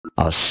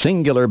A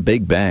singular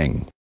Big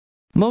Bang.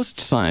 Most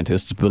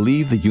scientists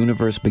believe the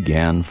universe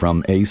began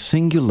from a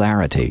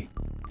singularity,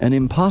 an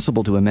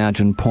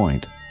impossible-to-imagine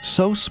point,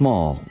 so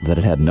small that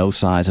it had no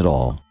size at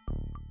all.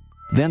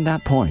 Then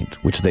that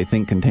point, which they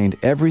think contained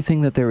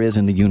everything that there is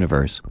in the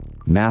universe,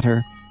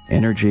 matter,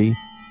 energy,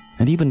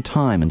 and even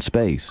time and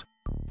space,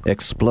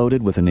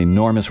 exploded with an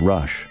enormous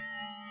rush.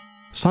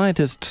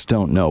 Scientists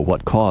don't know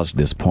what caused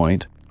this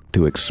point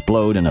to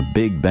explode in a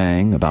Big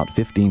Bang about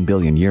 15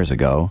 billion years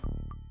ago,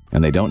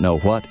 and they don't know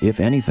what, if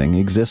anything,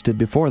 existed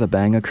before the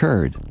bang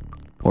occurred,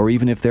 or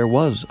even if there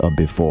was a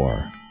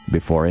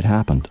before it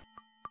happened.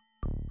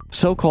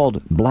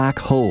 So-called black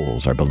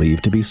holes are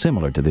believed to be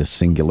similar to this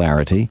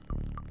singularity,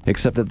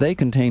 except that they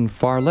contain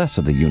far less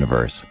of the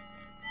universe.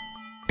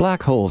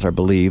 Black holes are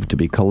believed to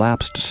be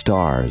collapsed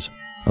stars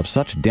of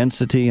such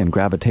density and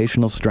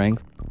gravitational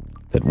strength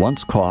that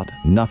once caught,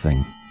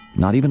 nothing,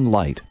 not even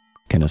light,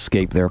 can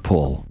escape their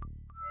pull.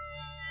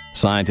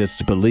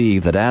 Scientists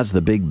believe that as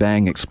the Big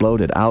Bang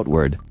exploded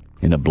outward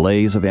in a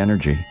blaze of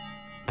energy,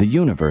 the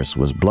universe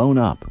was blown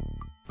up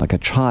like a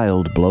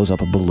child blows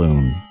up a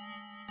balloon.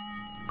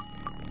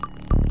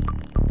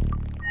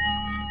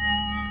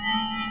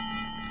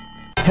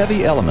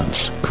 Heavy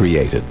elements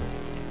created.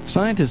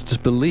 Scientists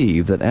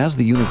believe that as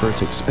the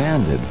universe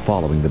expanded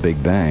following the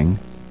Big Bang,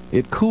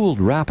 it cooled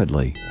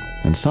rapidly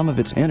and some of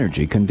its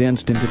energy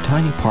condensed into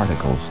tiny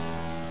particles.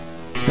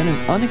 Then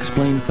an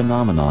unexplained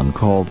phenomenon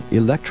called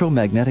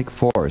electromagnetic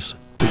force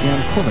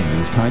began pulling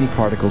these tiny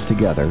particles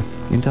together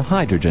into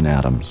hydrogen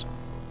atoms.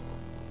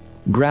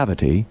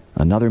 Gravity,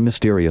 another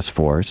mysterious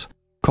force,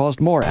 caused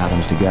more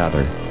atoms to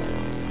gather.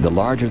 The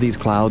larger these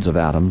clouds of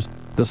atoms,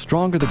 the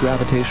stronger the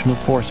gravitational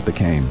force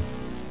became,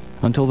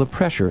 until the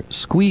pressure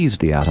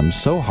squeezed the atoms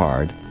so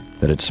hard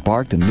that it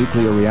sparked a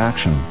nuclear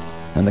reaction,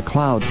 and the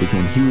clouds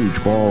became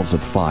huge balls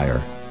of fire.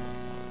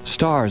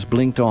 Stars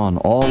blinked on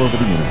all over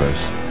the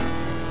universe.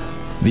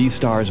 These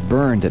stars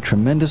burned at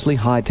tremendously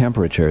high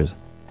temperatures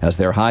as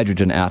their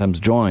hydrogen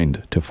atoms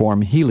joined to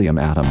form helium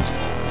atoms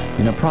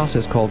in a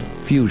process called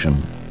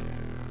fusion.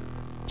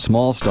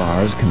 Small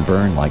stars can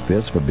burn like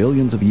this for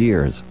billions of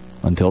years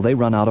until they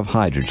run out of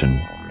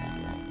hydrogen.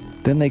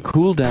 Then they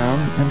cool down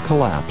and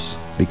collapse,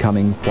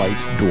 becoming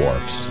white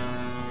dwarfs.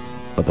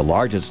 But the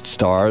largest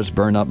stars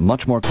burn up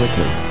much more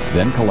quickly,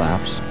 then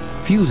collapse,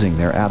 fusing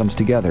their atoms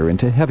together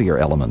into heavier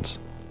elements.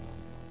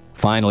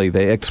 Finally,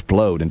 they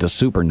explode into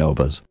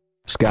supernovas,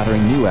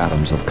 scattering new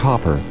atoms of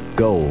copper,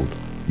 gold,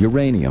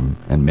 uranium,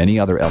 and many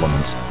other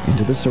elements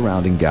into the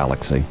surrounding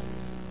galaxy.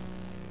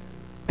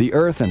 The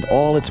Earth and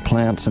all its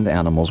plants and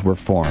animals were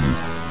formed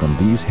from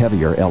these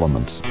heavier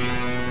elements.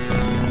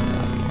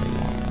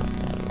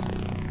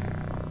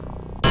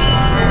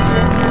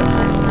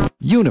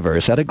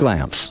 Universe at a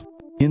glance.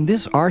 In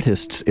this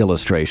artist's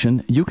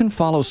illustration, you can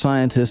follow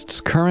scientists'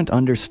 current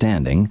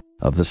understanding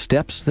of the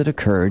steps that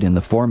occurred in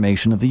the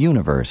formation of the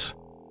universe.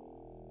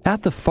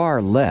 At the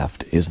far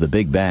left is the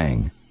Big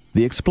Bang,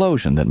 the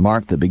explosion that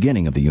marked the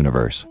beginning of the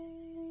universe.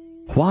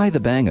 Why the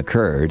bang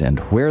occurred and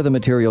where the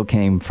material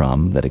came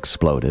from that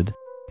exploded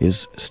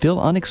is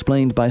still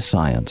unexplained by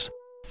science,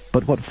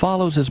 but what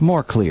follows is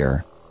more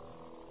clear.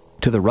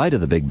 To the right of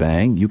the Big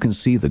Bang, you can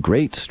see the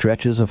great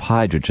stretches of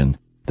hydrogen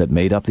that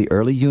made up the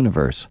early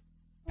universe,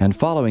 and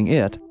following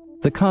it,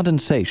 the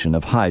condensation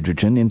of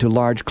hydrogen into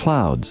large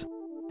clouds,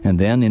 and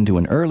then into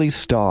an early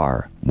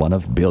star, one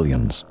of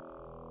billions.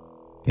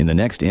 In the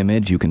next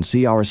image, you can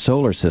see our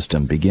solar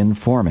system begin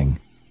forming,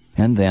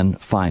 and then,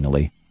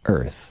 finally,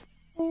 Earth.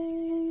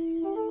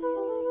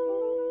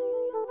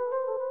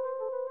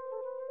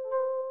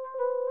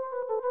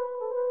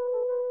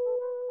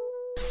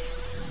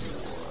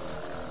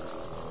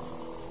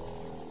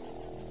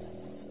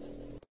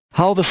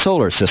 How the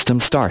solar system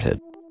started.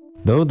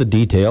 Though the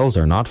details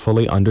are not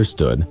fully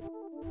understood,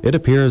 it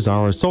appears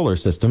our solar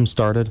system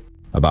started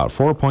about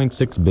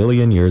 4.6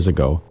 billion years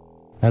ago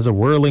as a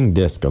whirling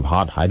disk of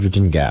hot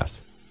hydrogen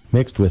gas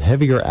mixed with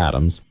heavier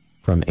atoms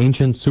from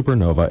ancient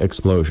supernova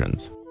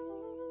explosions.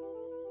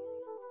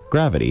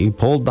 Gravity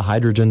pulled the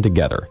hydrogen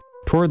together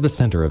toward the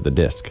center of the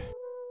disk.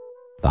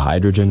 The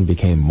hydrogen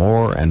became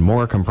more and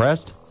more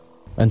compressed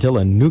until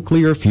a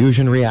nuclear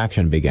fusion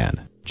reaction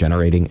began,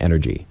 generating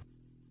energy.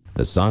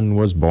 The sun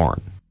was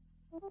born.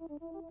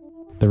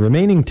 The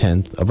remaining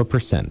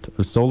 0.1%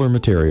 of solar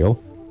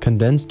material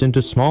condensed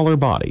into smaller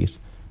bodies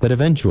that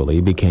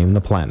eventually became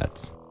the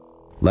planets.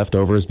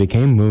 Leftovers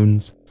became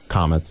moons,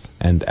 comets,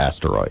 and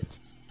asteroids.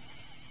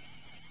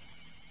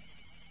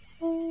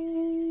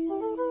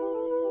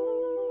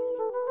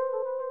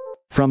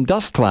 From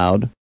dust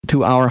cloud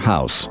to our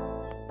house.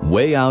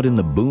 Way out in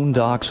the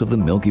boondocks of the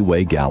Milky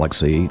Way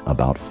galaxy,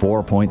 about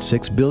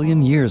 4.6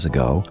 billion years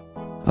ago,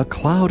 a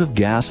cloud of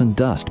gas and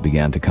dust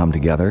began to come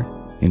together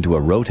into a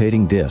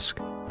rotating disk,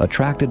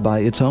 attracted by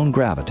its own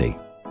gravity.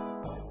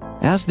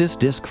 As this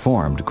disk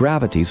formed,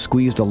 gravity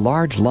squeezed a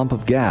large lump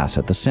of gas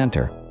at the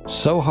center,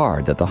 so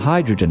hard that the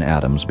hydrogen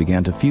atoms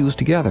began to fuse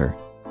together,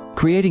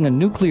 creating a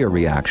nuclear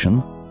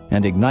reaction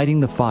and igniting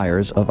the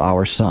fires of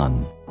our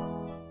sun.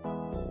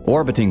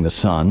 Orbiting the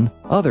sun,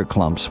 other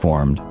clumps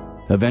formed,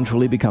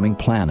 eventually becoming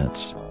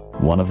planets,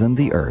 one of them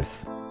the Earth.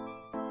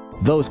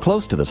 Those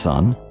close to the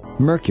sun,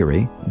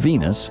 Mercury,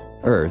 Venus,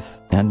 Earth,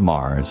 and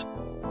Mars,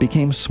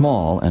 became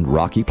small and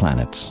rocky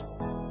planets.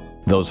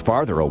 Those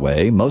farther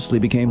away mostly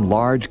became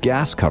large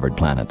gas-covered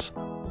planets,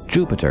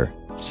 Jupiter,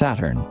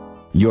 Saturn,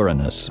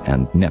 Uranus,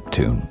 and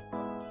Neptune.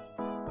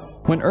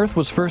 When Earth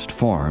was first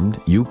formed,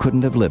 you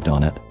couldn't have lived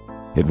on it.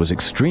 It was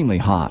extremely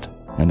hot,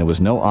 and there was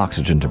no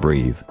oxygen to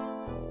breathe.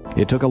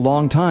 It took a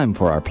long time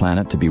for our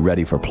planet to be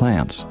ready for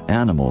plants,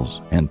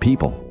 animals, and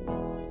people.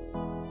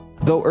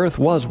 Though Earth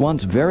was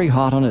once very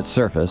hot on its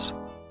surface,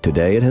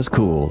 today it has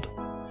cooled.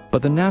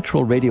 But the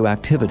natural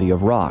radioactivity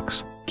of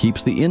rocks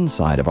keeps the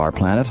inside of our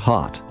planet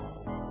hot.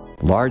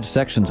 Large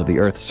sections of the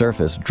Earth's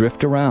surface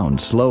drift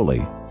around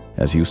slowly,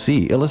 as you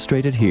see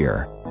illustrated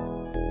here.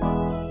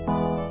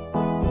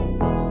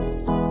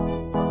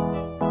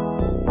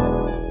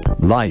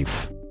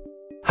 Life.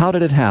 How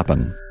did it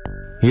happen?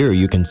 Here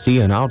you can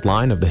see an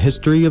outline of the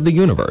history of the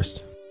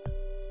universe.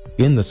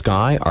 In the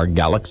sky are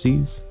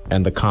galaxies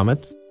and the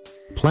comets,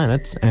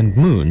 planets and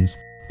moons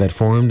that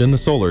formed in the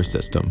solar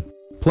system,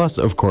 plus,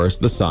 of course,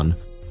 the sun,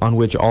 on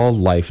which all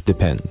life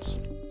depends.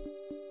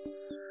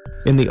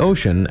 In the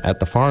ocean at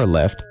the far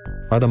left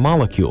are the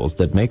molecules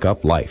that make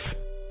up life.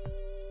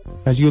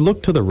 As you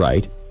look to the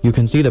right, you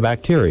can see the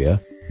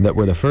bacteria that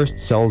were the first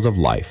cells of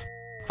life,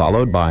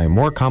 followed by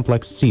more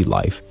complex sea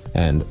life,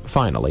 and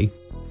finally,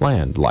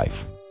 land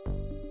life.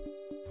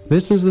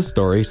 This is the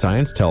story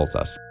science tells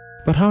us,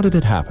 but how did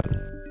it happen?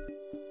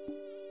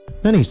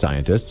 Many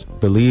scientists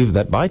believe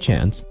that by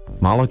chance,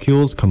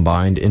 molecules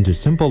combined into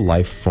simple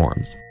life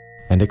forms,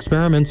 and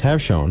experiments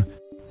have shown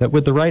that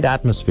with the right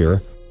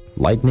atmosphere,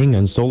 lightning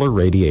and solar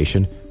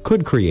radiation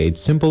could create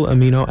simple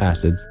amino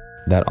acids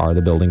that are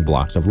the building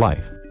blocks of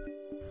life.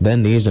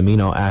 Then these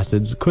amino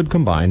acids could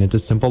combine into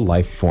simple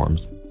life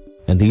forms,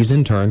 and these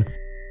in turn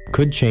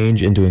could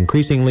change into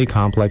increasingly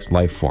complex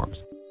life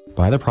forms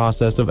by the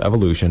process of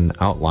evolution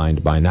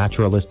outlined by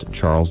naturalist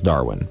Charles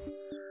Darwin.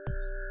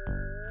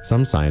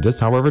 Some scientists,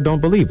 however,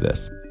 don't believe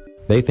this.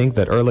 They think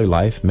that early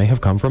life may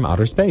have come from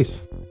outer space.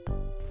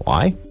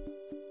 Why?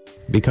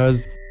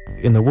 Because,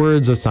 in the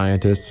words of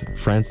scientists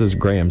Francis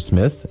Graham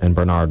Smith and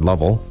Bernard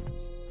Lovell,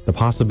 the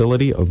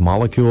possibility of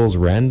molecules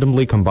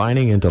randomly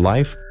combining into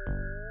life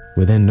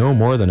within no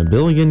more than 1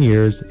 billion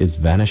years is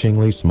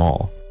vanishingly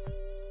small.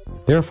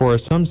 Therefore,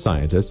 some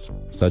scientists,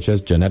 such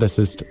as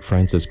geneticist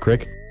Francis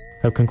Crick,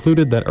 have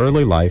concluded that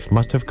early life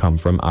must have come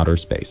from outer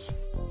space.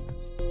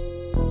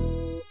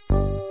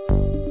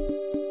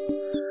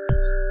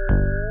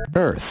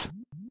 Earth,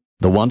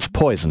 the once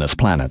poisonous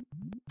planet.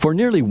 For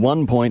nearly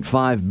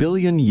 1.5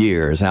 billion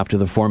years after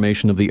the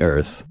formation of the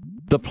Earth,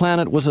 the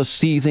planet was a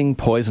seething,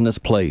 poisonous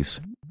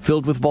place,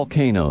 filled with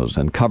volcanoes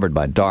and covered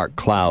by dark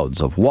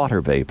clouds of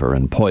water vapor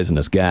and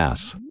poisonous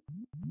gas.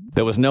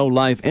 There was no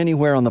life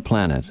anywhere on the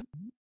planet,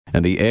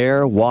 and the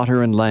air,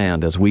 water, and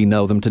land as we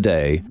know them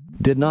today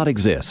did not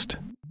exist.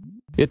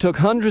 It took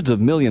hundreds of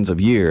millions of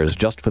years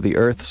just for the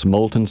Earth's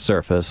molten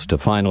surface to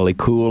finally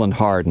cool and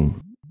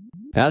harden.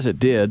 As it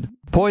did,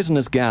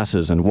 poisonous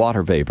gases and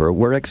water vapor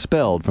were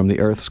expelled from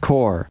the Earth's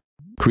core,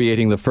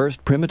 creating the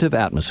first primitive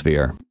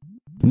atmosphere.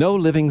 No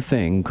living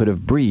thing could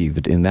have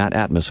breathed in that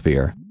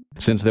atmosphere,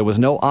 since there was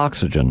no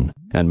oxygen,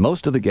 and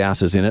most of the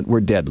gases in it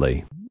were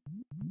deadly.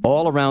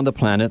 All around the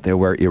planet there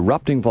were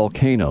erupting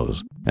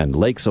volcanoes and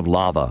lakes of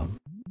lava.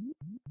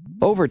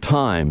 Over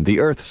time, the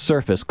Earth's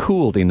surface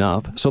cooled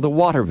enough so the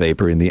water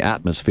vapor in the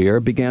atmosphere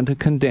began to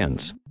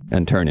condense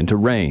and turn into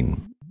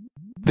rain.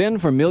 Then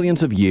for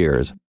millions of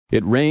years,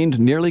 it rained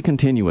nearly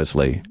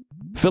continuously,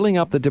 filling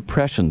up the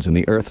depressions in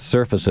the Earth's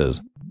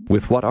surfaces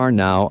with what are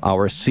now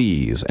our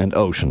seas and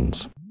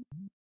oceans.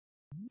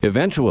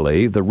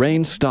 Eventually, the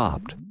rain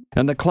stopped,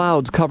 and the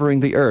clouds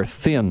covering the Earth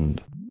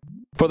thinned.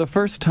 For the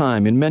first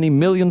time in many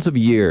millions of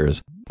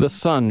years, the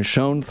sun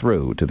shone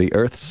through to the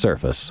Earth's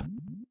surface.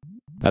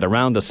 At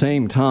around the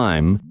same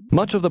time,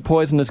 much of the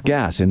poisonous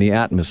gas in the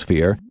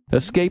atmosphere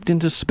escaped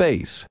into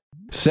space,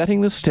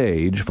 setting the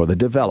stage for the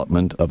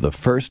development of the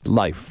first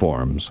life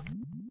forms.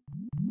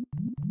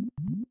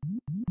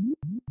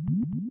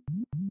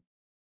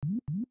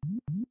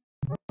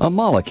 A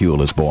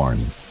molecule is born.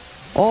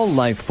 All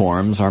life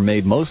forms are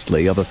made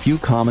mostly of a few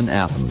common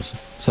atoms,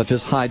 such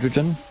as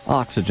hydrogen,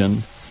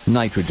 oxygen,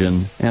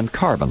 nitrogen, and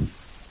carbon.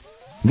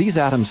 These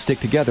atoms stick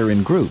together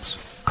in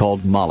groups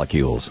called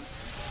molecules.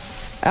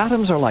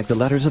 Atoms are like the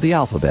letters of the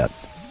alphabet.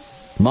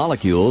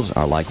 Molecules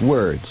are like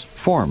words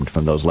formed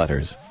from those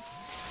letters.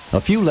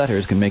 A few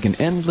letters can make an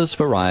endless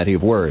variety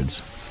of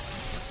words.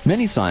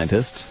 Many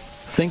scientists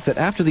think that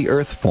after the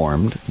Earth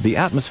formed, the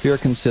atmosphere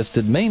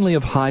consisted mainly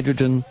of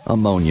hydrogen,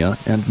 ammonia,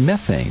 and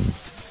methane.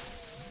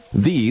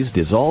 These,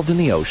 dissolved in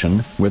the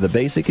ocean, were the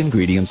basic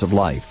ingredients of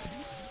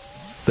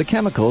life. The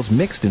chemicals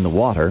mixed in the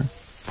water,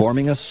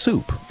 forming a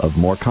soup of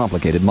more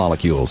complicated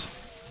molecules.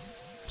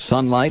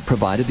 Sunlight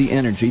provided the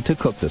energy to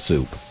cook the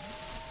soup.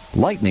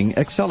 Lightning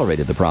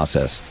accelerated the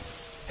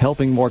process,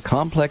 helping more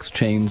complex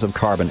chains of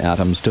carbon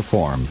atoms to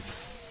form.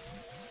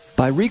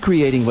 By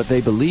recreating what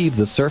they believe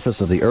the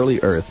surface of the early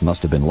Earth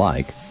must have been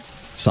like,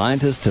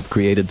 scientists have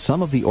created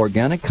some of the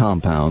organic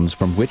compounds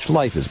from which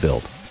life is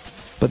built,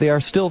 but they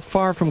are still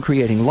far from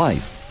creating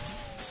life.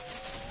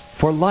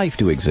 For life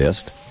to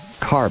exist,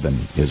 carbon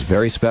is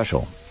very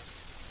special.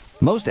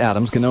 Most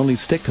atoms can only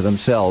stick to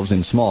themselves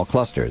in small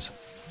clusters,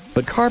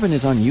 but carbon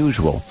is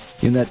unusual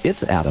in that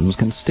its atoms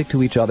can stick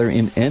to each other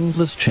in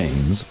endless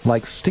chains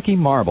like sticky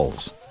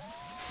marbles.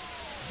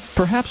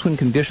 Perhaps when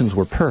conditions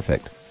were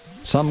perfect,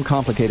 some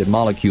complicated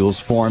molecules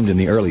formed in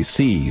the early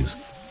seas,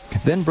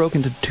 then broke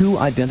into two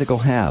identical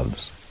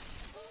halves.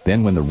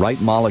 Then when the right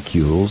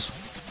molecules,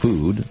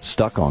 food,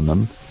 stuck on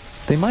them,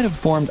 they might have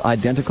formed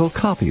identical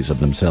copies of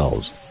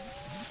themselves.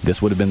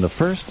 This would have been the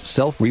first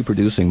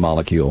self-reproducing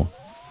molecule,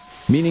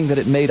 meaning that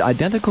it made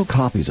identical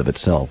copies of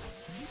itself,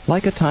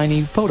 like a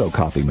tiny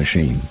photocopy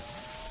machine.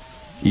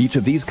 Each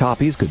of these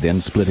copies could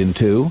then split in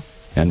two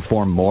and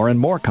form more and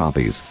more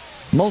copies,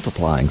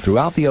 multiplying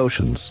throughout the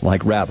oceans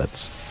like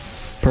rabbits.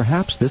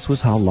 Perhaps this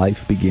was how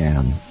life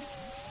began.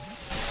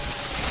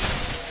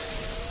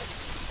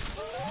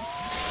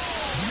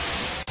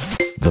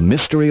 The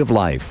mystery of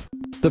life.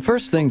 The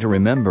first thing to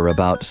remember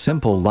about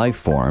simple life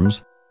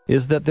forms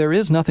is that there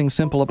is nothing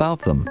simple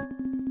about them.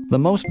 The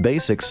most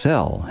basic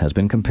cell has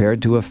been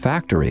compared to a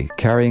factory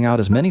carrying out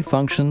as many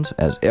functions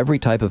as every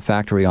type of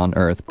factory on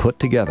Earth put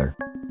together.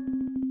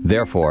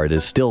 Therefore, it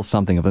is still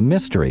something of a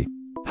mystery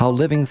how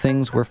living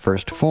things were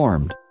first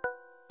formed.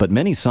 But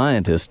many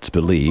scientists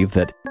believe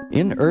that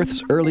in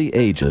Earth's early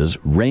ages,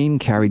 rain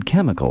carried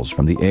chemicals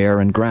from the air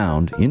and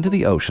ground into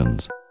the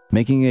oceans,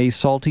 making a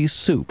salty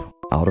soup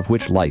out of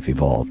which life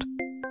evolved.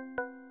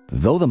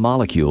 Though the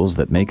molecules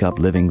that make up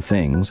living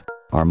things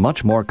are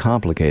much more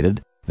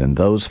complicated than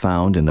those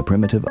found in the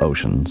primitive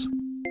oceans,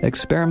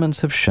 experiments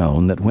have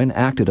shown that when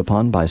acted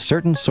upon by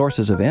certain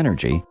sources of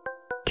energy,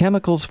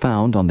 chemicals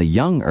found on the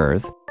young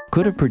Earth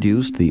could have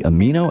produced the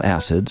amino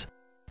acids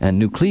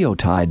and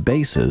nucleotide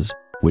bases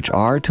which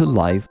are to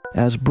life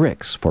as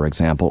bricks, for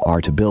example,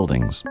 are to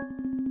buildings.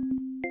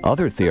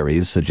 Other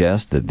theories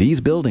suggest that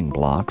these building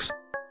blocks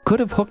could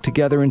have hooked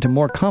together into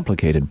more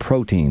complicated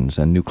proteins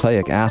and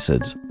nucleic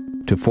acids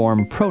to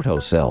form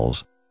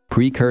protocells,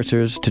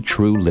 precursors to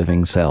true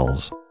living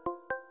cells.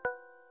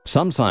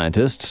 Some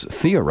scientists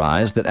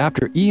theorize that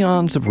after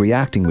eons of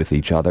reacting with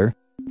each other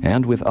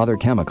and with other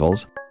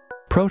chemicals,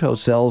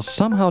 protocells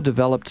somehow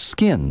developed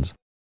skins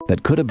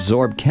that could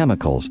absorb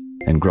chemicals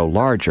and grow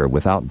larger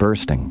without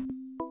bursting.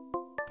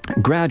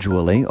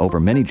 Gradually, over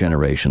many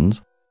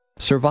generations,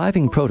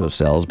 surviving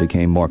protocells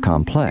became more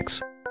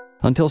complex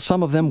until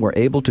some of them were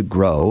able to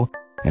grow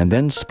and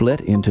then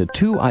split into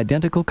two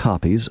identical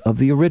copies of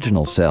the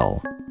original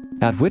cell,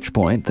 at which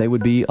point they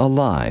would be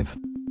alive.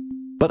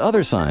 But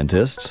other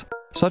scientists,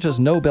 such as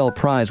Nobel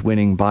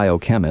Prize-winning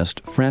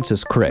biochemist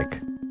Francis Crick,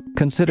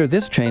 consider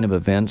this chain of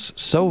events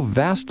so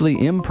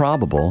vastly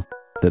improbable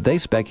that they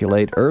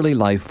speculate early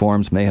life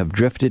forms may have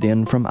drifted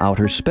in from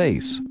outer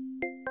space.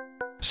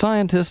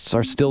 Scientists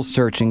are still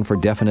searching for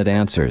definite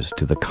answers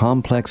to the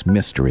complex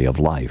mystery of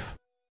life.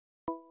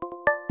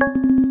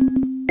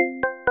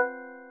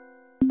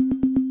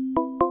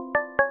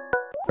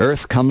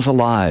 Earth comes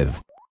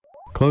alive.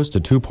 Close to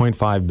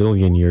 2.5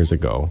 billion years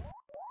ago,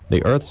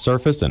 the Earth's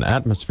surface and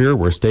atmosphere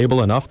were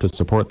stable enough to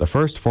support the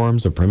first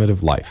forms of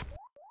primitive life.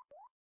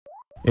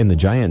 In the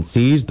giant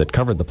seas that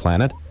covered the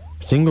planet,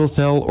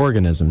 single-cell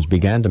organisms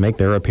began to make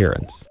their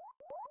appearance.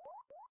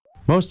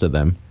 Most of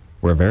them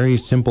were very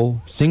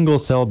simple,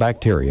 single-cell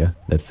bacteria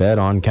that fed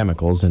on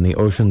chemicals in the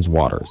ocean's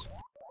waters.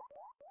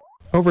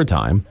 Over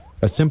time,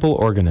 a simple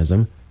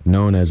organism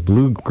known as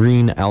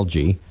blue-green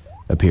algae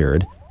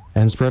appeared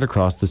and spread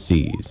across the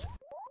seas.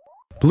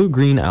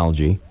 Blue-green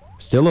algae,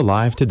 still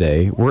alive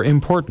today, were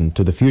important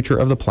to the future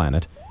of the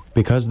planet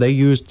because they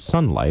used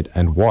sunlight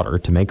and water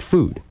to make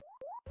food,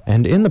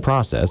 and in the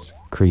process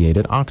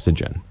created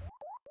oxygen.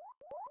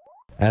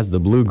 As the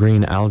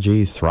blue-green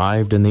algae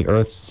thrived in the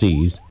Earth's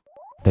seas,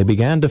 they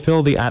began to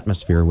fill the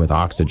atmosphere with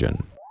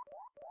oxygen.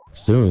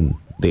 Soon,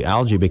 the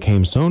algae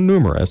became so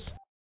numerous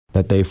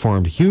that they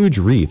formed huge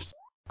reefs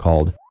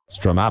called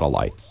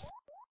stromatolites.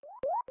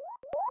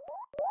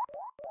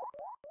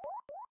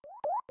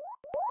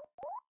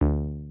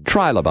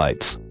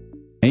 Trilobites,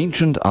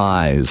 ancient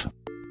eyes.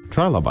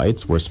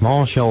 Trilobites were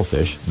small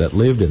shellfish that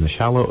lived in the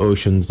shallow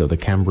oceans of the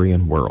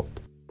Cambrian world.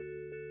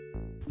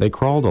 They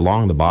crawled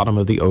along the bottom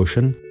of the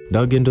ocean,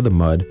 dug into the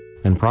mud,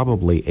 and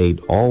probably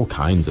ate all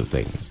kinds of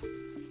things.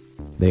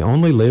 They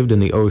only lived in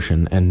the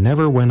ocean and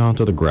never went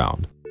onto the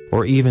ground,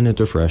 or even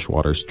into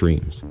freshwater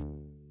streams.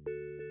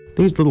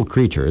 These little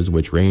creatures,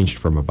 which ranged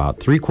from about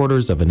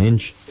 3/4 of an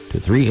inch to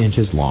 3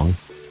 inches long,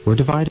 were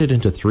divided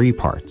into 3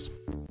 parts: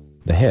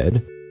 the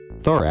head,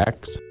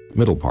 thorax,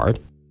 middle part,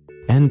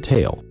 and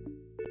tail.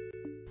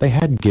 They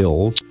had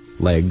gills,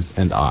 legs,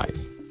 and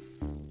eyes.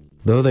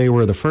 Though they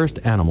were the first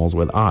animals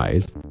with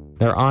eyes,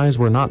 their eyes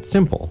were not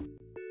simple.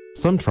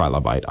 Some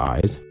trilobite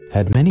eyes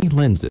had many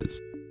lenses,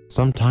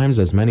 sometimes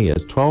as many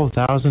as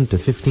 12,000 to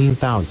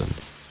 15,000.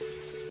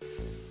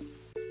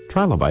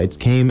 Trilobites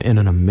came in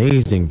an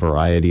amazing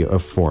variety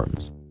of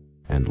forms,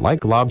 and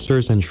like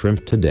lobsters and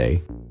shrimp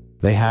today,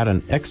 they had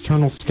an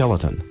external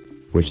skeleton,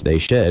 which they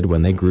shed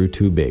when they grew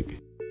too big.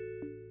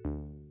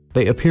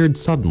 They appeared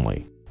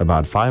suddenly,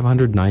 about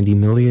 590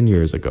 million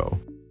years ago.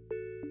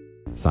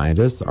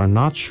 Scientists are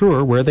not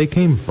sure where they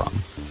came from,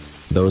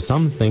 though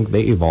some think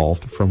they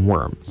evolved from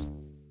worms.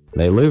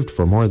 They lived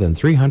for more than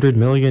 300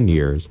 million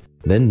years,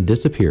 then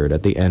disappeared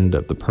at the end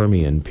of the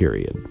Permian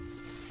period.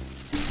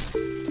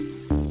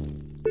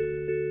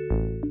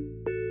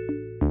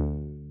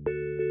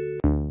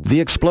 The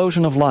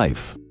explosion of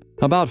life.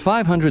 About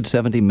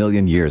 570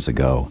 million years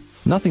ago,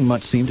 nothing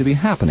much seemed to be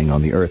happening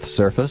on the Earth's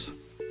surface.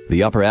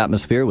 The upper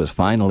atmosphere was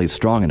finally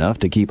strong enough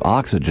to keep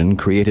oxygen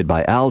created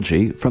by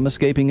algae from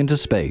escaping into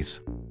space.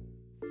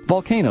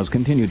 Volcanoes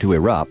continued to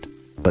erupt,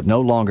 but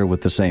no longer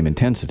with the same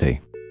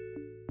intensity.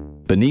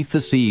 Beneath the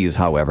seas,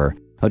 however,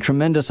 a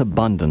tremendous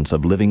abundance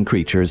of living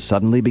creatures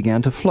suddenly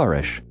began to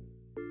flourish.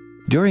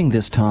 During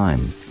this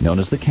time, known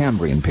as the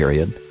Cambrian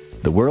period,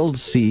 the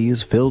world's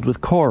seas filled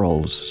with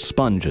corals,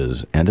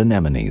 sponges, and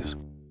anemones.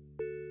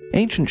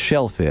 Ancient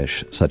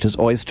shellfish, such as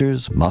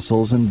oysters,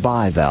 mussels, and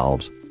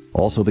bivalves,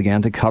 also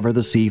began to cover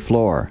the sea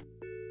floor,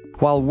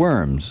 while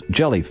worms,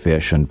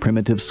 jellyfish, and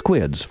primitive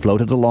squids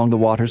floated along the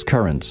water's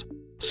currents,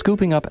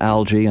 scooping up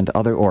algae and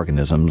other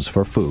organisms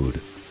for food.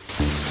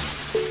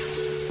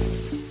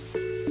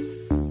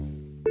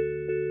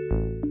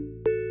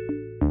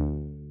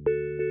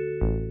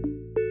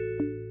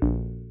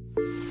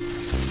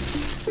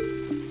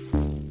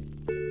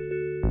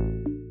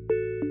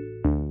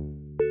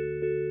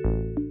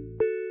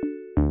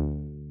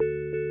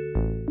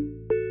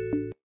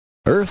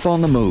 Earth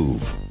on the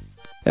move.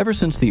 Ever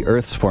since the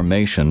Earth's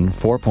formation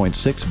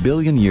 4.6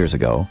 billion years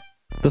ago,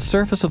 the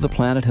surface of the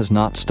planet has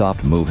not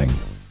stopped moving.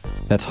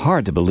 That's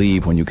hard to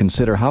believe when you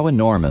consider how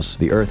enormous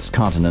the Earth's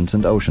continents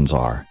and oceans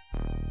are.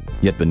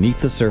 Yet beneath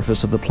the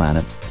surface of the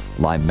planet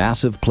lie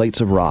massive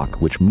plates of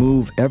rock which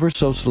move ever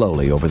so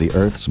slowly over the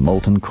Earth's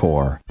molten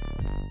core.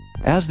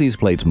 As these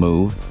plates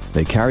move,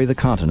 they carry the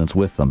continents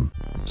with them,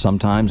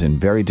 sometimes in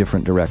very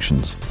different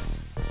directions.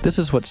 This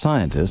is what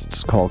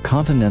scientists call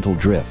continental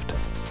drift.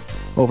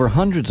 Over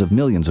hundreds of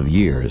millions of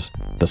years,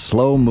 the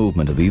slow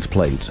movement of these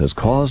plates has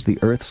caused the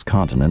Earth's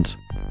continents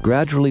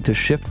gradually to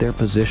shift their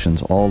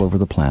positions all over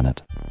the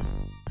planet.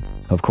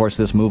 Of course,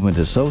 this movement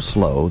is so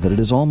slow that it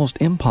is almost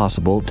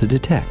impossible to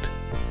detect,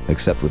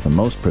 except with the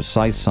most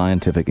precise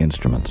scientific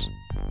instruments.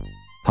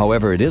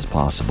 However, it is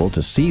possible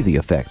to see the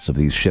effects of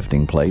these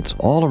shifting plates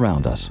all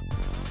around us.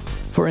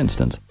 For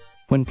instance,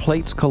 when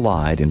plates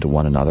collide into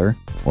one another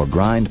or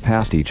grind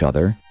past each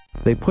other,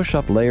 they push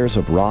up layers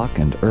of rock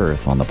and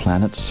earth on the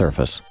planet's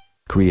surface,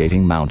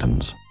 creating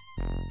mountains.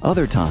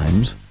 Other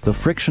times, the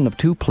friction of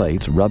two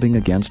plates rubbing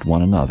against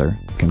one another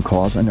can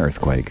cause an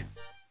earthquake.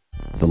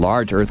 The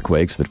large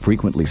earthquakes that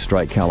frequently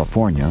strike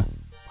California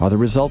are the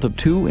result of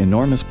two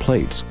enormous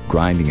plates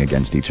grinding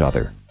against each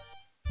other.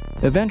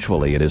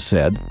 Eventually, it is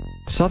said,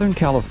 Southern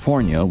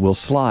California will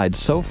slide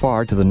so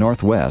far to the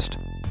northwest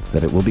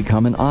that it will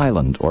become an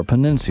island or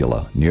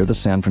peninsula near the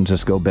San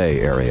Francisco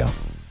Bay Area.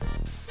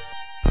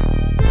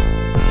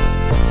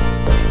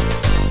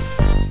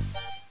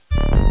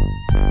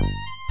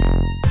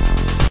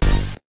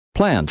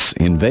 Plants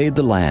invade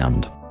the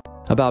land.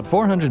 About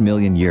 400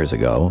 million years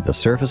ago, the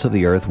surface of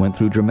the Earth went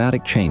through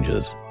dramatic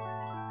changes.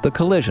 The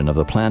collision of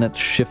the planet's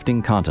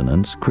shifting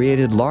continents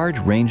created large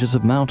ranges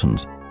of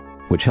mountains,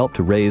 which helped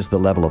to raise the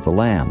level of the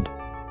land.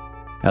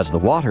 As the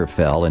water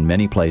fell in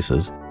many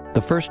places,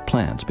 the first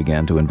plants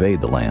began to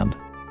invade the land.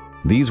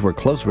 These were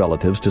close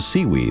relatives to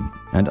seaweed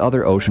and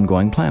other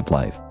ocean-going plant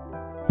life.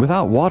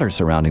 Without water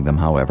surrounding them,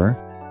 however,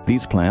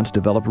 these plants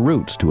developed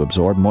roots to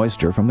absorb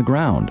moisture from the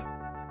ground,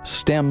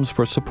 stems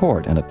for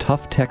support, and a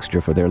tough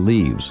texture for their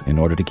leaves in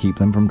order to keep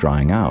them from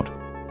drying out.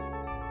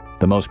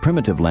 The most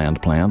primitive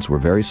land plants were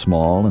very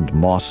small and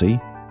mossy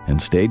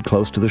and stayed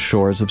close to the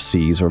shores of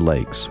seas or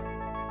lakes.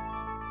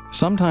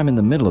 Sometime in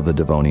the middle of the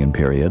Devonian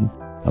period,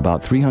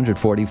 about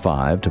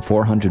 345 to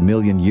 400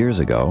 million years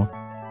ago,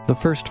 the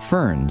first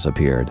ferns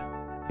appeared,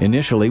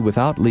 initially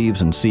without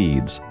leaves and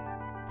seeds.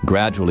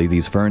 Gradually,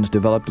 these ferns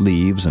developed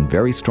leaves and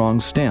very strong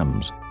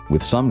stems,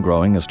 with some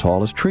growing as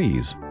tall as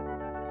trees.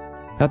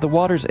 At the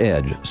water's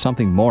edge,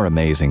 something more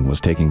amazing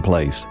was taking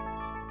place.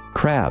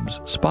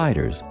 Crabs,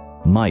 spiders,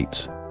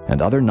 mites,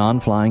 and other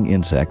non-flying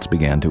insects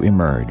began to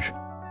emerge.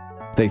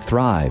 They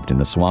thrived in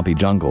the swampy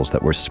jungles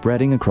that were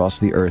spreading across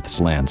the Earth's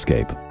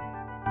landscape.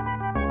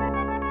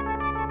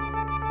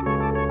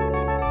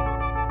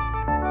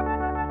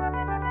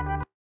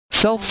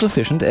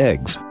 Self-sufficient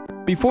eggs.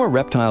 Before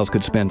reptiles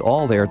could spend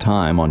all their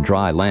time on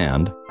dry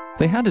land,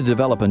 they had to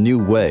develop a new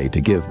way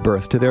to give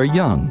birth to their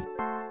young.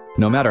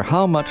 No matter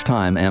how much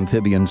time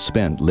amphibians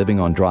spent living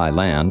on dry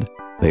land,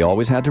 they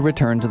always had to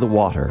return to the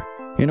water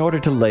in order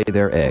to lay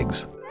their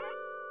eggs.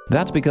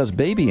 That's because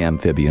baby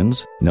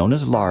amphibians, known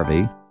as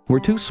larvae,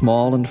 were too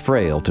small and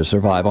frail to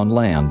survive on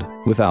land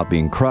without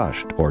being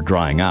crushed or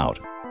drying out.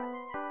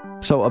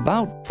 So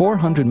about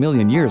 400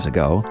 million years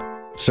ago,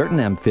 certain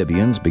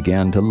amphibians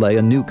began to lay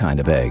a new kind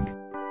of egg.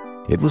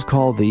 It was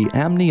called the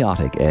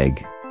amniotic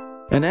egg.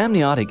 An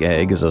amniotic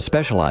egg is a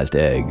specialized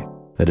egg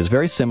that is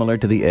very similar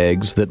to the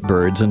eggs that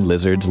birds and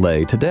lizards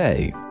lay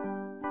today.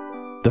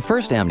 The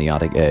first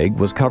amniotic egg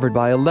was covered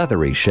by a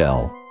leathery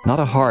shell, not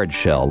a hard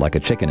shell like a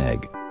chicken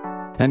egg,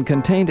 and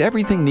contained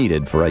everything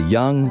needed for a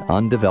young,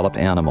 undeveloped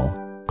animal,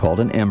 called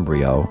an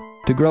embryo,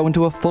 to grow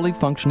into a fully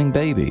functioning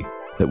baby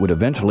that would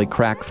eventually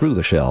crack through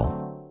the shell.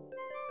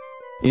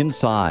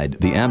 Inside,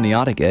 the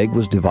amniotic egg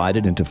was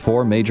divided into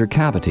 4 major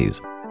cavities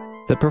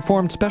that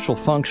performed special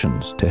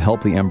functions to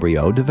help the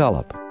embryo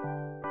develop.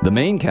 The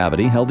main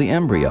cavity held the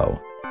embryo,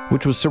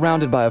 which was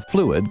surrounded by a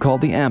fluid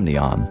called the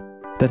amnion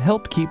that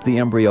helped keep the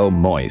embryo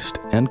moist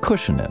and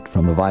cushion it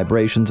from the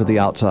vibrations of the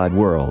outside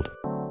world.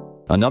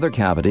 Another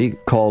cavity,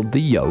 called the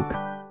yolk,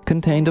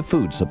 contained a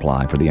food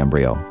supply for the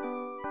embryo.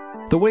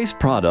 The waste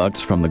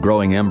products from the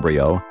growing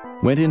embryo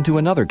went into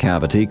another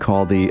cavity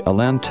called the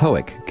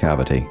allantoic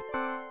cavity.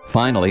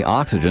 Finally,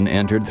 oxygen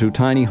entered through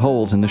tiny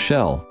holes in the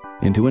shell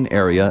into an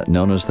area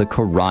known as the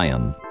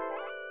chorion.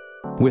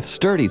 With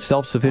sturdy,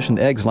 self-sufficient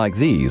eggs like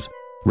these,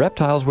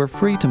 reptiles were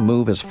free to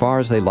move as far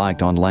as they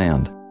liked on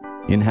land,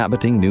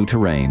 inhabiting new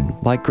terrain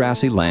like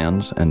grassy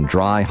lands and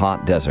dry,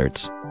 hot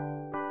deserts.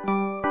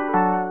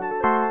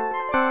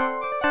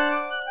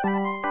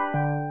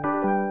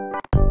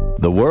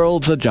 The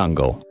world's a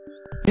jungle.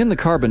 In the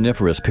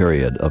Carboniferous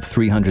period of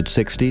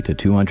 360 to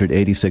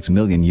 286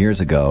 million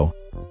years ago,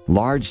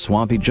 large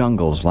swampy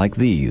jungles like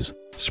these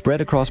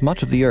spread across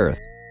much of the Earth.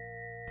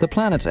 The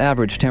planet's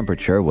average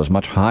temperature was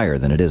much higher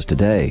than it is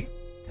today,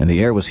 and the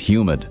air was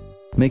humid,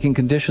 making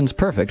conditions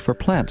perfect for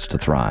plants to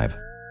thrive.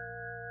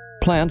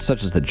 Plants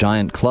such as the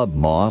giant club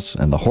moss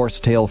and the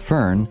horsetail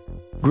fern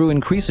grew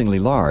increasingly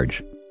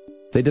large.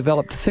 They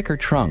developed thicker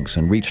trunks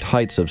and reached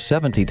heights of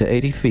 70 to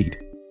 80 feet.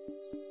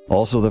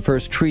 Also, the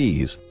first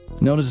trees,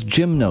 known as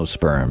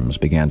gymnosperms,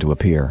 began to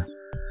appear.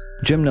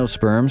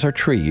 Gymnosperms are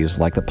trees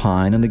like the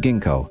pine and the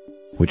ginkgo,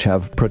 which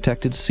have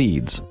protected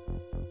seeds.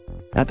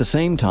 At the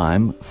same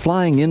time,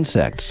 flying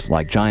insects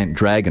like giant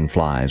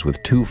dragonflies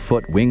with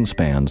 2-foot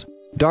wingspans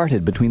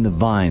darted between the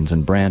vines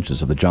and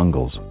branches of the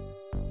jungles.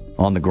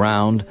 On the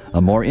ground,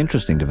 a more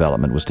interesting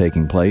development was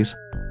taking place.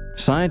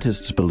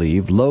 Scientists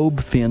believed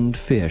lobe-finned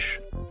fish,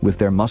 with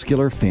their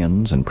muscular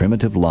fins and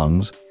primitive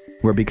lungs,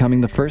 were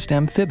becoming the first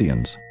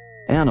amphibians,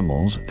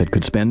 animals that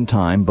could spend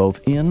time both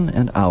in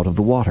and out of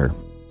the water.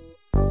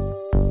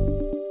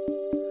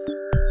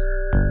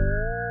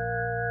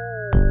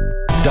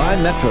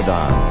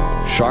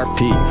 Dimetrodon, sharp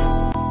teeth.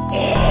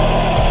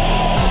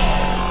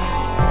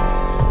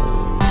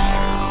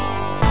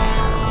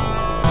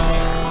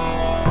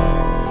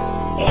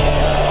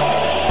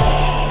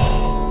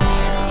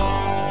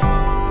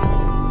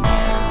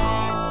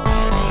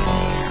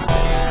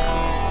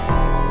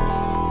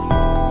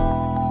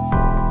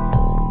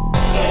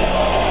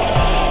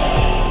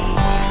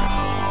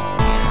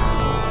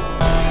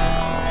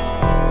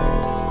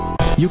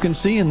 You can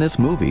see in this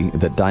movie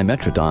that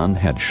Dimetrodon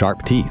had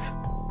sharp teeth.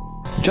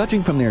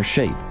 Judging from their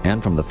shape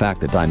and from the fact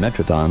that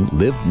Dimetrodon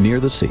lived near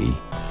the sea,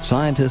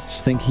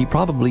 scientists think he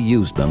probably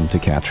used them to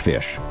catch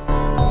fish.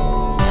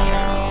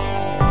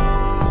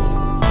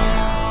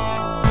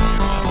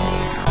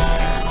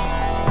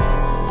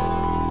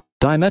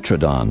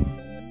 Dimetrodon,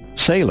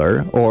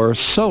 sailor or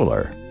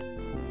solar.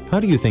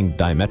 How do you think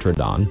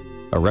Dimetrodon,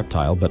 a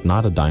reptile but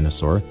not a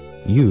dinosaur,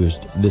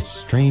 used this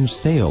strange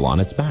sail on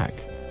its back?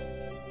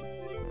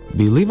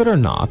 Believe it or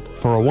not,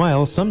 for a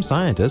while some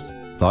scientists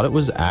thought it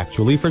was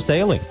actually for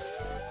sailing,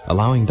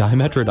 allowing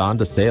Dimetrodon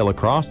to sail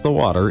across the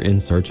water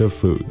in search of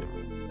food.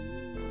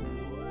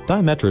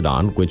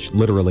 Dimetrodon, which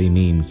literally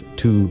means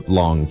 2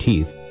 long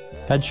teeth,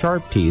 had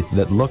sharp teeth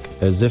that look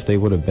as if they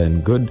would have been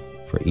good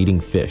for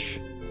eating fish.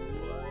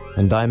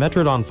 And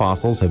Dimetrodon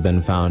fossils have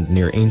been found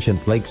near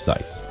ancient lake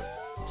sites,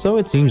 so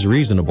it seems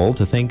reasonable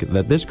to think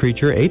that this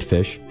creature ate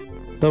fish,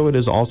 though it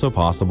is also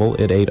possible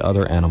it ate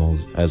other animals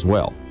as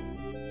well.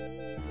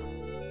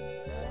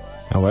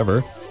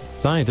 However,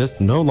 scientists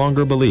no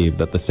longer believe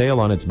that the sail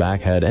on its back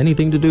had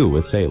anything to do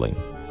with sailing.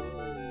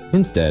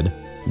 Instead,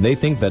 they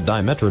think that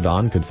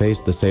Dimetrodon could face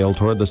the sail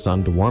toward the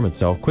sun to warm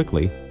itself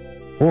quickly,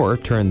 or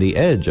turn the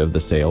edge of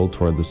the sail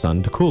toward the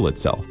sun to cool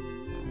itself.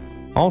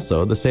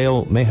 Also, the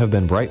sail may have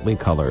been brightly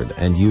colored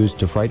and used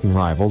to frighten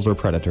rivals or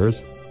predators,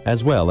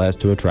 as well as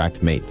to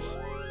attract mates.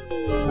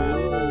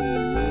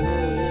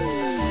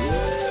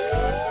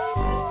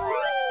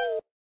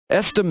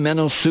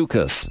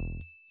 Estimenosuchus,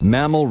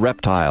 mammal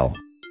reptile.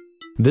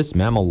 This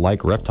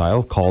mammal-like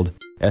reptile, called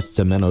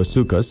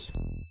Estimenosuchus,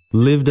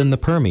 lived in the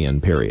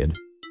Permian period,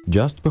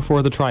 just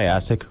before the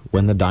Triassic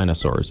when the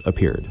dinosaurs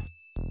appeared.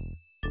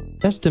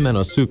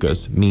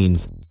 Estimenosuchus means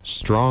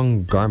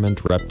strong garment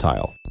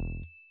reptile.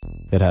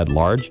 It had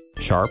large,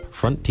 sharp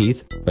front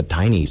teeth, but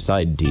tiny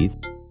side teeth,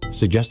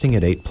 suggesting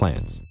it ate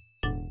plants.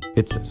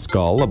 Its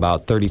skull,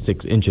 about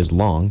 36 inches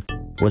long,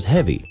 was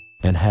heavy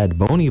and had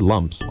bony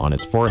lumps on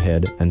its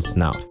forehead and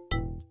snout,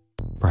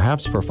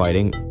 perhaps for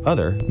fighting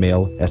other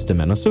male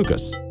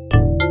Estimenosuchus.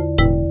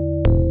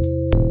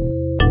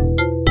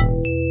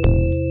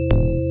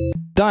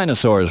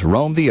 Dinosaurs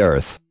roamed the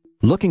Earth.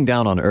 Looking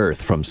down on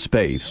Earth from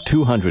space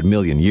 200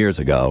 million years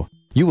ago,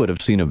 you would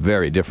have seen a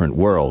very different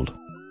world.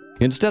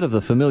 Instead of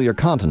the familiar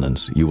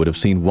continents, you would have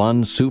seen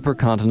one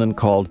supercontinent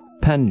called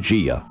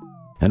Pangaea,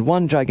 and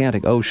one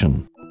gigantic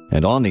ocean,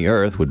 and on the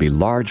Earth would be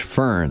large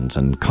ferns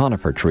and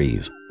conifer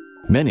trees,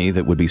 many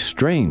that would be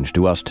strange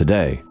to us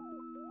today.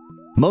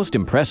 Most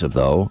impressive,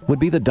 though, would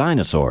be the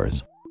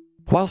dinosaurs.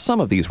 While some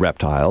of these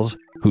reptiles,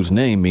 whose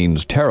name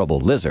means terrible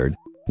lizard,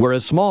 were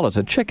as small as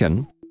a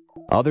chicken,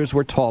 others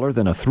were taller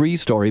than a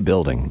 3-story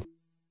building.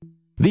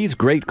 These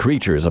great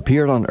creatures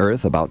appeared on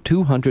Earth about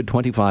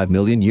 225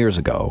 million years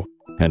ago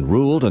and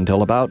ruled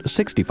until about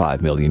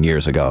 65 million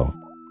years ago.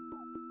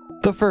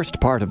 The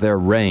first part of their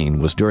reign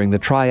was during the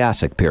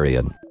Triassic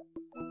period.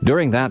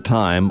 During that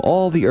time,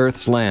 all the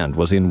Earth's land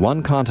was in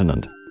one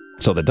continent,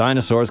 so the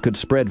dinosaurs could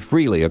spread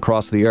freely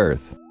across the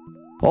Earth.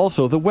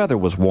 Also, the weather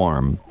was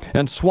warm,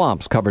 and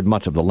swamps covered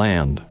much of the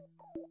land.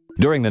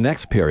 During the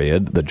next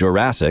period, the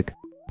Jurassic,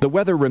 the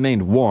weather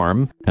remained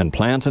warm, and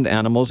plants and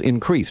animals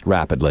increased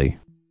rapidly.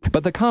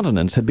 But the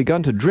continents had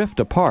begun to drift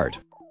apart.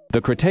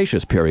 The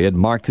Cretaceous period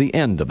marked the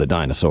end of the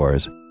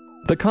dinosaurs.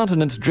 The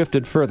continents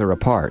drifted further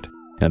apart,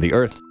 and the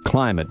Earth's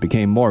climate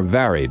became more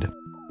varied.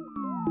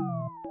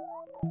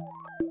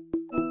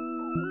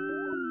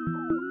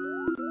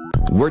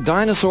 Were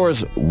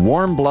dinosaurs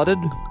warm-blooded?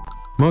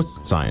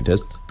 Most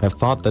scientists have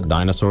thought that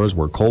dinosaurs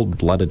were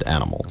cold-blooded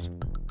animals.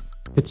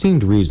 It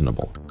seemed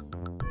reasonable.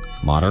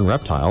 Modern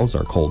reptiles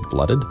are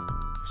cold-blooded,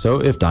 so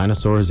if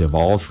dinosaurs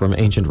evolved from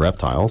ancient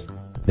reptiles,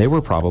 they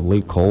were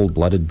probably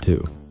cold-blooded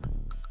too.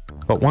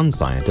 But one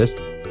scientist,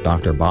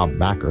 Dr. Bob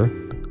Backer,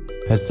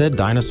 has said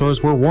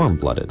dinosaurs were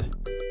warm-blooded.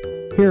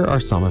 Here are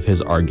some of his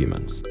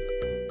arguments.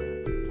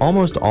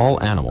 Almost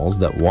all animals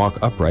that walk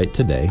upright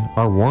today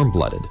are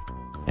warm-blooded,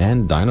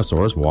 and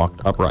dinosaurs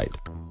walked upright.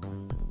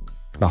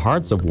 The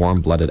hearts of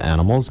warm-blooded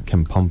animals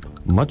can pump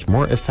much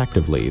more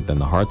effectively than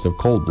the hearts of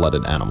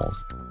cold-blooded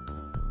animals.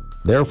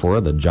 Therefore,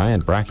 the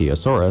giant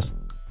Brachiosaurus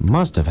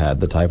must have had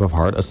the type of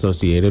heart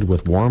associated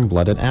with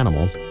warm-blooded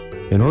animals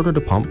in order to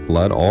pump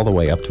blood all the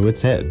way up to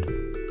its head.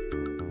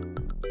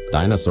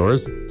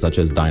 Dinosaurs, such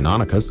as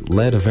Deinonychus,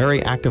 led a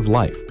very active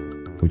life,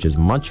 which is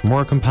much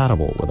more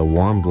compatible with a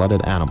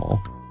warm-blooded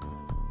animal.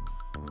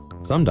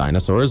 Some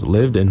dinosaurs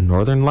lived in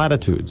northern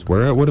latitudes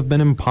where it would have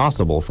been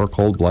impossible for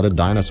cold-blooded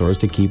dinosaurs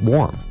to keep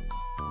warm,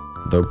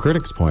 though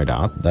critics point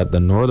out that the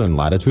northern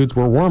latitudes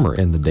were warmer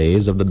in the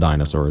days of the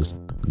dinosaurs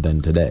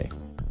than today.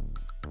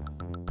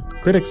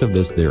 Critics of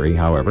this theory,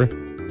 however,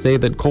 say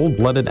that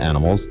cold-blooded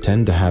animals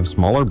tend to have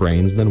smaller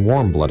brains than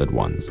warm-blooded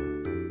ones,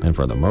 and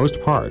for the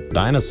most part,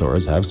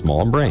 dinosaurs have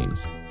small brains,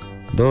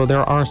 though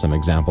there are some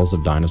examples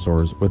of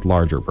dinosaurs with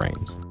larger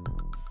brains.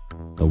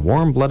 The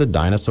warm-blooded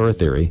dinosaur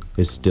theory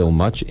is still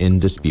much in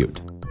dispute.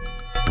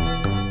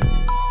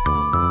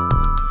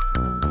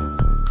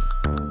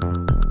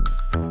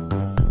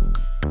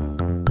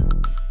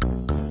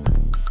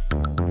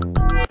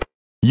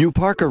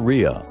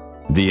 Euparkeria,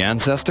 the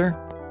ancestor?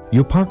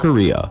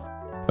 Euparkeria,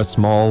 a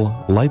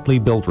small, lightly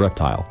built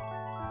reptile,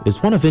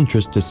 is one of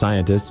interest to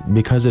scientists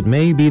because it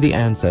may be the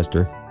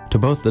ancestor to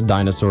both the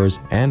dinosaurs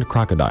and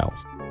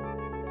crocodiles.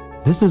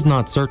 This is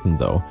not certain,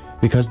 though,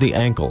 because the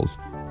ankles,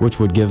 which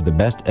would give the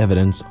best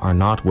evidence, are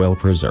not well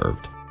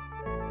preserved.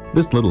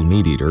 This little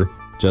meat-eater,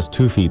 just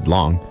 2 feet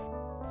long,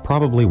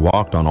 probably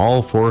walked on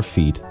all 4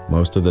 feet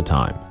most of the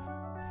time,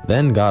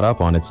 then got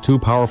up on its 2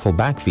 powerful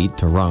back feet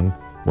to run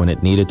when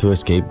it needed to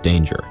escape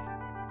danger.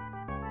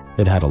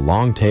 It had a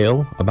long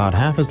tail, about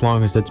half as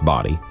long as its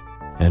body,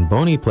 and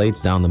bony plates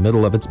down the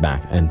middle of its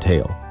back and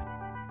tail.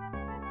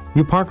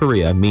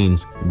 Euparkeria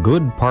means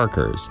good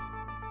parkers,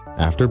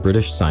 after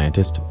British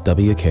scientist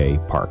W.K.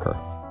 Parker.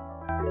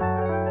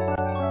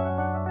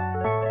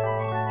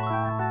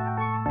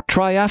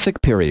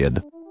 Triassic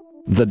period.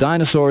 The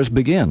dinosaurs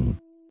begin.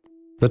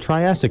 The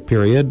Triassic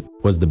period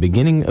was the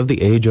beginning of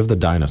the age of the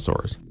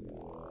dinosaurs.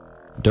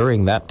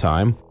 During that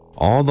time,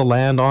 all the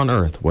land on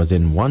Earth was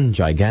in one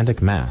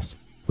gigantic mass,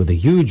 with a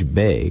huge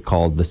bay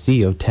called the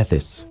Sea of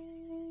Tethys.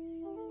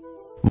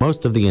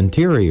 Most of the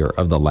interior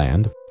of the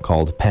land,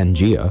 called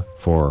Pangaea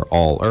for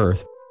all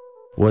Earth,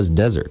 was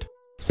desert,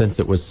 since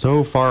it was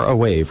so far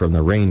away from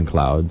the rain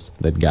clouds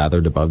that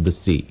gathered above the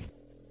sea.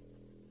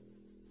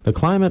 The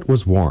climate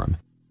was warm,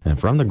 and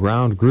from the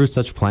ground grew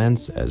such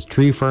plants as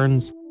tree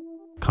ferns,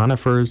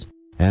 conifers,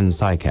 and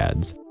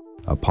cycads,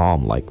 a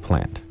palm-like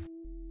plant.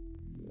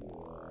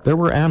 There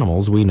were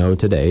animals we know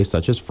today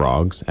such as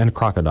frogs and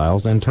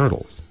crocodiles and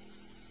turtles.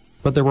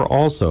 But there were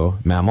also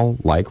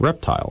mammal-like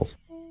reptiles,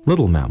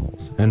 little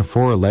mammals, and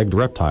 4-legged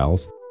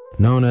reptiles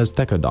known as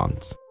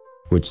thecodonts,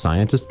 which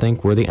scientists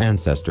think were the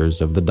ancestors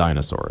of the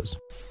dinosaurs.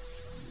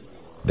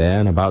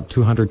 Then, about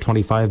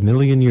 225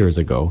 million years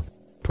ago,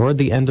 toward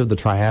the end of the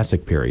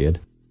Triassic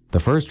period, the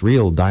first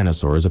real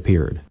dinosaurs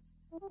appeared.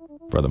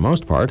 For the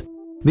most part,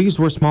 these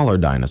were smaller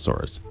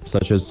dinosaurs,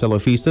 such as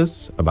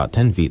Silophysis, about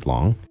 10 feet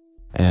long,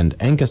 and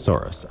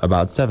Ankylosaurus,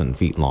 about 7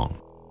 feet long.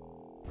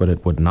 But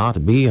it would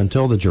not be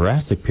until the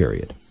Jurassic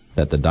period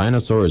that the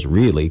dinosaurs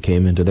really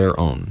came into their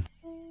own.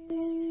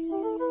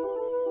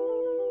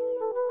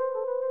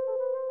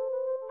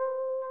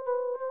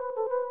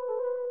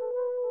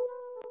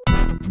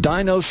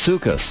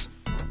 Dinosuchus,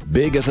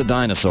 big as a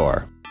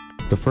dinosaur.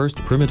 The first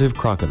primitive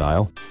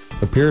crocodile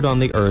appeared on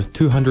the Earth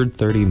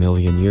 230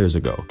 million years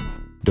ago,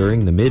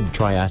 during the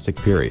mid-Triassic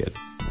period,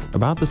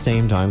 about the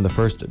same time the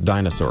first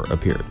dinosaur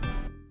appeared.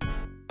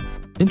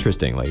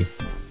 Interestingly,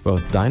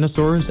 both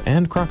dinosaurs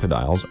and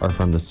crocodiles are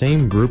from the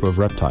same group of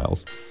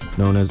reptiles,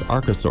 known as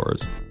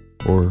archosaurs,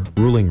 or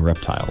ruling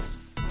reptiles.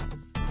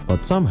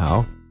 But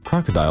somehow,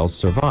 crocodiles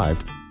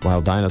survived,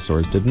 while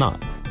dinosaurs did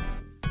not.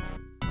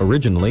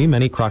 Originally,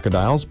 many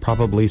crocodiles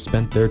probably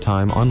spent their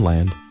time on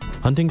land,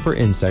 hunting for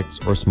insects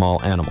or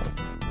small animals.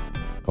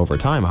 Over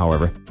time,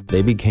 however,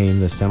 they became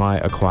the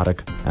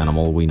semi-aquatic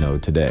animal we know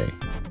today.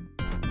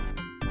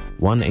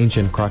 One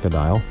ancient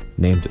crocodile,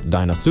 named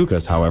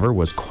Dinosuchus, however,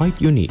 was quite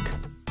unique.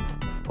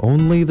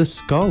 Only the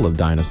skull of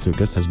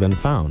Dinosuchus has been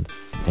found,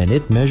 and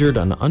it measured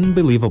an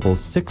unbelievable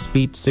 6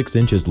 feet 6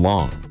 inches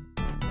long.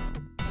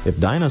 If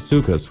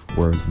Dinosuchus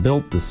was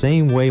built the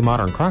same way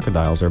modern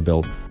crocodiles are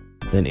built,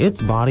 then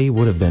its body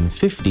would have been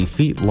 50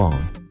 feet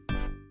long.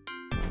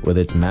 With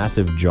its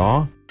massive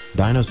jaw,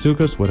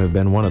 Dinosuchus would have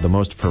been one of the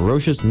most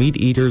ferocious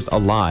meat-eaters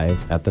alive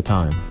at the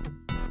time.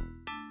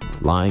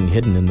 Lying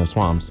hidden in the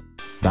swamps,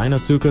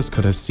 Dinosuchus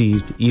could have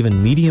seized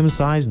even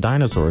medium-sized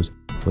dinosaurs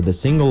with a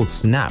single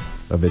snap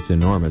of its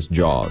enormous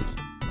jaws.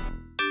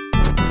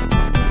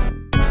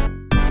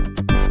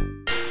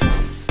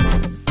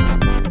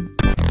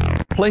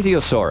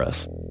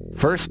 Plateosaurus,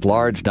 first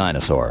large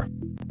dinosaur.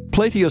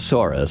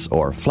 Plateosaurus,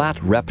 or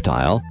flat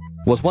reptile,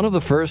 was one of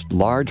the first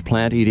large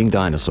plant-eating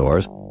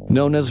dinosaurs,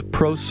 known as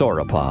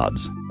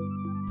prosauropods.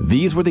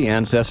 These were the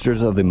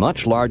ancestors of the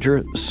much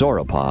larger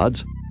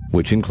sauropods,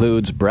 which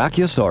includes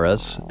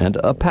Brachiosaurus and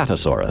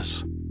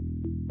Apatosaurus.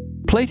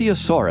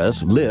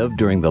 Plateosaurus lived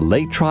during the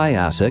late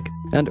Triassic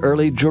and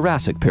early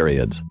Jurassic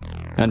periods,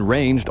 and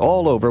ranged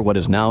all over what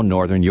is now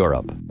northern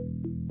Europe.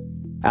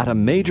 At a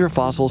major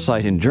fossil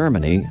site in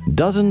Germany,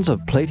 dozens of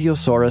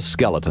Plateosaurus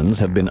skeletons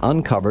have been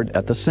uncovered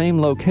at the same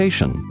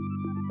location,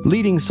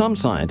 leading some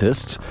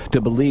scientists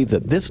to believe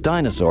that this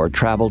dinosaur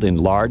traveled in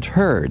large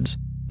herds,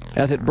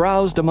 as it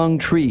browsed among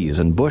trees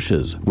and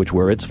bushes, which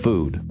were its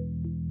food.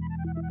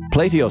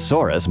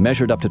 Plateosaurus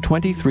measured up to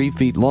 23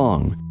 feet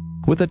long,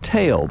 with a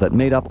tail that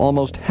made up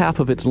almost half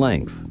of its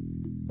length.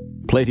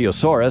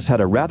 Plateosaurus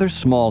had a rather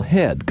small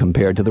head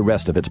compared to the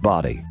rest of its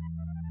body.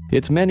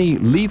 Its many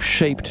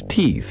leaf-shaped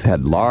teeth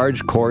had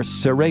large, coarse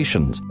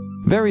serrations,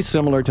 very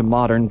similar to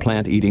modern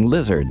plant-eating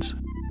lizards.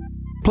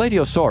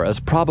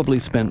 Plateosaurus probably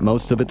spent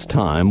most of its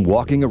time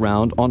walking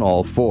around on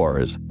all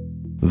fours,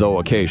 though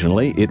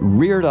occasionally it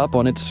reared up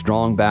on its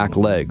strong back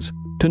legs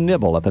to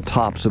nibble at the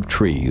tops of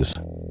trees.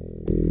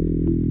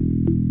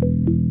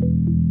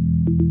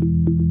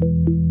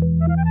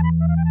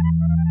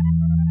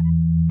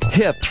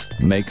 Hips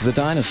make the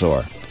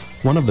dinosaur.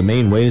 One of the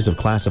main ways of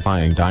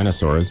classifying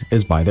dinosaurs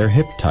is by their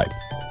hip type,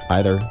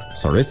 either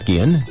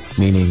saurischian,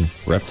 meaning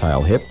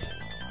reptile-hipped,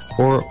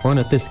 or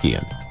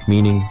ornithischian,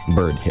 meaning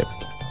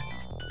bird-hipped.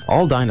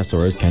 All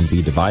dinosaurs can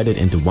be divided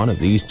into one of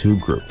these two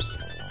groups.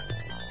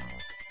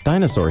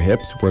 Dinosaur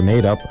hips were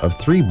made up of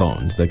 3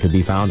 bones that could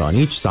be found on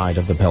each side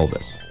of the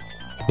pelvis: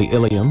 the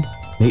ilium,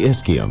 the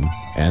ischium,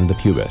 and the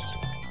pubis.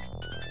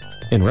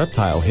 In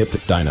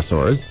reptile-hipped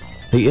dinosaurs,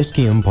 the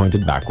ischium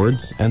pointed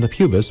backwards and the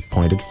pubis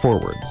pointed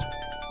forwards.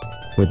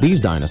 With these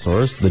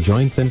dinosaurs, the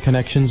joints and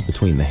connections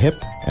between the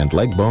hip and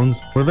leg bones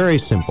were very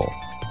simple,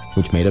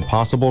 which made it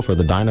possible for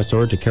the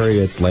dinosaur to carry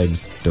its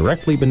legs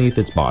directly beneath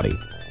its body.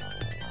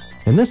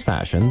 In this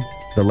fashion,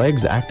 the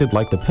legs acted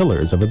like the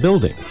pillars of a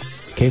building,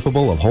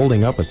 capable of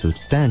holding up a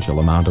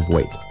substantial amount of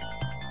weight.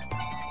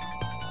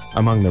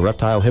 Among the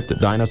reptile-hipped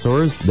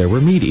dinosaurs, there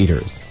were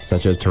meat-eaters,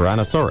 such as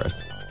Tyrannosaurus,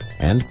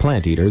 and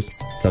plant-eaters,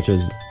 such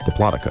as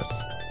Diplodocus.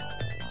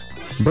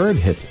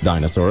 Bird-hipped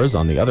dinosaurs,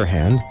 on the other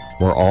hand,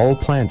 were all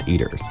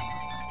plant-eaters.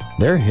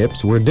 Their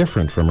hips were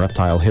different from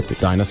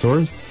reptile-hipped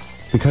dinosaurs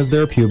because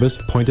their pubis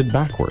pointed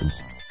backwards,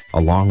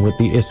 along with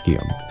the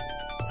ischium.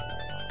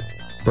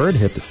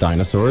 Bird-hipped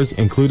dinosaurs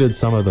included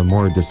some of the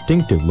more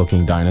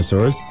distinctive-looking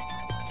dinosaurs,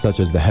 such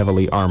as the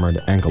heavily armored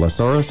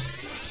Ankylosaurus,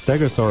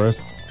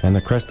 Stegosaurus, and the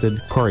crested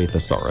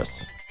Corythosaurus.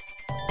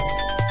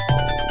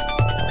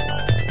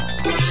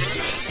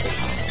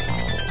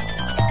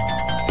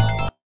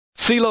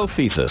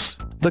 Coelophysis,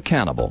 the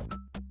cannibal.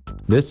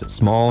 This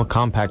small,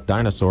 compact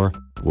dinosaur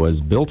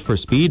was built for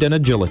speed and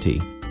agility.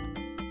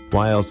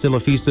 While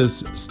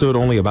Coelophysis stood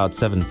only about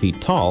 7 feet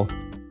tall,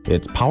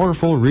 its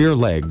powerful rear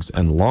legs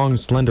and long,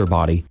 slender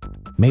body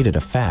made it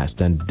a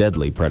fast and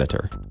deadly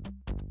predator.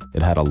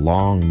 It had a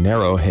long,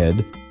 narrow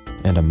head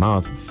and a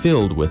mouth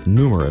filled with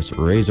numerous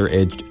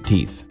razor-edged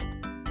teeth.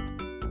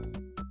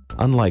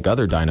 Unlike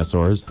other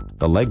dinosaurs,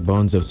 the leg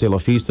bones of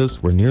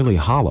Coelophysis were nearly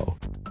hollow,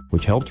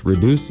 which helped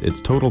reduce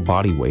its total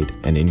body weight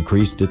and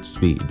increased its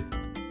speed.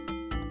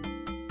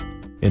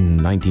 In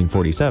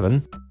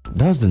 1947,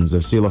 dozens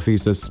of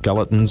Coelophysis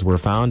skeletons were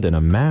found in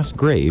a mass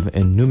grave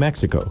in New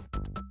Mexico,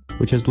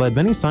 which has led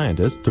many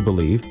scientists to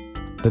believe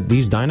that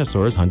these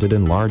dinosaurs hunted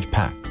in large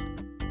packs.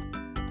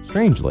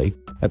 Strangely,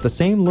 at the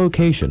same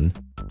location,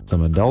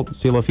 some adult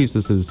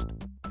Coelophyses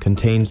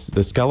contains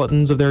the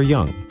skeletons of their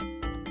young.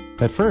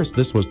 At first,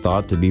 this was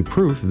thought to be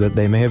proof that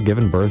they may have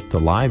given birth to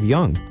live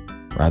young,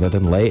 rather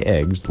than lay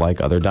eggs like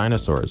other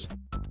dinosaurs.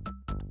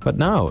 But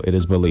now it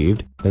is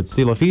believed that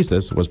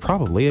Coelophysis was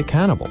probably a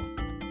cannibal,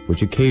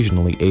 which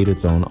occasionally ate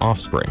its own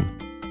offspring.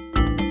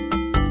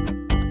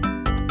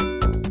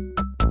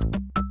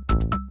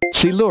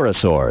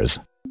 Coelurosaurs,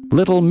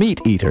 little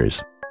meat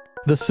eaters.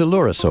 The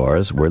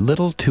coelurosaurs were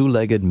little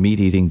two-legged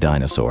meat-eating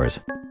dinosaurs.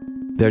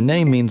 Their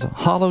name means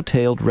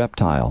hollow-tailed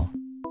reptile.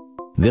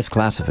 This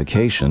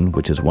classification,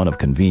 which is one of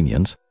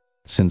convenience,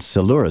 since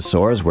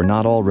coelurosaurs were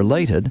not all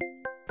related,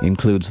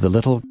 includes the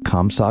little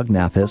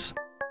Compsognathus,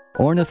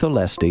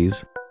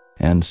 Ornitholestes,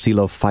 and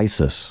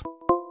Coelophysis.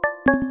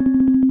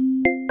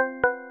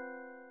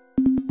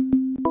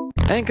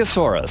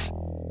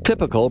 Ankylosaurus,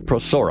 typical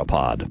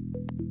prosauropod.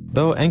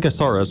 Though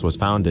Ankylosaurus was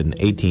found in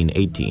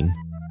 1818,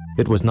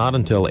 it was not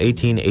until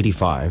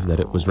 1885 that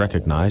it was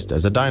recognized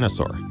as a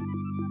dinosaur.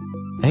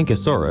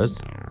 Ankylosaurus,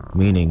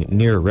 meaning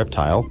near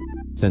reptile,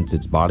 since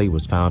its body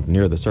was found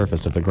near the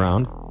surface of the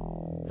ground,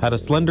 had a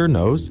slender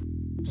nose,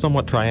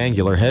 somewhat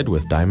triangular head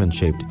with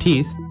diamond-shaped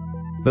teeth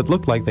that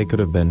looked like they could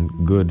have been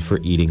good for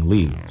eating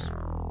leaves.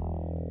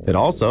 It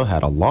also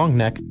had a long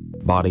neck,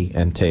 body,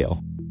 and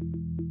tail.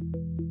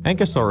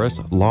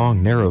 Ankylosaurus'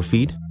 long, narrow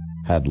feet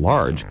had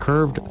large,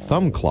 curved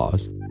thumb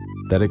claws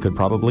that it could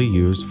probably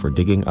use for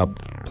digging up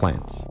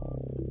plants.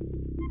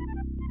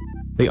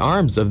 The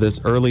arms of this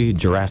early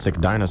Jurassic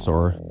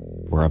dinosaur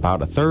were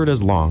about a third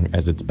as long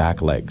as its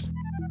back legs,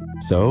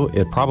 so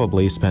it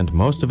probably spent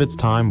most of its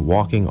time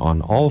walking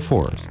on all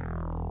fours,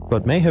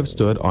 but may have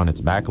stood on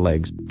its back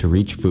legs to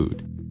reach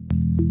food.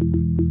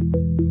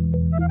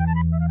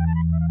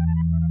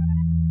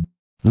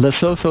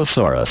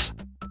 Lesothosaurus.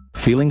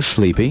 Feeling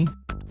sleepy?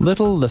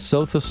 Little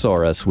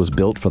Lesothosaurus was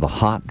built for the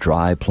hot,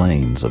 dry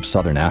plains of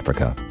southern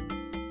Africa.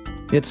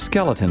 Its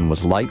skeleton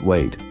was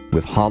lightweight,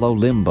 with hollow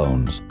limb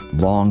bones,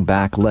 long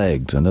back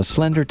legs and a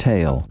slender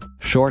tail,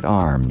 short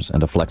arms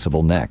and a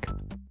flexible neck.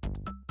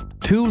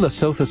 Two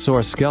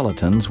Lesothosaur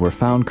skeletons were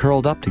found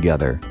curled up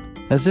together,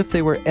 as if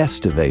they were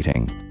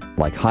estivating,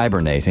 like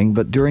hibernating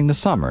but during the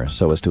summer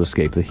so as to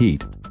escape the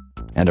heat.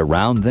 And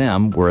around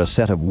them were a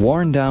set of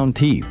worn-down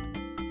teeth,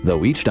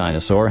 though each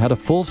dinosaur had a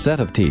full set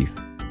of teeth.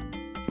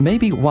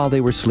 Maybe while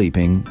they were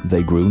sleeping,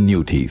 they grew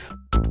new teeth.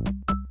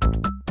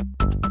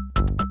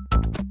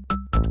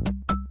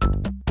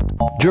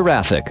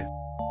 Jurassic.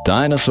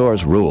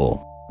 Dinosaurs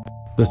rule.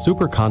 The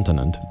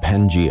supercontinent,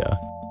 Pangaea,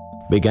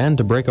 began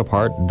to break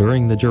apart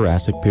during the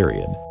Jurassic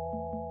period.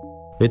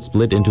 It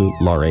split into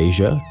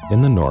Laurasia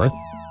in the north,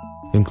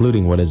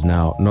 including what is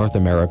now North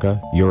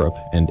America, Europe,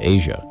 and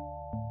Asia,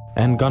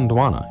 and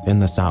Gondwana in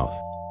the south,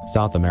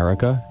 South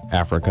America,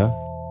 Africa,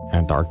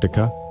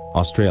 Antarctica,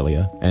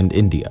 Australia, and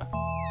India,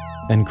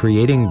 and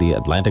creating the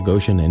Atlantic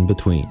Ocean in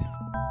between.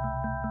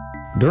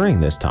 During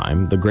this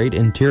time, the great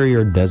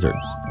interior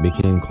deserts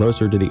became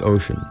closer to the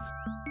ocean,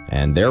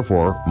 and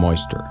therefore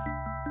moister.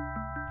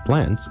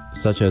 Plants,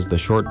 such as the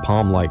short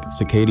palm-like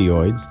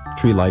cicadioids,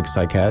 tree-like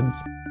cycads,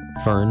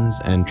 ferns,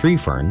 and tree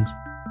ferns,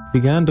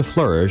 began to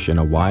flourish in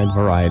a wide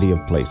variety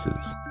of places.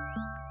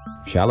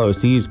 Shallow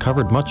seas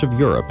covered much of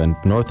Europe and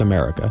North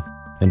America,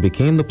 and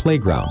became the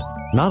playground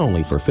not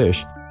only for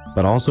fish,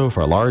 but also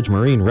for large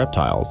marine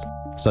reptiles,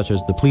 such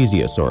as the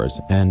plesiosaurs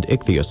and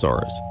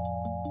ichthyosaurs.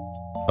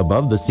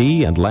 Above the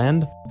sea and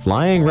land,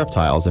 flying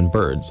reptiles and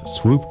birds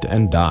swooped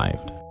and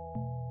dived.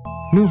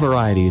 New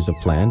varieties of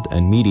plant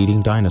and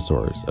meat-eating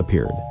dinosaurs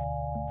appeared,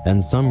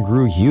 and some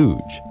grew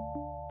huge.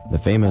 The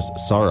famous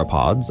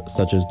sauropods,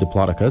 such as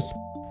Diplodocus,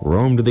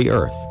 roamed the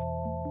earth,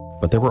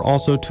 but there were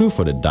also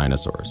two-footed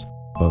dinosaurs,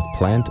 both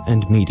plant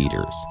and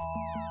meat-eaters.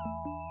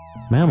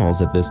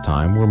 Mammals at this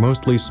time were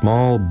mostly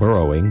small,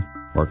 burrowing,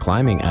 or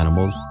climbing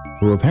animals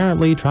who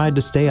apparently tried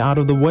to stay out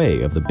of the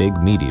way of the big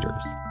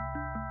meat-eaters.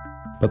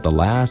 But the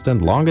last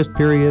and longest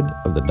period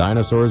of the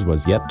dinosaurs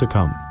was yet to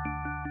come.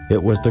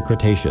 It was the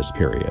Cretaceous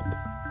period.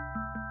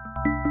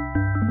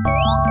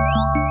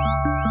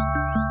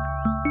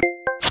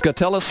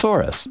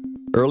 Scutellosaurus,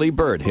 early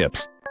bird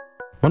hips.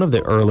 One of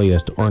the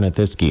earliest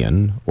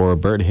ornithischian, or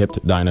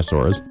bird-hipped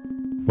dinosaurs,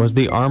 was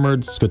the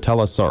armored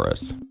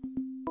Scutellosaurus.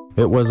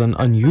 It was an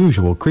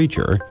unusual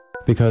creature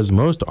because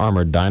most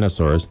armored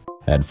dinosaurs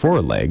had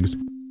 4 legs,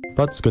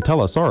 but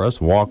Scutellosaurus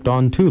walked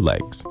on 2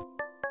 legs.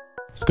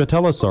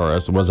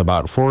 Scutellosaurus was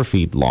about 4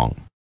 feet long.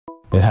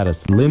 It had a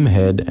slim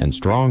head and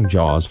strong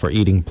jaws for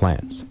eating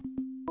plants.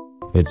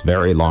 Its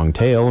very long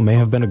tail may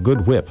have been a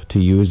good whip to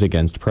use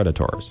against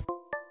predators.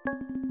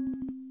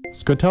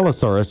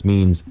 Scutellosaurus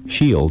means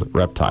shield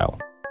reptile,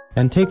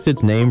 and takes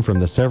its name from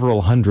the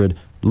several hundred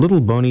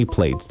little bony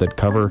plates that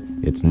cover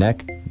its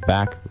neck,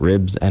 back,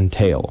 ribs, and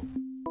tail.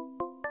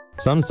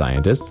 Some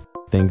scientists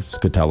think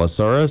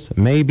Scutellosaurus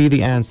may be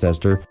the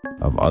ancestor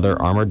of other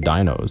armored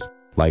dinos,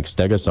 like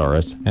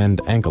Stegosaurus and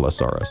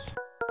Ankylosaurus.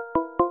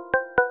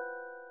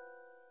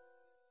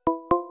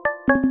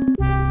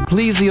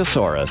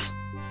 Plesiosaurus,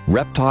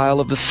 reptile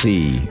of the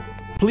sea.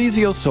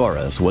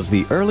 Plesiosaurus was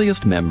the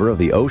earliest member of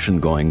the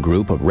ocean-going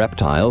group of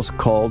reptiles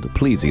called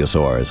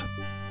plesiosaurs.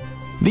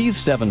 These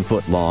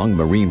 7-foot-long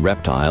marine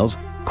reptiles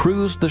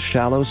cruised the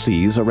shallow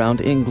seas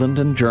around England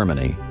and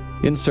Germany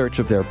in search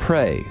of their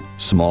prey,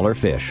 smaller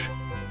fish.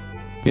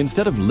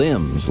 Instead of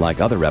limbs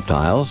like other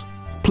reptiles,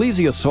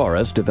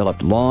 Plesiosaurus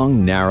developed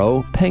long,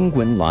 narrow,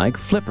 penguin-like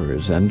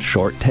flippers and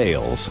short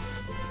tails.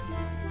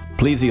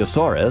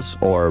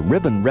 Plesiosaurus, or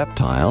ribbon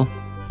reptile,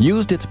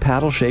 used its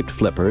paddle-shaped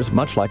flippers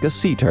much like a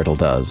sea turtle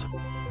does.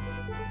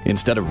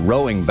 Instead of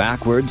rowing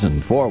backwards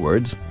and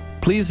forwards,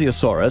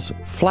 Plesiosaurus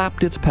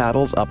flapped its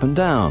paddles up and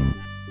down,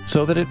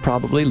 so that it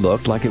probably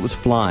looked like it was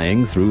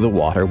flying through the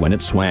water when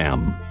it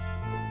swam.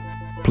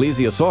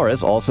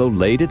 Plesiosaurus also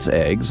laid its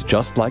eggs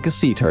just like a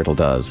sea turtle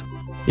does,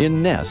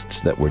 in nests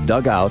that were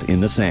dug out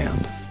in the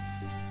sand.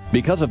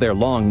 Because of their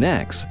long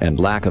necks and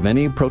lack of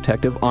any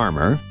protective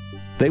armor,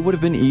 they would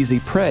have been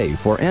easy prey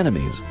for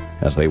enemies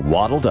as they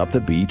waddled up the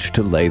beach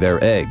to lay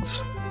their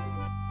eggs.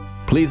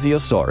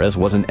 Plesiosaurus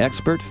was an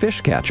expert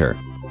fish catcher.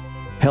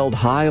 Held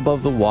high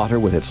above the water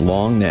with its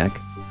long neck,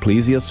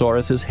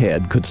 Plesiosaurus's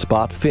head could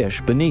spot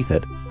fish beneath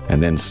it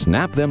and then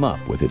snap them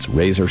up with its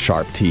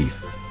razor-sharp teeth.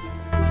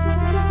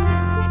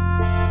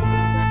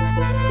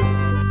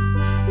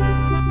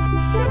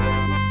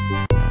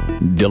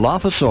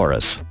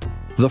 Dilophosaurus,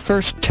 the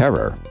first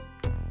terror.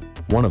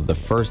 One of the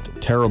first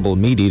terrible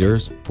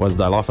meat-eaters was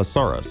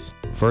Dilophosaurus,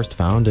 first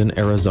found in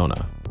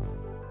Arizona.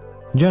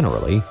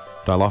 Generally,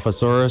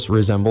 Dilophosaurus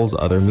resembles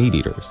other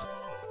meat-eaters.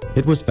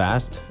 It was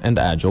fast and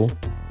agile,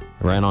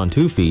 ran on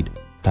 2 feet,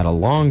 had a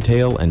long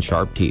tail and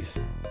sharp teeth.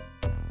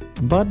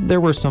 But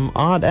there were some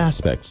odd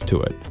aspects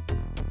to it.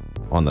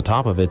 On the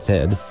top of its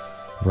head,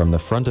 from the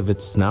front of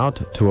its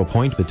snout to a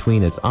point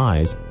between its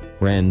eyes,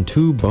 ran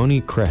 2 bony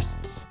crests.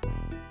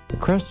 The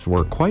crests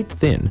were quite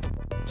thin,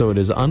 so it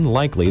is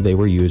unlikely they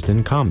were used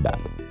in combat.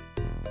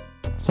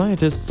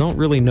 Scientists don't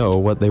really know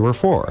what they were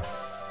for,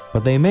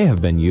 but they may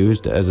have been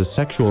used as a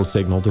sexual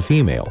signal to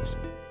females,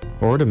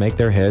 or to make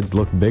their heads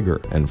look bigger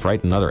and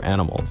frighten other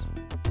animals.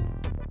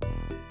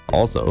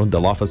 Also,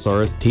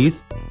 Dilophosaurus' teeth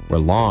were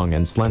long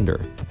and slender,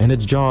 and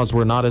its jaws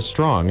were not as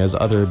strong as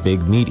other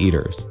big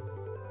meat-eaters.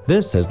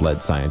 This has led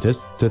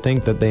scientists to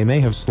think that they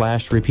may have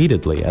slashed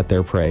repeatedly at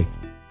their prey,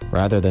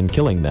 rather than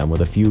killing them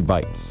with a few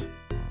bites.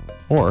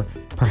 Or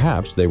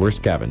perhaps they were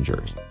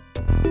scavengers.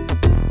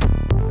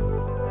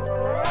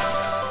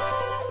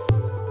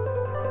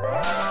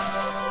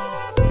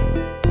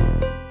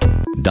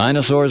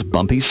 Dinosaurs'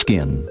 bumpy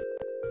skin.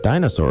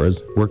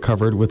 Dinosaurs were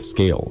covered with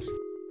scales.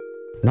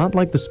 Not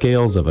like the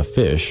scales of a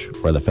fish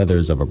or the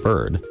feathers of a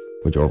bird,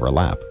 which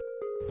overlap,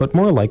 but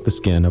more like the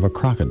skin of a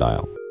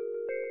crocodile.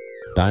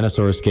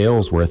 Dinosaur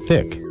scales were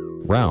thick,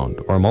 round,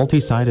 or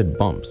multi-sided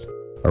bumps,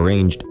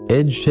 arranged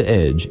edge to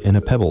edge in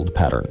a pebbled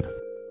pattern.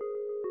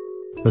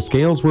 The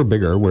scales were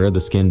bigger where the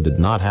skin did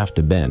not have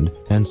to bend,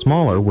 and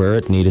smaller where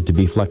it needed to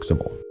be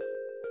flexible.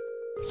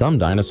 Some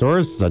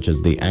dinosaurs, such as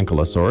the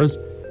ankylosaurs,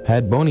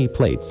 had bony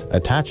plates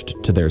attached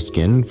to their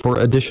skin for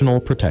additional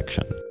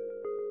protection.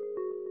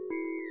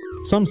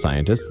 Some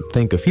scientists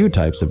think a few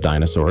types of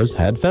dinosaurs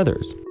had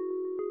feathers.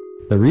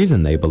 The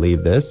reason they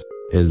believe this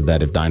is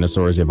that if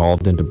dinosaurs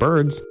evolved into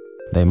birds,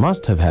 they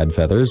must have had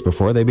feathers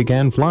before they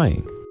began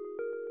flying.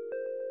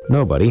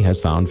 Nobody has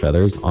found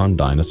feathers on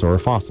dinosaur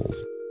fossils,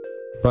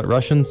 but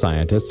Russian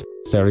scientist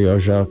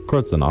Seryoja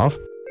Kortsanov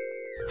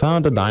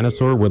found a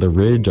dinosaur with a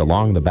ridge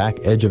along the back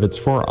edge of its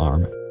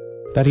forearm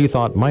that he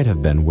thought might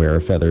have been where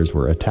feathers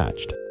were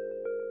attached.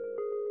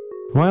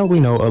 While we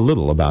know a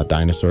little about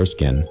dinosaur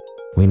skin,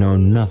 we know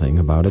nothing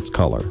about its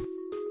color.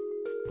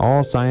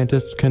 All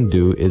scientists can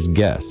do is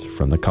guess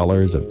from the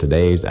colors of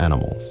today's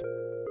animals.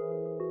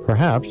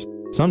 Perhaps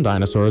some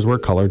dinosaurs were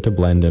colored to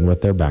blend in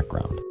with their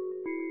background.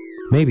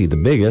 Maybe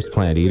the biggest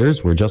plant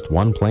eaters were just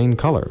one plain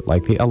color,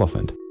 like the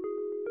elephant,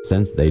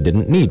 since they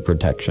didn't need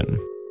protection.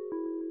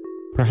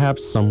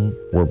 Perhaps some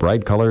were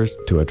bright colors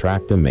to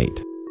attract a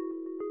mate.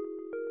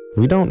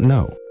 We don't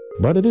know,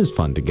 but it is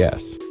fun to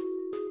guess.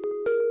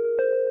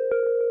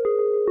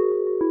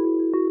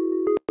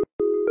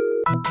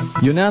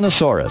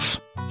 Yunanosaurus,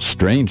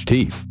 strange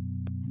teeth.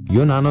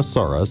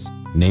 Yunanosaurus,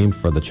 named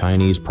for the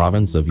Chinese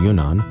province of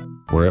Yunnan,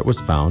 where it was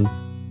found,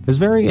 is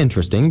very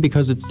interesting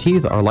because its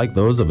teeth are like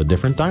those of a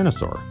different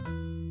dinosaur.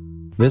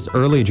 This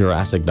early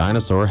Jurassic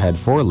dinosaur had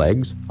 4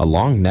 legs, a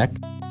long neck,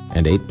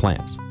 and 8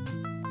 plants.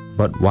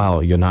 But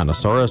while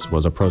Yunanosaurus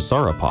was a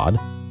prosauropod,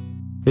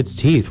 its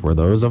teeth were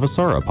those of a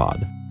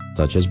sauropod,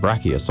 such as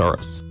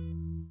Brachiosaurus.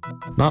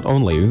 Not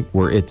only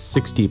were its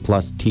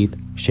 60-plus teeth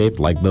shaped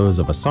like those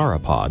of a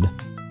sauropod,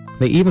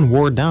 they even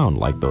wore down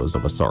like those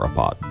of a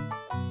sauropod.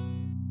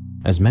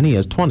 As many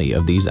as 20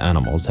 of these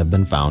animals have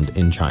been found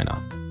in China.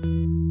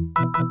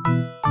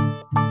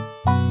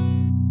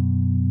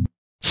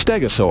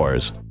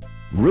 Stegosaurs,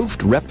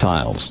 roofed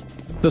reptiles.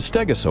 The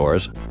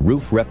stegosaurs,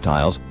 roof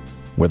reptiles,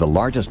 were the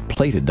largest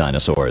plated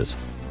dinosaurs.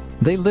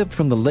 They lived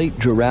from the late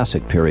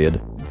Jurassic period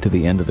to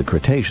the end of the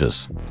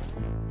Cretaceous.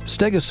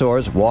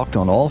 Stegosaurs walked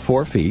on all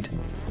 4 feet,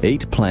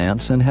 ate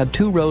plants, and had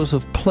 2 rows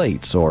of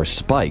plates or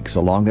spikes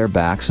along their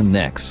backs and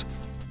necks.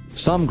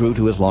 Some grew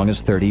to as long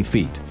as 30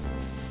 feet.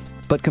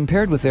 But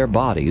compared with their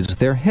bodies,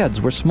 their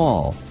heads were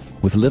small,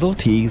 with little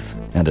teeth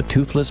and a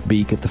toothless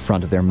beak at the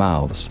front of their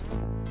mouths.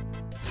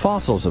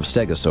 Fossils of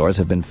stegosaurs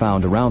have been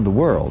found around the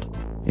world,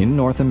 in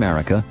North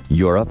America,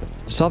 Europe,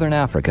 Southern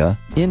Africa,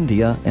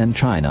 India, and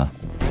China.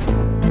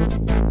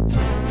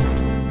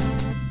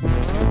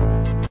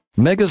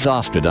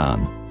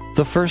 Megazostrodon,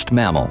 the first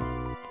mammal.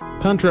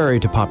 Contrary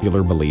to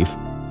popular belief,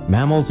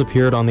 mammals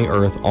appeared on the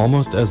Earth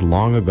almost as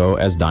long ago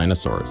as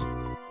dinosaurs.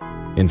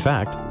 In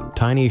fact,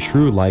 tiny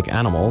shrew-like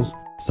animals,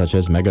 such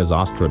as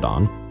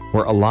Megazostrodon,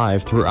 were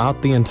alive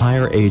throughout the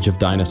entire age of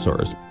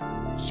dinosaurs,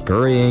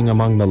 scurrying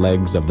among the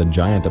legs of the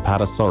giant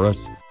Apatosaurus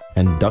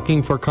and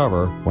ducking for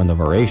cover when the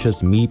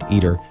voracious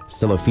meat-eater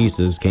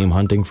Silophysis came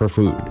hunting for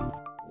food.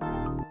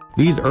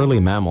 These early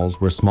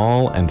mammals were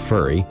small and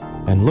furry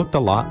and looked a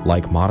lot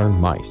like modern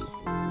mice.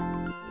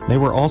 They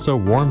were also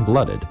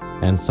warm-blooded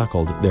and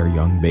suckled their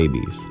young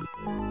babies.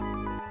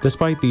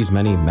 Despite these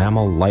many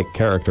mammal-like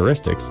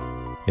characteristics,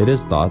 it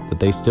is thought that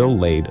they still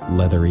laid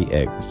leathery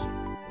eggs.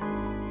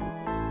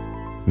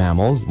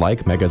 Mammals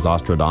like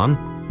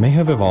Megazostrodon may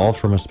have evolved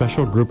from a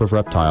special group of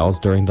reptiles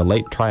during the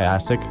late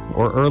Triassic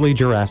or early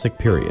Jurassic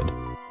period,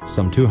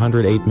 some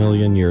 208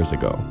 million years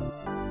ago.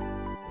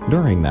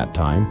 During that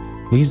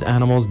time, these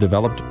animals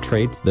developed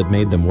traits that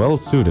made them well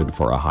suited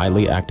for a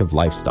highly active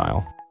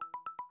lifestyle.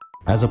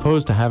 As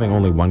opposed to having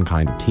only one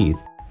kind of teeth,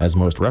 as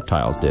most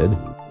reptiles did,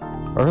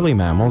 early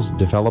mammals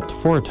developed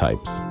 4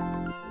 types.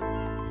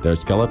 Their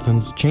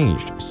skeletons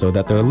changed so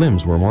that their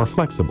limbs were more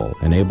flexible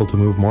and able to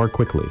move more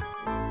quickly.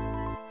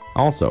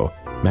 Also,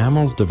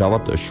 mammals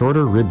developed a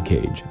shorter rib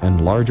cage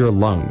and larger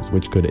lungs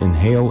which could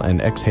inhale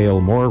and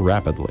exhale more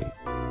rapidly.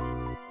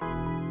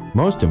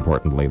 Most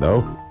importantly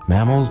though,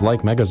 mammals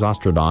like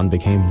Megazostrodon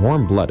became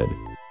warm-blooded,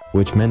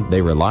 which meant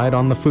they relied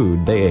on the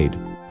food they ate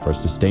for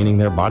sustaining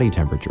their body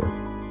temperature,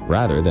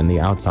 rather than the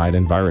outside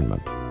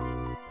environment.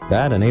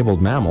 That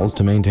enabled mammals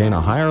to maintain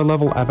a higher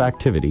level of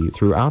activity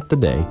throughout the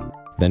day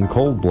than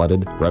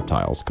cold-blooded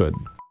reptiles could.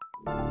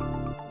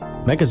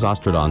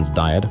 Megazostrodon's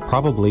diet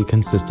probably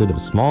consisted of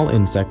small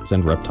insects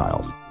and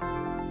reptiles,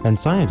 and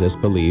scientists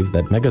believe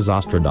that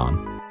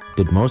Megazostrodon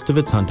did most of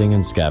its hunting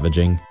and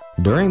scavenging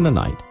during the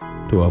night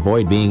to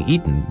avoid being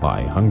eaten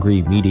by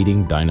hungry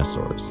meat-eating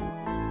dinosaurs.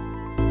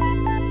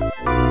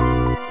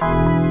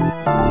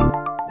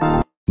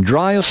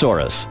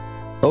 Dryosaurus,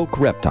 oak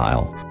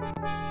reptile.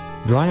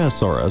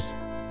 Dryosaurus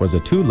was a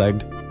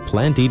 2-legged,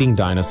 plant-eating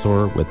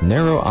dinosaur with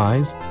narrow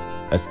eyes,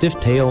 a stiff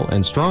tail,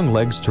 and strong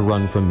legs to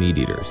run from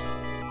meat-eaters.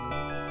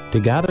 To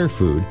gather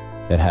food,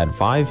 it had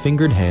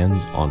 5-fingered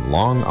hands on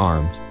long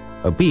arms,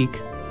 a beak,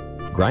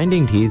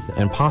 grinding teeth,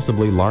 and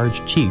possibly large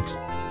cheeks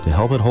to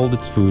help it hold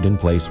its food in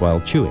place while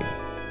chewing.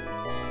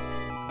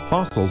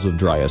 Fossils of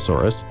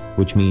Dryosaurus,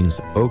 which means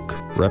oak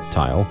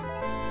reptile,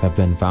 have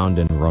been found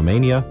in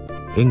Romania,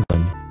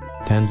 England,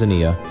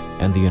 Tanzania,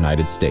 and the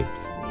United States.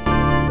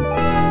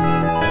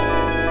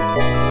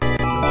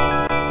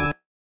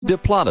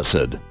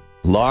 Diplodocid,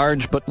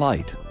 large but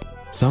light.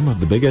 Some of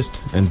the biggest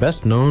and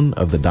best known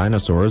of the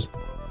dinosaurs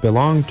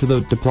belong to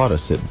the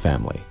Diplodocid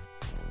family.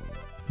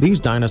 These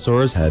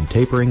dinosaurs had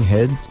tapering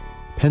heads,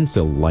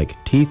 pencil-like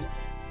teeth,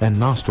 and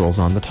nostrils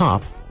on the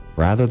top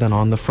rather than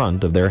on the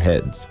front of their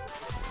heads.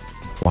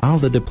 While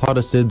the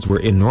Diplodocids were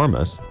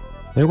enormous,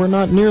 they were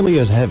not nearly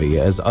as heavy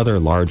as other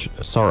large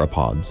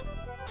sauropods,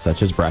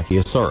 such as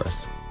Brachiosaurus.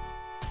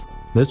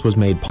 This was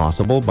made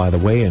possible by the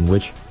way in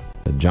which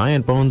the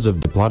giant bones of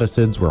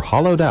Diplodocids were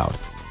hollowed out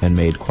and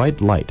made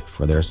quite light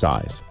for their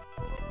size.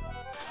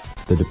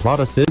 The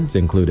Diplodocids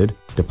included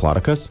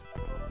Diplodocus,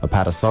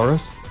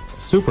 Apatosaurus,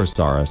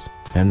 Supersaurus,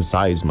 and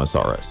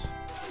Seismosaurus.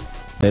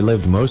 They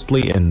lived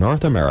mostly in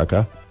North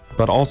America,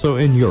 but also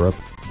in Europe,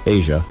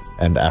 Asia,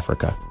 and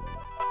Africa.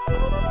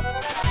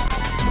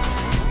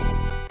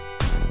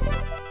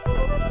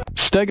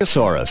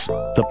 Stegosaurus,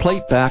 the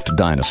plate-backed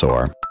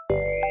dinosaur.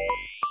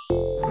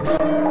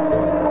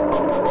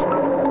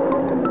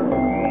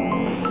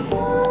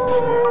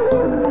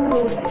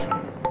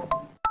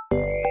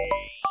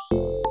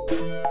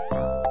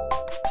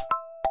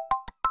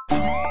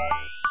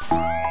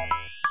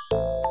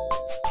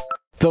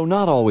 Though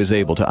not always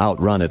able to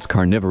outrun its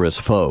carnivorous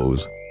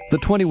foes, the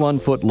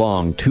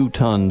 21-foot-long,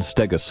 2-ton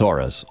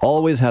Stegosaurus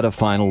always had a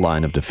final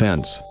line of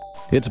defense,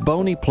 its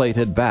bony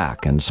plated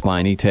back and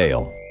spiny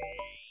tail.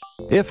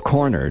 If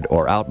cornered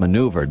or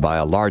outmaneuvered by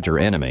a larger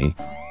enemy,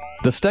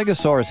 the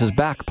Stegosaurus's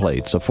back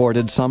plates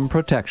afforded some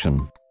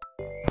protection,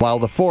 while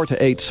the 4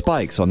 to 8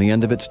 spikes on the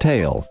end of its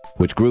tail,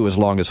 which grew as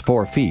long as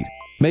 4 feet,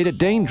 made it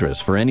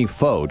dangerous for any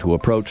foe to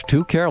approach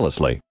too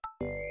carelessly.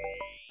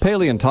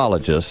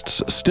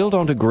 Paleontologists still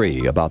don't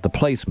agree about the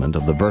placement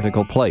of the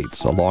vertical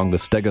plates along the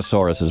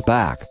Stegosaurus's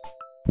back,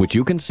 which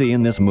you can see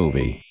in this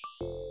movie.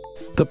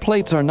 The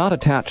plates are not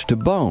attached to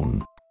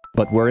bone,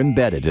 but were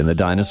embedded in the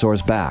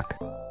dinosaur's back,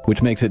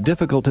 which makes it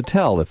difficult to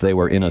tell if they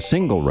were in a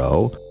single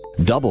row,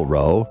 double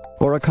row,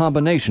 or a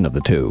combination of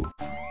the two.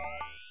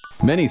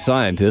 Many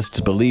scientists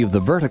believe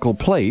the vertical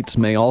plates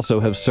may also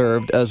have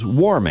served as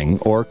warming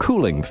or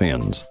cooling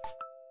fins,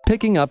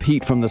 picking up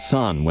heat from the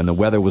sun when the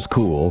weather was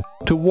cool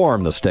to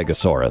warm the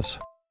Stegosaurus,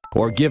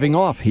 or giving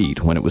off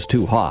heat when it was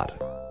too hot.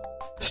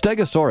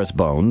 Stegosaurus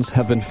bones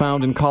have been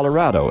found in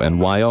Colorado and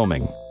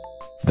Wyoming.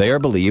 They are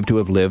believed to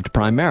have lived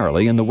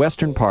primarily in the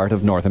western part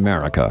of North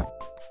America.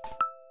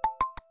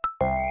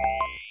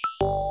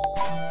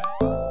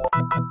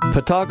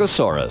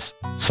 Patagosaurus,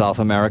 South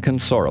American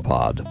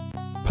sauropod.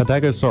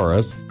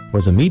 Patagosaurus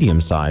was a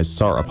medium-sized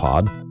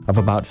sauropod of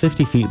about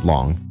 50 feet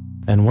long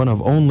and one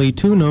of only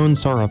 2 known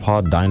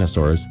sauropod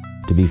dinosaurs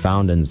to be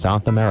found in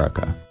South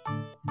America.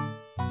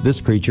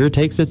 This creature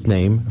takes its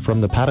name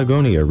from the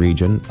Patagonia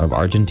region of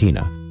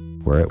Argentina,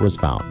 where it was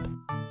found.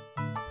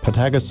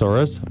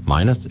 Patagosaurus,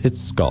 minus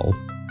its skull,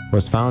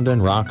 was found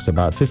in rocks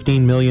about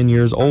 15 million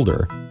years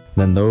older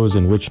than those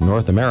in which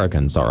North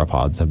American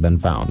sauropods have been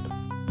found.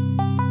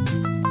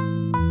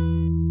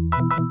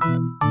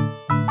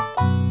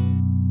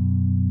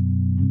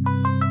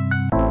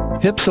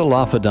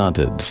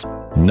 Hypsilophodontids.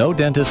 No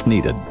dentist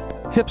needed.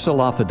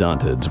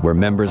 Hypsilophodontids were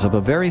members of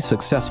a very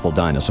successful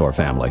dinosaur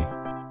family.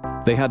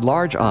 They had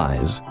large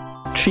eyes,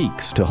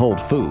 cheeks to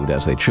hold food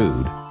as they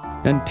chewed,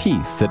 and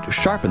teeth that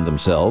sharpened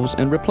themselves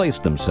and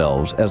replaced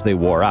themselves as they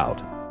wore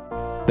out.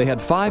 They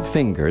had 5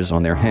 fingers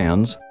on their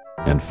hands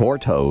and 4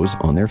 toes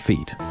on their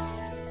feet.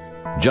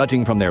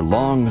 Judging from their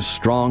long,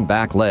 strong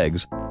back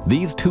legs,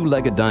 these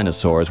 2-legged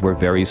dinosaurs were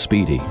very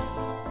speedy.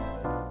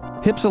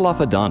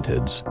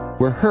 Hypsilophodontids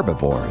were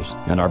herbivores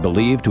and are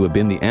believed to have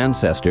been the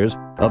ancestors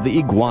of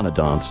the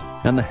iguanodonts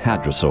and the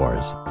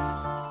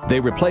hadrosaurs. They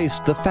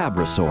replaced the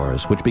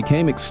fabrosaurs, which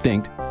became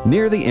extinct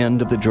near the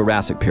end of the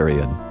Jurassic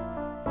period.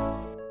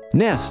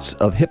 Nests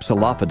of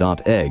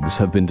hypsilophodont eggs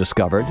have been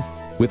discovered,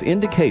 with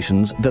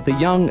indications that the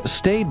young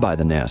stayed by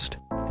the nest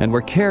and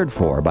were cared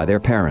for by their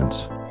parents.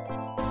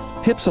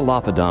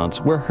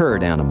 Hypsilophodonts were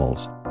herd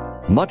animals,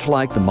 much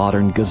like the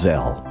modern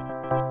gazelle.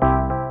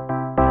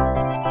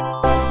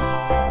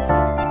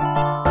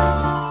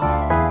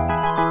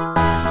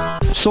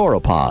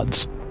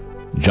 Sauropods,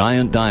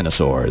 giant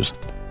dinosaurs.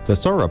 The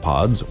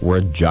sauropods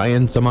were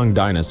giants among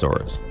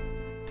dinosaurs.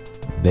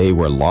 They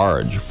were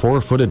large,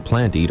 4-footed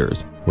plant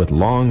eaters with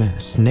long,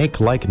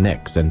 snake-like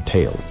necks and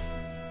tails.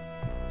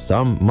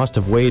 Some must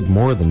have weighed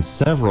more than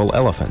several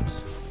elephants.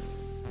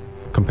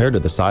 Compared to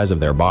the size of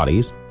their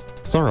bodies,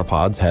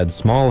 sauropods had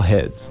small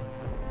heads,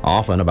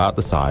 often about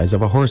the size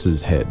of a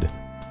horse's head.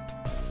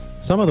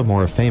 Some of the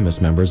more famous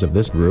members of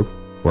this group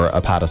were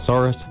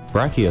Apatosaurus,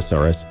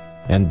 Brachiosaurus,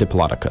 and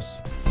Diplodocus.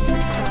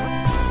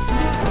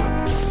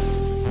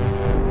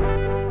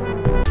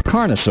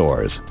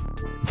 Carnosaurs,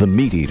 the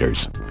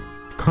meat-eaters.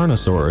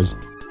 Carnosaurs,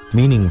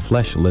 meaning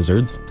flesh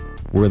lizards,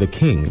 were the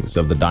kings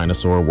of the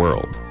dinosaur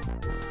world.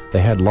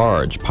 They had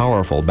large,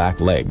 powerful back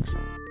legs,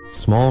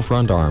 small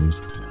front arms,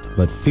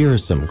 but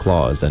fearsome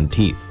claws and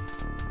teeth.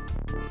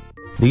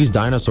 These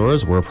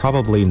dinosaurs were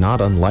probably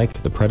not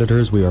unlike the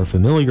predators we are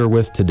familiar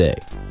with today,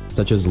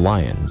 such as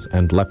lions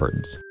and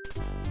leopards.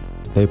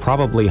 They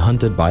probably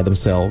hunted by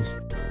themselves,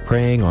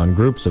 preying on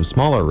groups of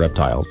smaller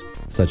reptiles,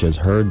 such as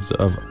herds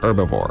of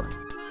herbivore.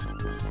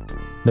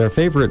 Their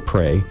favorite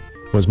prey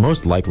was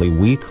most likely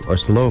weak or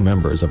slow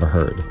members of a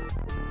herd.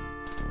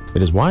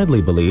 It is widely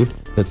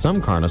believed that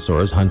some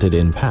carnosaurs hunted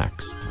in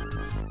packs.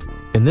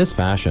 In this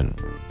fashion,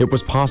 it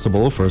was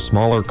possible for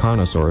smaller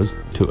carnosaurs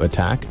to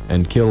attack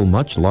and kill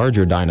much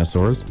larger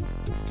dinosaurs,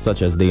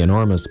 such as the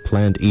enormous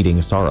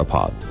plant-eating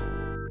sauropods.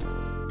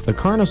 The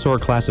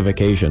carnosaur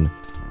classification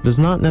does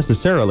not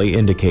necessarily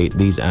indicate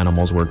these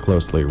animals were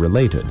closely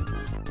related,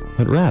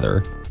 but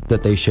rather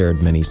that they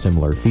shared many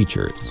similar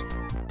features.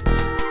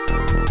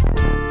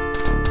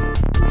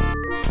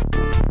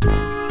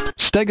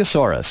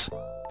 Stegosaurus,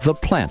 the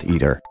plant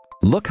eater.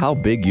 Look how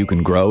big you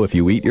can grow if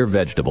you eat your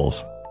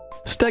vegetables.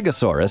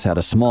 Stegosaurus had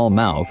a small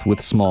mouth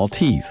with small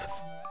teeth,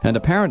 and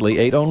apparently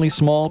ate only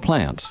small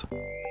plants.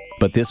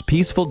 But this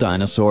peaceful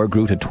dinosaur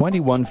grew to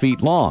 21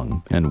 feet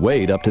long and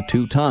weighed up to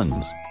 2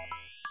 tons.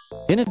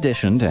 In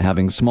addition to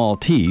having small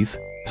teeth,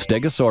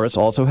 Stegosaurus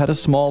also had a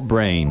small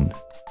brain.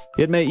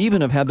 It may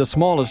even have had the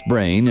smallest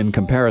brain in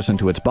comparison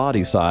to its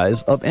body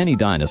size of any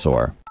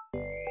dinosaur.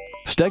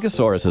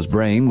 Stegosaurus's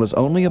brain was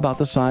only about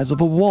the size of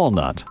a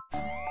walnut.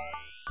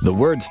 The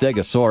word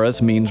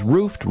Stegosaurus means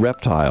roofed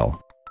reptile.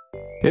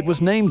 It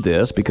was named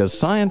this because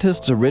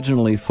scientists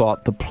originally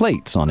thought the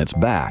plates on its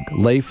back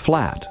lay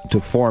flat to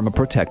form a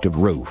protective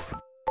roof.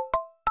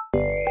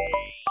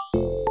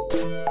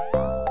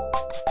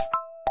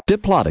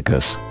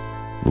 Diplodocus,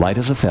 light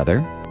as a feather.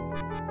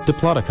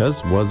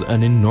 Diplodocus was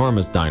an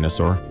enormous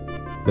dinosaur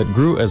that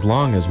grew as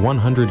long as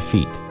 100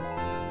 feet.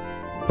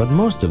 But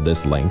most of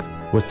this length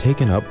was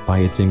taken up by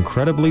its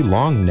incredibly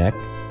long neck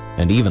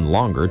and even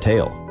longer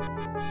tail.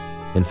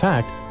 In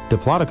fact,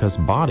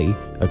 Diplodocus' body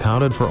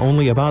accounted for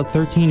only about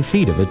 13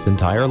 feet of its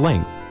entire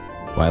length,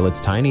 while its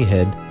tiny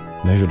head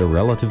measured a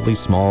relatively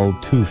small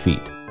 2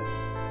 feet.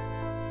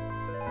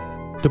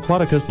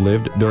 Diplodocus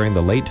lived during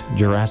the late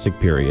Jurassic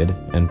period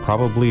and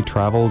probably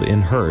traveled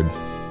in herds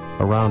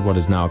around what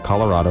is now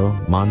Colorado,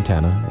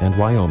 Montana, and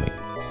Wyoming,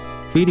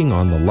 feeding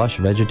on the lush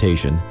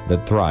vegetation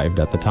that thrived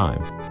at the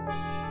time.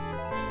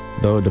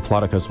 Though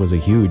Diplodocus was a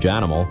huge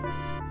animal,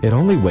 it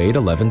only weighed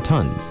 11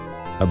 tons,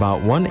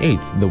 about 1/8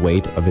 the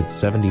weight of its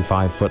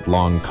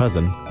 75-foot-long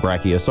cousin,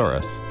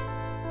 Brachiosaurus.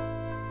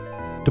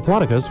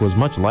 Diplodocus was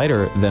much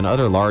lighter than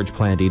other large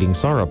plant-eating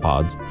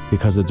sauropods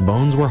because its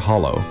bones were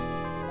hollow.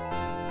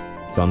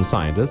 Some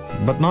scientists,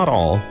 but not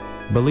all,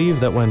 believe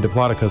that when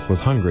Diplodocus was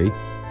hungry,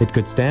 it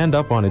could stand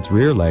up on its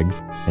rear legs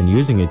and,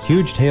 using its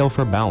huge tail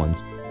for balance,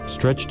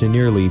 stretch to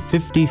nearly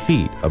 50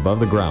 feet above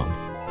the ground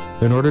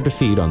in order to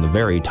feed on the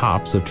very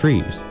tops of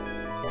trees,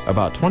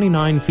 about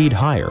 29 feet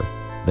higher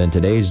than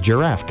today's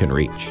giraffe can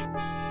reach.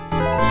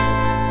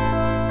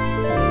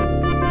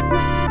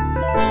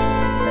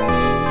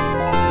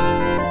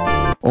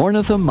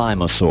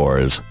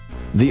 Ornithomimosaurs,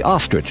 the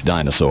ostrich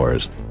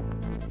dinosaurs.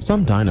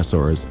 Some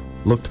dinosaurs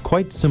looked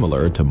quite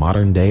similar to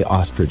modern-day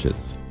ostriches.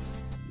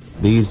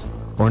 These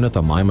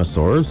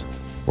ornithomimosaurs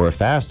were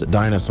fast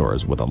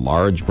dinosaurs with a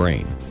large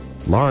brain,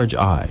 large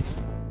eyes,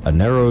 a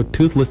narrow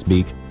toothless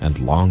beak, and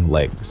long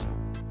legs.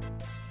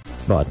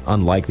 But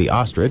unlike the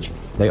ostrich,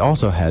 they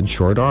also had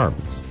short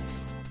arms.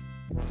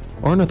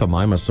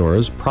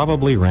 Ornithomimosaurs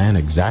probably ran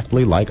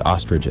exactly like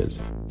ostriches,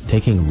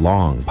 taking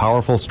long,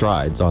 powerful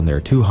strides on their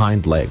two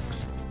hind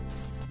legs.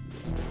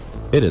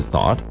 It is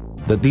thought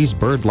that these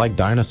bird-like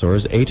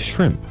dinosaurs ate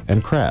shrimp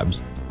and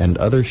crabs and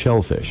other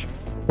shellfish,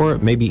 or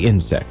maybe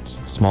insects,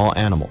 small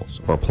animals,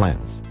 or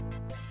plants.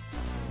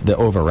 The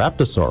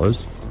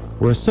oviraptorosaurs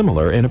were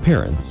similar in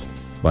appearance,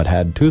 but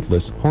had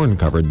toothless,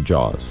 horn-covered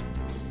jaws.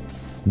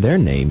 Their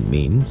name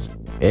means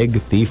egg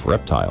thief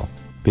reptile,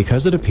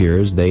 because it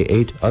appears they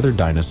ate other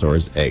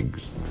dinosaurs'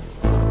 eggs.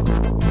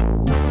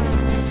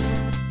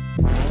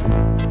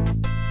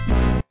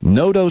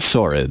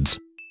 Nodosaurids,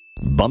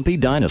 bumpy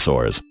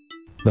dinosaurs.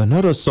 The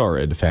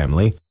Nodosaurid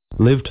family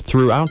lived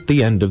throughout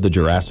the end of the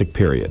Jurassic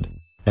period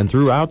and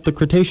throughout the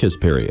Cretaceous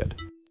period.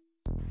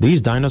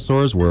 These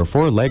dinosaurs were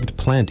four-legged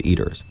plant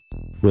eaters,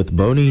 with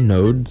bony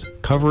nodes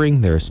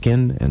covering their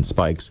skin and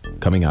spikes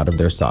coming out of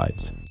their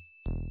sides.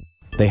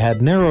 They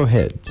had narrow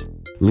heads,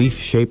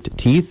 leaf-shaped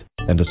teeth,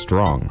 and a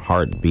strong,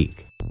 hard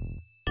beak.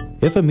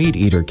 If a meat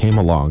eater came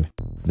along,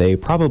 they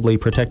probably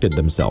protected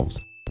themselves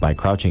by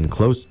crouching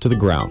close to the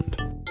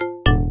ground.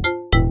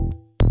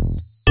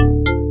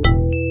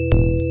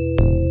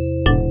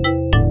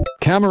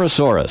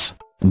 Camarasaurus.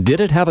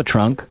 Did it have a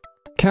trunk?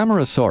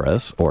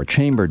 Camarasaurus, or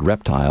chambered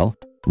reptile,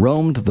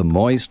 roamed the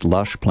moist,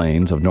 lush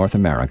plains of North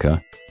America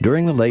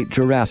during the late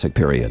Jurassic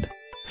period,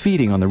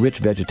 feeding on the rich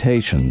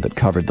vegetation that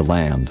covered the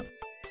land.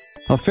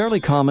 A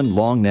fairly common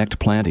long-necked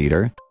plant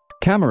eater,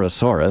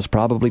 Camarasaurus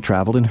probably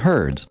traveled in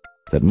herds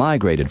that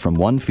migrated from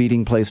one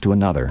feeding place to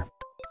another.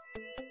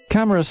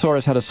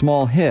 Camarasaurus had a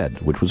small head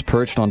which was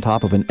perched on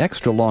top of an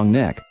extra long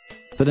neck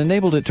that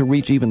enabled it to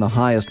reach even the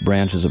highest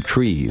branches of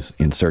trees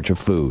in search of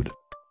food.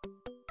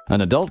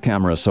 An adult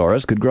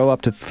Camarasaurus could grow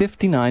up to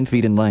 59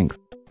 feet in length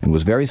and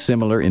was very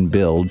similar in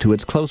build to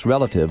its close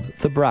relative,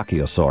 the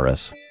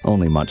Brachiosaurus,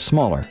 only much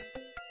smaller.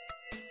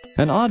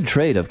 An odd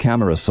trait of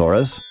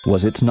Camarasaurus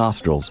was its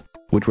nostrils,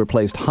 which were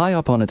placed high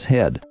up on its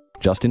head,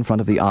 just in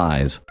front of the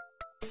eyes.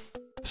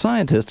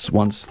 Scientists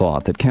once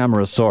thought that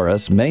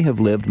Camarasaurus may have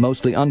lived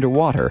mostly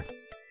underwater,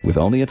 with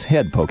only its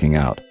head poking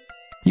out,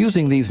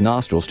 using these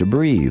nostrils to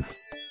breathe.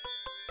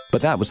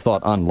 But that was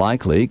thought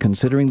unlikely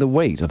considering the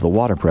weight of the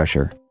water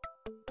pressure.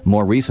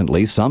 More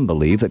recently, some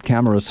believe that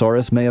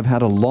Camarasaurus may have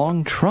had a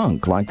long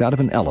trunk like that of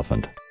an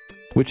elephant,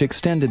 which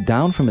extended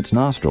down from its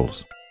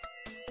nostrils.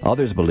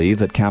 Others believe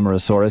that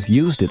Camarasaurus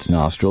used its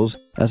nostrils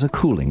as a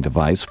cooling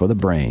device for the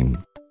brain.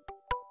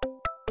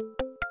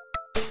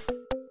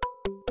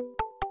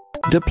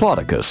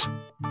 Diplodocus,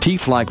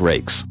 teeth like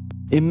rakes.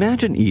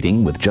 Imagine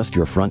eating with just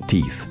your front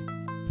teeth.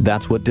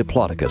 That's what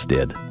Diplodocus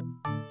did.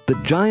 The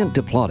giant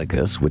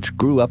Diplodocus, which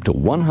grew up to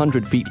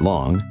 100 feet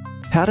long,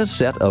 had a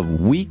set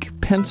of weak,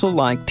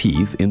 pencil-like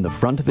teeth in the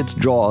front of its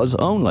jaws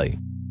only.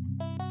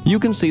 You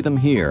can see them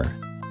here.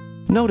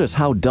 Notice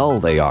how dull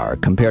they are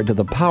compared to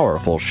the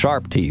powerful,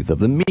 sharp teeth of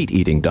the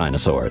meat-eating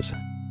dinosaurs.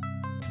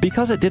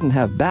 Because it didn't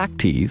have back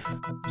teeth,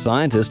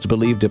 scientists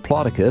believe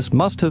Diplodocus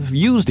must have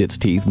used its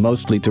teeth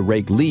mostly to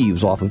rake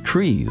leaves off of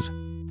trees,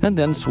 and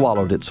then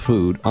swallowed its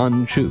food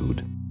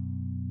unchewed.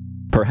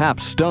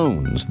 Perhaps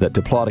stones that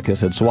Diplodocus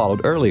had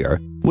swallowed earlier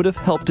would have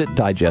helped it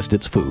digest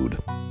its food.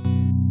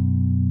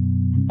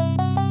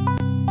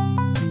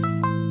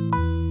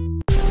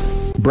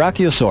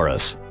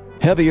 Brachiosaurus,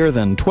 heavier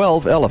than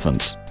 12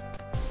 elephants.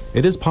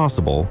 It is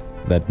possible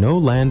that no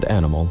land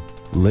animal,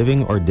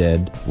 living or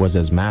dead, was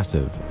as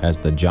massive as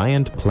the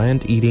giant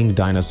plant-eating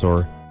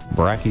dinosaur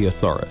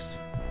Brachiosaurus.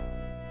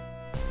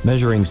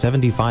 Measuring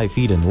 75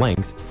 feet in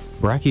length,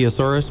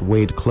 Brachiosaurus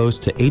weighed close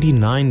to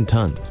 89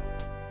 tons,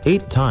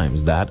 8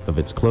 times that of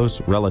its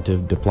close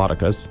relative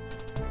Diplodocus,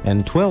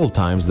 and 12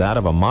 times that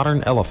of a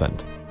modern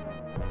elephant.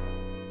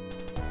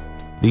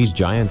 These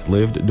giants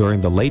lived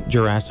during the late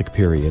Jurassic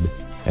period,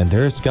 and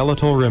their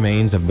skeletal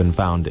remains have been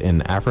found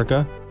in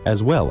Africa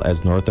as well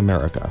as North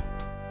America.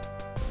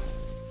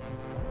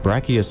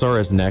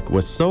 Brachiosaurus' neck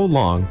was so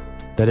long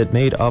that it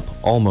made up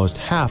almost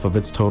half of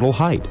its total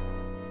height.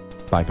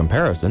 By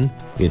comparison,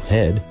 its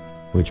head,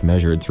 which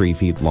measured 3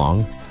 feet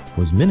long,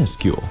 was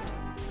minuscule.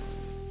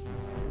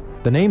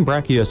 The name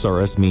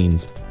Brachiosaurus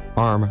means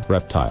arm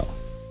reptile.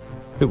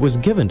 It was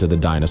given to the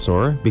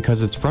dinosaur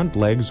because its front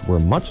legs were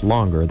much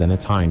longer than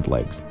its hind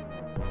legs,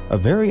 a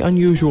very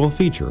unusual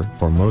feature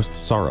for most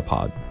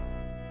sauropods.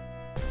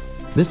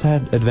 This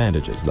had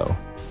advantages, though.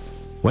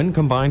 When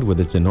combined with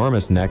its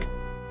enormous neck,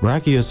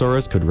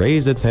 Brachiosaurus could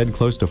raise its head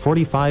close to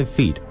 45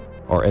 feet,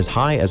 or as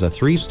high as a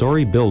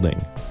 3-story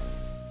building.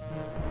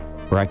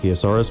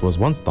 Brachiosaurus was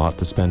once thought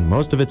to spend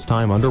most of its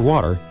time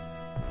underwater,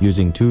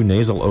 using 2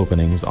 nasal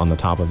openings on the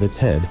top of its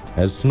head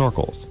as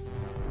snorkels.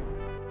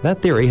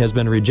 That theory has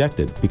been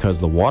rejected because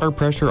the water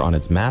pressure on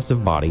its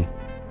massive body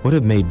would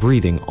have made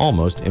breathing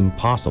almost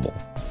impossible.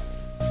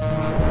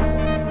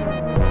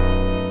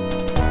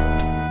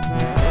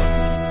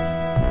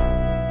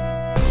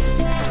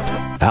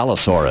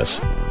 Allosaurus,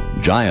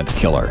 giant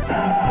killer.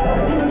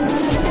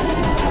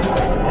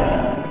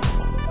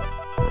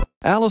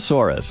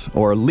 Allosaurus,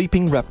 or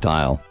leaping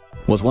reptile,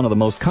 was one of the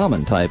most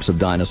common types of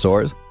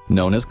dinosaurs,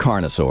 known as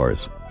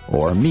carnivores,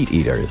 or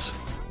meat-eaters.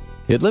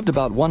 It lived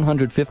about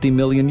 150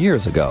 million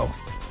years ago,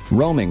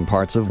 roaming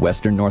parts of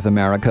western North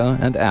America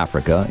and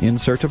Africa in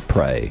search of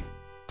prey.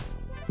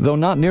 Though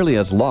not nearly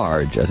as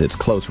large as its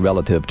close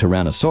relative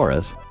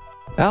Tyrannosaurus,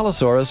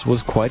 Allosaurus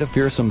was quite a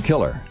fearsome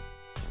killer.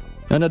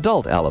 An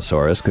adult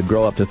Allosaurus could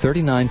grow up to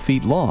 39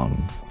 feet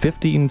long,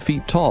 15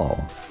 feet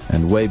tall,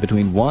 and weigh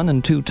between 1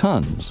 and 2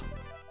 tons.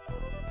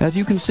 As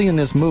you can see in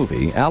this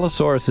movie,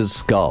 Allosaurus's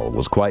skull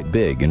was quite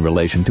big in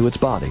relation to its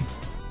body,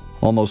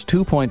 almost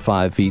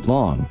 2.5 feet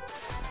long,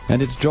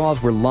 and its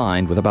jaws were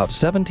lined with about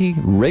 70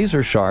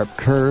 razor-sharp,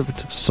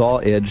 curved,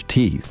 saw-edged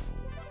teeth,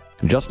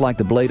 just like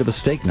the blade of a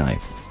steak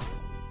knife.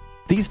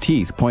 These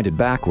teeth pointed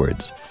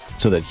backwards,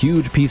 so that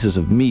huge pieces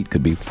of meat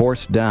could be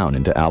forced down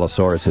into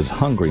Allosaurus's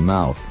hungry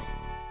mouth.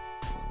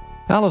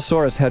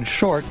 Allosaurus had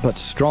short but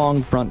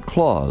strong front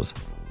claws,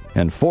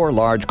 and 4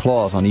 large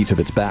claws on each of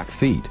its back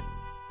feet,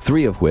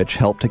 3 of which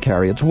helped to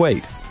carry its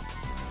weight.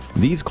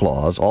 These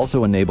claws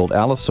also enabled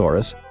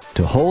Allosaurus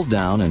to hold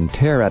down and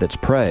tear at its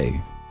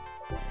prey.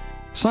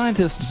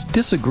 Scientists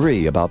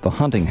disagree about the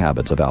hunting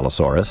habits of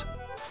Allosaurus.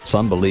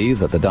 Some believe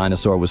that the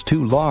dinosaur was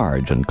too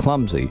large and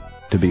clumsy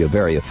to be a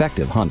very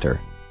effective hunter,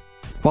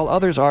 while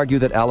others argue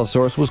that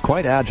Allosaurus was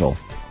quite agile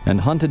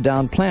and hunted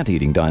down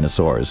plant-eating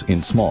dinosaurs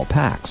in small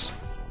packs.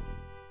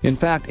 In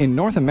fact, in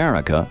North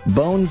America,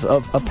 bones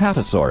of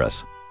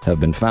Apatosaurus have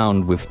been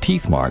found with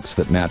teeth marks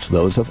that match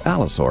those of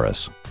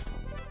Allosaurus.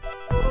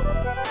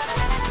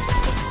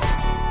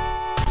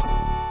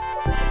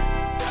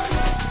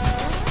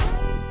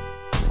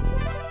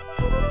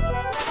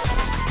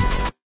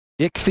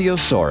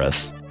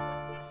 Ichthyosaurus,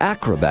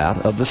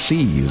 acrobat of the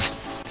seas.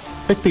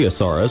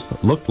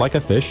 Ichthyosaurus looked like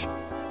a fish,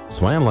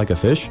 swam like a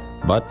fish,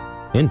 but,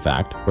 in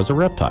fact, was a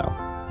reptile,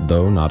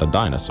 though not a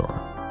dinosaur.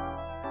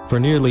 For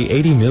nearly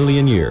 80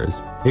 million years,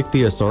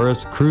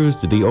 Ichthyosaurus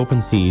cruised the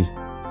open seas,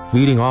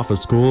 feeding off of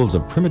schools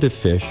of primitive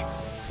fish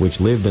which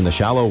lived in the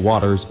shallow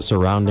waters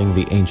surrounding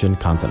the ancient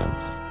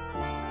continents.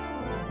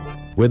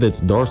 With its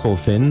dorsal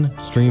fin,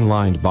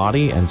 streamlined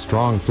body, and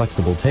strong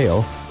flexible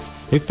tail,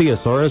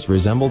 Ichthyosaurus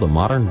resembled a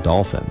modern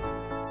dolphin.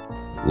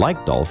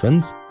 Like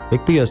dolphins,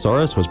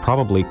 Ichthyosaurus was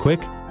probably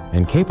quick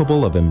and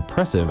capable of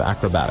impressive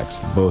acrobatics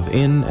both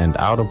in and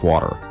out of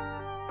water.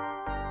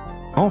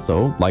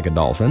 Also, like a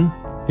dolphin,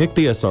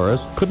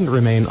 Ichthyosaurus couldn't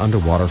remain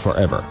underwater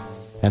forever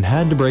and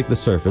had to break the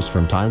surface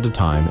from time to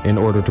time in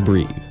order to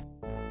breathe.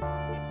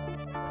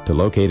 To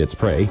locate its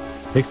prey,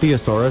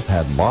 Ichthyosaurus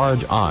had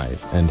large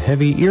eyes and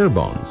heavy ear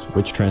bones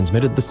which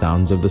transmitted the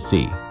sounds of the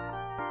sea.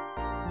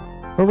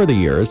 Over the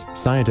years,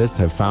 scientists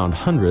have found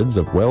hundreds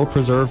of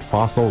well-preserved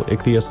fossil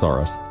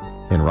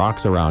Ichthyosaurus in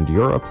rocks around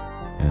Europe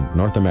and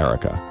North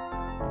America.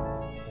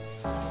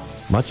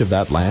 Much of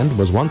that land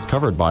was once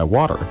covered by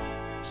water,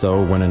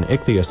 so when an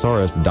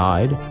Ichthyosaurus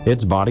died,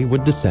 its body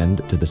would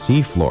descend to the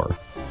sea floor,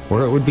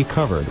 where it would be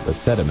covered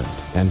with sediment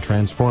and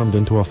transformed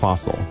into a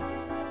fossil.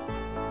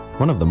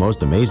 One of the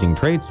most amazing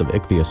traits of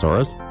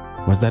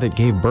Ichthyosaurus was that it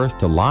gave birth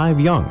to live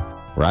young,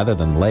 rather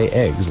than lay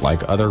eggs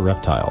like other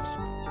reptiles.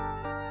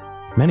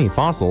 Many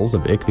fossils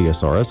of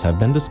Ichthyosaurus have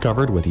been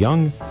discovered with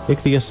young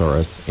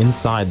Ichthyosaurus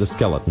inside the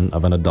skeleton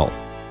of an adult.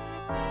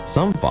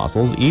 Some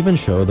fossils even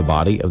show the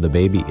body of the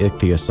baby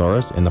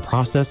Ichthyosaurus in the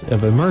process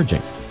of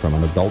emerging from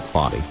an adult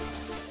body.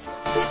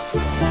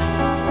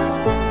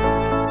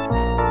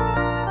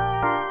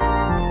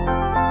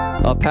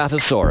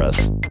 Apatosaurus,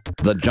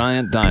 the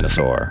giant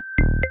dinosaur.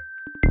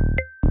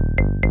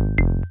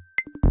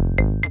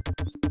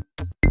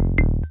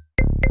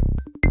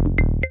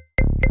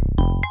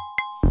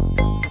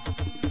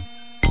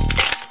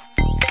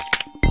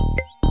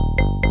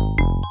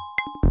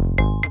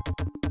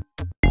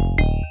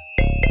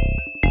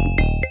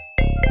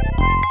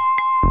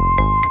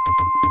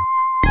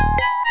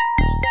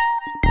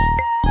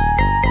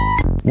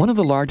 One of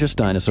the largest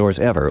dinosaurs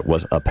ever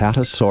was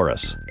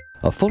Apatosaurus,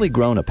 A fully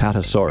grown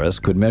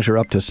Apatosaurus could measure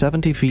up to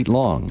 70 feet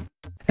long.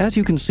 As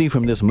you can see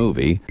from this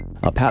movie,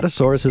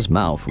 Apatosaurus's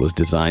mouth was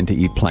designed to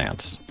eat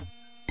plants.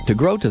 To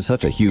grow to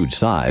such a huge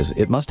size,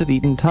 it must have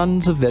eaten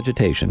tons of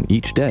vegetation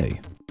each day.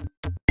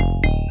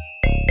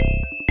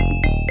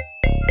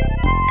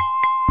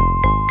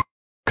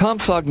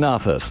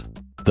 Compsognathus,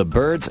 the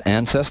bird's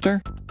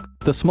ancestor?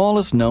 The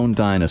smallest known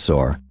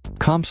dinosaur,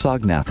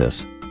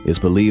 Compsognathus, is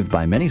believed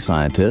by many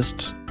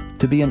scientists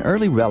to be an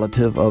early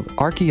relative of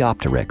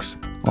Archaeopteryx,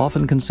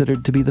 often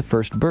considered to be the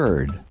first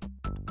bird.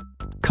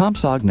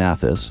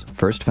 Compsognathus,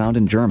 first found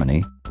in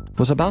Germany,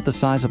 was about the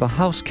size of a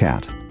house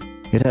cat.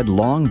 It had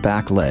long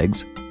back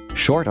legs,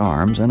 short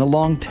arms, and a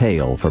long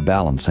tail for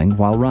balancing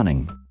while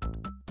running.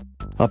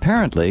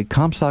 Apparently,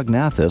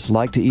 Compsognathus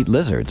liked to eat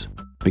lizards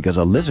because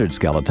a lizard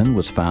skeleton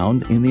was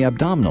found in the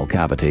abdominal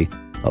cavity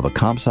of a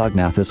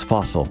Compsognathus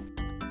fossil.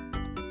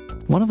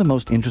 One of the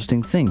most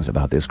interesting things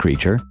about this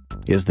creature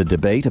is the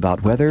debate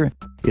about whether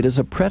it is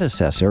a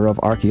predecessor of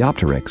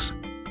Archaeopteryx.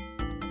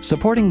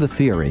 Supporting the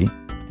theory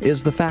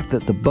is the fact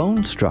that the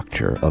bone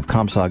structure of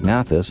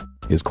Compsognathus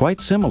is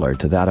quite similar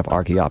to that of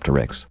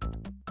Archaeopteryx,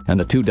 and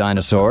the two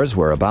dinosaurs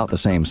were about the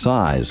same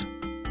size.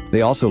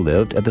 They also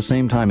lived at the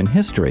same time in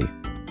history,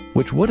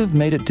 which would have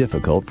made it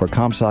difficult for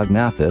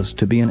Compsognathus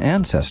to be an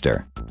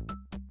ancestor.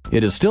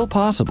 It is still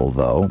possible,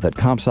 though, that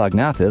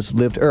Compsognathus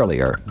lived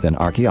earlier than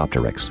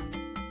Archaeopteryx.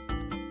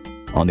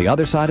 On the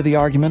other side of the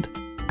argument,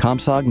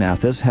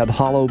 Compsognathus had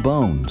hollow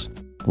bones,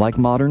 like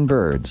modern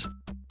birds,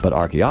 but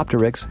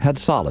Archaeopteryx had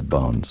solid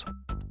bones.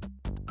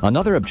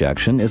 Another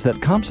objection is that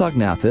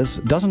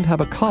Compsognathus doesn't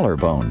have a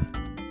collarbone,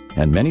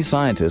 and many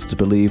scientists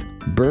believe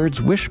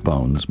birds'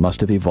 wishbones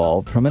must have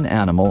evolved from an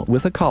animal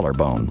with a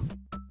collarbone.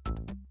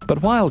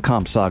 But while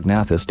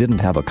Compsognathus didn't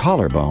have a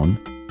collarbone,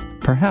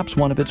 perhaps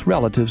one of its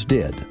relatives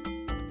did.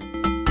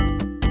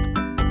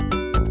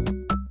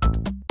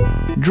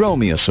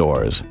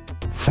 Dromaeosaurs,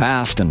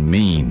 fast and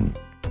mean.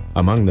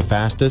 Among the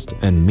fastest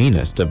and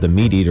meanest of the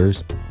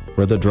meat-eaters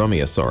were the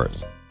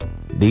dromaeosaurs.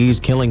 These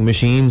killing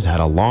machines had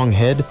a long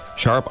head,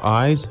 sharp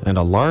eyes, and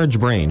a large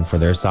brain for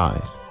their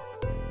size.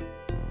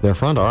 Their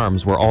front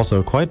arms were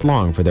also quite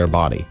long for their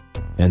body,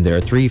 and their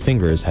 3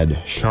 fingers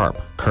had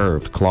sharp,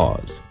 curved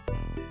claws.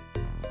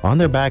 On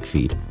their back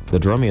feet, the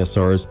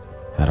dromaeosaurs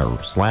had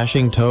a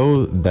slashing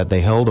toe that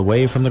they held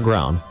away from the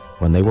ground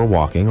when they were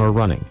walking or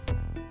running.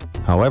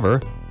 However,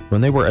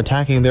 when they were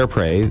attacking their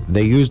prey,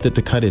 they used it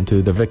to cut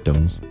into the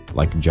victims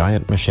like a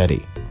giant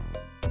machete.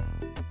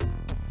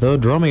 Though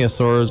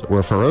dromaeosaurs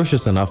were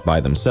ferocious enough by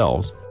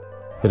themselves,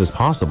 it is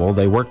possible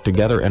they worked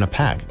together in a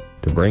pack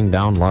to bring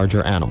down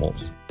larger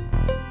animals.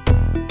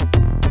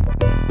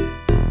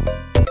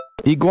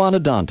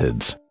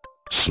 Iguanodontids,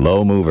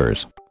 slow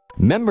movers.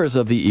 Members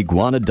of the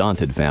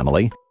iguanodontid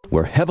family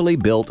were heavily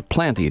built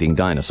plant-eating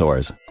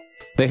dinosaurs.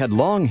 They had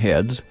long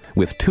heads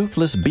with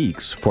toothless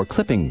beaks for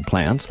clipping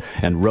plants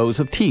and rows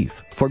of teeth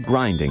for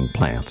grinding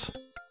plants.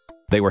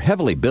 They were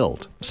heavily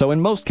built, so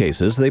in most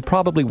cases they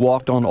probably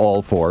walked on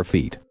all 4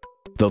 feet,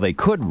 though they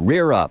could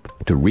rear up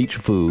to reach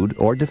food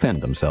or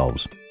defend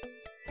themselves.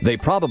 They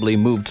probably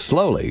moved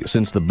slowly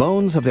since the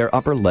bones of their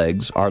upper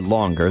legs are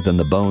longer than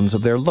the bones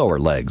of their lower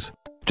legs,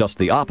 just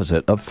the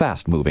opposite of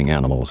fast-moving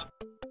animals.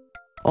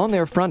 On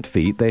their front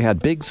feet they had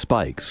big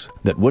spikes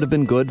that would have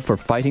been good for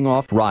fighting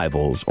off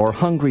rivals or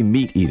hungry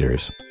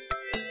meat-eaters.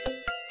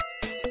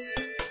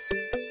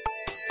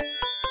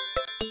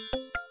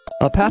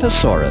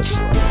 Apatosaurus,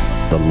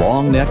 the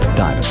long-necked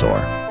dinosaur.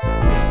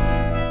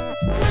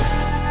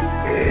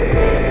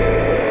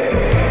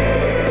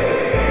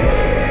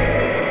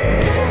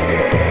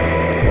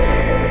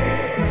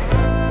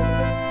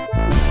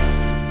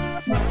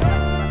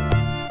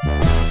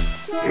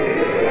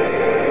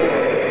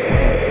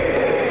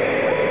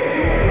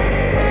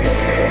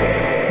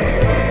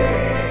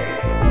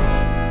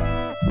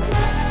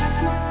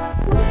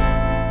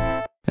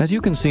 As you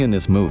can see in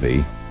this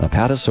movie,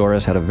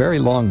 Apatosaurus had a very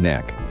long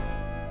neck.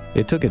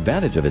 It took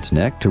advantage of its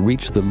neck to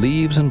reach the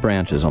leaves and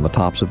branches on the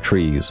tops of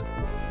trees,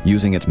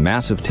 using its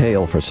massive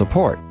tail for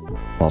support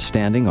while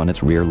standing on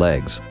its rear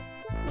legs.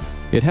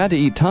 It had to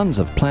eat tons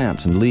of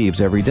plants and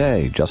leaves every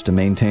day just to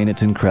maintain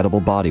its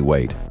incredible body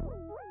weight.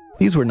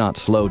 These were not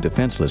slow,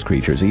 defenseless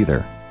creatures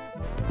either.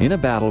 In a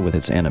battle with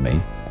its enemy,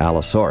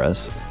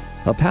 Allosaurus,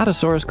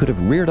 Apatosaurus could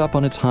have reared up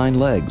on its hind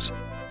legs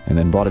and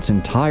then brought its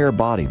entire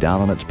body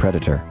down on its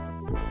predator.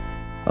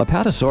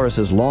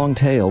 Apatosaurus's long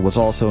tail was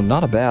also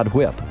not a bad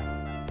whip.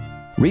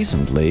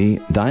 Recently,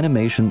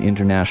 Dynamation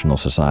International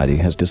Society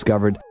has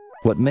discovered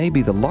what may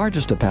be the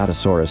largest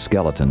Apatosaurus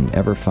skeleton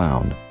ever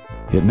found.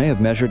 It may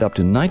have measured up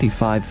to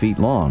 95 feet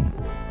long.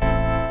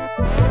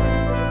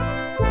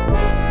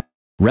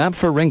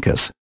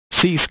 Rhamphorhynchus,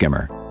 sea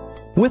skimmer.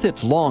 With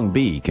its long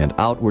beak and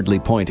outwardly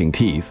pointing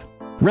teeth,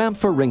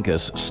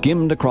 Rhamphorhynchus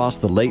skimmed across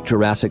the late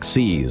Jurassic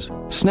seas,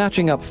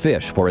 snatching up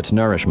fish for its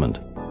nourishment.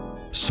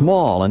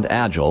 Small and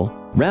agile,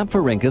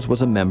 Rhamphorhynchus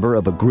was a member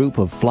of a group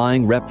of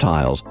flying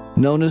reptiles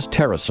known as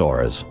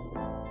pterosaurs.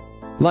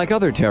 Like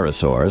other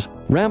pterosaurs,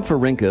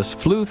 Rhamphorhynchus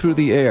flew through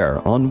the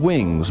air on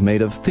wings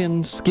made of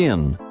thin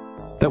skin,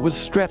 that was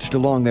stretched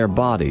along their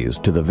bodies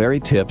to the very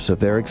tips of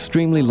their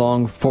extremely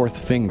long fourth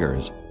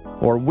fingers,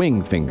 or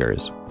wing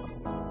fingers.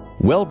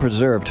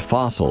 Well-preserved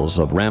fossils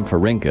of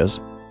Rhamphorhynchus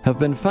have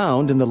been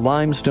found in the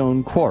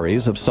limestone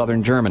quarries of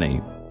southern Germany,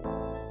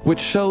 which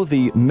show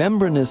the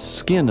membranous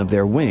skin of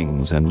their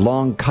wings and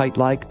long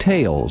kite-like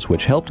tails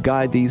which helped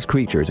guide these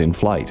creatures in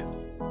flight.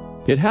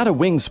 It had a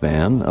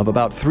wingspan of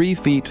about 3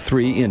 feet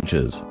 3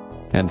 inches,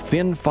 and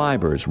thin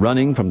fibers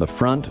running from the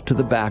front to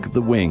the back of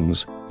the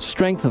wings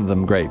strengthened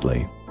them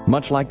greatly,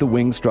 much like the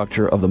wing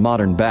structure of the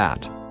modern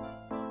bat.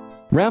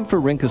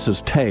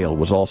 Rhamphorhynchus's tail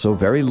was also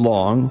very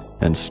long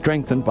and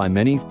strengthened by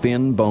many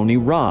thin, bony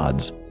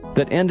rods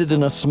that ended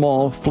in a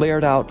small,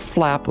 flared-out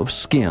flap of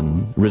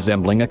skin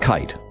resembling a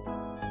kite.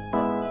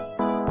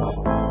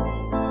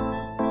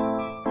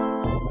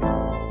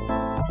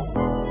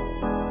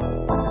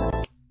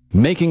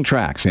 Making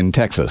tracks in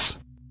Texas.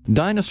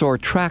 Dinosaur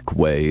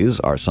trackways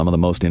are some of the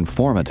most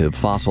informative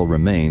fossil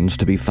remains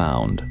to be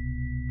found.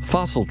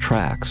 Fossil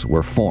tracks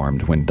were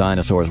formed when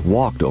dinosaurs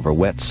walked over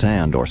wet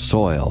sand or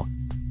soil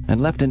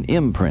and left an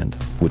imprint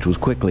which was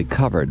quickly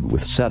covered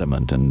with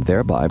sediment and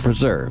thereby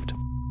preserved.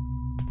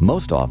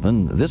 Most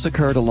often, this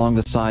occurred along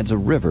the sides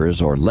of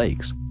rivers or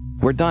lakes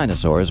where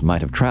dinosaurs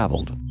might have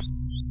traveled.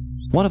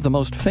 One of the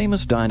most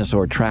famous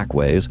dinosaur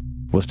trackways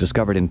was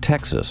discovered in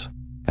Texas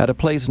at a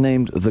place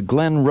named the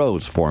Glen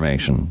Rose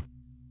Formation.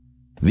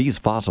 These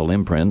fossil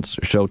imprints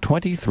show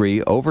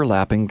 23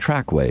 overlapping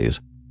trackways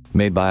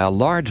made by a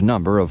large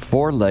number of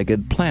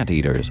four-legged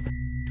plant-eaters,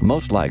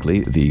 most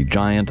likely the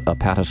giant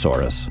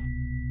Apatosaurus.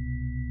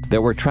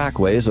 There were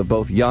trackways of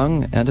both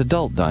young and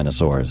adult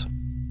dinosaurs.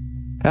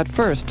 At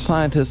first,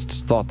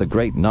 scientists thought the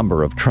great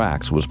number of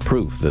tracks was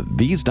proof that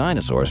these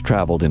dinosaurs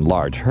traveled in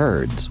large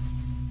herds.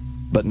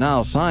 But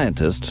now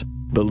scientists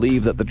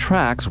believe that the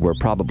tracks were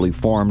probably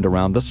formed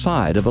around the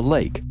side of a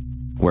lake,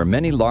 where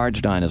many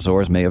large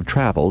dinosaurs may have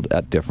traveled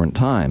at different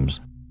times.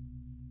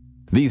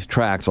 These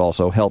tracks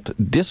also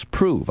helped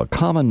disprove a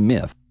common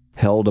myth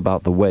held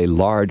about the way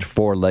large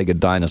four-legged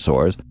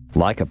dinosaurs,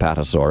 like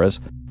Apatosaurus,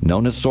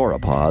 known as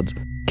sauropods,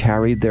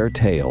 carried their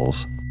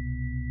tails.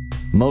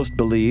 Most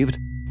believed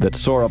that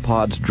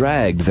sauropods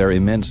dragged their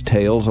immense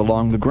tails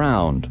along the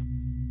ground.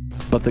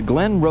 But the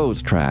Glen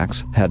Rose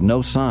tracks had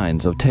no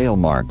signs of tail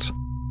marks,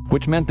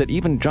 which meant that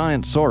even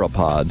giant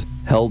sauropods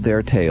held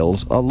their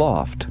tails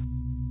aloft.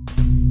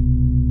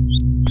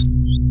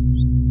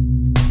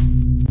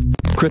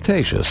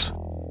 Cretaceous.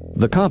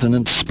 The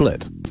continent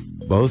split.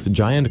 Both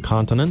giant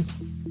continents,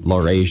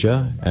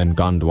 Laurasia and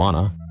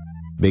Gondwana,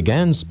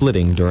 began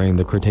splitting during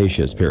the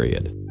Cretaceous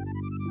period.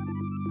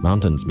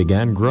 Mountains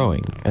began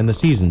growing and the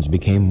seasons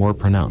became more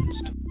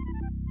pronounced.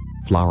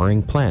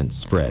 Flowering plants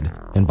spread,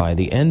 and by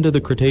the end of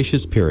the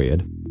Cretaceous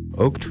period,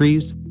 oak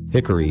trees,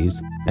 hickories,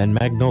 and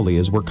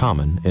magnolias were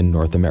common in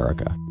North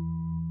America.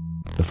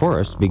 The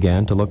forests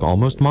began to look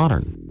almost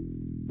modern.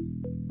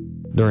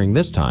 During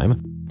this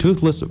time,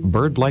 toothless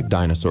bird-like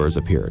dinosaurs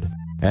appeared,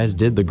 as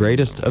did the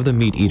greatest of the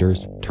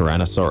meat-eaters,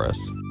 Tyrannosaurus.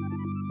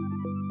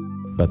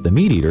 But the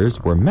meat-eaters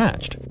were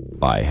matched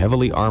by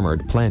heavily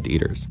armored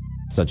plant-eaters,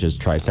 such as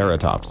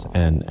Triceratops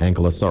and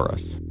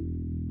Ankylosaurus.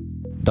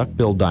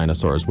 Duck-billed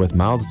dinosaurs with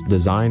mouths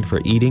designed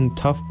for eating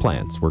tough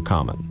plants were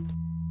common.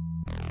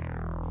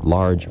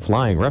 Large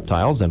flying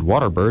reptiles and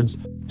water birds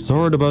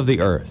soared above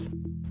the earth,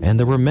 and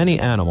there were many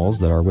animals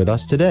that are with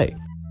us today: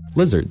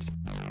 lizards,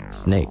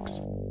 snakes,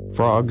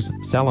 frogs,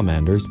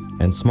 salamanders,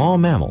 and small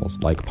mammals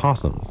like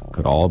possums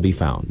could all be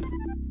found.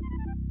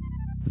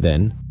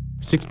 Then,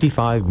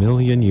 65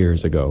 million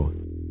years ago,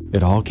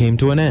 it all came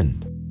to an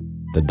end.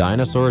 The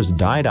dinosaurs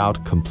died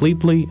out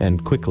completely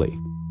and quickly,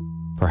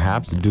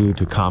 perhaps due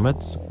to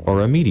comets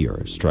or a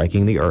meteor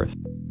striking the Earth,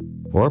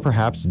 or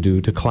perhaps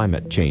due to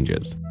climate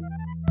changes.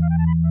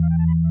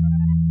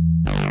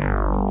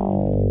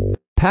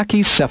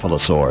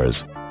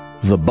 Pachycephalosaurs,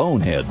 the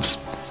boneheads.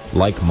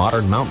 Like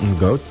modern mountain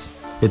goats,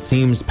 it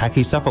seems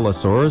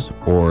pachycephalosaurs,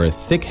 or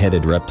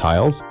thick-headed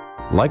reptiles,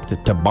 liked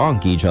to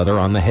bonk each other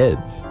on the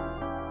heads.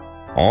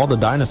 All the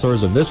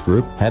dinosaurs of this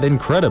group had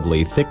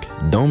incredibly thick,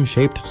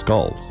 dome-shaped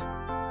skulls,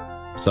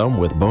 some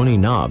with bony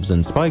knobs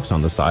and spikes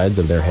on the sides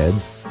of their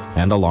heads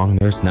and along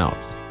their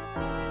snouts.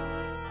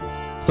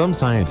 Some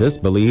scientists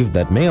believe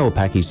that male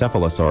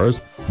pachycephalosaurs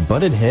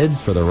butted heads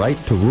for the right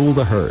to rule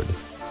the herd.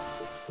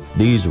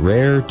 These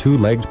rare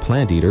two-legged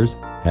plant-eaters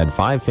had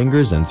 5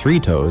 fingers and 3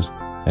 toes,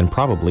 and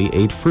probably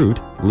ate fruit,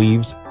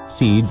 leaves,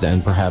 seeds,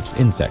 and perhaps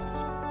insects.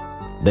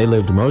 They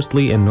lived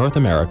mostly in North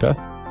America,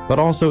 but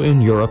also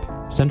in Europe,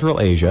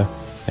 Central Asia,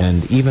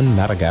 and even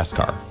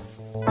Madagascar.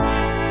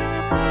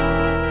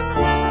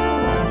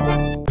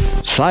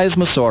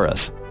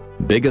 Seismosaurus,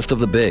 biggest of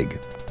the big.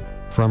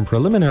 From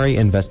preliminary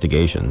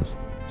investigations,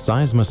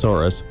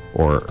 Seismosaurus,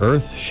 or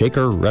Earth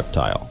Shaker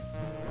reptile,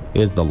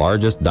 is the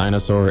largest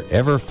dinosaur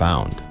ever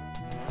found.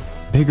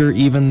 Bigger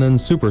even than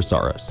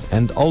Supersaurus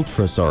and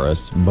Ultrasaurus,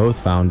 both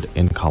found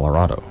in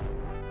Colorado.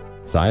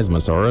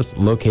 Seismosaurus,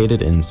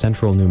 located in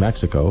central New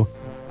Mexico,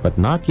 but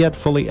not yet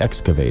fully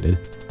excavated,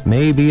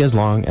 may be as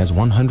long as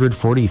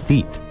 140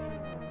 feet.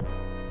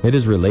 It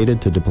is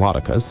related to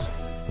Diplodocus,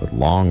 with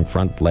long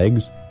front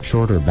legs,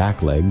 shorter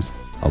back legs,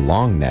 a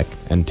long neck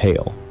and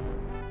tail.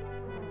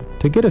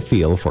 To get a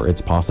feel for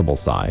its possible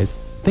size,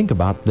 think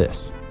about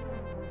this.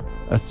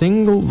 A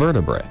single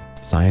vertebrae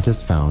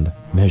scientists found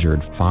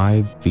measured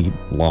 5 feet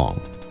long.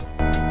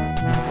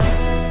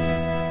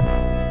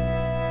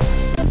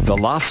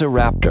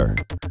 Velociraptor,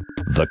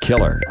 the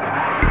killer.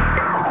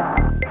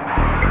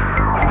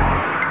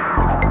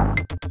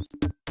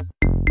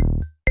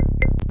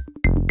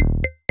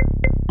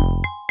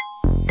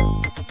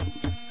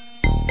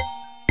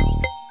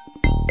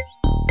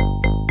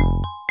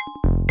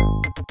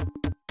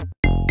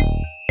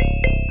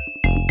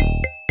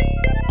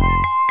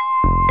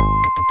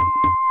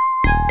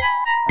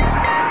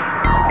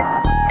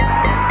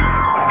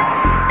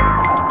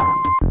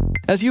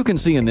 As you can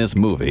see in this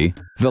movie,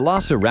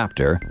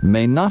 Velociraptor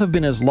may not have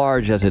been as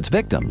large as its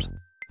victims,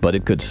 but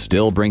it could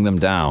still bring them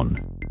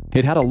down.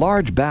 It had a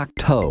large back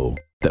toe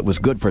that was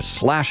good for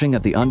slashing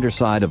at the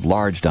underside of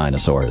large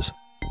dinosaurs.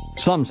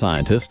 Some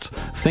scientists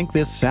think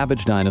this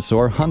savage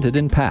dinosaur hunted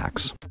in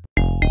packs.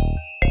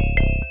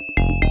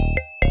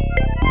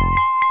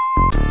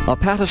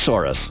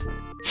 Apatosaurus,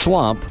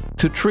 swamp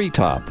to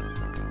treetop.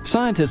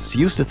 Scientists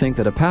used to think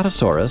that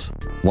Apatosaurus,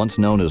 once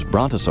known as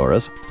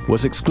Brontosaurus,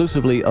 was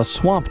exclusively a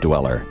swamp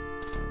dweller.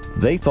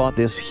 They thought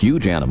this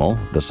huge animal,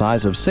 the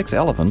size of 6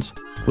 elephants,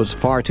 was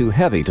far too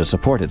heavy to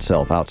support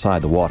itself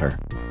outside the water.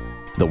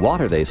 The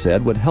water, they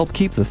said, would help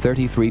keep the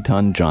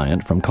 33-ton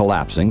giant from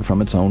collapsing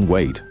from its own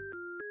weight.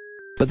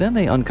 But then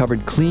they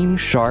uncovered clean,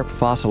 sharp,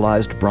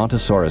 fossilized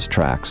Brontosaurus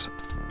tracks.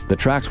 The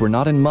tracks were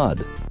not in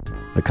mud,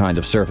 the kind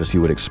of surface you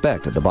would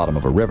expect at the bottom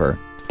of a river,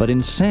 but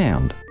in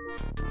sand.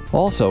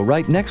 Also,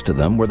 right next to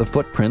them were the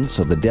footprints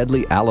of the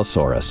deadly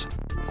Allosaurus,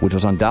 which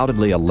was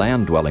undoubtedly a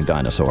land-dwelling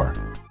dinosaur.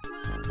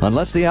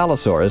 Unless the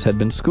Allosaurus had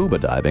been scuba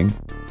diving,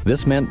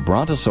 this meant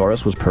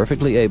Brontosaurus was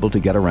perfectly able to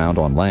get around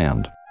on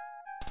land.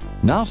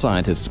 Now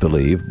scientists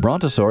believe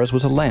Brontosaurus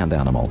was a land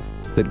animal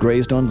that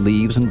grazed on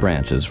leaves and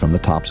branches from the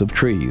tops of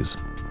trees.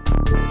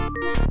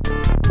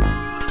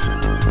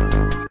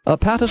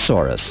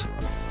 Apatosaurus,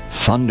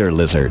 thunder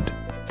lizard.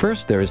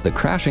 First there is the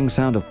crashing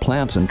sound of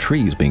plants and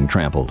trees being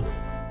trampled.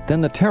 Then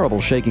the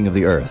terrible shaking of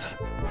the earth.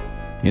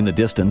 In the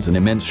distance, an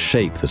immense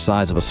shape the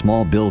size of a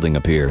small building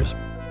appears.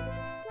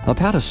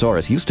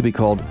 Apatosaurus used to be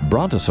called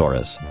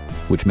Brontosaurus,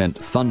 which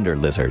meant thunder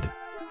lizard,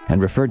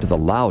 and referred to the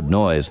loud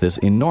noise this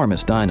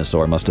enormous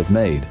dinosaur must have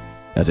made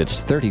as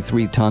its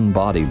 33-ton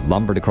body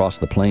lumbered across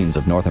the plains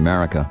of North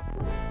America.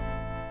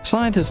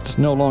 Scientists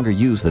no longer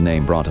use the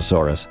name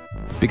Brontosaurus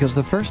because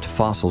the first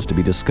fossils to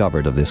be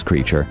discovered of this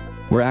creature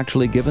were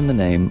actually given the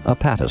name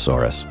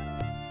Apatosaurus.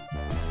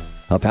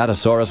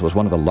 Apatosaurus was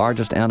one of the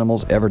largest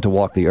animals ever to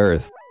walk the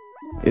earth.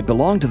 It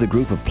belonged to the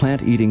group of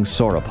plant-eating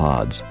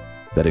sauropods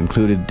that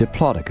included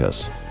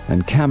Diplodocus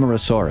and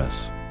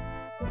Camarasaurus.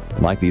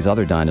 Like these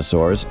other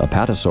dinosaurs,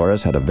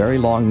 Apatosaurus had a very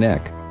long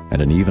neck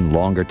and an even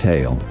longer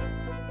tail.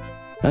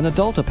 An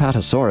adult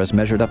Apatosaurus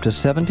measured up to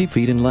 70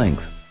 feet in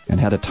length and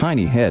had a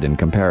tiny head in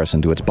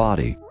comparison to its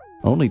body,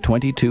 only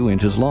 22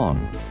 inches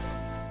long.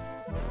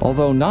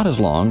 Although not as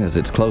long as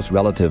its close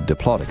relative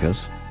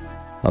Diplodocus,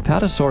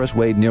 Apatosaurus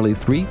weighed nearly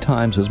 3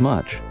 times as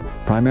much,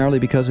 primarily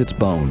because its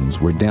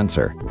bones were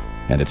denser,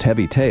 and its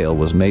heavy tail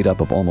was made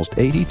up of almost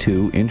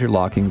 82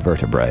 interlocking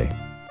vertebrae.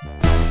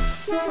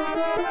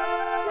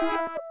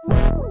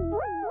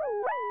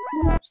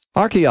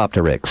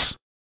 Archaeopteryx,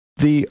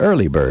 the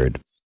early bird.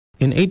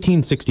 In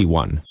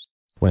 1861,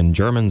 when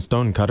German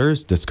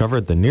stonecutters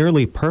discovered the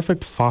nearly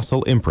perfect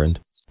fossil imprint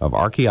of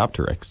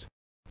Archaeopteryx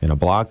in a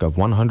block of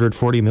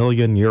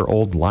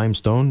 140-million-year-old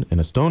limestone in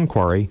a stone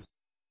quarry,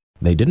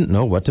 they didn't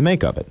know what to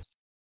make of it.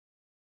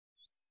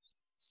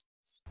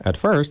 At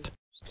first,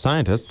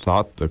 scientists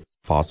thought the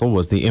fossil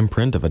was the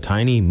imprint of a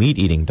tiny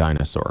meat-eating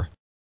dinosaur.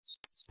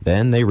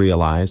 Then they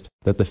realized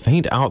that the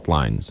faint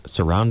outlines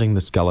surrounding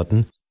the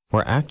skeleton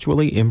were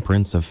actually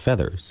imprints of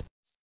feathers.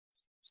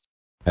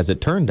 As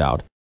it turned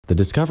out, the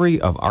discovery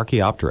of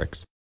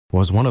Archaeopteryx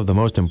was one of the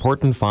most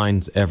important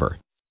finds ever.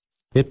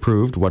 It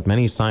proved what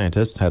many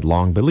scientists had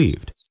long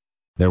believed.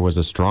 There was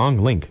a strong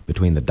link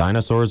between the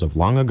dinosaurs of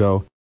long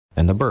ago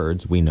and the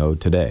birds we know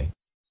today.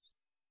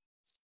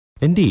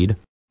 Indeed,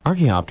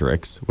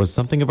 Archaeopteryx was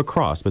something of a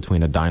cross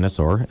between a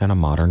dinosaur and a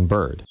modern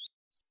bird.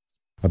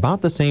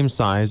 About the same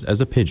size as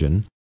a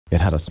pigeon,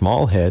 it had a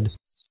small head,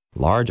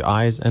 large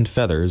eyes and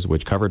feathers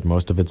which covered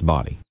most of its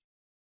body.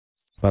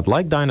 But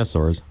like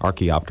dinosaurs,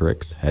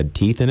 Archaeopteryx had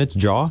teeth in its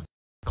jaw,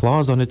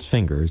 claws on its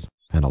fingers,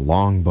 and a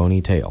long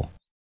bony tail.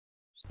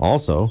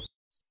 Also,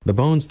 the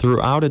bones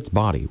throughout its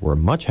body were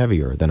much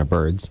heavier than a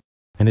bird's,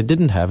 and it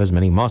didn't have as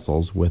many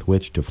muscles with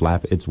which to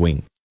flap its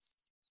wings.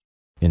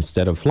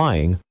 Instead of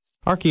flying,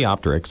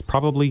 Archaeopteryx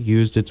probably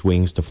used its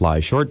wings to fly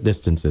short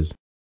distances,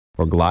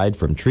 or glide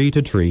from tree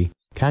to tree,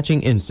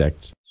 catching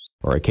insects,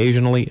 or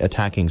occasionally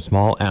attacking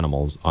small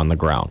animals on the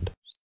ground.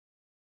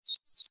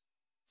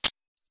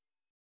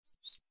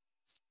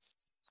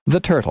 The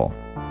turtle,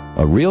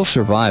 a real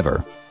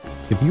survivor.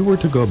 If you were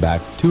to go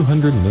back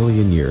 200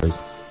 million years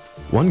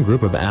one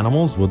group of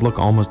animals would look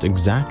almost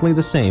exactly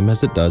the same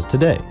as it does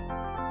today: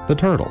 the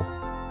turtle.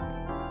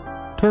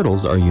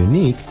 Turtles are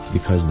unique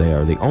because they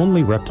are the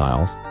only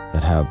reptiles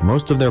that have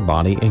most of their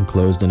body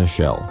enclosed in a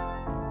shell.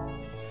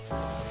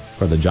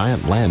 For the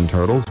giant land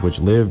turtles which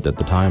lived at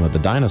the time of the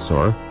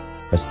dinosaur,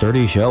 a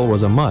sturdy shell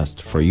was a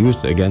must for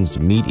use against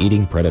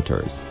meat-eating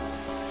predators.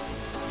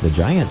 The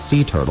giant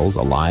sea turtles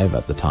alive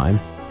at the time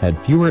had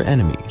fewer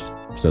enemies,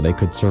 so they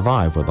could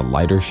survive with a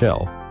lighter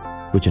shell,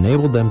 which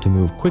enabled them to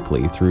move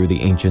quickly through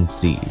the ancient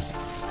seas.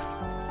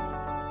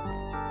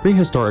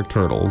 Prehistoric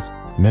turtles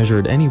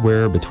measured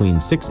anywhere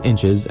between 6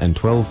 inches and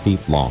 12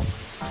 feet long.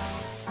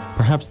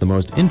 Perhaps the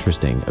most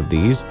interesting of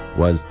these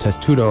was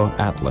Testudo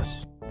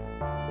atlas.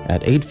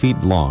 At 8 feet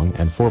long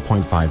and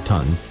 4.5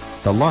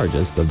 tons, the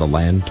largest of the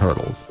land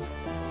turtles.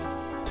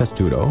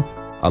 Testudo,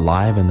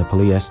 alive in the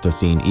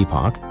Pleistocene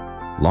epoch,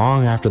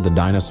 long after the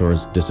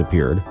dinosaurs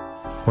disappeared,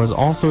 was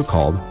also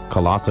called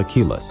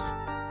Colossocheilus,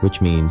 which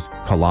means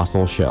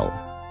colossal shell.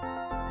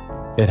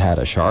 It had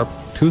a sharp,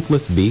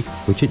 toothless beak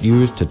which it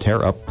used to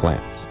tear up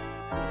plants.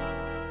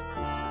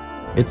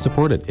 It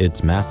supported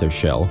its massive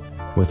shell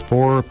with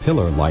 4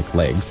 pillar-like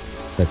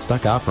legs that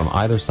stuck out from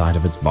either side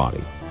of its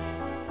body.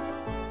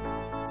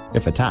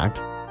 If attacked,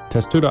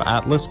 Testudo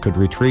atlas could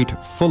retreat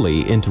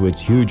fully into its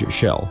huge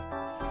shell,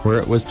 where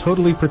it was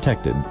totally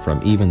protected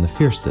from even the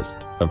fiercest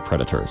of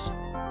predators.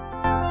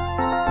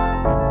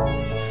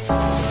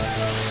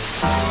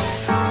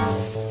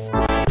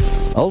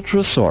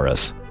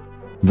 Ultrasaurus,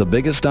 the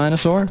biggest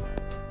dinosaur?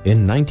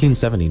 In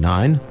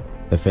 1979,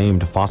 the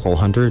famed fossil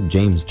hunter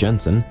James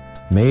Jensen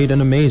made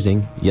an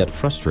amazing yet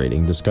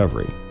frustrating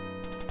discovery.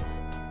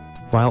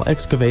 While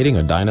excavating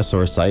a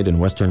dinosaur site in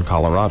western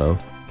Colorado,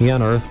 he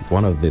unearthed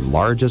one of the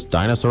largest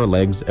dinosaur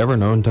legs ever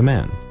known to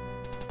man.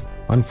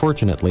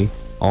 Unfortunately,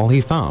 all he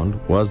found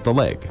was the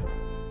leg.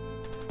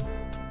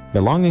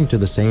 Belonging to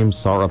the same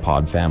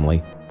sauropod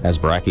family as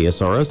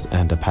Brachiosaurus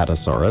and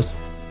Apatosaurus,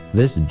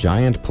 this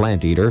giant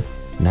plant eater,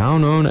 now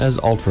known as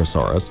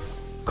Ultrasaurus,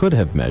 could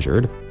have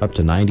measured up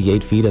to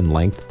 98 feet in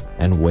length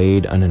and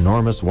weighed an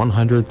enormous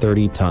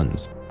 130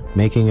 tons,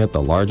 making it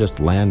the largest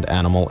land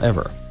animal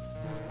ever.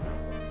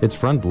 Its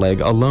front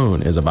leg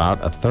alone is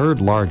about a third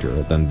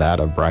larger than that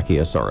of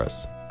Brachiosaurus.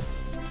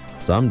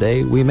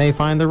 Someday we may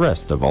find the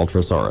rest of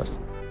Ultrasaurus.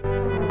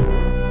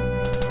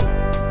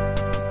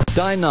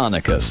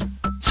 Deinonychus,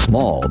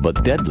 small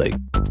but deadly.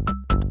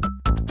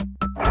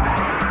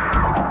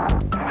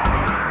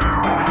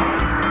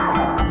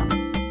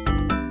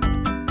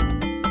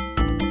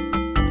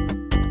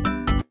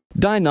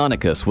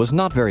 Deinonychus was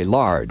not very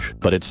large,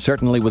 but it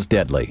certainly was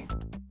deadly.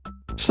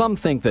 Some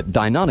think that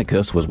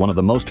Deinonychus was one of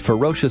the most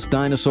ferocious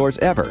dinosaurs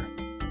ever,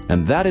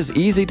 and that is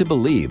easy to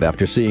believe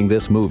after seeing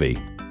this movie.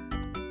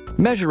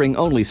 Measuring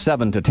only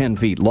 7 to 10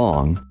 feet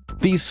long,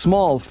 these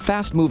small,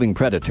 fast-moving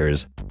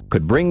predators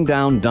could bring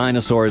down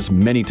dinosaurs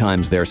many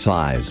times their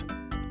size.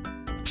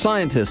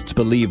 Scientists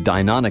believe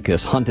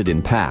Deinonychus hunted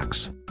in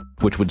packs,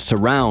 which would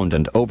surround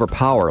and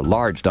overpower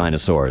large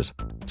dinosaurs,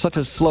 such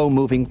as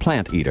slow-moving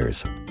plant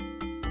eaters.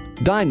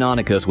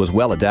 Deinonychus was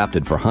well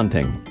adapted for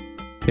hunting.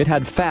 It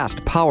had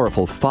fast,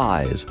 powerful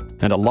thighs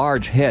and a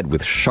large head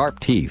with sharp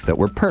teeth that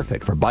were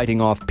perfect for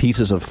biting off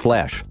pieces of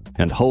flesh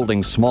and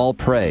holding small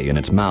prey in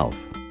its mouth.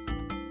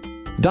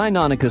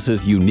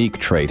 Deinonychus's unique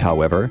trait,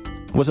 however,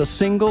 was a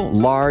single,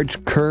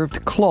 large,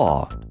 curved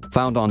claw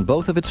found on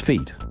both of its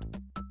feet.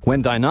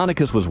 When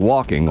Deinonychus was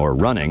walking or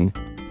running,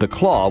 the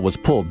claw was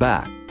pulled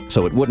back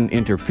so it wouldn't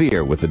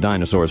interfere with the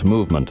dinosaur's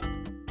movement.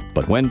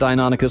 But when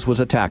Deinonychus was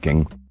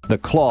attacking, the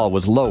claw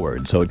was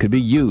lowered so it could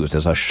be used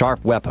as a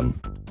sharp weapon.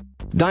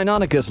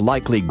 Deinonychus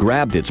likely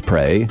grabbed its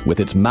prey with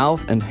its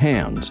mouth and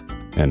hands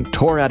and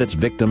tore at its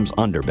victim's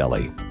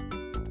underbelly.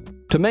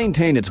 To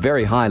maintain its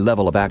very high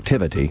level of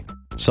activity,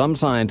 some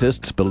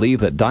scientists believe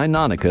that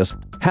Deinonychus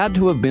had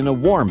to have been a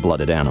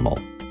warm-blooded animal.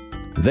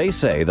 They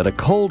say that a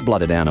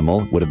cold-blooded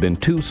animal would have been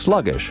too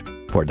sluggish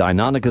for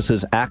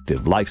Deinonychus's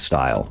active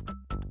lifestyle.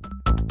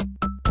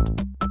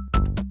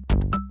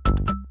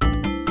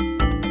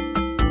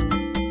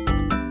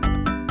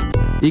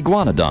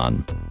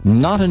 Iguanodon,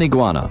 not an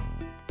iguana.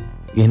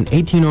 In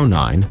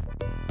 1809,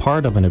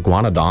 part of an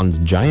iguanodon's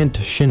giant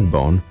shin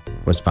bone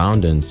was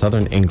found in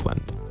southern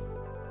England.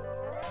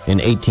 In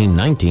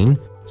 1819,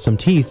 some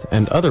teeth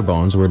and other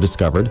bones were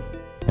discovered,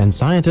 and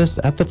scientists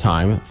at the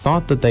time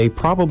thought that they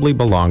probably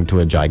belonged to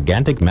a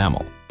gigantic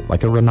mammal,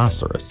 like a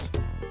rhinoceros.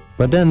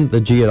 But then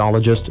the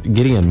geologist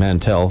Gideon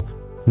Mantell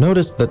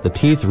noticed that the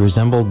teeth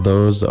resembled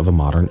those of a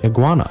modern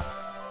iguana,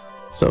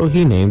 so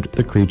he named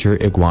the creature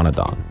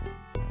Iguanodon.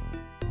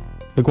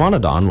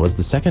 Iguanodon was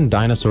the second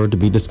dinosaur to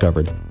be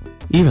discovered,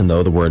 even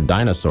though the word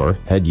dinosaur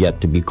had yet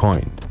to be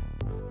coined.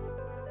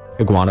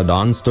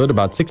 Iguanodon stood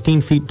about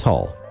 16 feet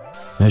tall,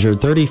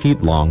 measured 30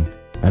 feet long,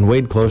 and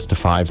weighed close to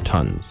 5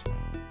 tons.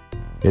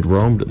 It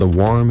roamed the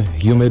warm,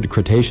 humid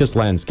Cretaceous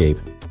landscape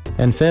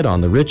and fed on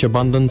the rich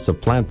abundance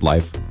of plant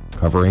life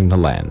covering the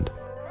land.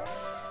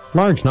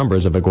 Large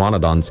numbers of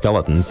Iguanodon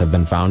skeletons have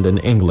been found in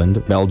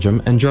England,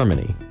 Belgium, and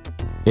Germany,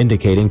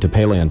 indicating to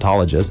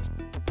paleontologists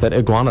that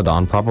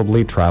Iguanodon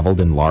probably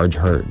traveled in large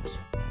herds.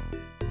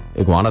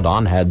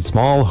 Iguanodon had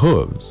small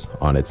hooves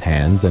on its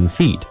hands and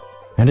feet,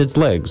 and its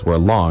legs were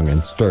long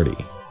and sturdy.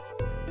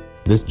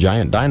 This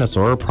giant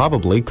dinosaur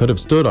probably could have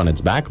stood on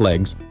its back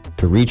legs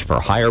to reach for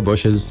higher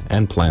bushes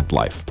and plant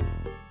life.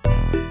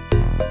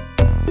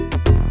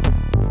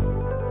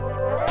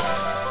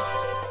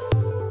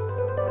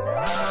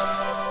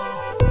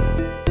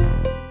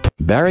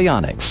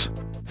 Baryonyx,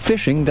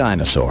 fishing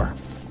dinosaur.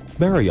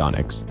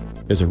 Baryonyx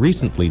is a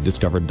recently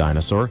discovered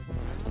dinosaur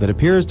that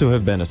appears to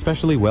have been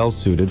especially well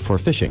suited for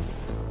fishing.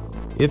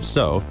 If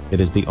so, it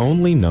is the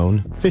only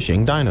known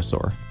fishing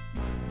dinosaur.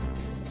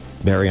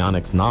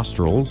 Baryonyx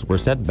nostrils were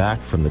set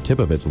back from the tip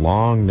of its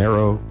long,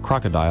 narrow,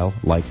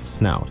 crocodile-like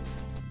snout,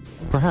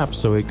 perhaps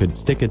so it could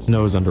stick its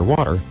nose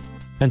underwater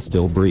and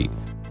still breathe.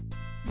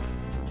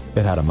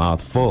 It had a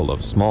mouth full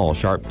of small,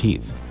 sharp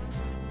teeth,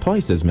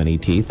 twice as many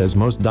teeth as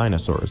most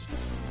dinosaurs,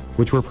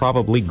 which were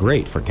probably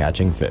great for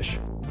catching fish.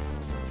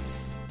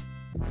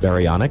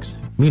 Baryonyx,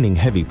 meaning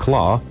heavy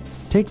claw,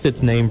 takes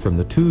its name from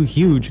the two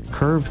huge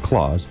curved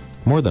claws,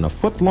 more than a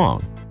foot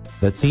long,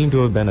 that seem to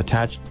have been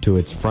attached to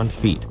its front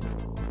feet,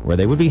 where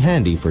they would be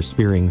handy for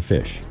spearing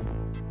fish.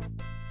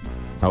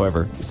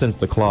 However, since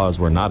the claws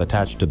were not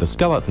attached to the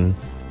skeleton,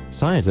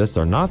 scientists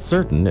are not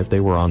certain if they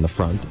were on the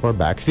front or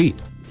back feet.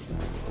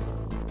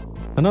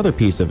 Another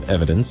piece of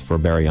evidence for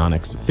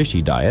Baryonyx's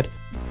fishy diet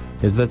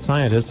is that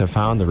scientists have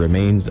found the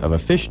remains of a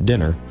fish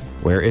dinner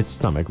where its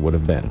stomach would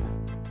have been.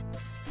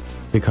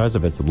 Because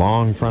of its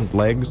long front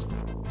legs,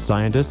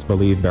 scientists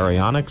believe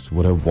Baryonyx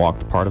would have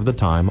walked part of the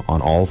time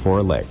on all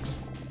four legs.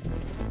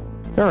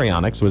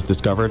 Baryonyx was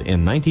discovered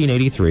in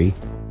 1983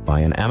 by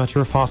an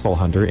amateur fossil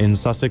hunter in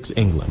Sussex,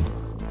 England,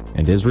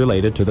 and is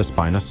related to the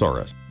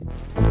Spinosaurus.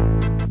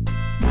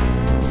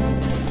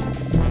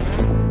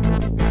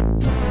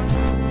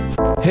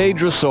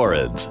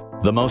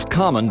 Hadrosaurids, the most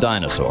common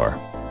dinosaur.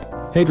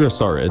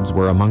 Hadrosaurids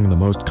were among the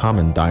most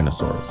common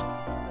dinosaurs.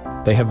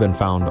 They have been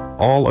found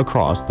all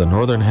across the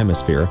northern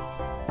hemisphere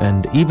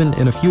and even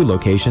in a few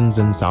locations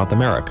in South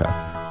America.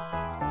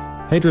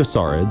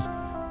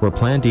 Hadrosaurids were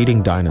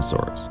plant-eating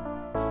dinosaurs.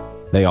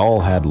 They all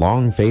had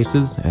long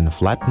faces and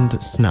flattened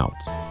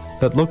snouts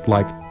that looked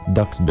like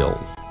duck's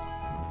bills,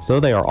 so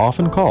they are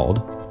often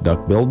called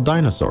duck-billed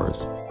dinosaurs.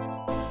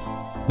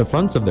 The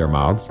fronts of their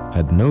mouths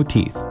had no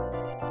teeth,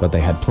 but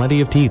they had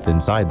plenty of teeth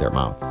inside their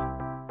mouths.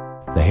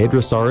 The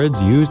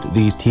hadrosaurids used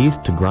these teeth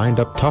to grind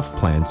up tough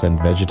plants and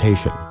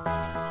vegetation.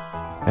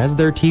 As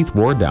their teeth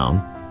wore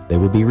down, they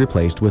would be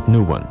replaced with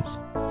new ones.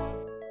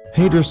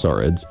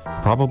 Hadrosaurids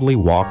probably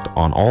walked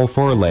on all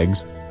four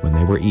legs when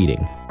they were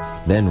eating,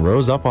 then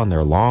rose up on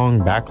their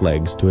long back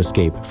legs to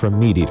escape from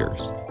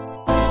meat-eaters.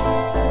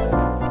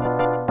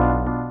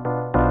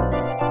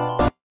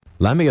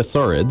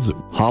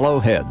 Lamiosaurids, hollow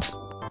heads.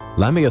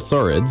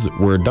 Lamiosaurids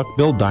were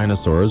duck-billed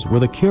dinosaurs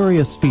with a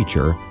curious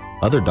feature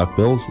other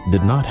duckbills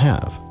did not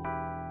have.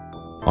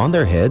 On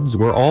their heads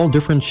were all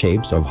different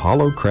shapes of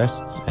hollow crests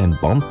and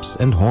bumps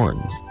and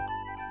horns.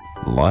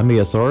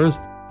 Lamiosaurs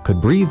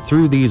could breathe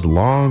through these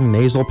long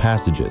nasal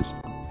passages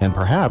and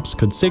perhaps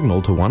could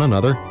signal to one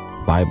another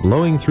by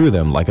blowing through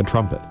them like a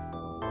trumpet.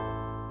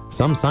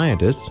 Some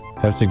scientists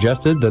have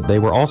suggested that they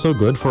were also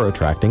good for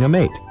attracting a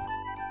mate.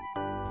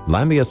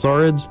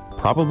 Lamiosaurids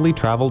probably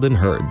traveled in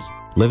herds,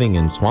 living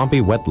in swampy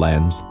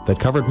wetlands that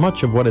covered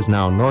much of what is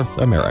now North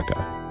America.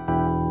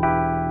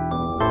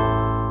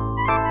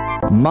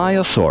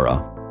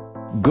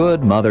 Maiasaura,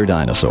 good mother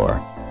dinosaur.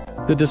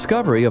 The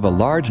discovery of a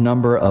large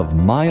number of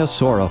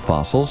Maiasaura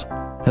fossils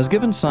has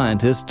given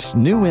scientists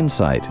new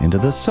insight into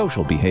the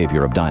social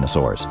behavior of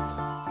dinosaurs.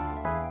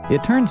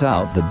 It turns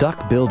out the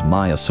duck-billed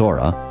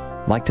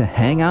Maiasaura like to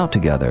hang out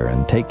together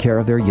and take care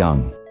of their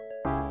young.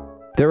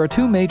 There are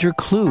two major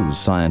clues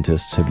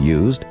scientists have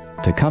used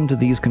to come to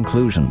these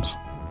conclusions.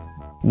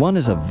 One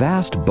is a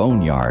vast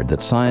boneyard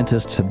that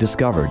scientists have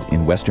discovered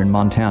in western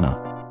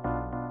Montana.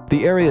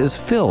 The area is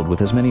filled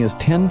with as many as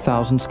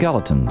 10,000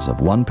 skeletons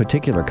of one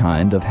particular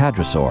kind of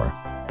hadrosaur,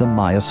 the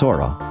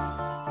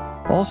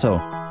Maiasaura.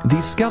 Also,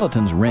 these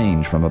skeletons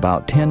range from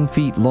about 10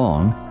 feet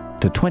long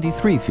to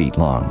 23 feet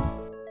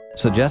long,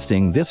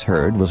 suggesting this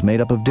herd was made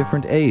up of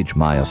different age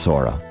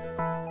Maiasaura.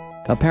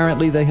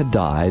 Apparently they had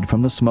died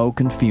from the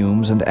smoke and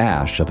fumes and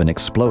ash of an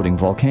exploding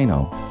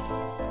volcano.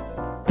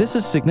 This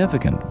is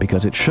significant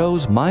because it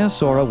shows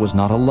Maiasaura was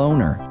not a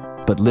loner,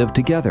 but lived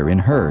together in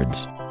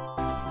herds.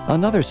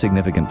 Another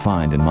significant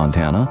find in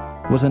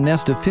Montana was a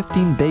nest of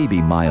 15 baby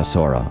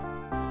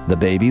Maiasaura. The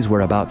babies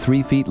were about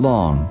 3 feet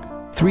long,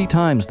 3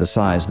 times the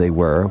size they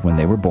were when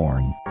they were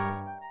born.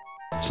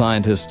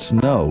 Scientists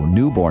know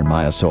newborn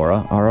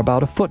Maiasaura are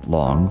about a foot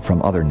long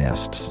from other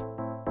nests.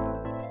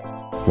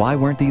 Why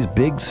weren't these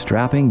big,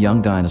 strapping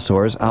young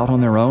dinosaurs out on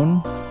their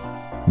own?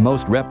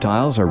 Most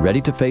reptiles are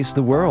ready to face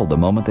the world the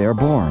moment they are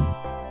born.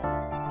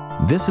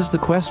 This is the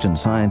question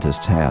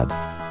scientists had,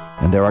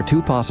 and there are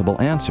 2 possible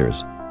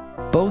answers,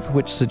 both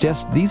which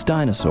suggest these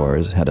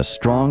dinosaurs had a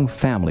strong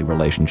family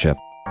relationship.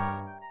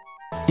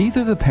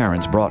 Either the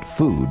parents brought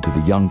food to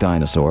the young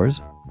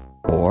dinosaurs,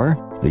 Or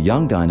the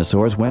young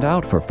dinosaurs went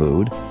out for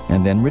food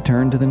and then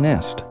returned to the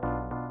nest.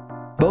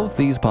 Both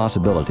these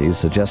possibilities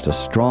suggest a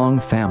strong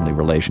family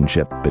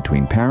relationship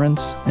between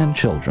parents and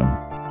children.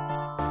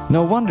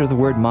 No wonder the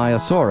word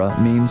Maiasaura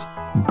means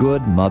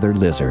good mother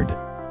lizard.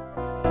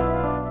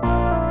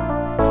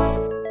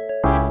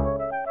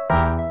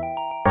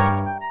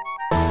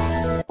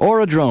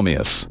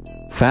 Orodromius,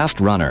 fast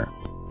runner.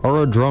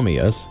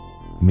 Orodromius,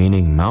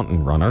 meaning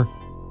mountain runner,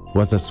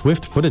 was a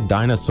swift-footed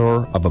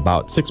dinosaur of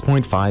about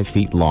 6.5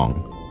 feet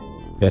long.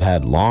 It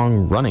had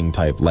long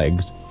running-type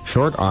legs,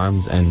 short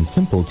arms, and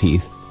simple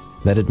teeth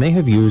that it may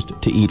have used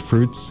to eat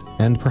fruits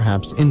and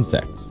perhaps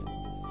insects.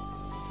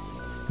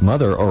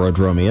 Mother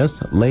Orodromius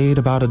laid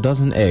about a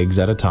dozen eggs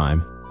at a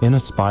time in a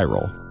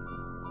spiral.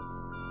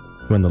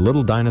 When the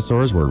little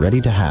dinosaurs were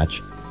ready to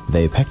hatch,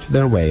 they pecked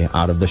their way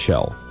out of the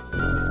shell.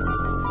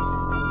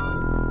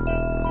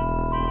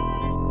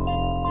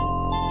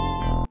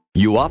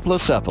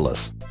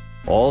 Euoplocephalus,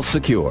 all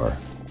secure.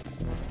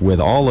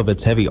 With all of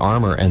its heavy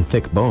armor and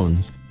thick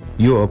bones,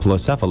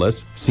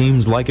 Euoplocephalus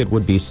seems like it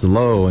would be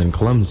slow and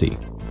clumsy.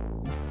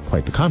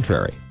 Quite the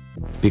contrary.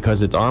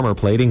 Because its armor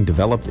plating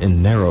developed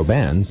in narrow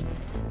bands,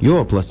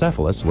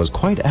 Euoplocephalus was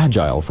quite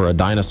agile for a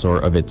dinosaur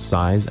of its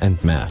size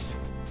and mass.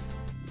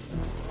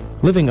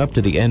 Living up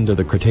to the end of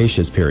the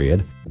Cretaceous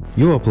period,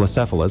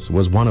 Euoplocephalus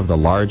was one of the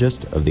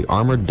largest of the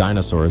armored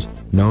dinosaurs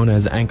known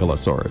as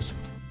ankylosaurs.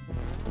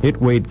 It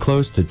weighed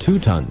close to 2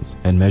 tons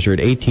and measured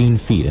 18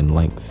 feet in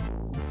length.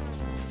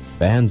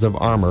 Bands of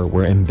armor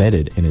were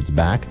embedded in its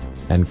back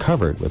and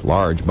covered with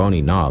large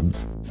bony knobs.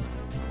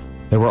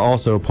 There were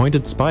also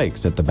pointed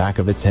spikes at the back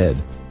of its head,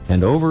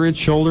 and over its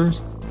shoulders,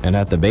 and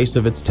at the base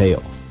of its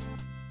tail.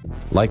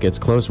 Like its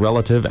close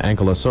relative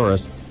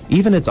Ankylosaurus,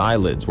 even its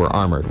eyelids were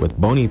armored with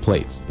bony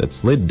plates that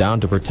slid down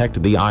to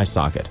protect the eye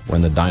socket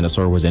when the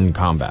dinosaur was in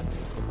combat.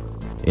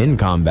 In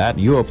combat,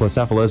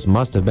 Euoplocephalus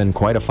must have been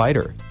quite a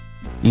fighter.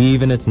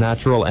 Even its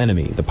natural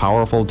enemy, the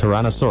powerful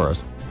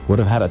Tyrannosaurus, would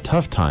have had a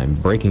tough time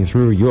breaking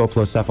through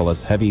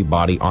Euoplocephalus' heavy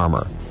body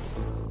armor.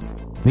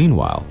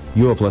 Meanwhile,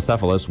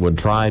 Euoplocephalus would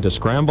try to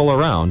scramble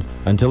around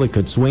until it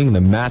could swing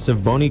the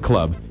massive bony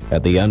club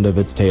at the end of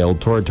its tail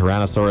toward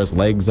Tyrannosaurus'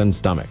 legs and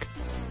stomach.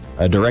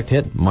 A direct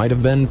hit might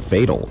have been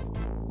fatal.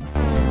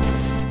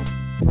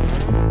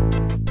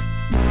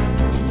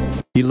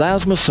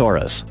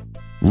 Elasmosaurus,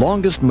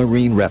 longest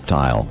marine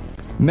reptile.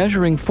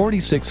 Measuring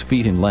 46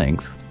 feet in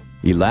length,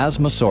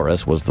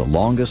 Elasmosaurus was the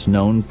longest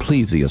known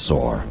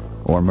plesiosaur,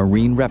 or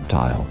marine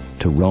reptile,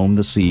 to roam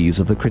the seas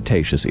of the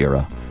Cretaceous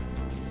era.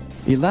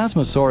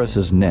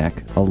 Elasmosaurus's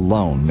neck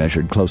alone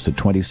measured close to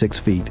 26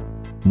 feet,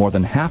 more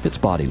than half its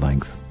body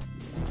length.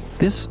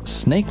 This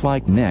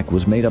snake-like neck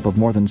was made up of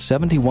more than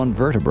 71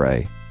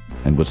 vertebrae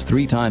and was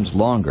 3 times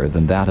longer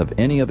than that of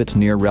any of its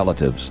near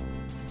relatives.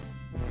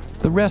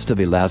 The rest of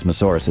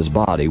Elasmosaurus's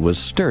body was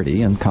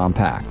sturdy and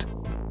compact.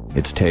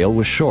 Its tail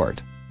was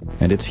short,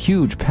 and its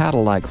huge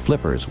paddle-like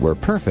flippers were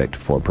perfect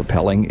for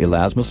propelling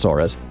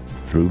Elasmosaurus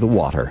through the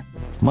water,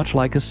 much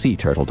like a sea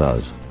turtle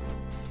does.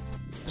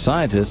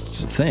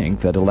 Scientists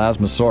think that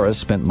Elasmosaurus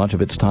spent much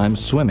of its time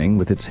swimming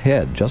with its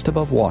head just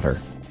above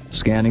water,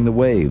 scanning the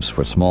waves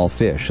for small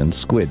fish and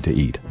squid to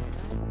eat.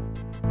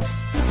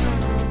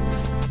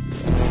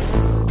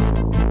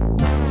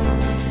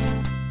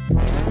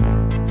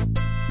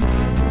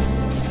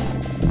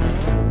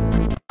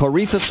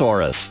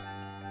 Corythosaurus,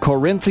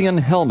 Corinthian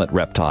helmet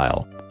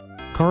reptile.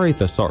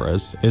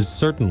 Corythosaurus is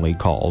certainly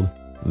called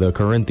the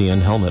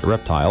Corinthian helmet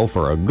reptile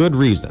for a good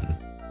reason.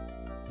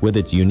 With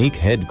its unique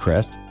head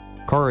crest,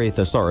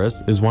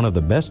 Corythosaurus is one of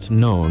the best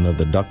known of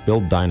the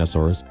duck-billed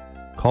dinosaurs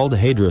called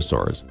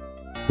hadrosaurs,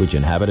 which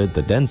inhabited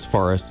the dense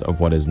forests of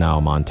what is now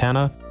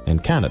Montana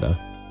and Canada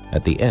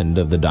at the end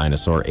of the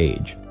dinosaur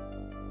age.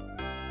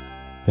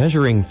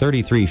 Measuring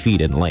 33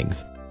 feet in length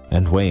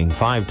and weighing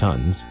 5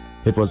 tons,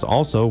 it was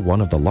also one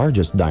of the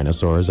largest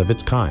dinosaurs of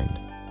its kind.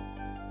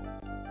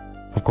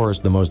 Of course,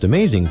 the most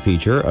amazing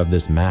feature of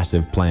this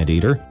massive plant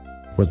eater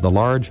was the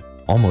large,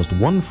 almost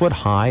 1 foot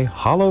high,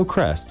 hollow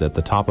crest at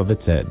the top of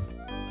its head.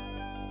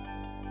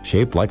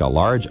 Shaped like a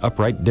large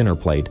upright dinner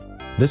plate,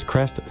 this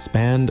crest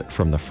spanned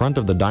from the front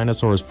of the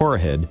dinosaur's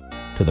forehead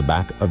to the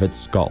back of its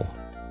skull.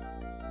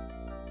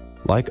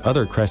 Like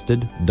other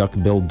crested,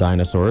 duck-billed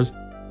dinosaurs,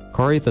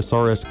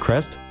 Corythosaurus'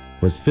 crest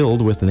was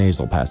filled with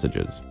nasal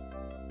passages.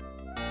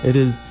 It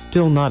is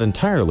still not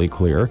entirely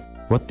clear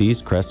what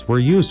these crests were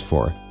used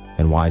for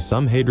and why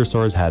some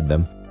hadrosaurs had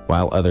them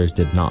while others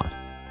did not.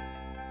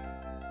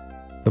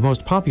 The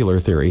most popular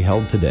theory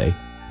held today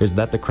is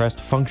that the crest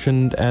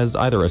functioned as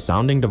either a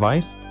sounding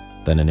device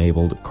that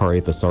enabled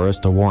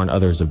Corythosaurus to warn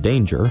others of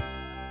danger,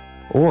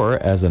 or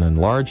as an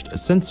enlarged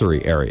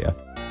sensory area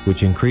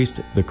which increased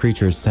the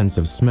creature's sense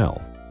of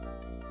smell.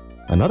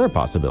 Another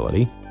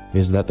possibility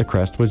is that the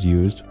crest was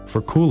used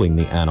for cooling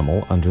the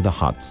animal under the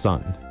hot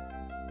sun.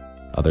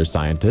 Other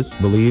scientists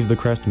believe the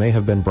crest may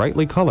have been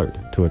brightly colored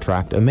to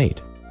attract a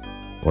mate,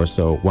 or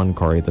so one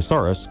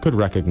Corythosaurus could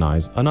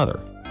recognize another.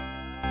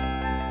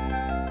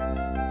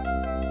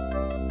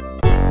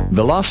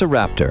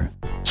 Velociraptor,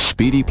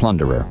 speedy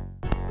plunderer.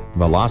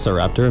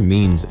 Velociraptor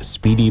means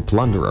speedy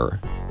plunderer.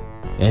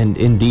 And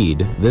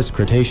indeed, this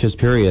Cretaceous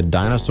period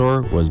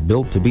dinosaur was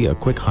built to be a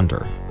quick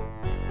hunter.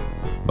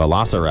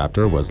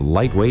 Velociraptor was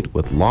lightweight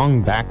with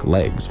long back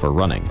legs for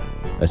running,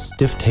 a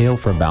stiff tail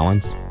for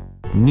balance,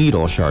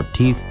 needle-sharp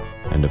teeth,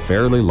 and a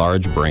fairly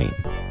large brain.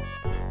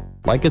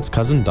 Like its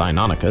cousin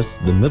Deinonychus,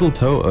 the middle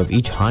toe of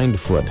each hind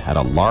foot had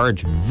a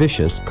large,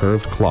 vicious,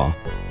 curved claw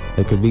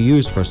that could be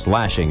used for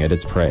slashing at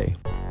its prey.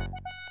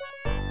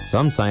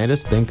 Some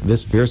scientists think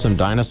this fearsome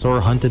dinosaur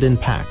hunted in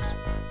packs,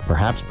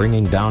 perhaps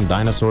bringing down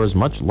dinosaurs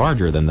much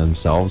larger than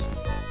themselves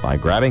by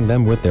grabbing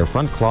them with their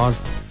front claws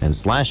and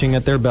slashing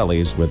at their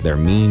bellies with their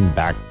mean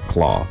back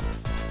claw.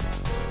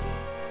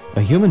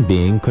 A human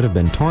being could have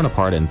been torn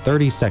apart in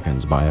 30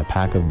 seconds by a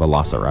pack of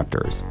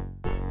velociraptors.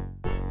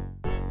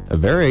 A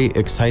very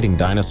exciting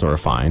dinosaur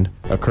find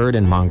occurred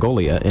in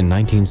Mongolia in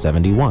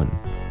 1971.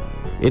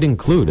 It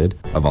included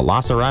a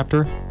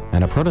velociraptor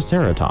and a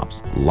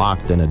protoceratops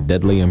locked in a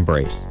deadly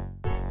embrace.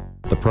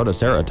 The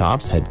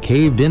protoceratops had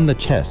caved in the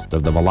chest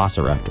of the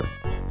velociraptor,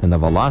 and the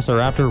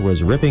velociraptor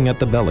was ripping at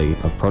the belly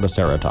of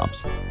protoceratops.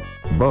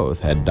 Both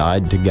had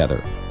died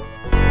together.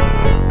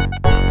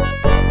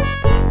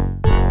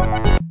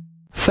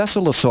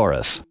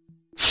 Thescelosaurus,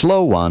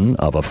 slow one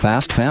of a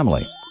fast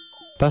family.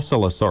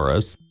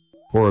 Thescelosaurus,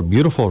 or a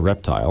beautiful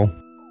reptile,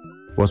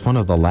 was one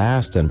of the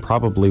last and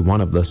probably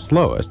one of the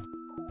slowest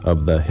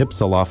of the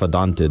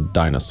hypsilophodontid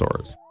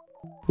dinosaurs,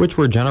 which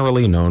were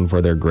generally known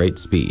for their great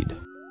speed.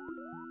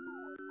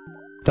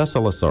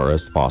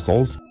 Thescelosaurus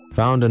fossils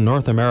found in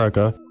North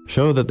America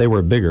show that they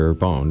were bigger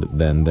boned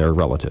than their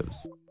relatives.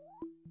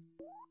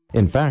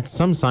 In fact,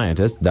 some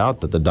scientists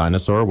doubt that the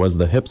dinosaur was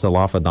the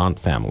hypsilophodont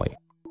family,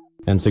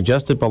 and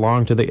suggest it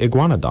belonged to the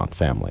iguanodont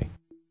family.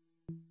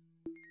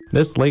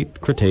 This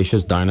late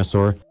Cretaceous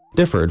dinosaur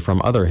differed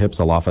from other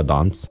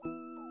hypsilophodonts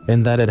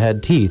in that it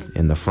had teeth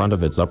in the front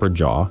of its upper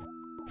jaw,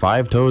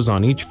 5 toes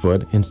on each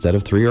foot instead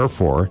of 3 or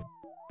 4,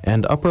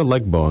 and upper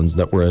leg bones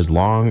that were as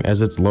long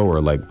as its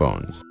lower leg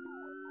bones.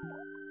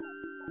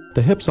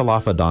 The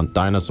hypsilophodont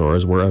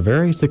dinosaurs were a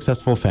very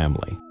successful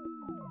family.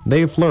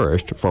 They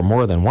flourished for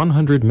more than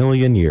 100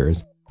 million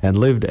years and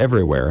lived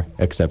everywhere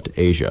except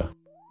Asia.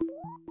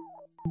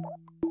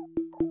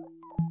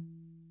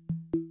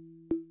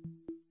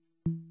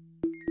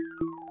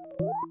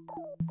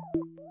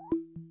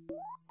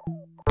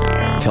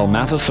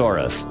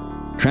 Telmathosaurus,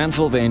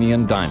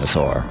 Transylvanian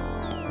dinosaur.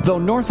 Though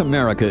North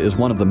America is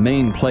one of the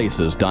main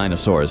places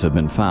dinosaurs have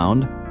been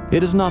found,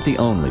 it is not the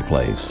only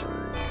place.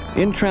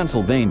 In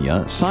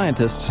Transylvania,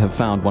 scientists have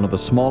found one of the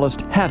smallest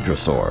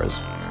hadrosaurs.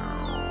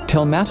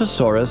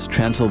 Telmathosaurus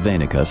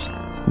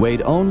transylvanicus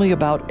weighed only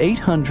about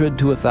 800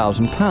 to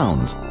 1,000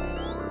 pounds,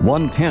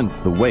 1/10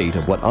 the weight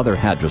of what other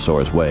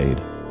hadrosaurs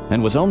weighed,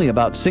 and was only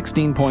about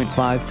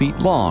 16.5 feet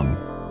long.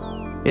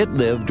 It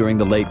lived during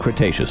the late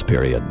Cretaceous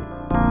period.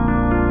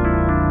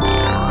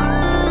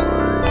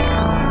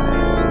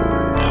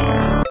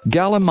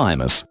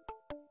 Gallimimus,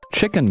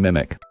 chicken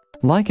mimic.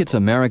 Like its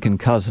American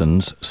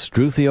cousins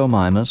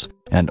Struthiomimus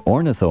and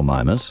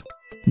Ornithomimus,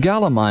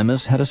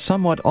 Gallimimus had a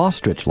somewhat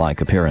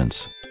ostrich-like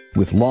appearance,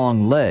 with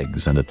long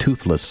legs and a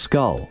toothless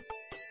skull.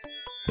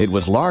 It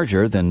was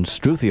larger than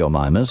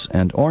Struthiomimus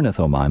and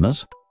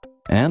Ornithomimus,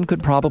 and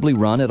could probably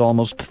run at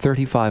almost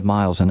 35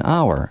 miles an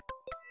hour.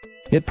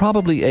 It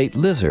probably ate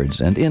lizards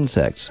and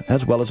insects,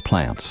 as well as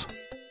plants.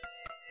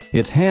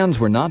 Its hands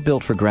were not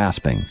built for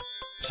grasping,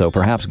 so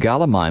perhaps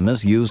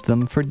Gallimimus used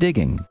them for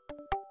digging.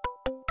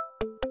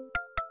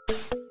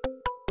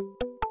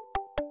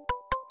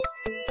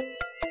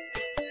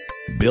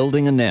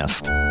 Building a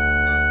nest.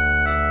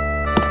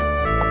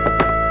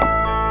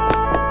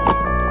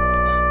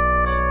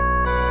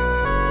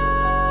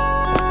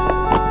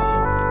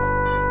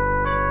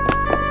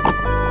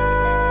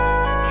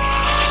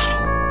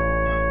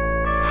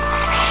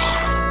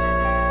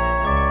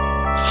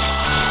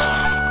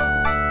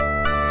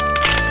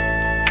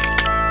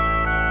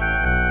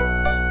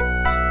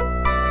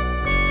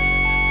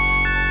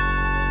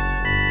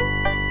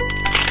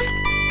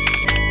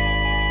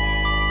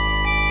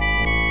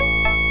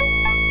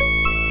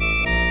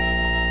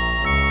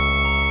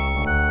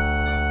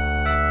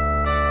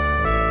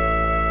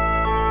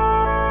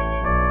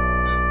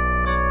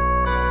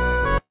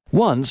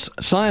 Once,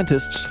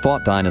 scientists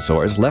thought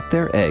dinosaurs left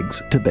their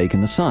eggs to bake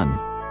in the sun.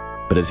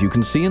 But as you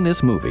can see in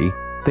this movie,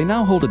 they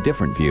now hold a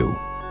different view.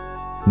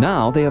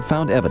 Now they have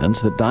found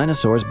evidence that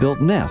dinosaurs built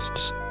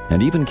nests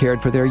and even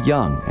cared for their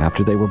young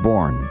after they were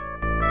born.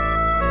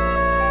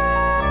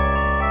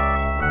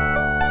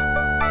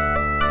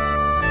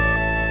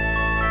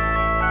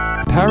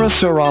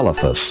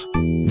 Parasaurolophus,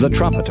 the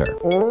trumpeter.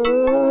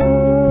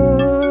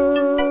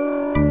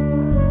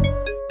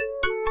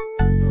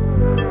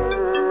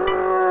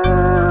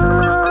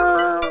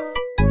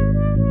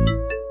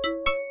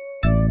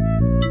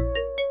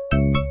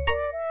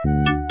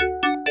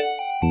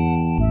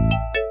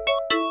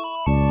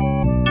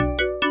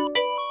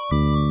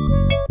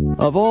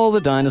 Of all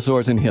the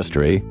dinosaurs in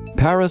history,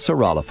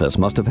 Parasaurolophus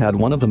must have had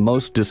one of the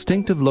most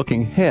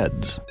distinctive-looking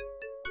heads.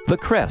 The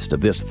crest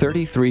of this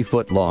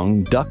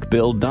 33-foot-long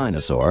duck-billed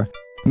dinosaur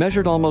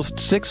measured almost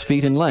 6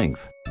 feet in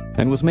length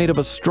and was made of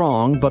a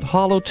strong but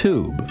hollow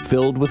tube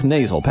filled with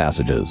nasal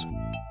passages.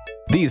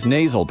 These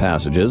nasal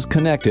passages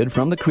connected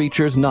from the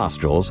creature's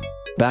nostrils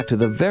back to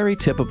the very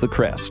tip of the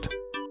crest.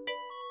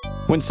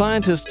 When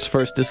scientists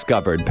first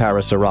discovered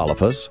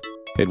Parasaurolophus,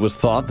 it was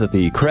thought that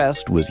the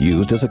crest was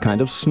used as a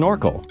kind of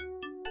snorkel.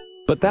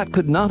 But that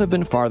could not have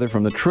been farther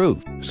from the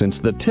truth, since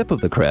the tip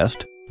of the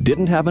crest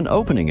didn't have an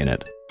opening in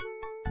it.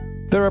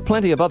 There are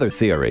plenty of other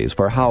theories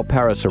for how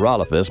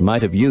Parasaurolophus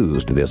might have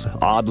used this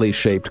oddly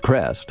shaped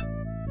crest.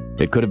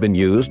 It could have been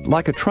used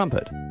like a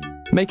trumpet,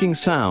 making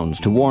sounds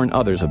to warn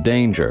others of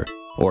danger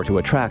or to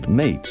attract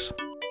mates.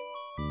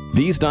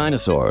 These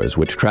dinosaurs,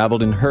 which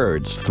traveled in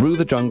herds through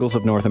the jungles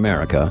of North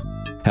America,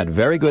 had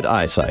very good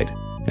eyesight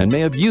and may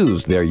have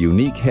used their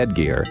unique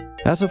headgear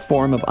as a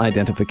form of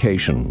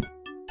identification.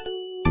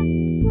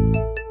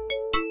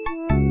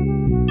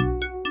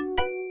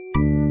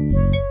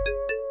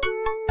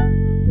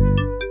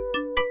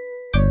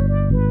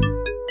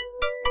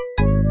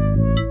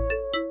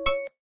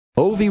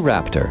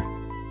 Oviraptor.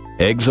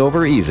 Eggs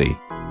over easy.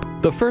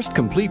 The first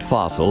complete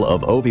fossil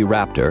of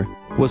Oviraptor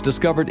was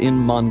discovered in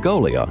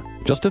Mongolia,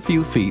 just a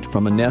few feet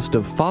from a nest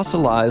of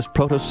fossilized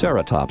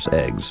Protoceratops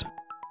eggs.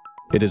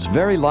 It is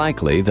very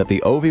likely that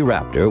the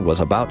Oviraptor was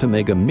about to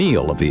make a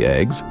meal of the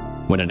eggs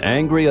when an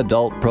angry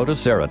adult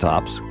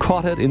Protoceratops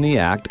caught it in the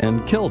act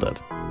and killed it.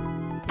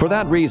 For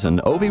that reason,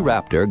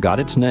 Oviraptor got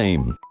its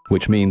name,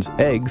 which means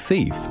egg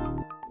thief.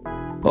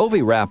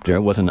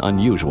 Oviraptor was an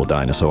unusual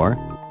dinosaur.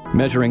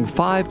 Measuring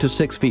 5 to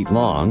 6 feet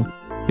long,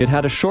 it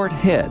had a short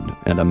head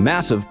and a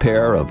massive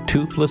pair of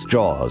toothless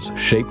jaws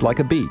shaped like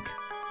a beak.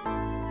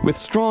 With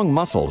strong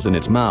muscles in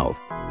its mouth,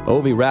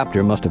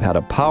 Oviraptor must have had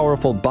a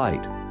powerful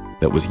bite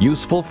that was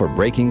useful for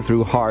breaking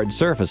through hard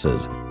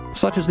surfaces,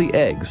 such as the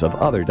eggs of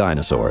other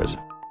dinosaurs.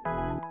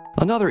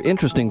 Another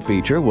interesting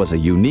feature was a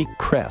unique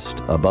crest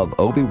above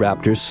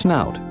Oviraptor's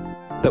snout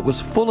that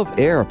was full of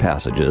air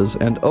passages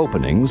and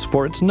openings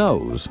for its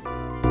nose.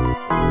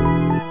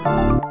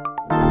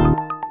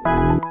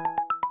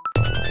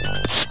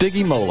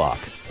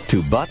 Stygimoloch,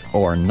 to butt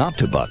or not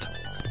to butt.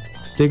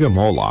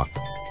 Stygimoloch,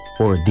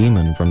 or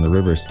demon from the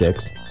river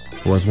Styx,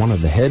 was one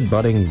of the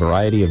head-butting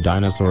variety of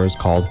dinosaurs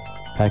called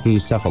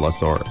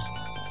Pachycephalosaurs,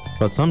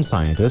 but some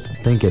scientists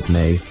think it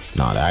may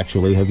not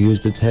actually have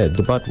used its head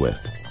to butt with.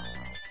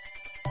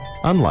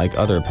 Unlike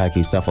other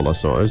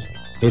Pachycephalosaurs,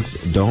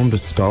 its domed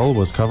skull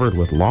was covered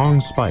with long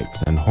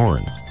spikes and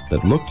horns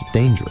that looked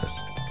dangerous,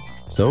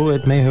 so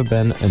it may have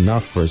been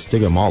enough for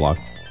Stygimoloch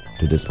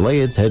to display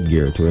its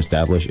headgear to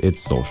establish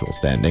its social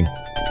standing.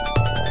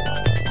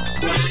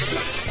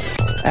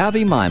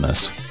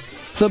 Aviemimus,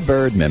 the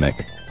bird mimic.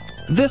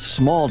 This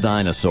small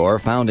dinosaur,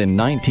 found in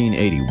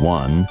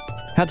 1981,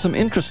 had some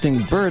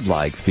interesting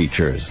bird-like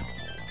features.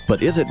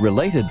 But is it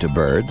related to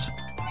birds?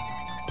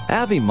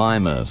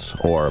 Aviemimus,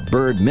 or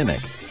bird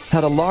mimic,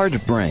 had a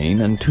large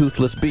brain and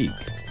toothless beak,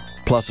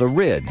 plus a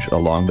ridge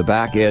along the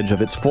back edge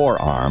of its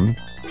forearm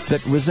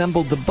that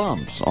resembled the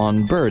bumps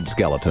on bird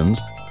skeletons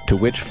to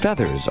which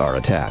feathers are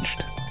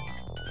attached.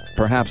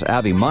 Perhaps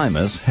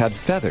Aviemimus had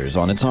feathers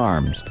on its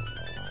arms.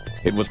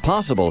 It was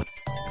possible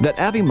that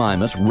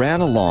Aviemimus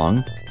ran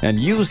along and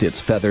used its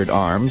feathered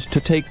arms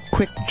to take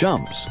quick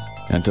jumps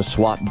and to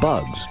swat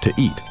bugs to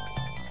eat.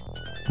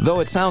 Though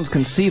it sounds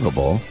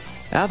conceivable,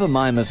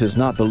 Aviemimus is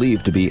not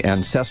believed to be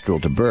ancestral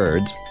to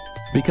birds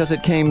because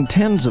it came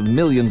tens of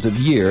millions of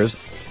years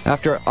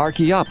after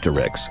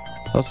Archaeopteryx,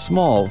 a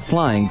small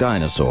flying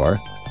dinosaur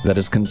that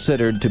is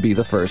considered to be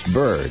the first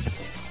bird.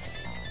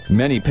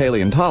 Many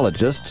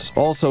paleontologists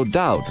also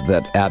doubt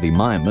that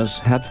Aviemimus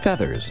had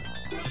feathers.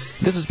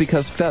 This is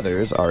because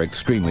feathers are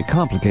extremely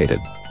complicated,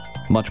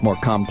 much more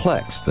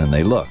complex than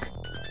they look,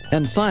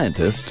 and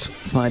scientists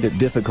find it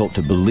difficult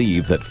to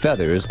believe that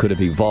feathers could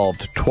have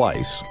evolved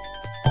twice.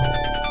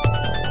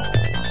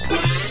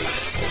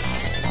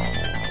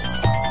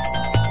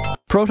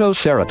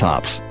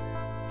 Protoceratops,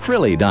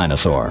 frilly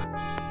dinosaur.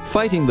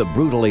 Fighting the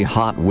brutally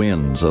hot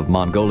winds of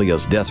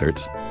Mongolia's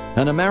deserts,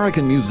 an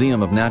American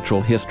Museum of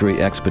Natural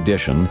History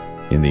expedition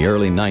in the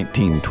early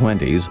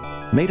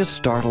 1920s made a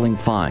startling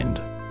find.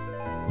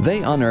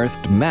 They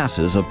unearthed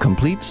masses of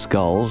complete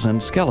skulls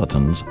and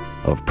skeletons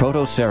of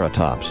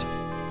Protoceratops,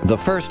 the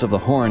first of the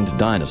horned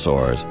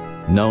dinosaurs,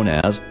 known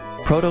as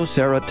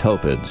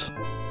Protoceratopids.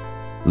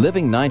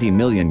 Living 90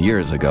 million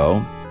years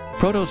ago,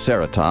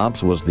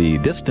 Protoceratops was the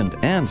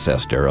distant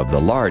ancestor of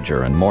the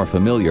larger and more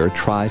familiar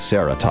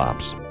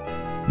Triceratops.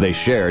 They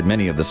shared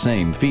many of the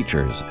same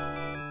features.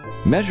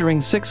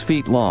 Measuring 6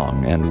 feet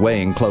long and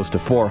weighing close to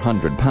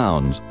 400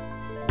 pounds,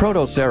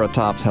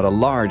 Protoceratops had a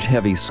large,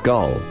 heavy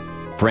skull,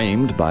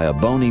 framed by a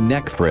bony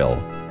neck frill,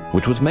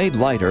 which was made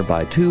lighter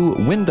by 2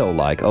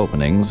 window-like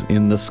openings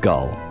in the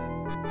skull.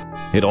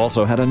 It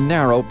also had a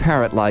narrow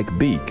parrot-like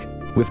beak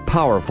with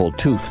powerful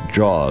toothed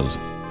jaws.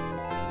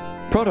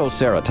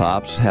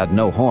 Protoceratops had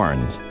no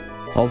horns,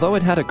 although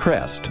it had a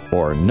crest,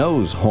 or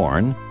nose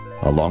horn,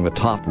 along the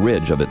top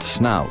ridge of its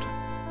snout.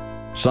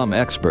 Some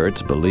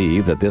experts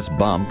believe that this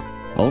bump,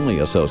 only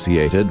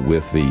associated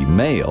with the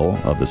male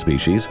of the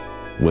species,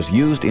 was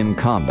used in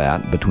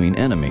combat between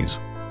enemies.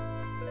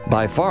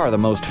 By far the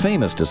most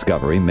famous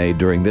discovery made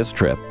during this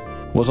trip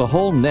was a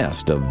whole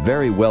nest of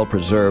very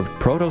well-preserved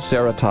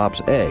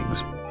Protoceratops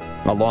eggs,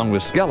 along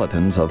with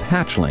skeletons of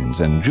hatchlings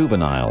and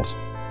juveniles.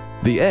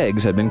 The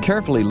eggs had been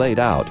carefully laid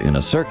out in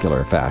a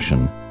circular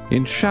fashion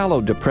in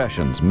shallow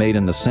depressions made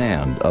in the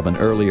sand of an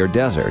earlier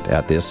desert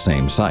at this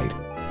same site.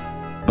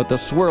 But the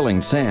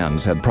swirling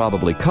sands had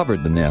probably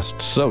covered the nest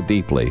so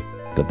deeply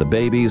that the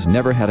babies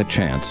never had a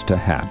chance to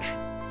hatch.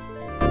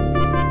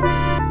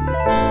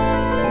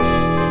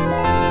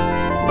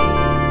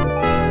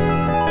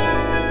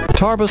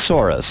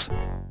 Tarbosaurus,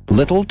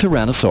 little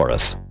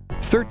Tyrannosaurus.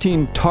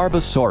 13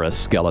 Tarbosaurus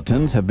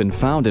skeletons have been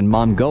found in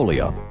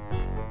Mongolia.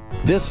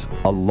 This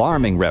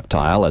alarming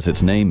reptile, as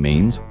its name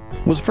means,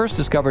 was first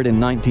discovered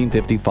in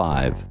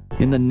 1955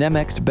 in the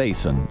Nemegt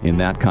Basin in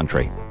that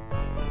country.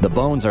 The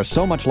bones are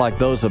so much like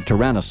those of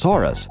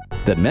Tyrannosaurus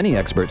that many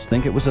experts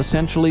think it was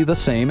essentially the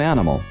same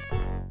animal.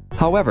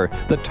 However,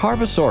 the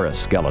Tarbosaurus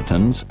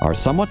skeletons are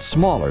somewhat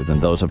smaller than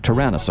those of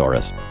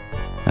Tyrannosaurus,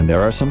 and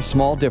there are some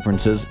small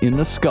differences in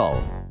the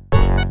skull.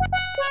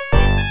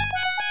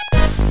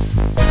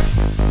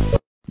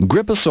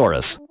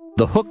 Gripposaurus,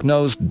 the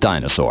hook-nosed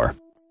dinosaur.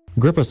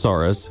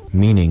 Gripposaurus,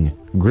 meaning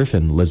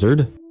griffin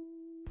lizard,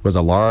 was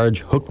a large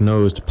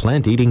hook-nosed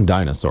plant-eating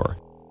dinosaur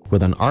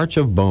with an arch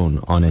of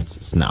bone on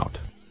its snout.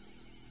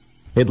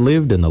 It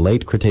lived in the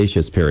late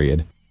Cretaceous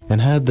period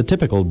and had the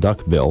typical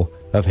duck bill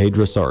of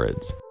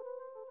hadrosaurids.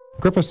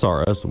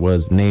 Gripposaurus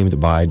was named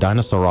by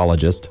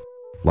dinosaurologist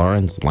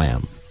Lawrence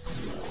Lamb.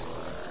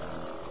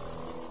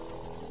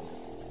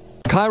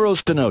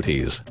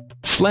 Chirostenotes,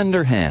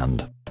 slender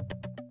hand.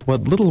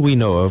 What little we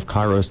know of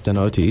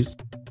Chirostenotes,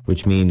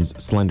 which means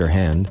slender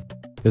hand,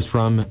 is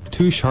from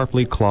two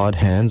sharply clawed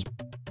hands,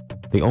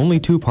 the only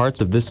two parts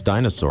of this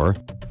dinosaur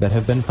that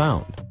have been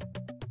found.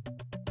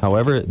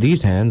 However,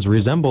 these hands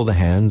resemble the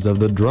hands of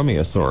the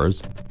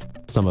dromaeosaurs,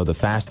 some of the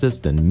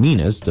fastest and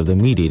meanest of the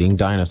meat-eating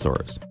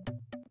dinosaurs.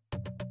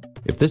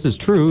 If this is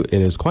true,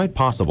 it is quite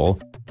possible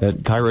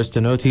that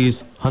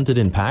Chirostenotes hunted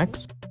in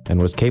packs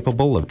and was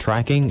capable of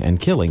tracking and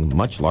killing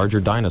much larger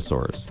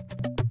dinosaurs.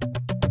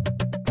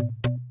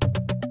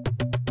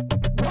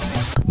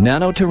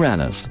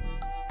 Nanotyrannus,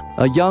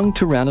 a young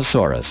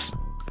Tyrannosaurus.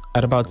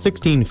 At about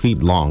 16 feet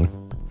long,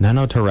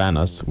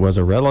 Nanotyrannus was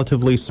a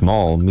relatively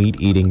small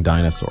meat-eating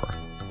dinosaur.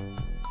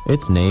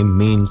 Its name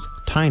means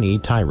tiny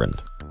tyrant,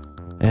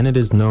 and it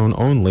is known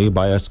only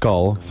by a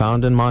skull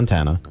found in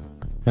Montana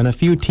and a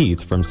few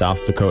teeth from South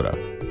Dakota.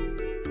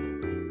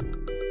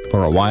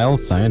 For a while,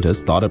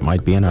 scientists thought it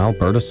might be an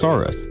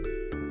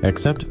Albertosaurus,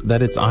 except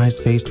that its eyes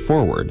faced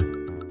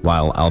forward,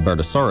 while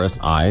Albertosaurus'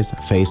 eyes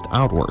faced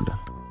outward.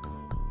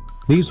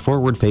 These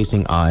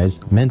forward-facing eyes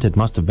meant it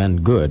must have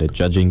been good at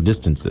judging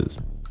distances,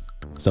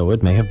 so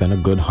it may have been a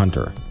good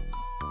hunter.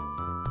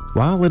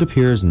 While it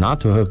appears not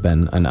to have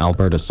been an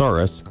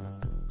Albertosaurus,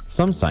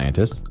 some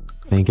scientists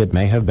think it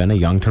may have been a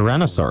young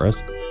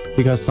Tyrannosaurus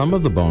because some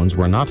of the bones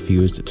were not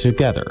fused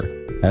together,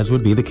 as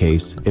would be the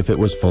case if it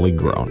was fully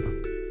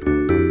grown.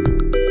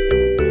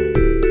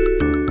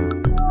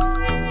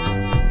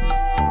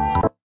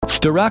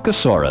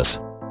 Styracosaurus,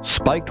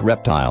 spiked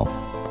reptile.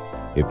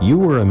 If you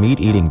were a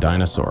meat-eating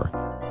dinosaur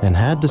and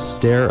had to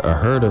stare a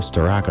herd of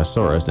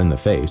Styracosaurus in the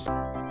face,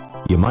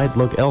 you might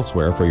look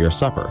elsewhere for your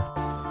supper.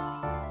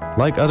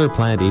 Like other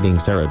plant-eating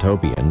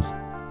ceratopians,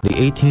 the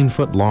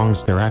 18-foot-long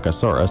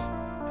Styracosaurus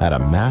had a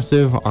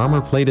massive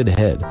armor-plated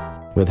head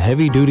with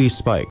heavy-duty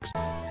spikes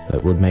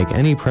that would make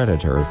any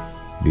predator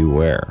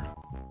beware.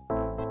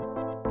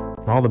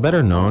 While the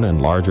better-known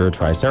and larger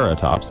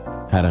Triceratops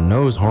had a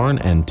nose horn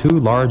and two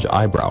large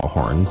eyebrow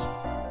horns,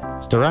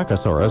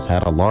 Styracosaurus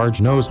had a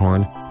large nose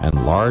horn and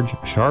large,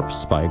 sharp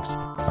spikes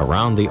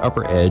around the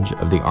upper edge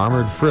of the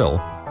armored frill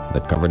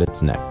that covered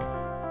its neck.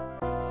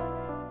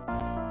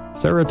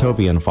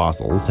 Ceratopian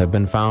fossils have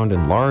been found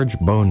in large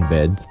bone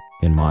beds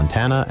in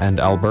Montana and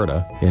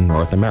Alberta in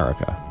North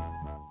America.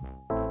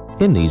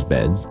 In these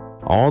beds,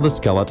 all the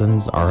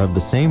skeletons are of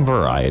the same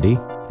variety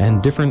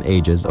and different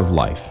ages of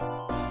life.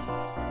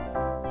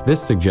 This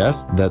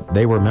suggests that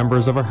they were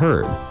members of a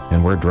herd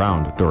and were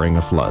drowned during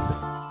a flood.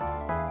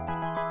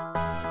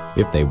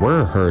 If they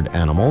were herd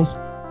animals,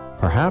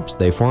 perhaps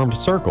they formed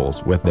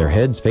circles with their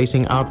heads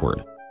facing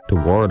outward to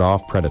ward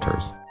off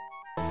predators.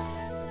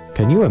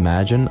 Can you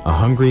imagine a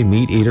hungry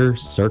meat-eater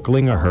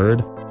circling a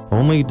herd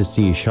only to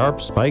see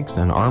sharp spikes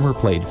and armor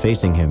plate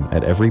facing him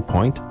at every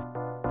point?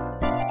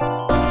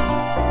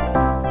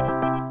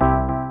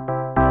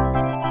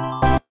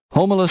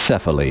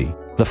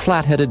 Homalocephali, the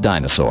flat-headed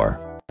dinosaur.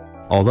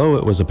 Although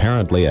it was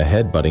apparently a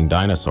head-butting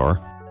dinosaur,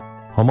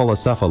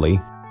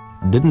 Homalocephali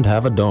didn't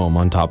have a dome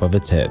on top of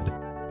its head,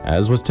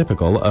 as was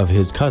typical of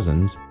his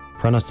cousins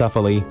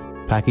Prenocephaly,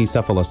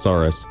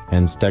 Pachycephalosaurus,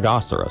 and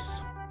Stegosaurus.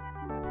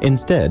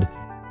 Instead,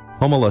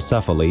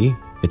 Homalocephali,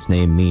 its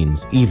name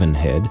means even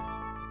head,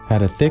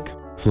 had a thick,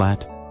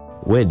 flat,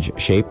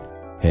 wedge-shaped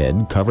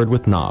head covered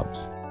with knobs.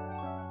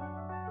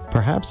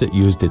 Perhaps it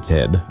used its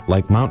head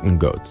like mountain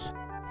goats,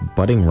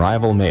 butting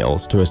rival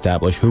males to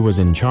establish who was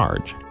in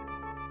charge.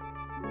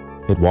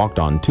 It walked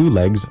on two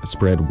legs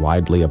spread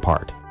widely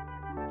apart.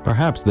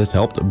 Perhaps this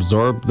helped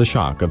absorb the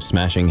shock of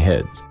smashing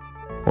heads,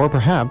 or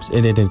perhaps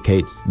it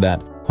indicates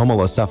that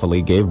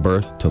homalocephaly gave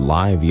birth to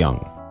live young.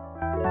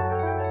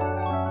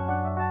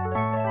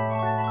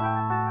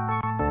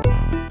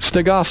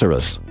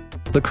 Stegosaurus,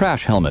 the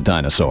crash helmet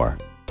dinosaur.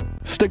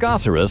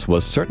 Stegosaurus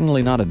was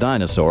certainly not a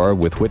dinosaur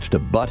with which to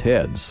butt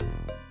heads.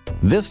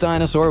 This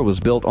dinosaur was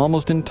built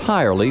almost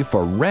entirely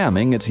for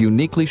ramming its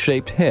uniquely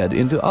shaped head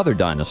into other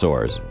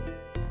dinosaurs.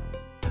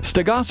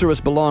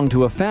 Stegosaurus belonged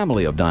to a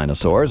family of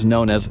dinosaurs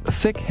known as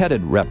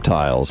thick-headed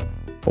reptiles,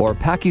 or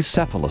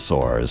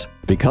pachycephalosaurs,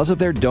 because of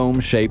their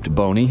dome-shaped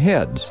bony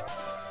heads.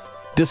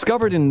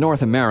 Discovered in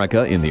North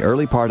America in the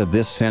early part of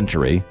this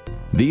century,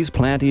 these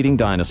plant-eating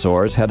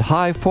dinosaurs had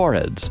high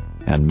foreheads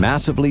and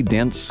massively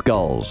dense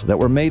skulls that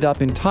were made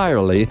up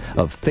entirely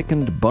of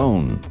thickened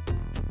bone.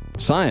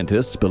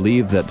 Scientists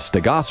believe that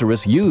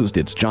Stegosaurus used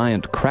its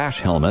giant crash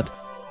helmet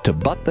to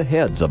butt the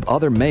heads of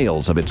other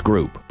males of its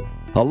group,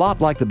 a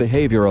lot like the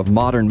behavior of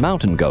modern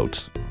mountain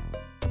goats.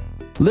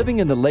 Living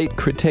in the late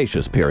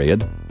Cretaceous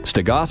period,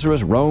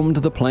 Stegosaurus roamed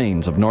the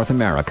plains of North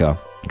America,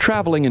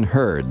 traveling in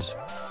herds.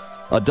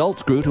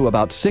 Adults grew to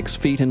about 6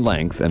 feet in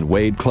length and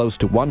weighed close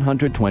to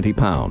 120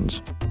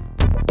 pounds.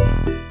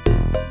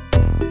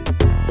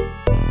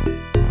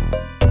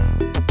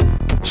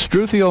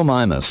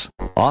 Struthiomimus,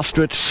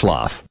 ostrich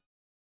sloth.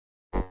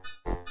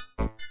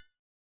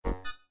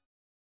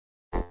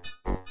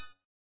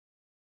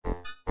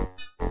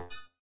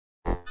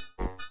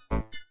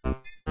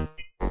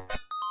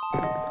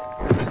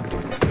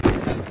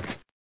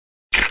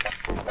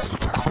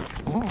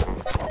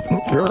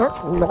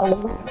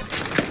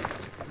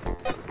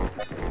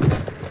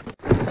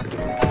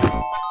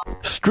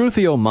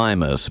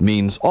 Struthiomimus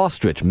means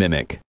ostrich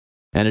mimic,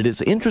 and it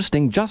is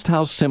interesting just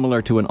how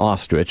similar to an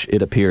ostrich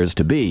it appears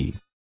to be.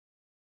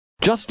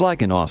 Just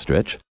like an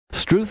ostrich,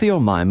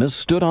 Struthiomimus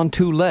stood on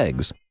 2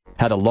 legs,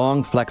 had a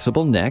long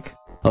flexible neck,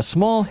 a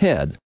small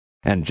head,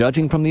 and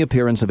judging from the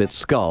appearance of its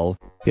skull,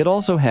 it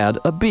also had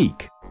a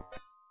beak.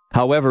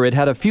 However, it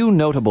had a few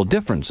notable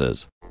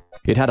differences.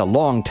 It had a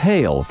long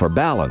tail for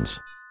balance,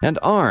 and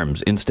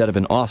arms instead of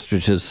an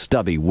ostrich's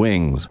stubby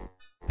wings,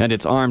 and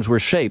its arms were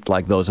shaped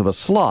like those of a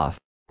sloth,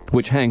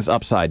 which hangs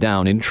upside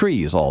down in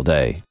trees all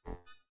day.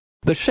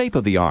 The shape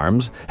of the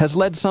arms has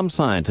led some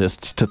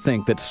scientists to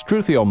think that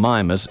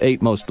Struthiomimus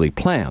ate mostly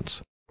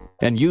plants,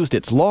 and used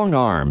its long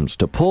arms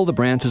to pull the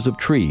branches of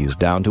trees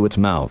down to its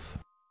mouth.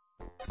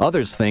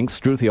 Others think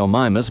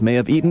Struthiomimus may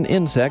have eaten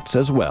insects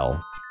as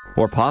well,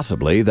 or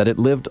possibly that it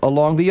lived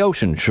along the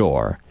ocean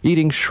shore,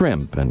 eating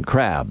shrimp and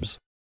crabs.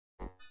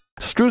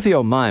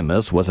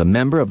 Struthiomimus was a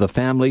member of the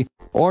family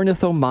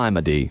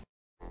Ornithomimidae,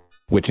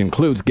 which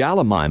includes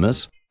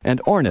Gallimimus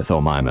and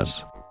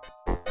Ornithomimus.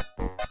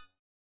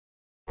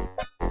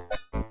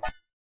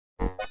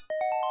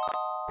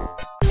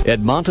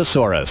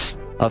 Edmontosaurus,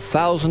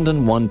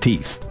 1,001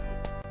 teeth.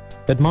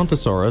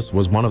 Edmontosaurus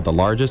was one of the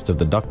largest of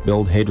the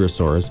duck-billed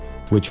hadrosaurs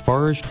which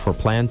foraged for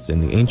plants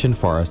in the ancient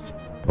forests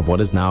of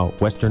what is now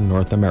western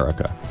North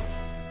America.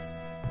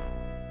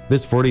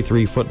 This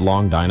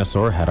 43-foot-long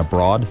dinosaur had a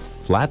broad,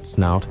 flat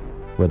snout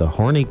with a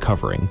horny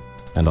covering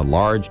and a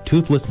large,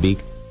 toothless beak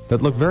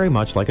that looked very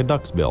much like a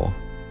duck's bill.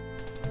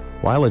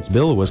 While its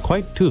bill was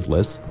quite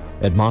toothless,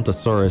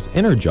 Edmontosaurus'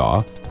 inner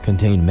jaw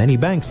contained many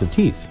banks of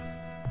teeth.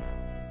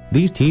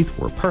 These teeth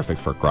were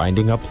perfect for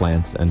grinding up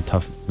plants and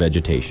tough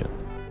vegetation.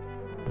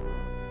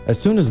 As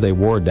soon as they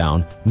wore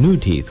down, new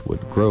teeth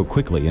would grow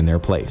quickly in their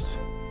place.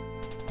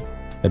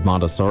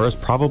 Edmontosaurus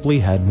probably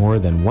had more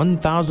than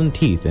 1,000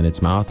 teeth in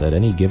its mouth at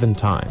any given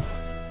time.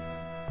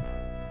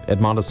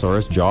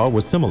 Edmontosaurus' jaw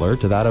was similar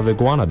to that of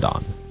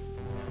Iguanodon.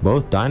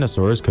 Both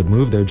dinosaurs could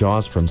move their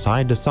jaws from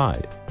side to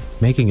side,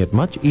 making it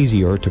much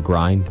easier to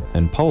grind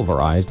and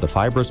pulverize the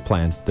fibrous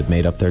plants that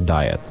made up their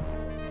diet.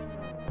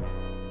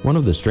 One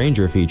of the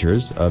stranger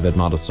features of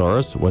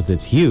Edmontosaurus was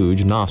its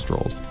huge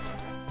nostrils.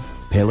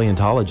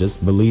 Paleontologists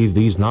believe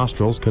these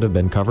nostrils could have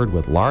been covered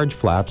with large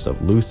flaps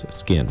of loose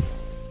skin.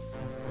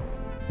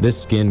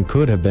 This skin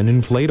could have been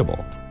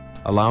inflatable,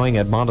 allowing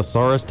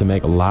Edmontosaurus to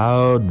make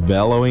loud,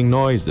 bellowing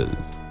noises.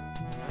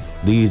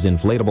 These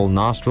inflatable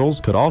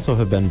nostrils could also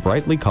have been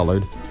brightly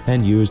colored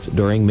and used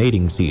during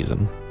mating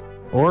season,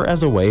 or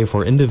as a way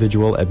for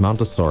individual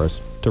Edmontosaurus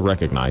to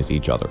recognize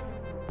each other.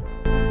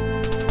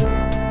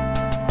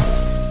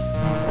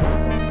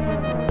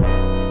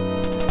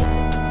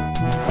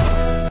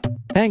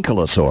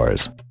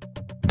 Ankylosaurs,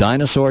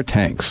 dinosaur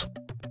tanks.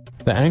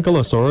 The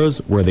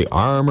ankylosaurs were the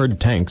armored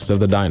tanks of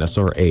the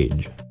dinosaur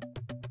age.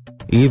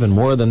 Even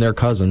more than their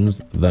cousins,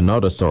 the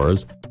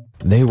nodosaurs,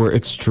 they were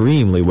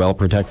extremely well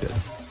protected.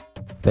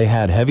 They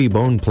had heavy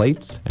bone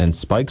plates and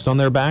spikes on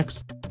their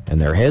backs, and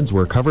their heads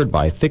were covered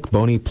by thick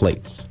bony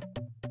plates.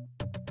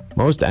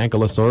 Most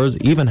ankylosaurs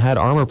even had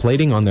armor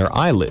plating on their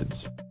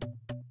eyelids.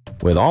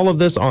 With all of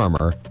this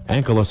armor,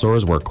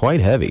 ankylosaurs were quite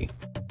heavy.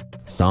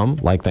 Some,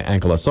 like the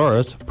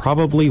Ankylosaurus,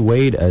 probably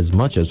weighed as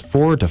much as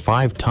 4 to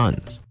 5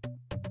 tons.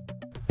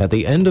 At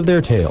the end of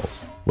their tails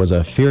was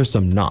a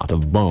fearsome knot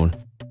of bone.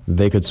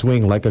 They could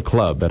swing like a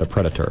club at a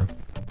predator.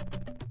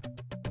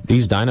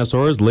 These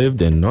dinosaurs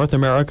lived in North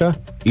America,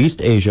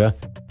 East Asia,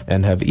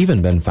 and have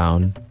even been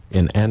found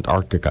in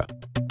Antarctica.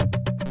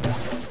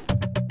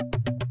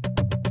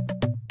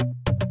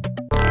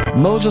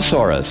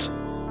 Mosasaurus.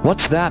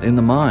 What's that in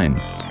the mine?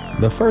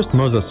 The first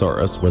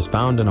Mosasaurus was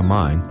found in a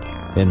mine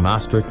in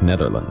Maastricht,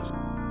 Netherlands.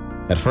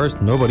 At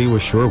first, nobody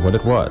was sure what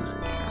it was.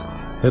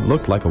 It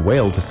looked like a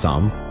whale to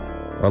some,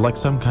 or like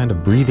some kind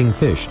of breathing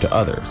fish to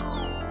others.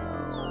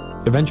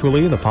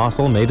 Eventually, the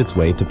fossil made its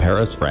way to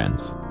Paris,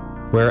 France,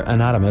 where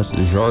anatomist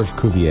Georges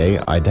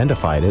Cuvier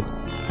identified it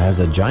as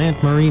a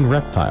giant marine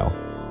reptile.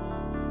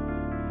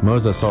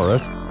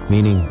 Mosasaurus,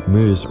 meaning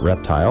moose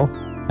reptile,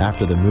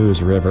 after the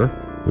Meuse River,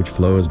 which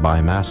flows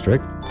by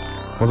Maastricht,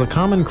 was a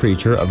common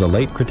creature of the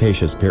late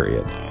Cretaceous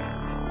period.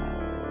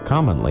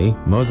 Commonly,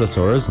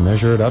 mosasaurs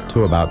measured up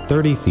to about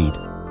 30 feet,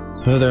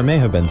 though there may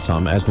have been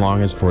some as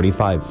long as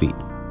 45 feet.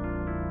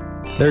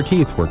 Their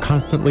teeth were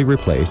constantly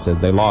replaced as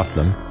they lost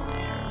them,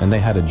 and they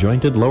had a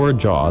jointed lower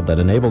jaw that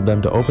enabled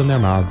them to open their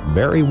mouth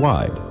very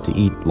wide to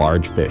eat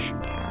large fish.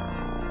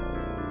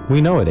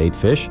 We know it ate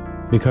fish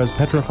because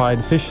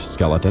petrified fish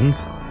skeletons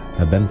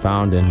have been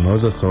found in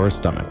mosasaur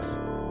stomachs.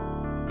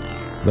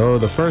 Though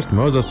the first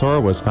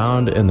mosasaur was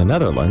found in the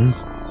Netherlands,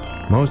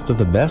 most of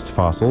the best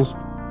fossils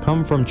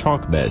come from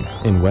chalk beds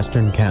in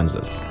western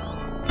Kansas.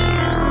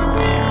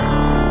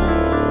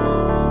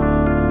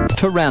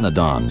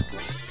 Pteranodon,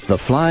 the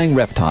flying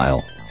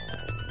reptile.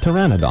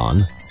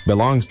 Pteranodon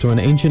belongs to an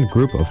ancient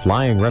group of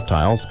flying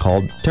reptiles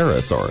called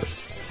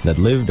pterosaurs that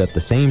lived at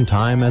the same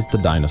time as the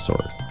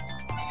dinosaurs.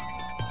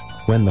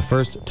 When the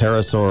first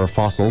pterosaur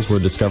fossils were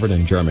discovered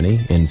in Germany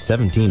in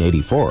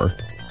 1784,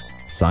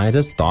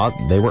 scientists thought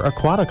they were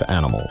aquatic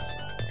animals.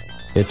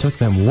 It took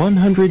them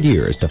 100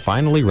 years to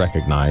finally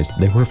recognize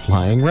they were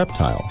flying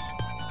reptiles.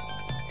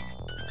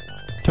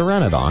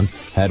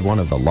 Pteranodon had one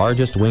of the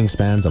largest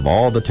wingspans of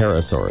all the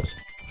pterosaurs,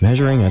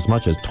 measuring as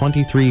much as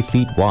 23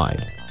 feet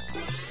wide.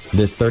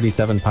 This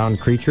 37-pound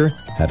creature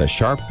had a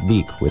sharp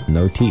beak with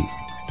no teeth,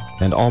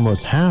 and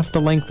almost half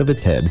the length of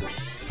its head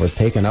was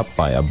taken up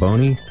by a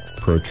bony,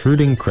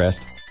 protruding crest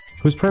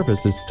whose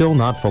purpose is still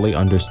not fully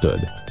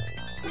understood.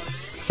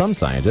 Some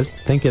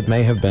scientists think it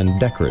may have been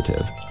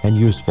decorative and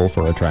useful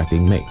for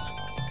attracting mates,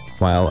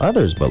 while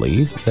others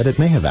believe that it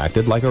may have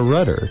acted like a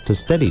rudder to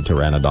steady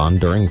Pteranodon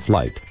during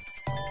flight.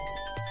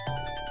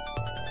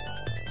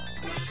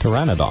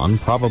 Pteranodon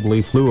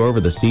probably flew over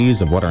the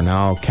seas of what are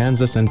now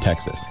Kansas and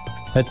Texas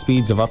at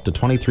speeds of up to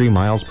 23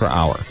 miles per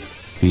hour,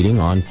 feeding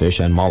on fish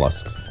and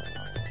mollusks.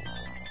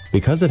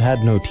 Because it had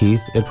no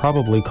teeth, it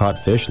probably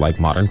caught fish like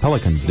modern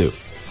pelicans do,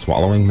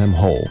 swallowing them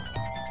whole.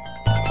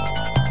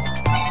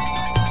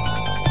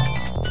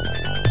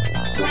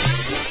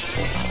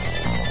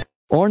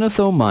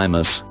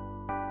 Ornithomimus,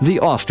 the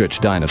ostrich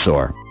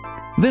dinosaur.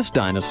 This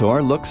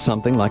dinosaur looks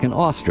something like an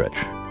ostrich.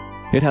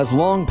 It has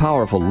long,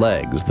 powerful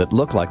legs that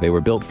look like they were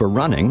built for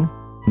running,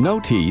 no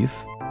teeth,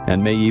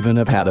 and may even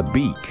have had a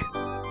beak.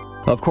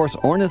 Of course,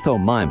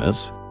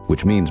 Ornithomimus,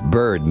 which means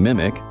bird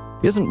mimic,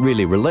 isn't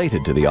really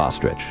related to the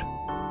ostrich.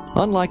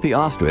 Unlike the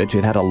ostrich,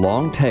 it had a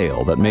long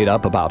tail that made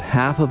up about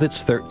half of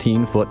its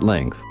 13-foot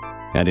length,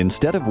 and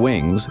instead of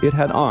wings, it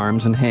had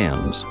arms and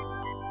hands.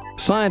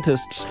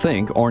 Scientists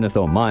think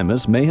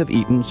Ornithomimus may have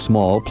eaten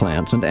small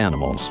plants and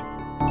animals.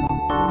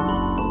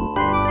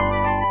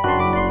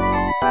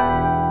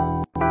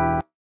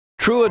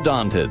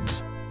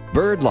 Troodontids,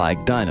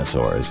 bird-like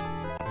dinosaurs.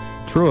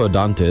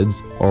 Troodontids,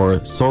 or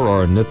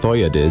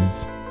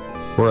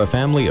Sauroornithoidids, were a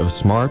family of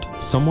smart,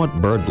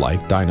 somewhat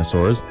bird-like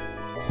dinosaurs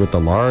with the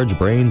large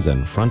brains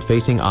and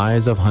front-facing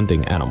eyes of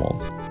hunting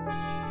animals.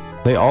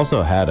 They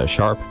also had a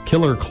sharp,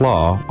 killer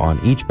claw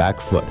on each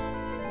back foot,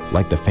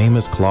 like the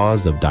famous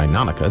claws of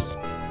Deinonychus,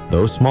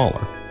 though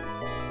smaller.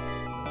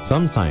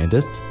 Some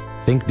scientists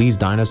think these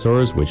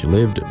dinosaurs, which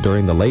lived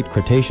during the late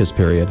Cretaceous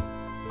period,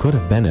 could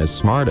have been as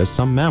smart as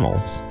some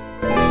mammals.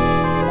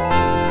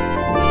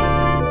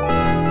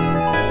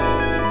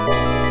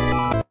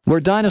 Were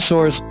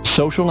dinosaurs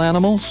social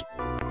animals?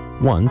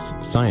 Once,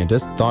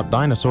 scientists thought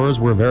dinosaurs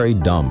were very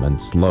dumb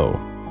and slow,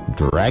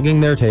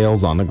 dragging their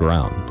tails on the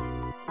ground.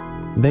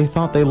 They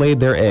thought they laid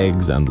their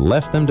eggs and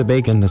left them to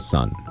bake in the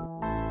sun.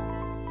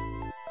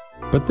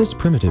 But this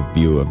primitive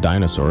view of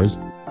dinosaurs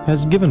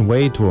has given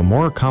way to a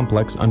more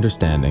complex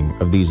understanding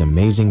of these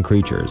amazing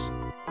creatures.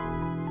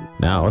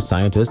 Now,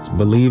 scientists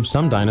believe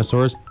some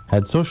dinosaurs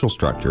had social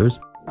structures,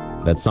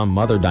 that some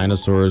mother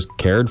dinosaurs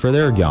cared for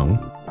their young,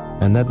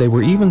 and that they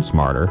were even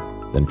smarter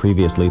than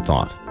previously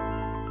thought.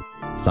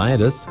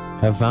 Scientists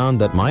have found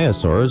that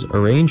maiasaurs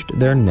arranged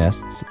their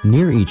nests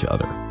near each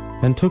other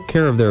and took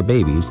care of their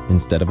babies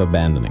instead of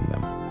abandoning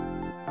them.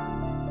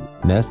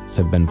 Nests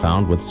have been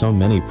found with so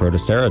many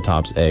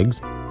Protoceratops eggs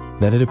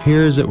that it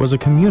appears it was a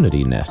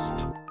community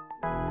nest.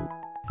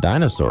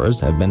 Dinosaurs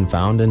have been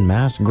found in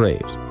mass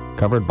graves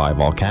covered by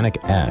volcanic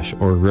ash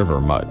or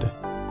river mud.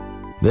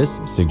 This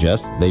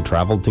suggests they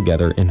traveled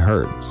together in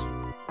herds.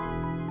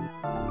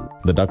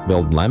 The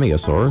duck-billed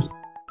lamiosaurs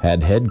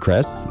had head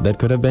crests that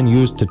could have been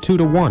used to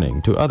toot a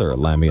warning to other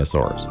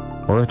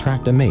lamiosaurs, or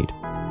attract a mate,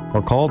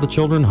 or call the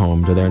children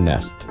home to their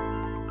nest.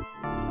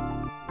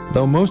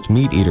 Though most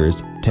meat-eaters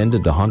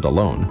tended to hunt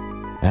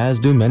alone, as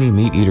do many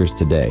meat-eaters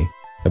today,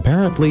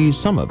 apparently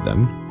some of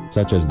them,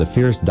 such as the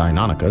fierce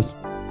Deinonychus,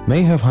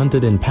 may have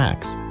hunted in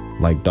packs,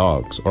 like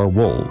dogs or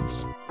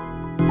wolves.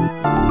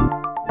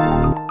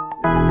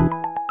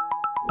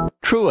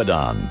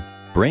 Troodon,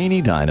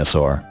 brainy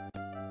dinosaur.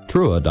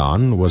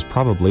 Troodon was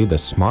probably the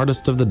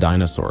smartest of the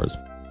dinosaurs,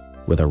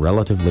 with a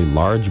relatively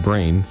large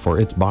brain for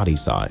its body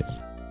size.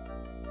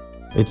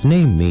 Its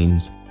name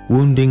means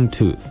wounding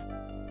tooth,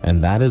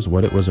 and that is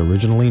what it was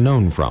originally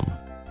known from,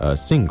 a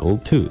single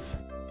tooth.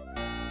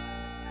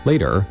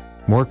 Later,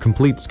 more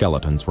complete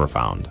skeletons were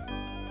found,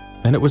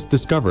 and it was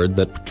discovered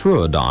that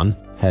Troodon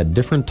had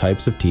different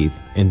types of teeth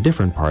in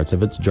different parts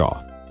of its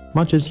jaw,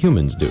 much as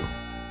humans do.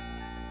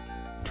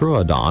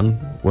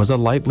 Troodon was a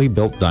lightly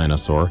built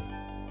dinosaur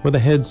with a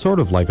head sort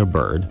of like a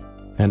bird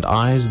and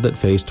eyes that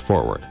faced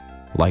forward,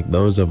 like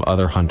those of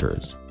other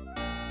hunters.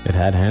 It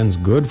had hands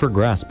good for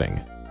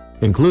grasping,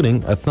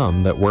 including a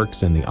thumb that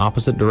works in the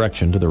opposite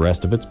direction to the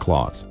rest of its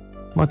claws,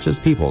 much as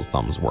people's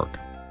thumbs work.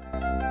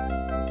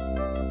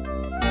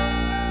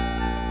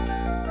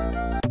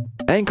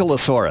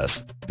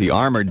 Ankylosaurus, the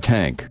armored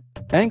tank.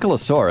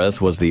 Ankylosaurus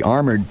was the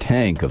armored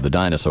tank of the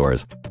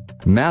dinosaurs.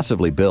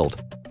 Massively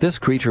built, this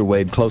creature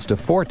weighed close to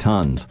 4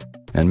 tons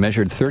and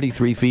measured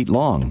 33 feet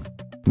long,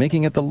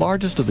 making it the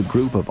largest of the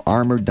group of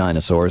armored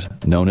dinosaurs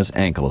known as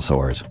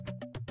ankylosaurs.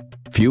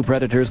 Few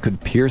predators could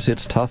pierce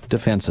its tough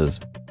defenses.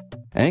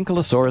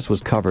 Ankylosaurus was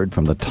covered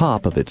from the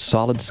top of its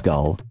solid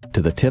skull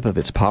to the tip of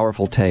its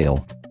powerful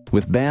tail,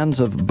 with bands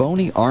of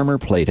bony armor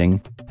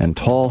plating and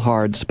tall,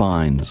 hard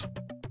spines.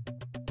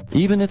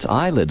 Even its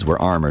eyelids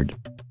were armored.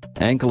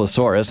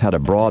 Ankylosaurus had a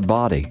broad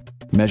body,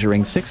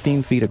 measuring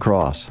 16 feet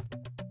across.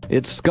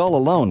 Its skull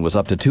alone was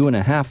up to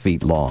 2.5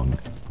 feet long,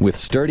 with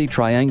sturdy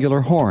triangular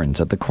horns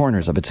at the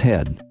corners of its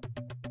head.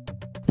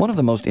 One of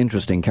the most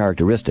interesting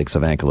characteristics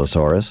of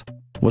Ankylosaurus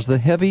was the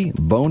heavy,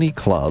 bony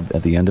club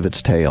at the end of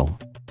its tail.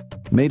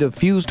 Made of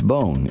fused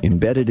bone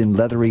embedded in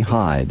leathery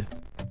hide,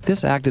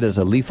 this acted as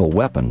a lethal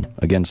weapon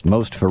against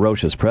most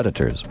ferocious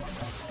predators.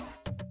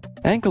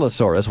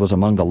 Ankylosaurus was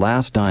among the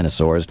last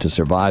dinosaurs to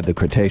survive the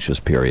Cretaceous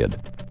period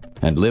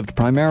and lived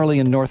primarily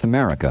in North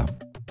America.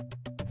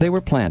 They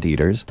were plant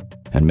eaters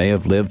and may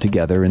have lived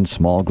together in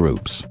small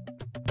groups.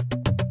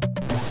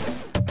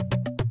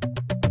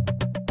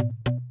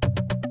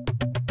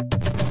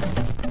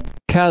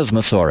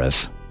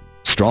 Chasmosaurus.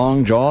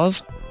 Strong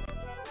jaws?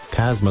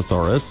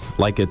 Chasmosaurus,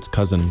 like its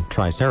cousin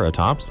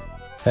Triceratops,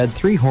 had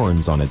 3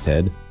 horns on its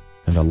head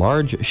and a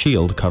large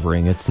shield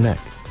covering its neck.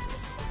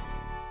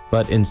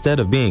 But instead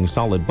of being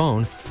solid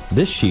bone,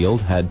 this shield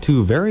had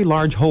 2 very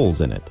large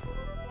holes in it.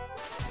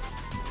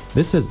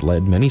 This has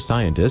led many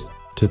scientists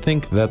to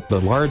think that the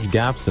large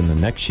gaps in the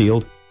neck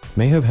shield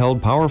may have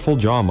held powerful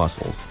jaw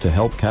muscles to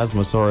help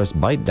Chasmosaurus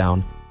bite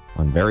down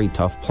on very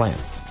tough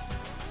plants.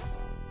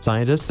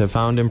 Scientists have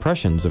found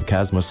impressions of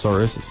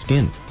Chasmosaurus'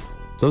 skin,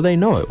 so they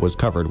know it was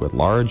covered with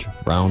large,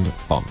 round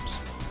bumps.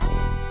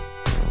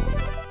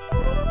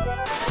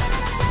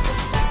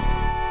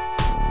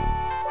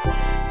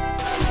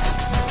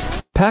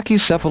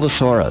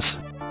 Pachycephalosaurus.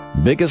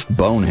 Biggest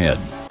bonehead.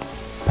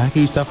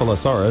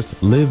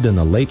 Pachycephalosaurus lived in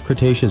the late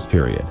Cretaceous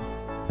period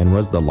and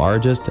was the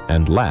largest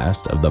and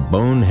last of the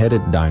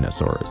bone-headed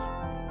dinosaurs.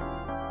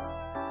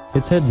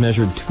 Its head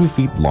measured 2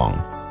 feet long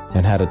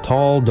and had a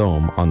tall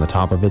dome on the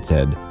top of its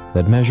head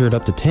that measured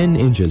up to 10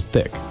 inches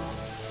thick.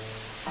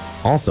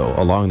 Also,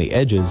 along the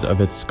edges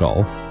of its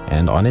skull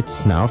and on its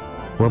snout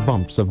were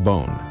bumps of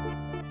bone.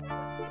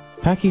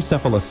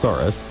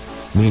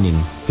 Pachycephalosaurus, meaning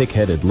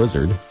thick-headed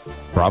lizard,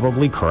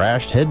 probably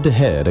crashed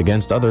head-to-head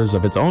against others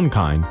of its own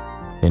kind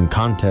in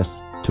contests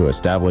to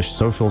establish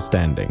social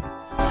standing.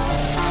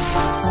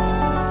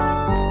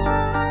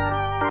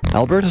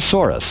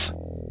 Albertosaurus,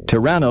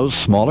 Tyranno's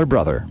smaller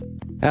brother.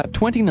 At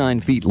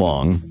 29 feet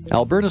long,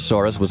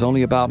 Albertosaurus was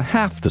only about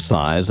half the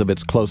size of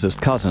its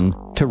closest cousin,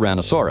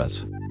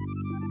 Tyrannosaurus.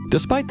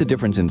 Despite the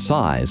difference in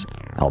size,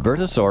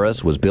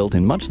 Albertosaurus was built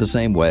in much the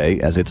same way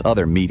as its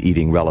other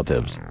meat-eating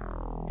relatives.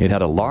 It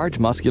had a large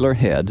muscular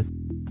head,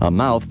 a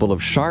mouth full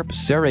of sharp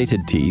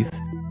serrated teeth,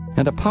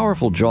 and a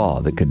powerful jaw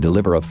that could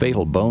deliver a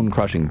fatal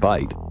bone-crushing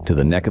bite to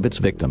the neck of its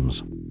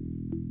victims.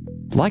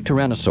 Like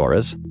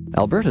Tyrannosaurus,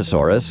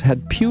 Albertosaurus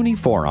had puny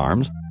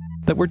forearms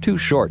that were too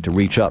short to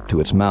reach up to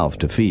its mouth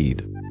to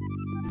feed.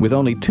 With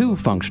only 2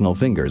 functional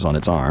fingers on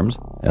its arms,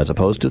 as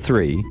opposed to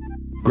 3,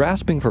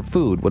 grasping for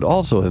food would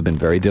also have been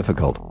very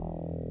difficult.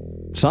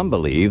 Some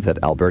believe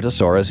that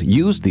Albertosaurus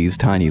used these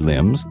tiny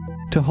limbs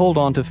to hold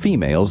on to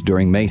females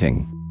during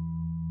mating.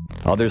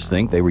 Others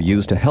think they were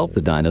used to help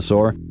the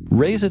dinosaur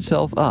raise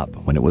itself up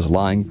when it was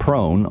lying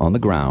prone on the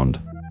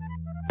ground.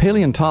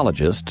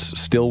 Paleontologists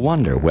still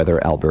wonder whether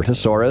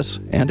Albertosaurus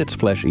and its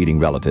flesh-eating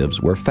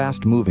relatives were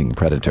fast-moving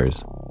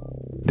predators.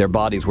 Their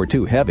bodies were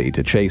too heavy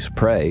to chase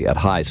prey at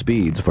high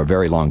speeds for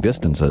very long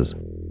distances.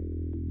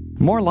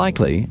 More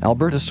likely,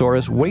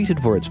 Albertosaurus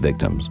waited for its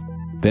victims,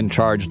 then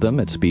charged them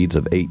at speeds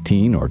of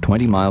 18 or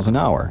 20 miles an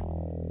hour.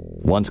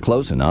 Once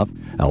close enough,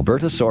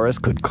 Albertosaurus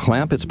could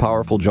clamp its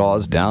powerful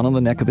jaws down on the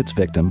neck of its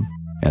victim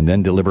and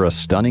then deliver a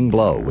stunning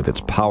blow with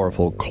its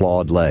powerful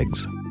clawed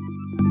legs.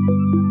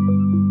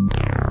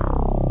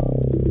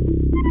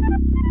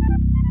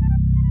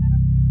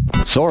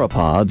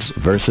 Sauropods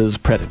versus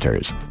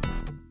predators.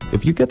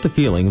 If you get the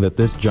feeling that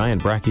this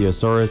giant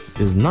Brachiosaurus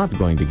is not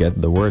going to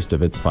get the worst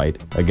of its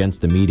fight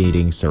against the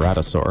meat-eating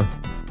Ceratosaur,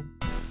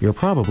 you're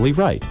probably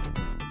right.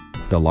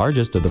 The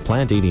largest of the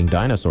plant-eating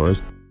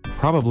dinosaurs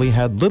probably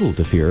had little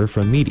to fear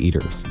from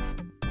meat-eaters.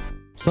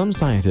 Some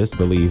scientists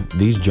believe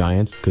these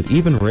giants could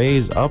even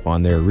raise up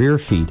on their rear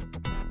feet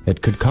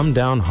and could come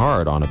down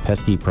hard on a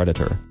pesky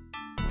predator.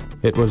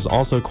 It was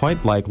also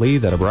quite likely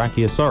that a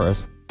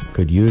Brachiosaurus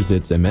could use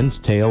its immense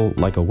tail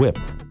like a whip,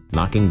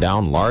 knocking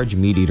down large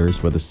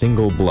meat-eaters with a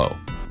single blow.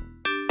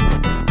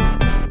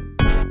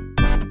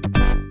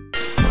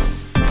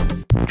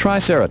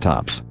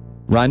 Triceratops,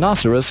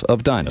 rhinoceros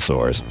of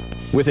dinosaurs.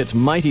 With its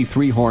mighty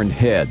three-horned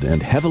head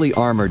and heavily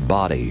armored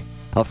body,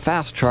 a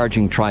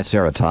fast-charging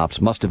Triceratops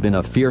must have been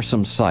a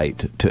fearsome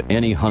sight to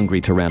any hungry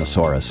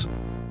Tyrannosaurus.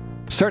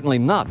 Certainly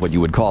not what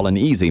you would call an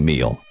easy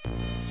meal.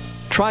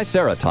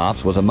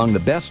 Triceratops was among the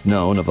best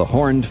known of the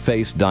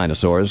horned-faced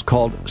dinosaurs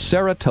called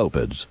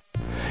ceratopods.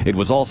 It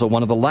was also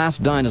one of the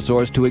last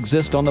dinosaurs to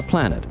exist on the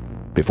planet,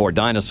 before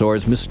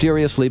dinosaurs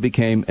mysteriously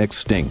became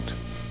extinct.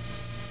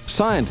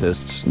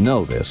 Scientists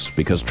know this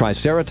because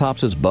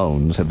Triceratops's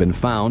bones have been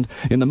found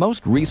in the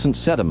most recent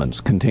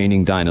sediments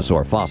containing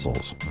dinosaur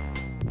fossils.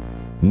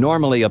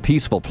 Normally a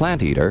peaceful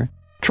plant eater,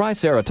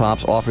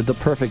 Triceratops offered the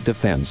perfect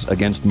defense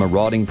against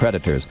marauding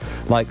predators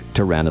like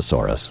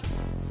Tyrannosaurus.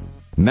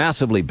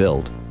 Massively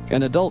built,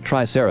 an adult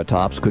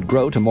Triceratops could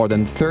grow to more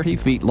than 30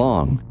 feet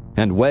long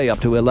and weigh up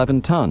to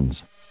 11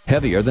 tons,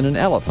 heavier than an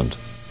elephant.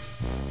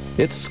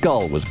 Its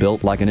skull was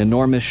built like an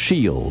enormous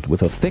shield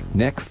with a thick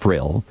neck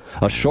frill,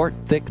 a short,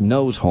 thick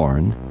nose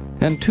horn,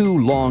 and two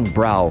long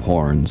brow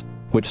horns,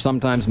 which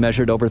sometimes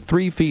measured over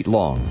 3 feet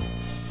long.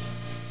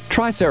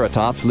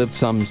 Triceratops lived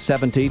some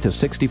 70 to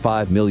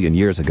 65 million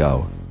years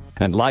ago,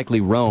 and likely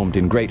roamed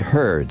in great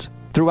herds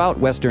throughout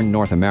western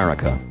North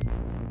America.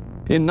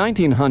 In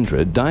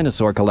 1900,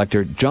 dinosaur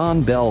collector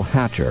John Bell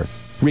Hatcher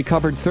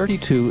recovered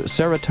 32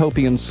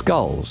 ceratopian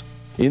skulls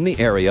in the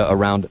area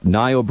around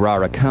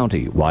Niobrara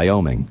County,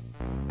 Wyoming,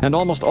 and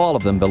almost all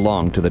of them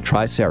belonged to the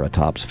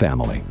Triceratops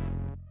family.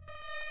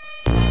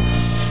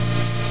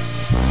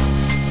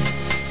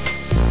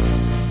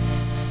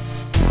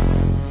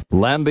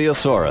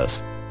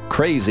 Lambeosaurus,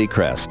 crazy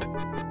crest.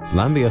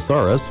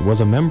 Lambeosaurus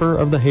was a member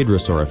of the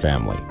Hadrosaur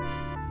family,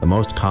 the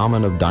most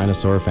common of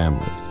dinosaur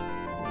families.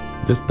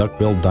 This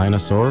duck-billed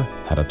dinosaur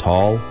had a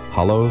tall,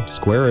 hollow,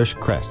 squarish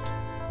crest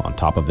on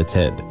top of its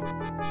head,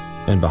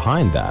 and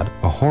behind that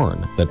a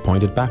horn that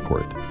pointed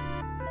backward.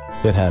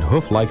 It had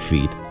hoof-like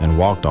feet and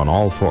walked on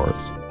all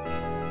fours.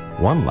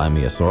 One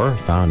Lambeosaur,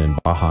 found in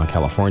Baja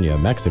California,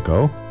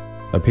 Mexico,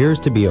 appears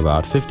to be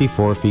about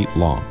 54 feet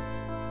long,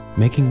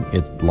 making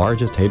its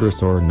largest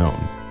hadrosaur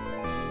known.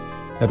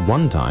 At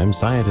one time,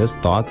 scientists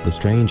thought the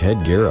strange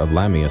headgear of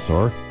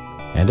Lambeosaur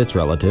and its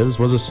relatives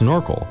was a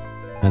snorkel,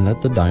 and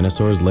that the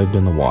dinosaurs lived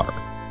in the water.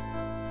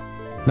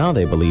 Now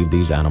they believe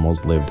these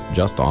animals lived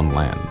just on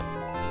land.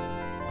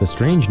 The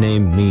strange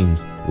name means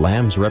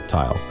Lamb's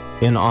reptile,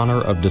 in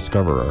honor of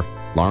discoverer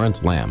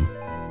Lawrence Lamb,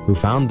 who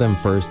found them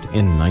first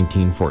in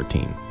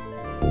 1914.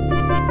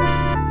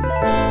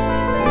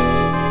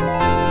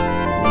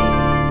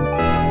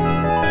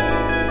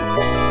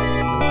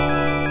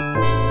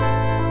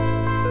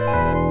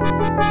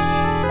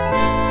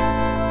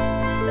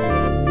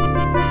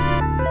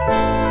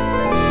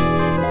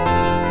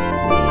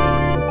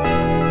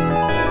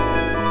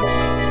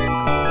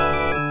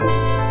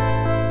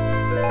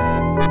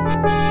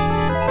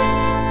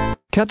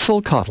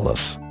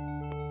 Quetzalcoatlus.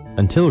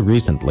 Until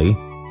recently,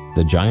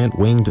 the giant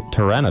winged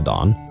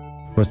pteranodon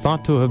was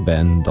thought to have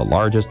been the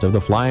largest of the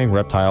flying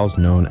reptiles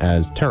known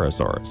as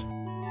pterosaurs.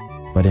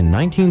 But in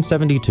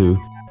 1972,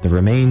 the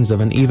remains of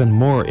an even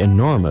more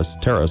enormous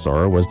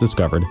pterosaur was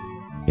discovered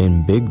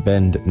in Big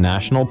Bend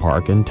National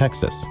Park in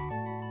Texas.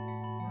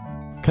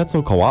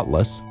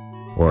 Quetzalcoatlus,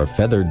 or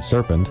feathered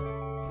serpent,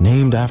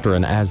 named after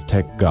an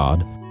Aztec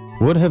god,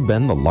 would have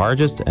been the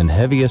largest and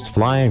heaviest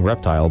flying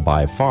reptile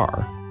by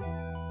far.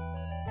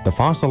 The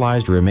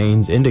fossilized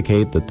remains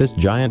indicate that this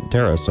giant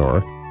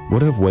pterosaur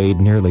would have weighed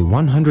nearly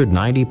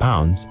 190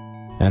 pounds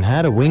and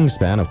had a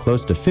wingspan of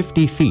close to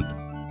 50 feet,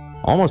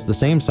 almost the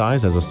same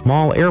size as a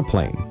small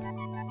airplane.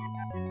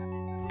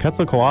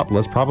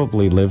 Quetzalcoatlus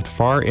probably lived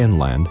far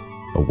inland,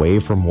 away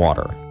from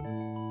water.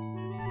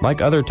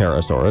 Like other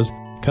pterosaurs,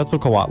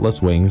 Quetzalcoatlus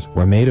wings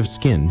were made of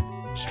skin,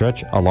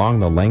 stretched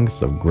along the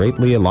lengths of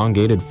greatly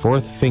elongated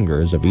fourth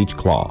fingers of each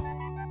claw.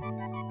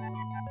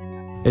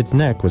 Its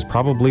neck was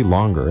probably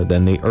longer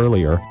than the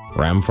earlier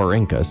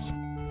Rhamphorhynchus,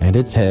 and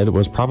its head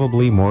was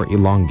probably more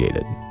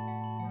elongated.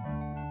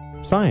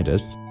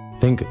 Scientists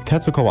think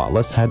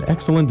Quetzalcoatlus had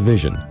excellent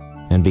vision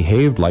and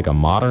behaved like a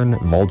modern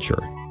vulture,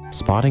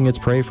 spotting its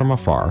prey from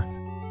afar,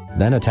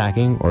 then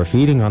attacking or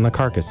feeding on the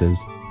carcasses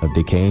of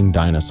decaying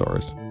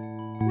dinosaurs.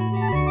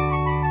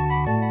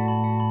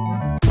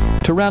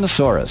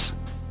 Tyrannosaurus,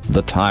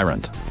 the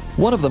tyrant.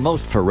 One of the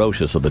most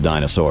ferocious of the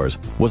dinosaurs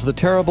was the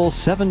terrible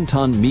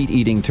 7-ton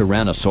meat-eating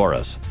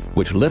Tyrannosaurus,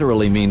 which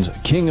literally means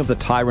king of the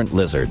tyrant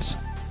lizards.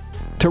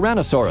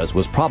 Tyrannosaurus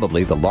was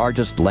probably the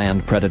largest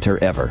land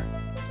predator ever.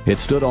 It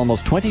stood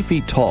almost 20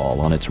 feet tall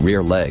on its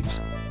rear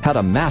legs, had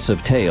a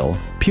massive tail,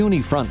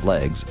 puny front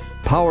legs,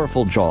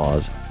 powerful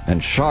jaws,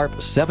 and sharp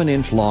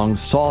 7-inch long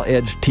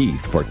saw-edged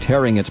teeth for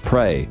tearing its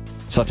prey,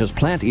 such as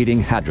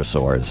plant-eating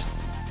hadrosaurs.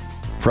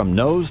 From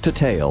nose to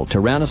tail,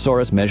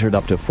 Tyrannosaurus measured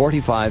up to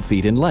 45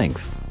 feet in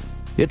length.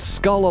 Its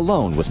skull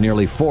alone was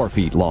nearly 4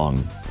 feet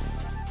long.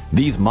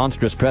 These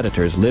monstrous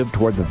predators lived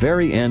toward the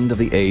very end of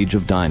the age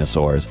of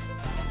dinosaurs,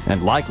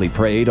 and likely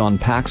preyed on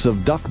packs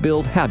of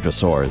duck-billed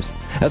hadrosaurs,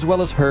 as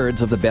well as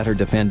herds of the better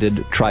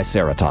defended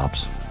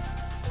Triceratops.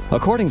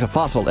 According to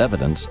fossil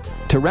evidence,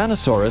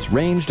 Tyrannosaurus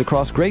ranged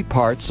across great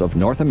parts of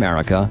North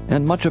America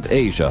and much of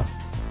Asia.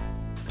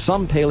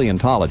 Some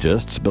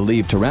paleontologists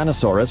believe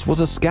Tyrannosaurus was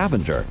a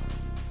scavenger,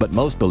 but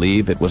most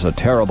believe it was a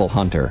terrible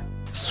hunter,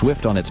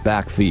 swift on its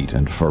back feet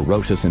and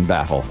ferocious in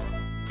battle.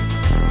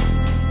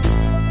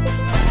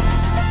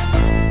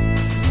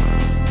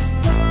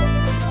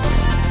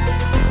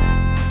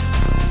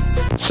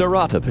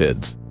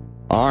 Ceratopids,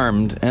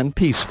 armed and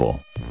peaceful.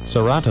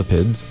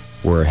 Ceratopids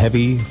were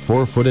heavy,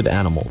 4-footed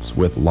animals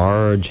with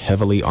large,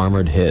 heavily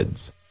armored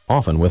heads,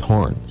 often with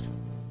horns.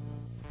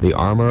 The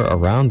armor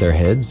around their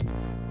heads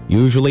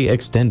usually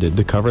extended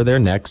to cover their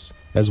necks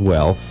as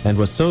well, and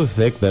was so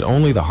thick that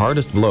only the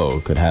hardest blow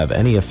could have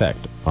any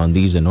effect on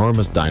these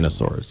enormous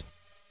dinosaurs.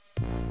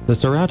 The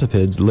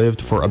ceratopids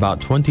lived for about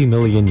 20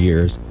 million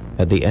years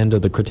at the end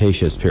of the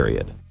Cretaceous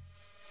period,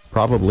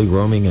 probably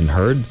roaming in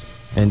herds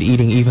and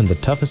eating even the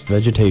toughest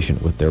vegetation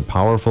with their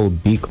powerful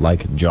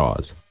beak-like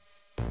jaws.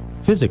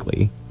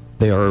 Physically,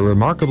 they are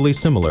remarkably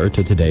similar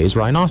to today's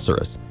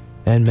rhinoceros,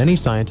 and many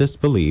scientists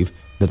believe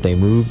that they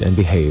moved and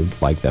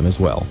behaved like them as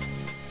well.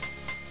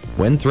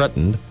 When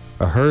threatened,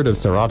 a herd of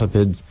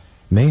ceratopids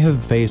may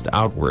have faced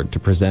outward to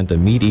present a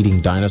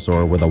meat-eating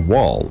dinosaur with a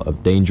wall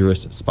of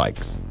dangerous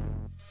spikes.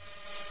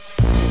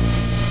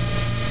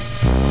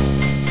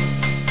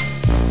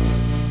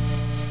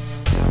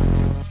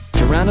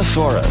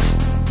 Tyrannosaurus,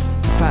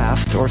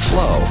 fast or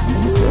slow?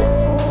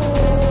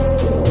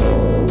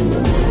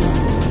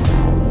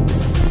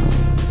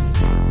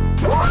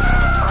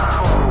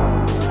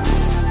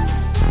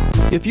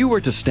 If you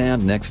were to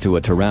stand next to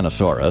a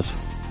Tyrannosaurus,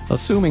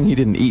 assuming he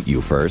didn't eat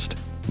you first,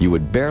 you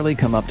would barely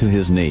come up to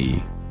his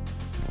knee.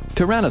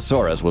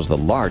 Tyrannosaurus was the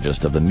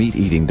largest of the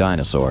meat-eating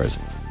dinosaurs,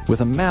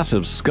 with a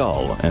massive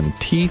skull and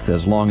teeth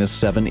as long as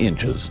 7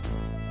 inches.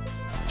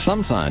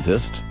 Some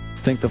scientists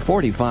think the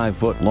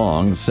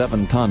 45-foot-long,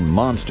 7-ton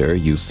monster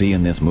you see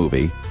in this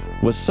movie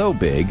was so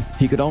big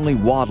he could only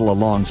waddle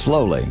along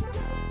slowly.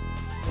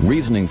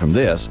 Reasoning from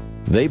this,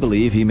 they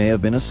believe he may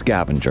have been a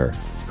scavenger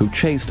who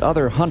chased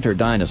other hunter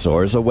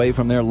dinosaurs away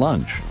from their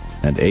lunch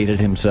and ate it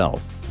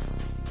himself.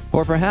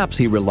 Or perhaps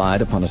he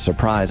relied upon a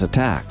surprise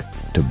attack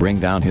to bring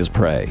down his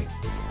prey.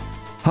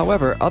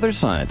 However, other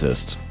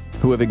scientists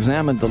who have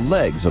examined the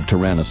legs of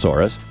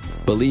Tyrannosaurus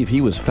believe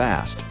he was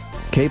fast,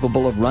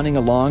 capable of running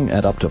along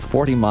at up to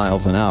 40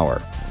 miles an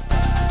hour.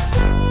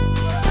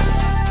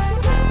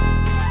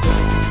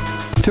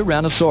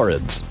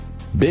 Tyrannosaurids,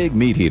 big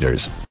meat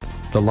eaters.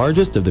 The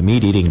largest of the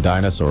meat-eating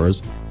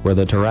dinosaurs were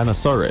the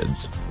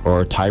Tyrannosaurids,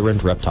 or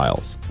tyrant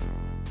reptiles.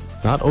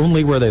 Not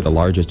only were they the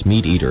largest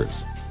meat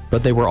eaters,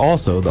 but they were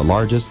also the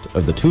largest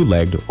of the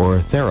 2-legged or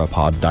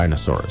theropod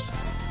dinosaurs.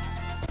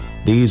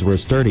 These were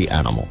sturdy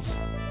animals,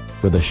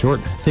 with a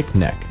short, thick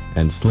neck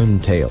and slim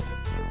tail.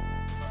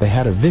 They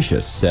had a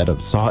vicious set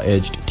of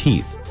saw-edged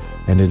teeth,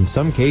 and in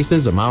some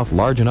cases a mouth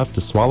large enough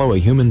to swallow a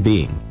human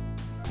being.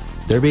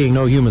 There being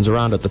no humans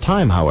around at the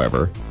time,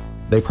 however,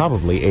 they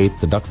probably ate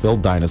the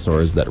duck-billed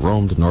dinosaurs that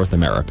roamed North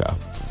America.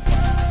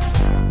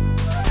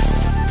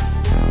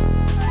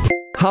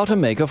 How to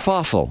make a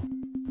fossil.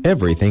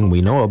 Everything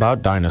we know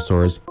about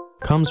dinosaurs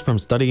comes from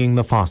studying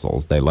the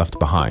fossils they left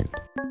behind.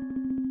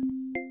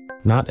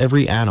 Not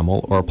every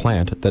animal or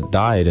plant that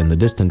died in the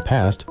distant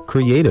past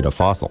created a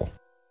fossil.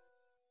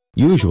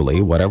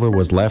 Usually, whatever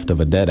was left of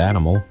a dead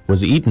animal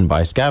was eaten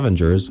by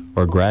scavengers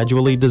or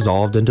gradually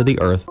dissolved into the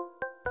earth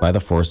by the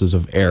forces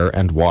of air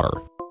and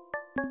water.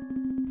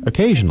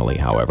 Occasionally,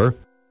 however,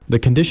 the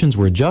conditions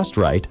were just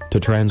right to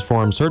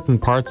transform certain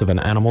parts of an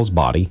animal's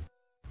body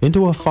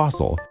into a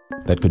fossil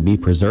that could be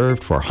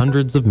preserved for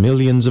hundreds of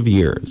millions of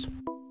years.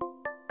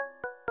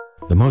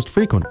 The most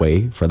frequent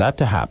way for that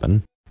to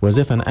happen was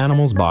if an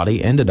animal's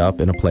body ended up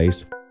in a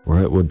place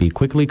where it would be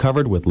quickly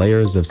covered with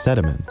layers of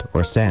sediment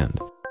or sand,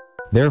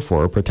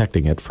 therefore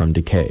protecting it from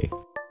decay.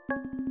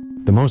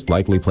 The most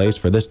likely place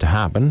for this to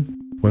happen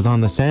was on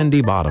the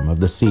sandy bottom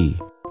of the sea,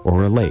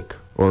 or a lake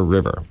or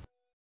river.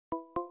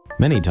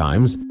 Many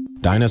times,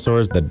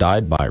 Dinosaurs that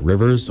died by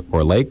rivers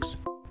or lakes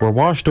were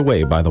washed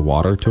away by the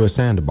water to a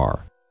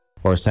sandbar,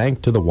 or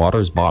sank to the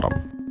water's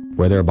bottom,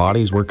 where their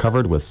bodies were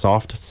covered with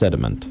soft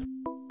sediment.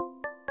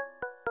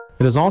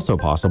 It is also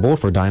possible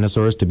for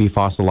dinosaurs to be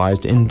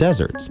fossilized in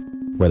deserts,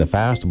 where the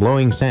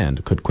fast-blowing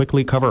sand could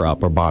quickly cover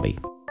up a body.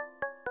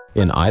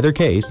 In either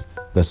case,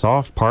 the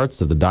soft parts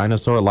of the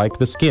dinosaur, like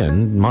the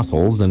skin,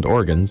 muscles, and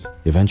organs,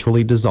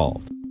 eventually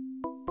dissolved,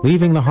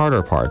 leaving the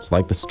harder parts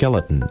like the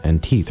skeleton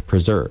and teeth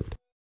preserved.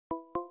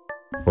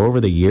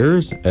 Over the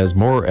years, as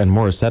more and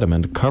more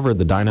sediment covered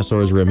the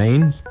dinosaur's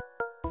remains,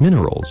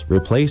 minerals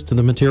replaced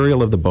the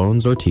material of the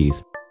bones or teeth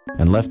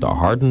and left a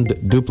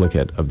hardened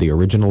duplicate of the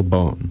original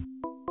bone.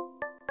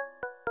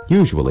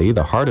 Usually,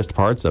 the hardest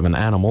parts of an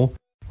animal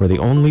were the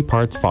only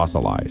parts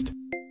fossilized,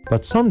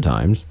 but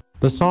sometimes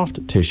the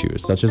soft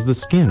tissues, such as the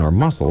skin or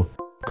muscle,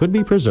 could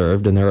be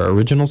preserved in their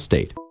original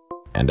state,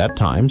 and at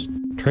times,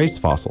 trace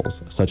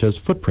fossils, such as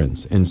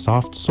footprints in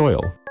soft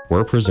soil,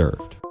 were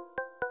preserved.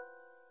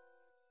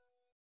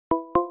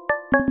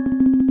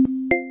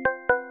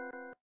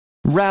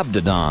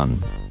 Rhabdodon,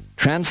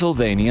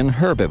 Transylvanian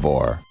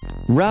herbivore.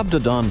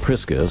 Rhabdodon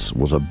priscus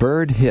was a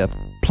bird-hip,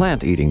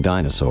 plant-eating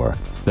dinosaur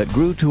that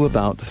grew to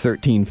about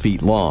 13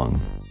 feet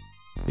long.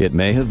 It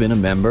may have been a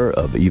member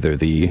of either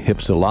the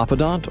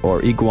Hypsilophodont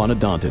or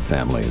Iguanodonted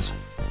families.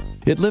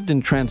 It lived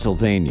in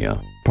Transylvania,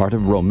 part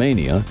of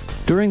Romania,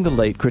 during the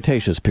late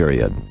Cretaceous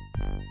period.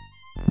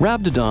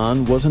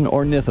 Rhabdodon was an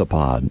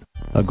ornithopod,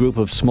 a group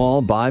of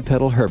small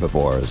bipedal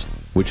herbivores,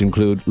 which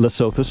include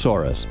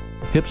Lesothosaurus,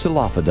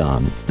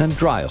 Hypsilophodon, and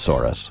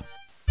Dryosaurus.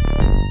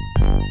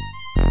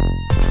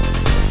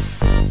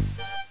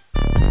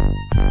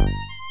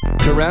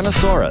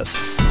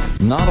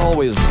 Tyrannosaurus, not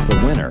always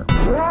the winner.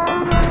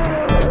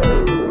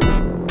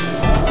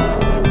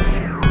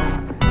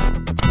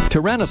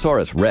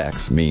 Tyrannosaurus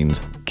rex means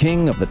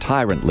king of the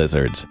tyrant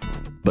lizards,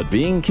 but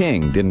being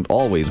king didn't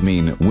always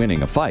mean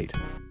winning a fight.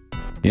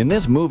 In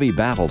this movie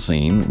battle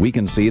scene, we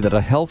can see that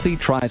a healthy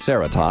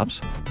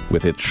Triceratops,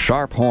 with its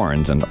sharp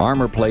horns and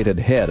armor-plated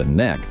head and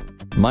neck,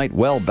 might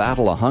well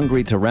battle a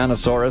hungry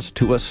Tyrannosaurus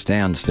to a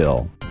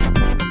standstill.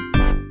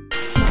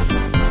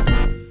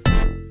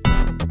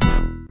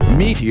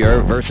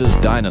 Meteor versus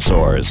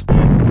dinosaurs.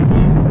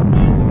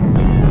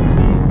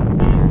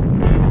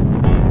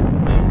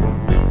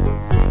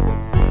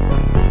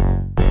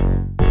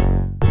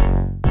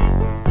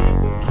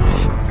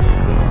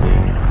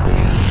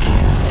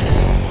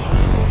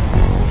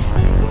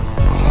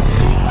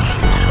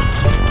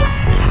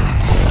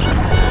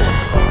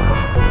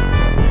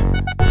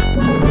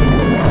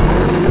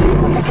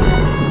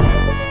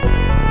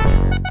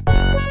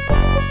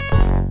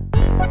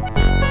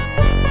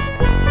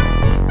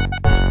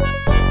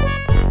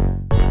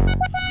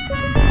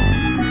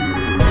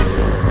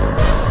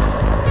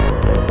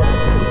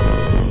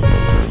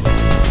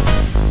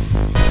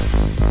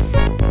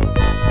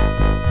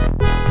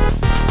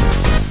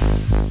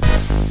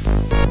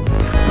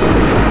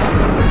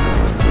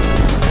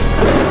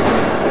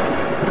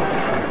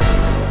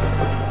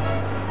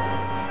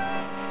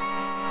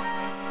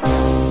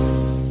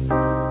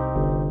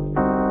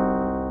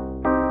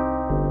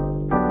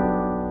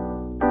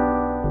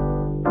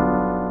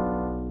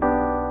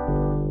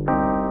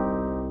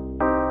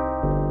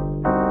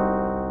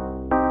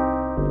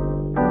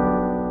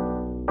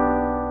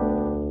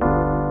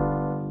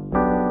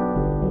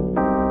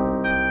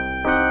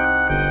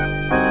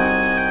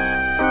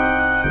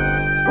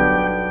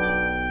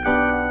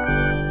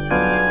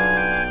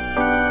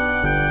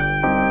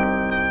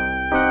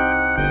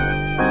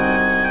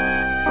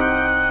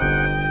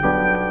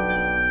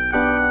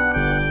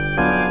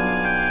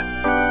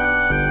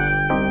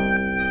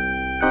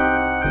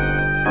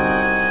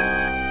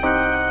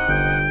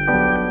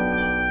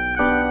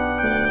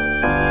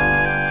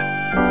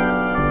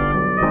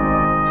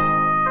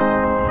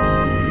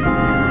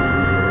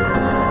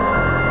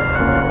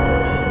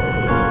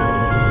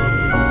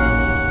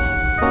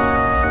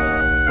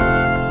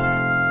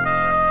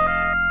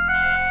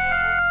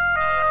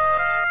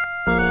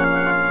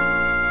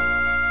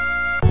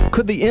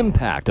 Could the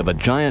impact of a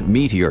giant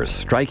meteor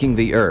striking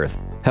the Earth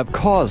have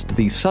caused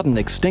the sudden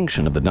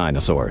extinction of the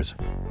dinosaurs?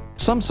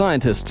 Some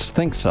scientists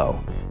think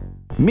so.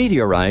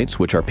 Meteorites,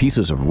 which are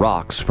pieces of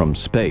rocks from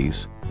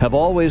space, have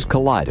always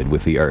collided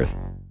with the Earth.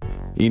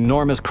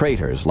 Enormous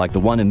craters, like the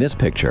one in this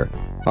picture,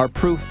 are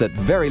proof that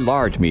very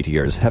large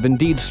meteors have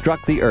indeed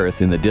struck the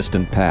Earth in the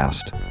distant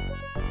past.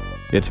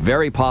 It's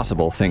very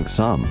possible, think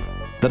some,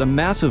 that a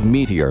massive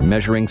meteor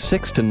measuring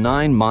 6 to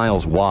 9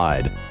 miles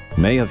wide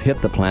may have hit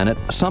the planet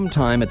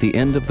sometime at the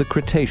end of the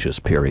Cretaceous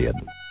period.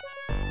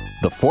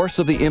 The force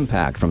of the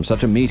impact from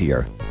such a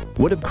meteor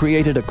would have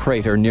created a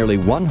crater nearly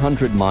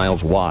 100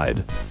 miles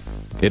wide.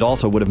 It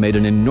also would have made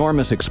an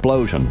enormous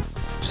explosion,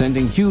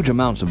 sending huge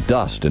amounts of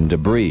dust and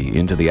debris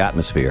into the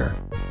atmosphere.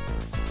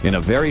 In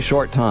a very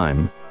short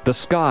time, the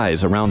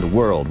skies around the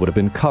world would have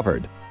been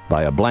covered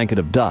by a blanket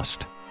of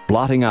dust,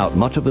 blotting out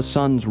much of the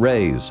sun's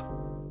rays.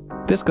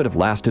 This could have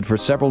lasted for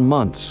several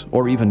months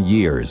or even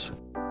years.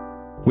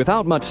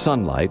 Without much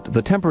sunlight,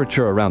 the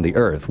temperature around the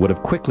Earth would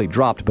have quickly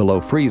dropped below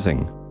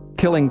freezing,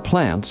 killing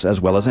plants as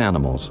well as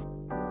animals.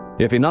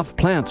 If enough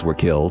plants were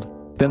killed,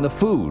 then the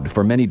food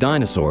for many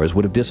dinosaurs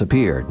would have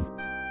disappeared.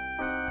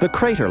 The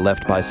crater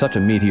left by such a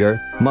meteor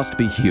must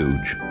be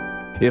huge.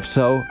 If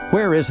so,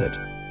 where is it?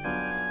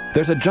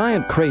 There's a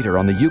giant crater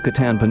on the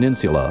Yucatan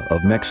Peninsula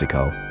of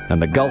Mexico and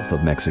the Gulf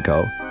of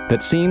Mexico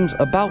that seems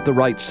about the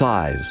right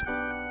size.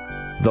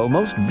 Though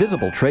most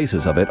visible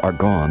traces of it are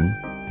gone,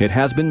 it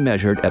has been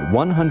measured at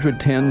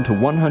 110 to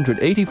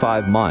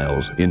 185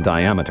 miles in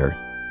diameter,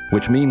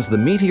 which means the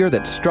meteor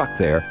that struck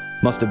there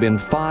must have been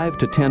 5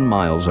 to 10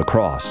 miles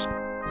across.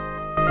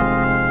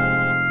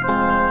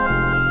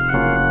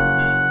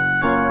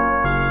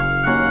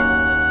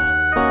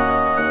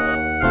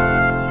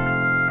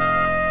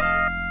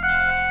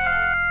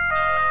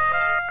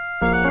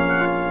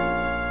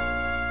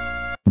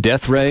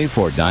 Death ray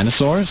for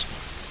dinosaurs?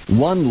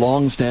 One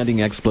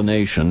long-standing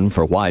explanation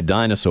for why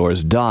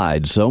dinosaurs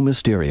died so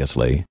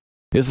mysteriously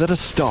is that a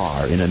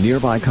star in a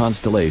nearby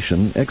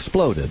constellation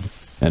exploded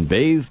and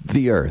bathed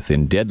the Earth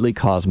in deadly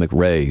cosmic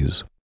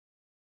rays.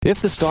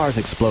 If the star's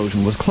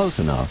explosion was close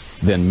enough,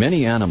 then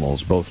many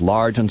animals, both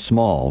large and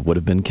small, would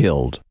have been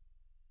killed.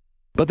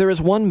 But there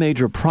is one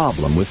major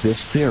problem with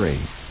this theory.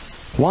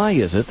 Why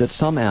is it that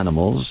some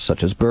animals,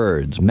 such as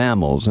birds,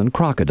 mammals, and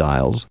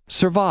crocodiles,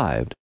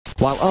 survived,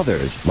 while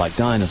others, like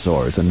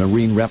dinosaurs and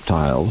marine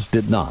reptiles,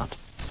 did not?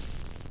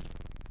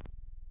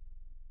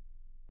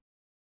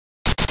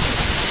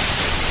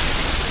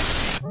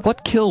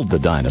 What killed the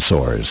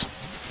dinosaurs?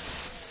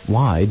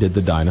 Why did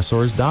the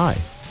dinosaurs die?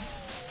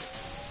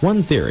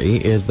 One theory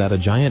is that a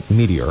giant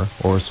meteor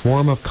or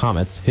swarm of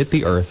comets hit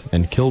the Earth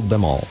and killed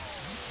them all.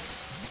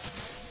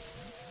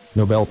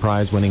 Nobel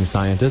Prize-winning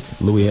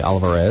scientist Luis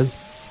Alvarez,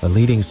 a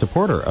leading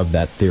supporter of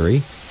that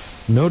theory,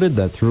 noted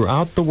that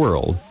throughout the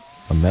world,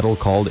 a metal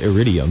called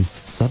iridium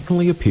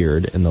suddenly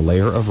appeared in the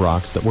layer of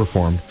rocks that were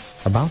formed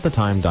about the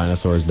time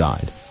dinosaurs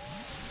died.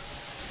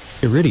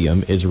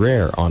 Iridium is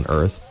rare on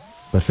Earth,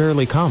 but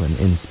fairly common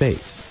in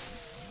space.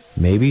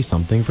 Maybe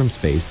something from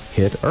space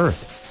hit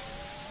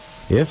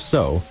Earth. If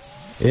so,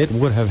 it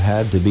would have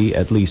had to be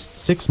at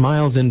least 6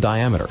 miles in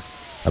diameter,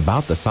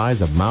 about the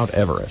size of Mount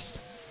Everest.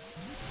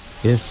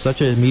 If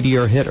such a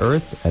meteor hit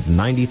Earth at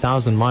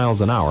 90,000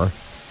 miles an hour,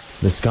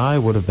 the sky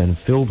would have been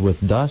filled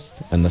with dust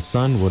and the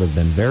sun would have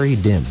been very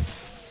dim.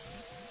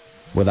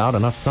 Without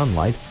enough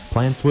sunlight,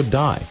 plants would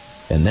die,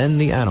 and then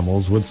the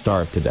animals would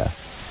starve to death.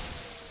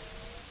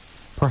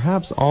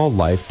 Perhaps all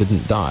life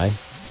didn't die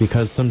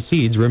because some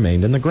seeds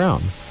remained in the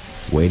ground,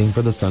 waiting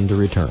for the sun to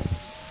return.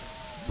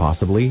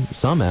 Possibly,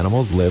 some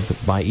animals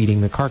lived by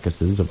eating the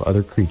carcasses of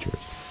other creatures.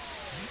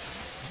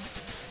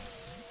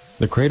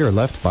 The crater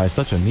left by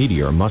such a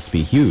meteor must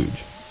be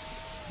huge.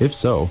 If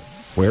so,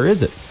 where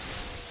is it?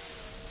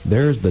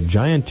 There's the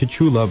giant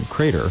Chicxulub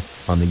crater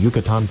on the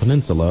Yucatan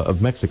Peninsula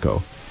of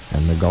Mexico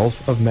and the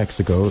Gulf of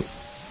Mexico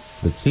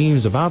that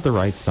seems about the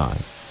right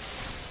size.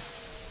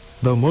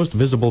 Though most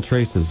visible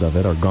traces of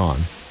it are gone,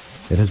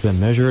 it has been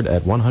measured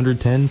at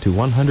 110 to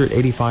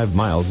 185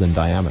 miles in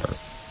diameter,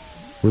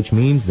 which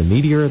means the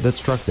meteor that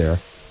struck there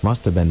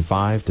must have been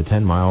 5 to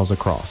 10 miles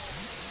across.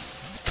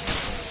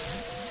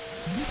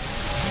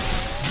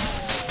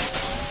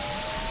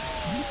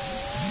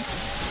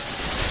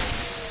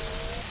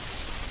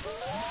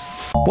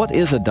 What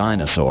is a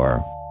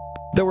dinosaur?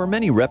 There were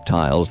many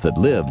reptiles that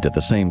lived at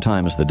the same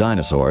time as the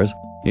dinosaurs,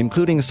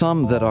 including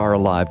some that are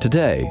alive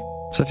today,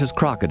 such as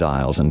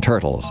crocodiles and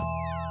turtles.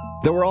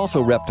 There were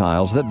also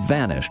reptiles that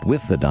vanished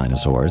with the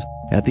dinosaurs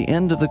at the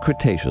end of the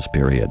Cretaceous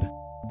period.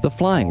 The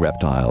flying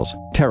reptiles,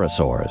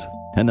 pterosaurs,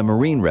 and the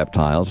marine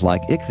reptiles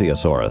like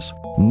Ichthyosaurus,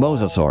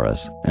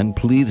 Mosasaurus, and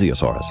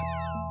Plesiosaurus.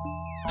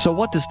 So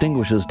what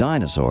distinguishes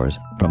dinosaurs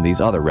from these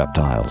other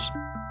reptiles?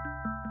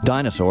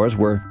 Dinosaurs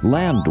were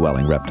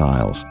land-dwelling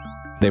reptiles.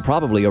 They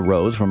probably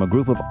arose from a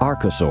group of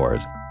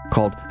archosaurs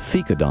called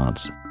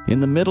thecodonts in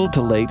the middle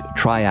to late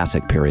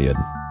Triassic period.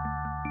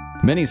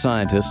 Many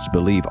scientists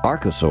believe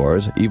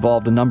archosaurs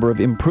evolved a number of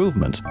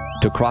improvements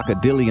to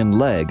crocodilian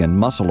leg and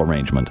muscle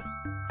arrangement,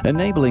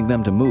 enabling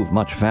them to move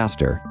much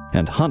faster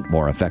and hunt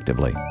more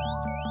effectively.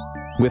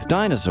 With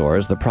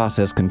dinosaurs, the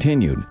process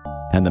continued,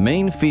 and the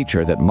main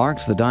feature that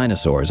marks the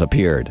dinosaurs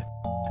appeared: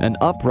 an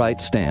upright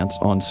stance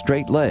on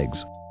straight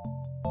legs.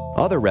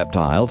 Other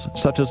reptiles,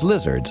 such as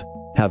lizards,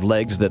 have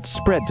legs that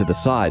spread to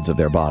the sides of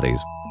their bodies,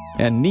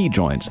 and knee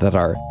joints that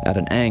are at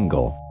an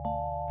angle.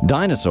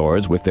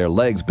 Dinosaurs, with their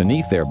legs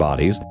beneath their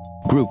bodies,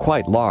 grew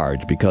quite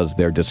large because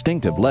their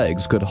distinctive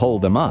legs could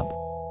hold them up.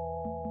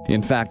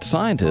 In fact,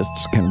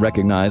 scientists can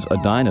recognize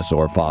a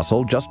dinosaur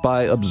fossil just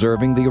by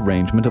observing the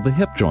arrangement of the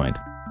hip joint,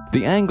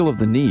 the angle of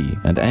the knee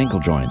and ankle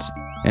joints,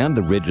 and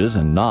the ridges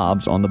and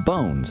knobs on the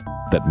bones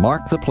that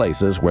mark the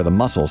places where the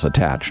muscles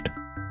attached.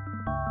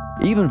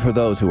 Even for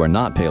those who are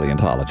not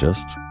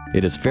paleontologists,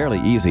 it is fairly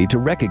easy to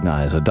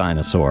recognize a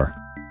dinosaur.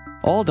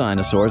 All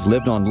dinosaurs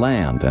lived on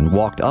land and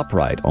walked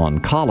upright on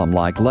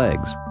column-like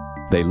legs.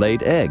 They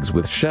laid eggs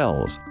with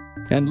shells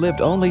and lived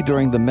only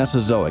during the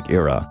Mesozoic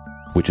era,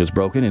 which is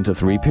broken into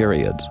three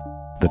periods: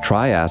 the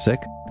Triassic,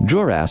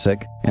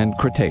 Jurassic, and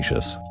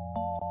Cretaceous.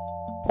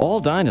 All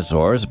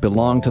dinosaurs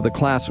belong to the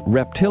class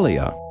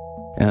Reptilia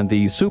and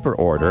the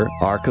superorder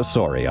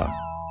Archosauria.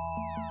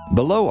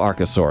 Below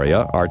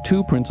Archosauria are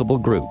two principal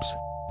groups,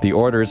 the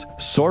orders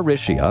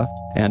Saurischia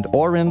and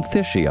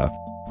Ornithischia,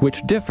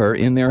 which differ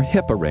in their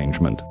hip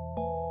arrangement.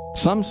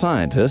 Some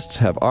scientists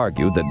have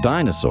argued that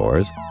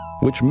dinosaurs,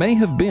 which may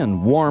have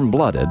been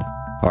warm-blooded,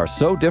 are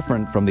so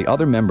different from the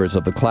other members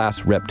of the class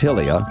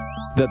Reptilia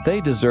that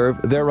they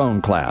deserve their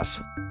own class,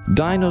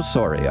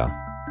 Dinosauria.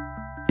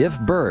 If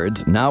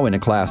birds, now in a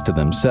class to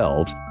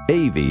themselves,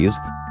 aves,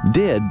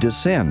 did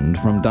descend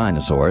from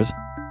dinosaurs,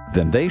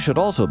 then they should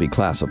also be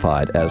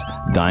classified as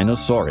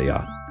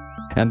Dinosauria,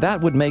 and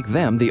that would make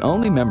them the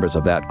only members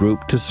of that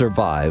group to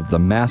survive the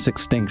mass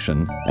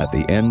extinction at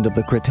the end of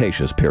the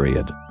Cretaceous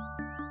period.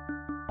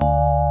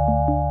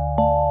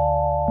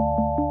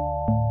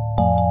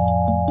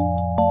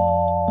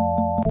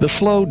 The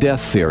slow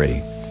death theory.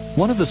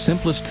 One of the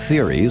simplest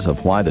theories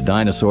of why the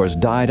dinosaurs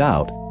died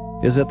out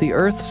is that the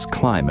Earth's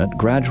climate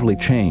gradually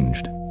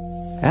changed.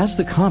 As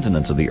the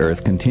continents of the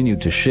Earth continued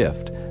to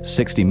shift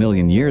 60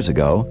 million years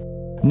ago,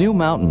 new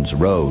mountains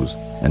rose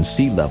and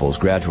sea levels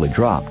gradually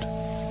dropped.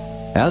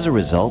 As a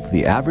result,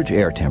 the average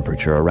air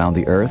temperature around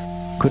the Earth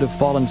could have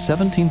fallen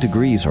 17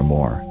 degrees or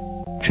more,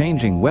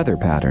 changing weather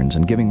patterns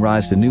and giving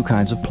rise to new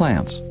kinds of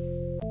plants.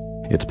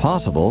 It's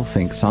possible,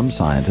 think some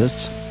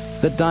scientists,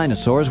 that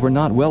dinosaurs were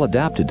not well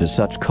adapted to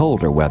such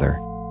colder weather.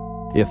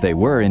 If they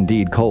were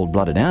indeed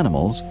cold-blooded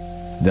animals,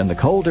 then the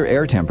colder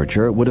air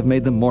temperature would have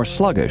made them more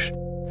sluggish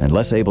and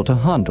less able to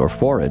hunt or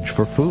forage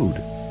for food.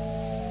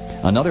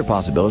 Another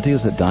possibility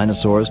is that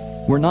dinosaurs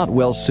were not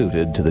well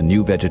suited to the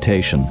new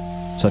vegetation,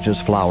 such as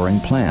flowering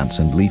plants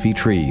and leafy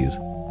trees,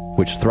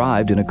 which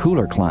thrived in a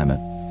cooler climate.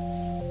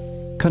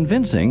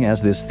 Convincing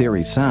as this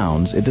theory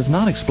sounds, it does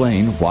not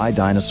explain why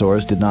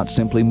dinosaurs did not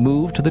simply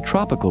move to the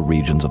tropical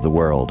regions of the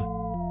world,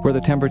 where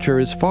the temperature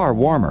is far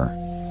warmer,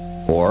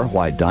 or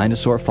why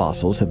dinosaur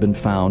fossils have been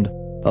found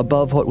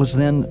above what was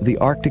then the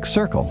Arctic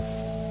Circle.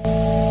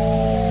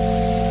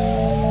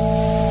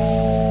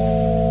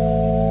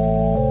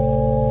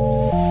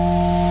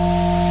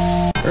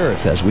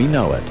 Earth as we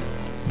know it.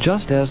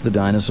 Just as the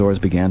dinosaurs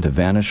began to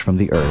vanish from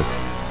the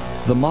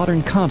Earth, the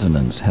modern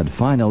continents had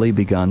finally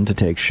begun to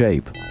take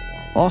shape.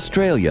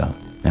 Australia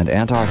and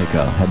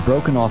Antarctica had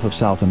broken off of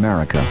South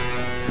America.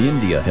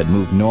 India had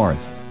moved north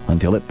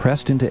until it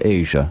pressed into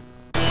Asia,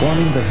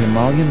 forming the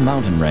Himalayan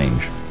mountain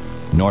range.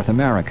 North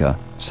America,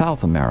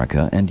 South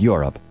America, and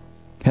Europe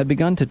had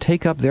begun to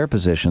take up their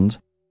positions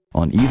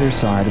on either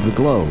side of the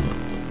globe.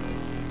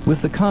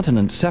 With the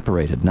continents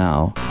separated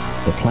now,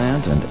 the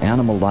plant and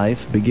animal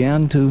life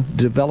began to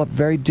develop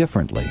very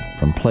differently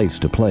from place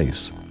to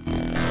place.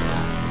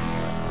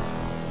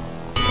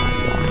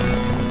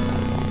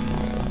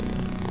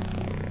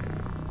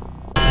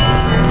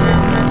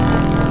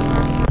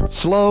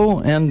 Slow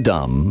and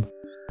dumb,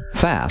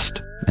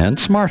 fast and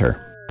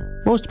smarter.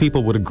 Most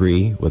people would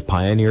agree with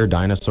pioneer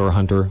dinosaur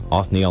hunter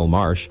Othniel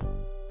Marsh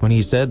when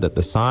he said that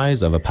the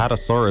size of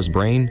Apatosaurus'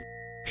 brain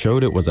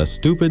showed it was a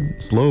stupid,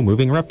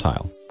 slow-moving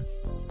reptile.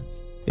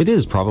 It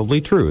is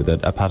probably true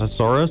that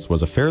Apatosaurus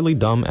was a fairly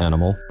dumb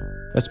animal,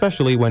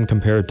 especially when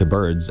compared to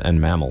birds and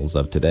mammals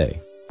of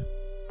today.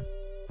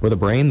 With a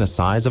brain the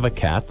size of a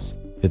cat's,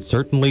 it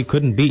certainly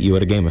couldn't beat you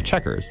at a game of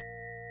checkers,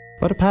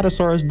 but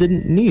Apatosaurus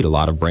didn't need a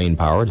lot of brain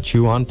power to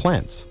chew on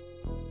plants.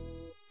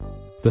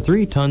 The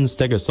 3-ton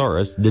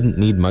Stegosaurus didn't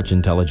need much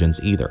intelligence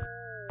either.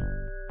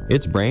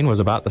 Its brain was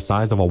about the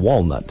size of a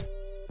walnut,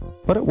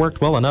 but it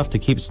worked well enough to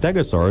keep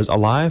stegosaurs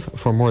alive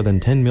for more than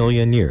 10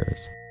 million years.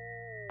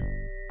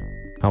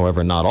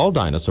 However, not all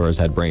dinosaurs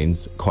had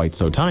brains quite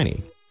so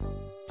tiny.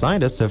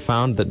 Scientists have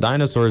found that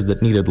dinosaurs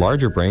that needed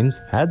larger brains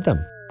had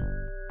them,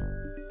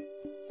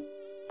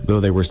 though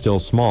they were still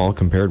small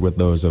compared with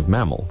those of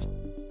mammals.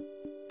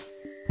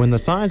 When the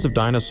size of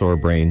dinosaur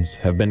brains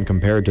have been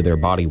compared to their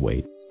body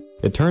weight,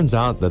 it turns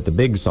out that the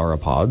big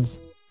sauropods,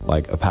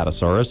 like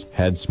Apatosaurus,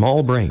 had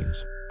small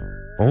brains,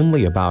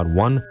 only about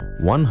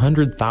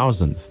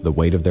 1/100,000th the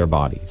weight of their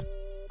bodies.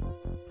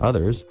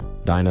 Others,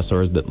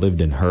 dinosaurs that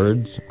lived in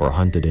herds or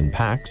hunted in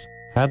packs,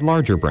 had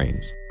larger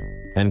brains,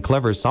 and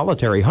clever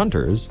solitary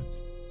hunters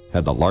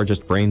had the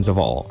largest brains of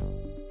all.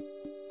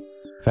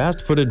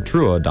 Fast-footed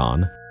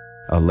Troodon,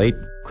 a late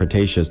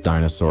Cretaceous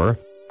dinosaur,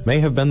 may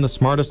have been the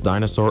smartest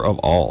dinosaur of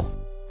all.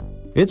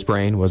 Its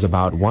brain was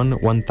about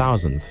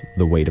 1/1000th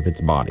the weight of its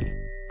body.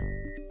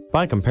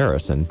 By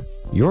comparison,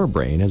 your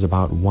brain is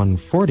about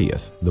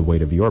 1/40th the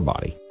weight of your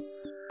body.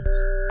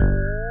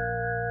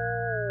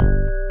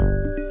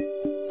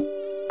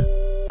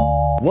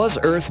 Was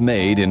Earth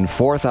made in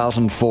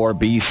 4004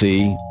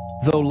 BC?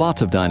 Though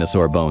lots of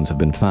dinosaur bones have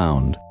been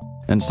found,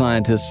 and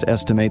scientists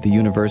estimate the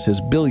universe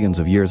is billions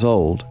of years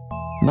old,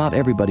 not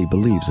everybody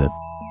believes it.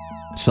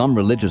 Some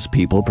religious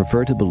people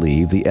prefer to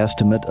believe the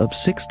estimate of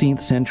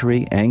 16th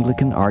century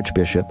Anglican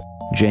Archbishop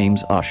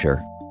James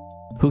Ussher,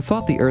 who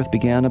thought the Earth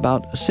began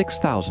about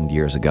 6,000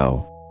 years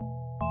ago.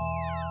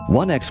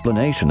 One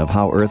explanation of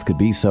how Earth could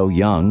be so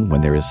young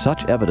when there is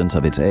such evidence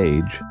of its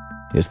age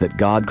is that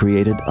God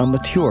created a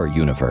mature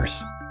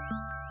universe.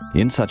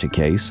 In such a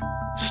case,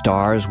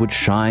 stars would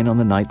shine on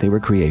the night they were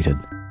created,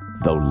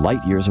 though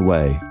light years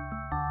away.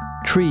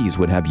 Trees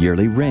would have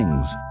yearly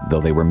rings,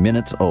 though they were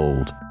minutes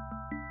old.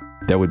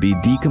 There would be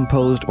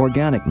decomposed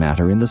organic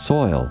matter in the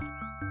soil,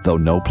 though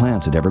no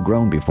plants had ever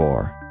grown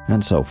before,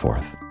 and so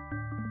forth.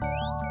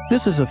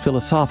 This is a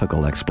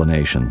philosophical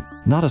explanation,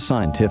 not a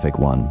scientific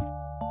one,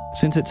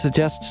 since it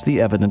suggests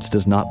the evidence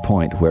does not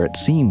point where it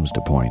seems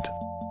to point.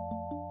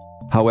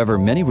 However,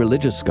 many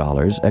religious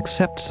scholars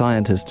accept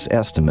scientists'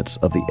 estimates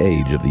of the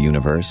age of the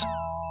universe.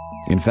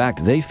 In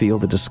fact, they feel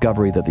the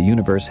discovery that the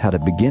universe had a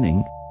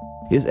beginning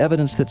is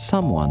evidence that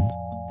someone,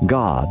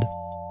 God,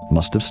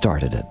 must have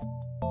started it.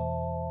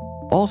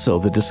 Also,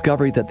 the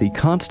discovery that the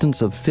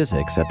constants of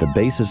physics at the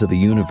basis of the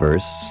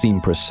universe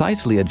seem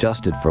precisely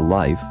adjusted for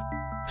life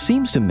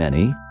seems to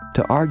many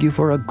to argue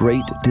for a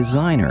great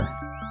designer.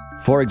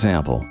 For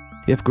example,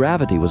 if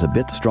gravity was a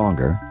bit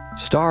stronger,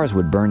 stars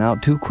would burn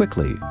out too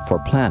quickly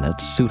for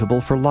planets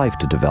suitable for life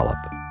to develop.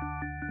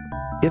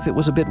 If it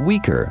was a bit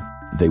weaker,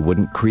 they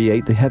wouldn't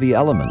create the heavy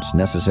elements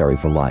necessary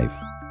for life.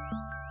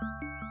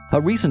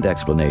 A recent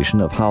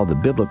explanation of how the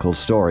biblical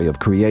story of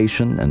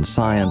creation and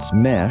science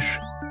mesh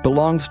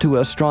belongs to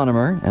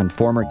astronomer and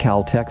former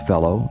Caltech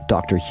fellow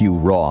Dr. Hugh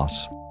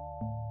Ross.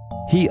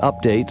 He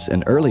updates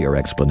an earlier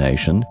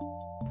explanation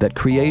that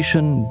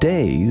creation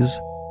days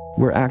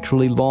were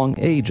actually long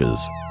ages.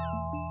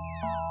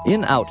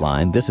 In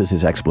outline, this is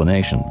his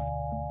explanation.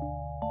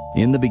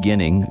 In the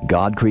beginning,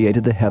 God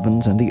created the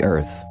heavens and the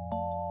earth.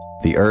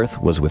 The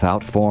earth was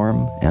without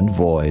form and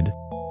void,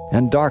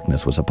 and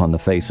darkness was upon the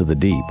face of the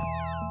deep.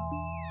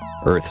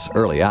 Earth's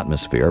early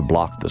atmosphere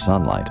blocked the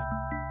sunlight.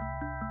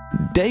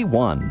 Day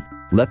 1,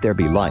 let there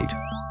be light.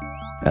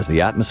 As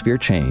the atmosphere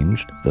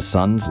changed, the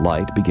sun's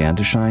light began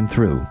to shine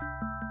through.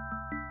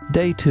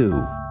 Day 2,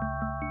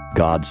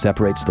 God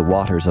separates the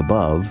waters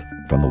above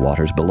from the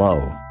waters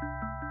below.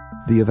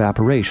 The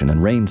evaporation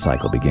and rain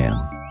cycle began.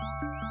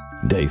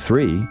 Day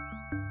 3,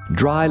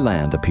 dry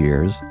land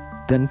appears,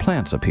 then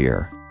plants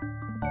appear.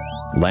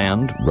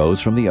 Land rose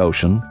from the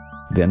ocean,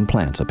 then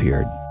plants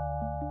appeared.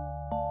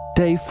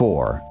 Day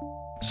 4,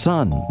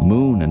 sun,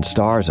 moon, and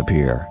stars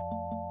appear.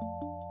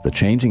 The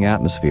changing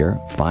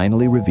atmosphere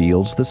finally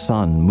reveals the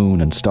sun,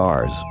 moon, and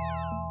stars.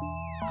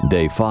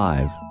 Day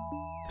 5,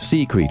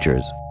 sea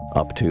creatures,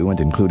 up to and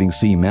including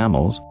sea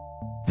mammals,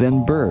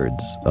 then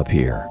birds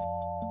appear.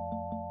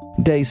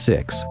 Day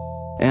 6,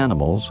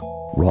 animals,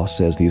 Ross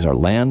says these are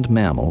land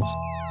mammals,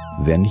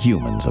 then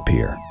humans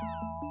appear.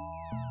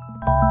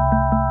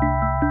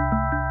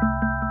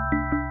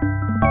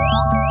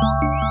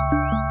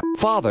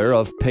 Father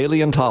of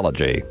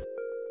paleontology.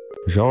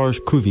 Georges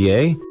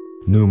Cuvier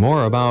knew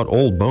more about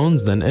old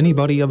bones than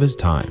anybody of his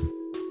time.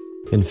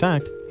 In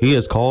fact, he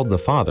is called the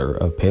father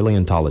of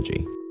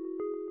paleontology.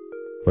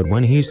 But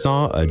when he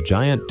saw a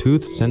giant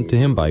tooth sent to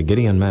him by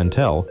Gideon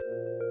Mantell,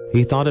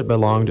 he thought it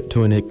belonged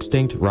to an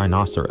extinct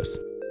rhinoceros.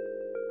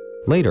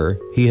 Later,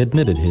 he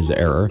admitted his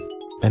error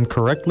and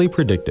correctly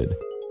predicted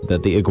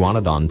that the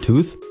iguanodon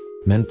tooth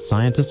meant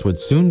scientists would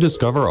soon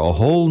discover a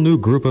whole new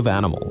group of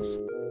animals.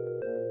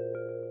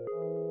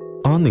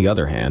 On the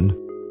other hand,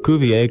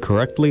 Cuvier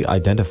correctly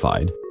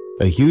identified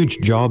a huge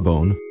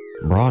jawbone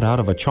brought out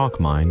of a chalk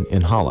mine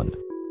in Holland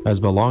as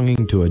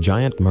belonging to a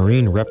giant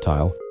marine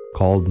reptile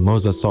called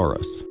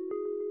Mosasaurus.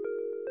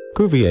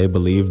 Cuvier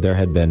believed there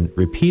had been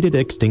repeated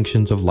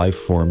extinctions of life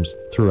forms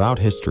throughout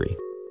history,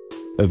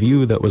 a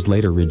view that was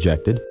later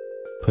rejected,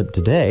 but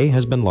today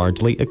has been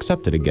largely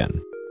accepted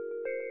again.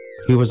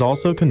 He was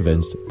also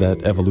convinced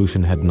that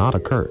evolution had not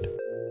occurred.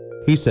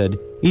 He said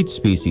each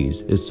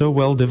species is so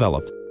well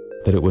developed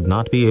that it would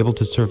not be able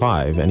to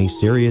survive any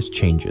serious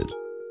changes.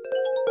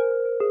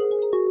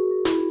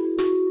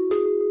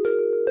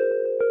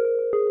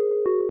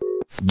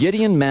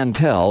 Gideon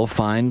Mantell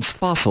finds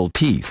fossil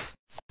teeth.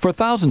 For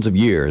thousands of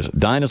years,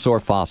 dinosaur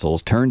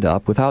fossils turned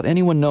up without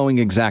anyone knowing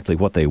exactly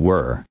what they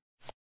were.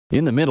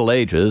 In the Middle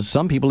Ages,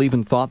 some people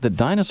even thought that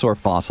dinosaur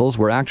fossils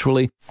were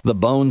actually the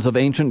bones of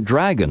ancient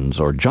dragons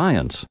or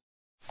giants.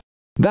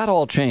 That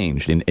all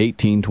changed in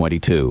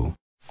 1822,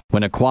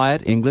 when a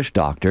quiet English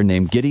doctor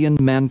named Gideon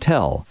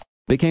Mantell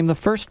became the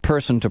first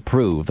person to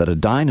prove that a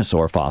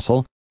dinosaur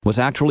fossil was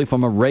actually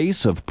from a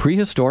race of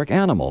prehistoric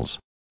animals.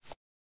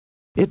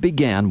 It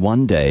began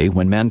one day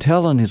when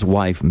Mantell and his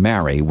wife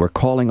Mary were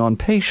calling on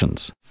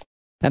patients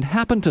and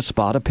happened to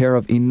spot a pair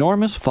of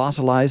enormous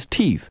fossilized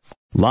teeth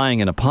lying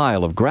in a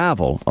pile of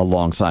gravel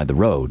alongside the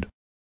road.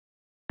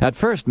 At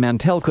first,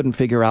 Mantell couldn't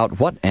figure out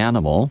what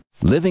animal,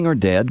 living or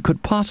dead,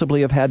 could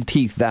possibly have had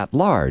teeth that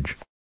large.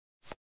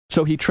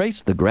 So he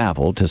traced the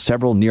gravel to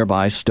several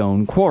nearby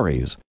stone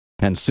quarries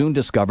and soon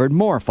discovered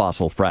more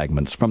fossil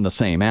fragments from the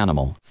same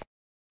animal.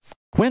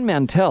 When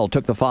Mantell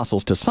took the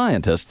fossils to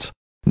scientists,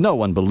 no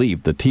one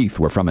believed the teeth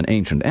were from an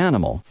ancient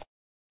animal.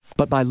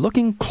 But by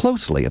looking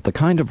closely at the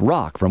kind of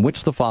rock from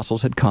which the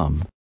fossils had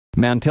come,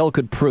 Mantell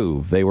could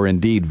prove they were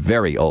indeed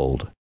very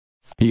old.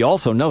 He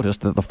also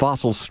noticed that the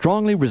fossils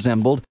strongly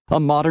resembled a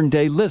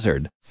modern-day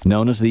lizard,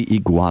 known as the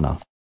iguana.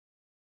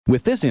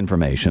 With this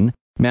information,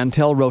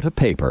 Mantell wrote a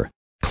paper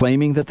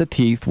claiming that the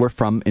teeth were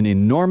from an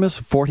enormous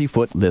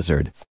 40-foot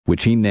lizard,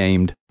 which he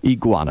named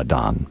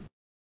Iguanodon.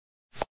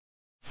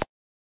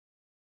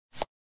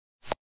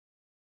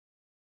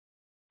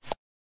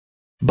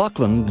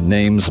 Buckland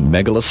names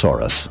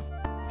Megalosaurus.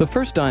 The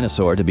first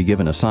dinosaur to be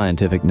given a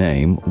scientific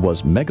name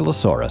was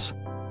Megalosaurus,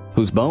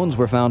 whose bones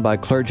were found by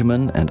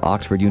clergyman and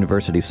Oxford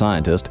University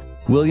scientist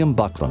William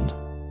Buckland.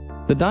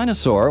 The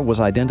dinosaur was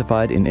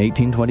identified in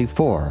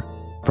 1824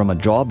 from a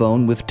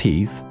jawbone with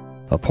teeth,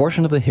 a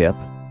portion of the hip,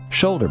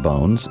 shoulder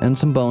bones, and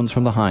some bones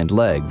from the hind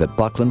leg that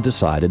Buckland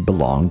decided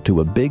belonged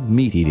to a big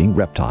meat-eating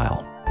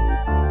reptile.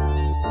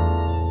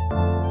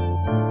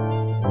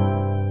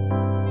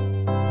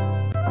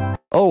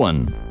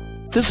 Owen.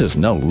 This is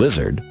no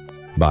lizard.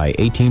 By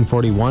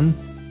 1841,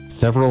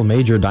 several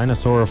major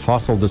dinosaur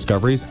fossil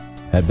discoveries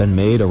had been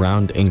made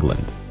around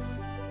England.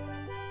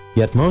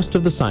 Yet most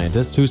of the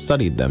scientists who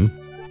studied them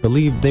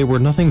believed they were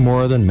nothing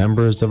more than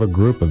members of a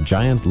group of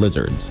giant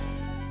lizards.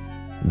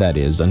 That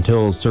is,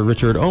 until Sir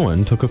Richard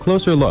Owen took a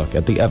closer look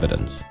at the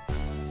evidence.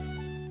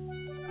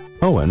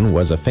 Owen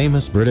was a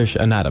famous British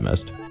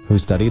anatomist who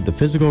studied the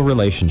physical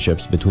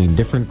relationships between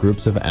different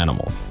groups of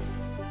animals.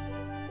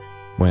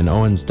 When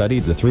Owen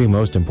studied the three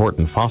most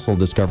important fossil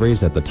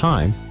discoveries at the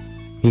time,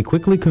 he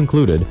quickly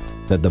concluded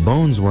that the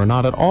bones were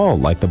not at all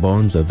like the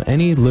bones of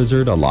any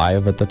lizard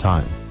alive at the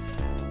time.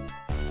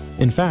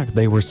 In fact,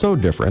 they were so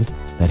different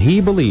that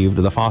he believed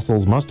the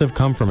fossils must have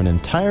come from an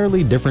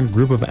entirely different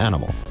group of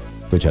animals,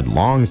 which had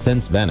long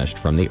since vanished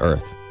from the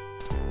earth.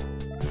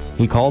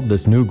 He called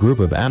this new group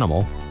of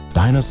animal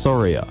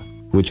Dinosauria,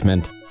 which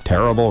meant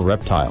terrible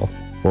reptile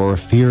or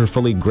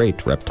fearfully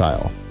great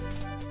reptile.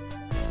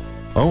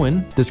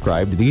 Owen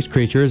described these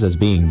creatures as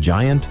being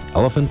giant,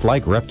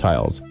 elephant-like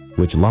reptiles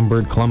which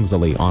lumbered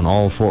clumsily on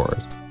all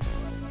fours.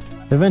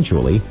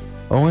 Eventually,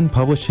 Owen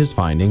published his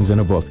findings in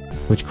a book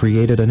which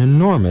created an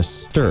enormous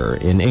stir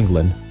in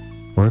England,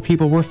 where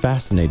people were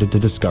fascinated to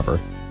discover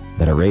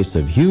that a race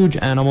of huge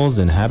animals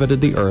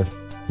inhabited the earth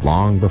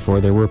long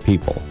before there were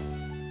people.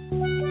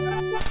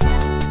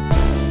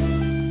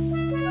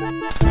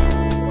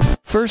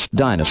 First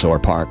dinosaur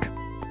park.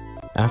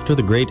 After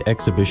the great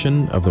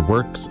exhibition of the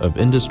works of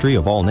industry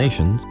of all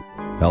nations,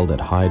 held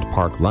at Hyde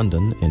Park,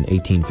 London in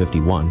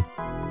 1851,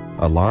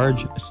 a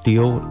large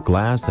steel,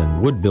 glass,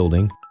 and wood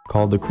building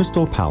called the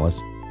Crystal Palace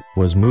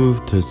was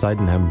moved to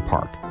Sydenham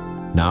Park,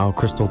 now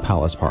Crystal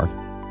Palace Park,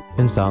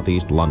 in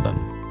southeast London.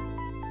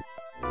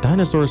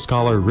 Dinosaur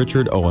scholar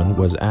Richard Owen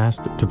was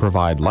asked to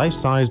provide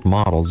life-sized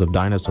models of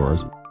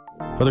dinosaurs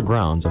for the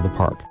grounds of the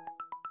park.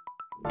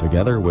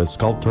 Together with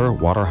sculptor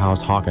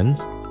Waterhouse Hawkins,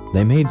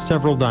 they made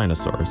several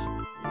dinosaurs.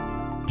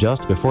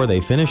 Just before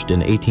they finished in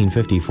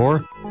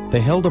 1854,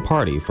 they held a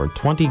party for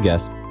 20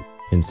 guests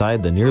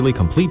inside the nearly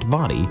complete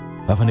body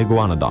of an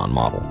iguanodon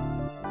model.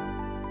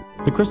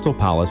 The Crystal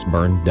Palace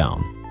burned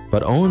down,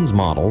 but Owen's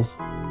models,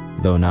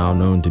 though now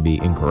known to be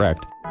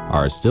incorrect,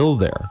 are still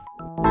there.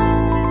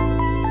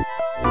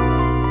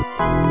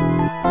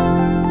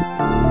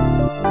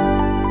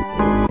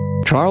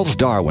 Charles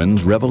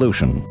Darwin's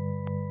revolution.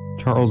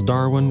 Charles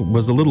Darwin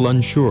was a little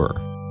unsure.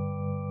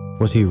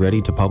 Was he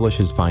ready to publish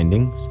his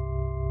findings?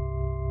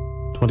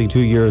 22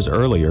 years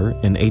earlier,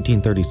 in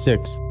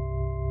 1836,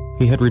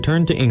 he had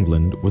returned to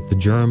England with the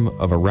germ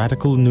of a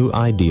radical new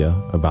idea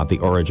about the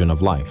origin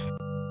of life.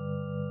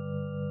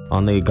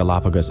 On the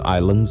Galapagos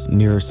Islands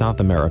near South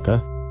America,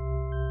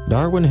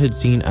 Darwin had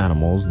seen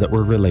animals that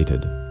were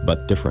related,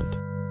 but different.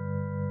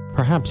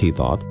 Perhaps, he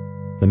thought,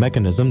 the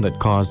mechanism that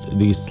caused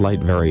these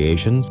slight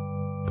variations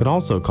could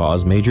also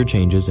cause major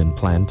changes in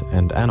plant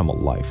and animal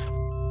life.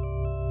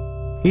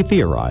 He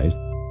theorized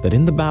that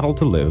in the battle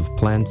to live,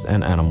 plants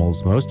and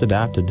animals most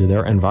adapted to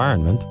their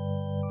environment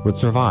would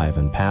survive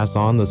and pass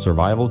on the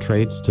survival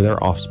traits to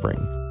their offspring.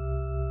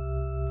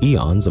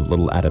 Eons of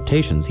little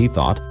adaptations, he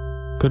thought,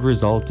 could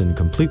result in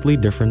completely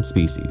different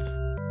species.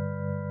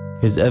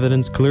 His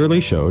evidence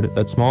clearly showed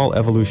that small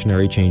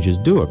evolutionary changes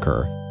do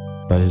occur,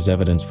 but his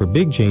evidence for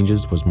big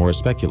changes was more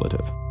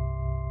speculative.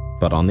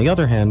 But on the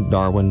other hand,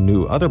 Darwin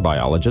knew other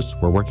biologists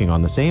were working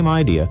on the same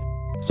idea,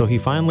 so he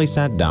finally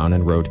sat down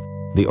and wrote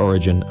The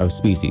Origin of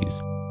Species.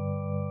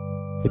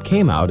 It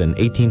came out in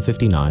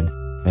 1859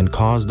 and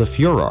caused a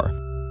furor,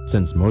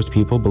 since most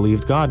people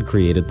believed God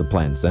created the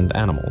plants and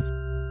animals.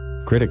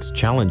 Critics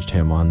challenged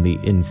him on the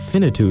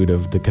infinitude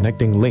of the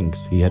connecting links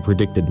he had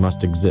predicted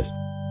must exist.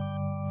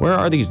 Where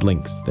are these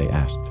links, they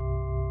asked.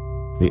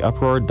 The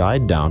uproar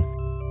died down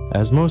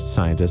as most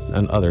scientists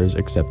and others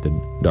accepted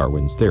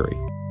Darwin's theory.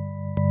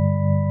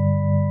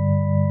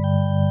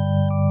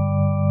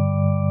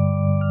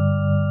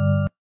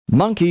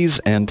 Monkeys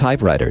and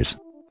typewriters.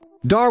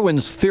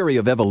 Darwin's theory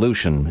of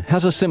evolution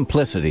has a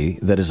simplicity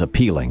that is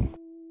appealing.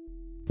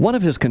 One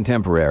of his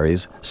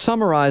contemporaries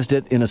summarized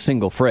it in a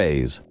single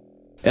phrase.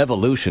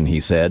 Evolution,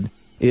 he said,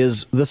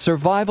 is the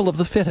survival of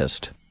the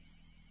fittest.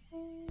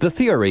 The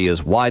theory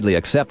is widely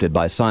accepted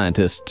by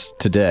scientists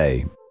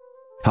today.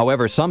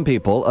 However, some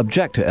people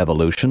object to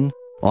evolution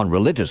on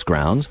religious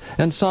grounds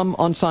and some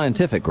on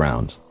scientific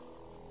grounds.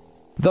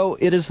 Though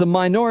it is the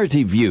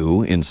minority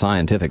view in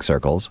scientific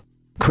circles,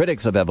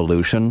 critics of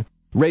evolution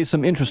raise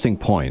some interesting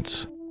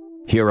points.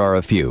 Here are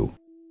a few.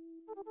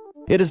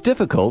 It is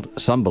difficult,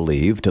 some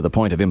believe, to the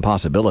point of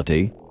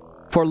impossibility,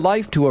 for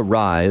life to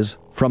arise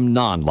from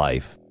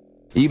non-life,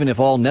 even if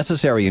all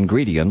necessary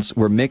ingredients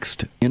were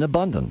mixed in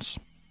abundance.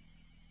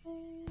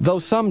 Though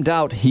some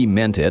doubt he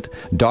meant it,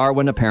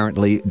 Darwin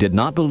apparently did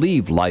not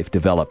believe life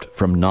developed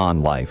from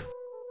non-life.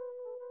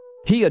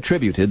 He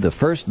attributed the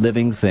first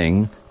living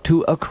thing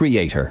to a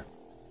creator.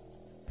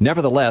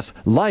 Nevertheless,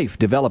 life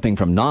developing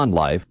from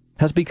non-life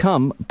has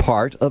become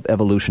part of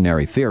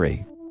evolutionary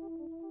theory.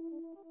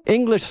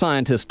 English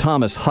scientist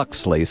Thomas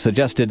Huxley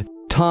suggested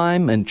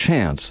time and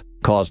chance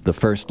caused the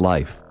first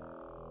life.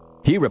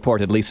 He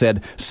reportedly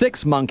said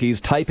 6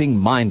 monkeys typing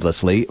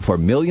mindlessly for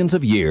millions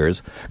of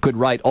years could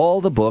write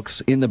all the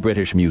books in the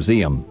British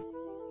Museum.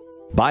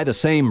 By the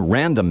same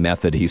random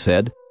method, he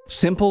said,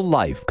 simple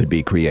life could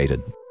be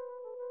created.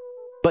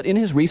 But in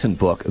his recent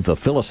book, The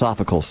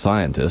Philosophical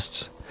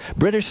Scientists,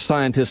 British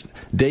scientist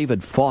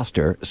David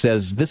Foster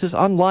says this is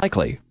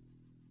unlikely.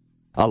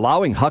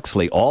 Allowing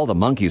Huxley all the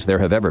monkeys there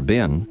have ever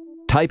been,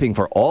 typing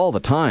for all the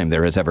time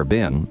there has ever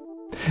been,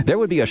 there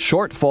would be a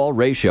shortfall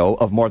ratio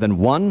of more than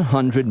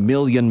 100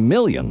 million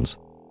millions,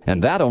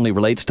 and that only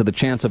relates to the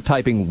chance of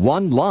typing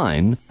one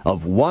line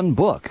of one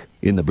book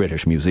in the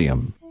British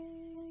Museum.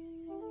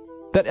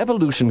 That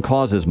evolution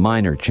causes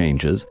minor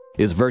changes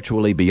is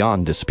virtually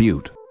beyond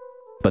dispute,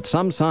 but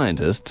some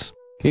scientists,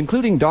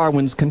 including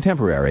Darwin's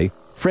contemporary,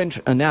 French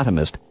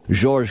anatomist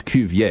Georges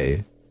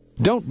Cuvier,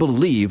 don't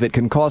believe it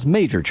can cause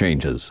major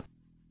changes.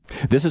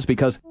 This is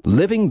because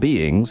living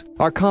beings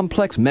are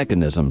complex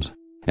mechanisms,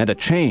 and a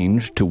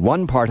change to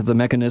one part of the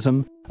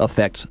mechanism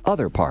affects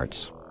other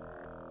parts.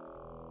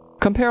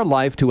 Compare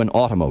life to an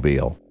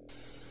automobile.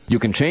 You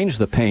can change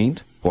the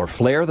paint or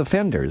flare the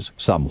fenders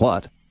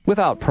somewhat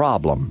without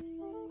problem.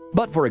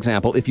 But, for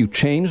example, if you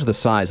change the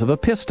size of a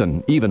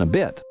piston even a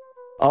bit,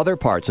 other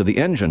parts of the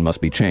engine must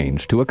be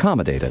changed to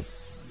accommodate it.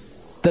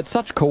 That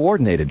such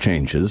coordinated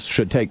changes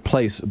should take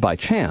place by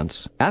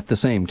chance at the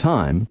same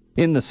time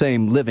in the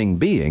same living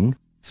being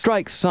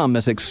strikes some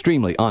as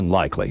extremely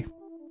unlikely.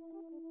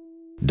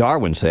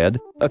 Darwin said,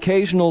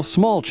 occasional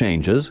small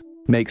changes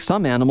make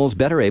some animals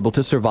better able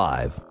to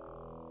survive.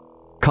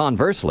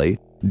 Conversely,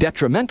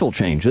 detrimental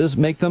changes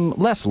make them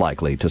less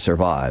likely to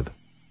survive.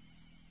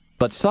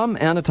 But some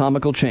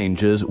anatomical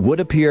changes would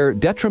appear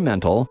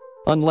detrimental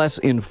unless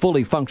in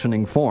fully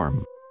functioning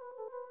form.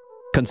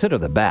 Consider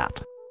the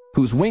bat,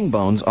 whose wing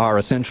bones are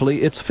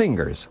essentially its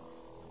fingers.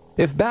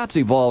 If bats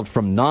evolved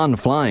from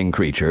non-flying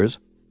creatures,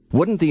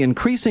 wouldn't the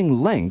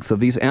increasing length of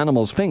these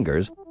animals'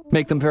 fingers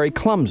make them very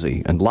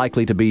clumsy and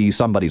likely to be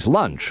somebody's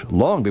lunch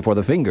long before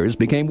the fingers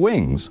became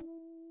wings?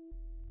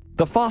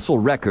 The fossil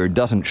record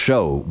doesn't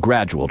show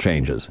gradual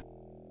changes.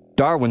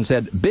 Darwin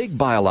said big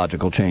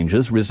biological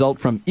changes result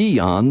from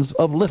eons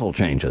of little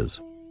changes.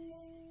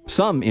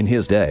 Some in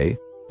his day,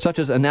 such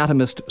as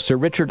anatomist Sir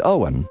Richard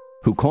Owen,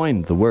 who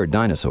coined the word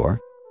dinosaur,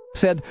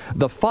 said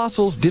the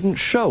fossils didn't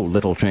show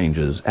little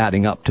changes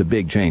adding up to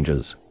big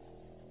changes.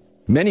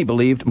 Many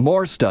believed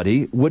more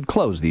study would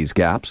close these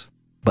gaps,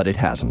 but it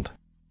hasn't.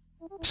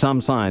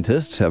 Some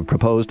scientists have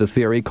proposed a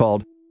theory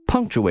called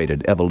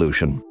punctuated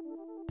evolution,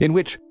 in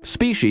which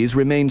species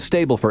remain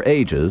stable for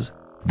ages,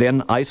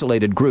 then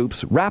isolated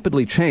groups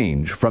rapidly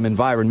change from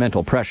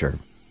environmental pressure.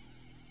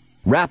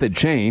 Rapid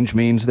change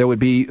means there would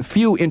be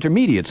few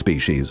intermediate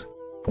species,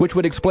 which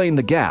would explain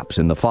the gaps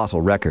in the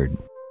fossil record.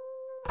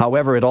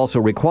 However, it also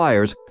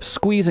requires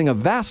squeezing a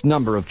vast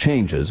number of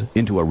changes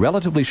into a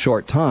relatively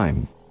short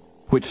time,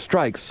 which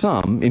strikes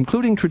some,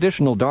 including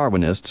traditional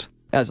Darwinists,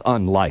 as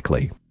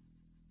unlikely.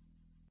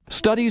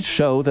 Studies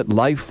show that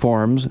life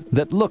forms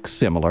that look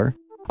similar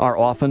are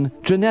often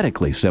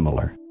genetically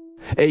similar.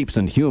 Apes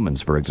and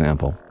humans, for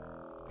example.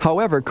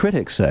 However,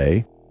 critics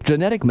say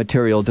genetic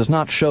material does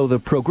not show the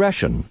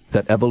progression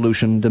that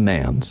evolution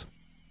demands.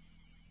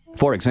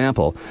 For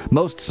example,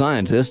 most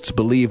scientists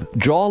believe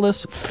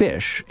jawless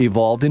fish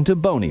evolved into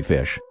bony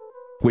fish,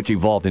 which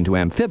evolved into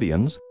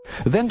amphibians,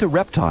 then to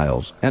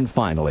reptiles, and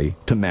finally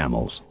to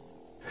mammals.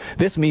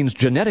 This means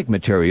genetic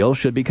material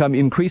should become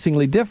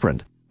increasingly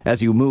different as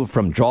you move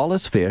from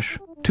jawless fish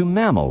to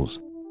mammals.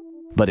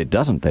 But it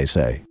doesn't, they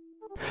say.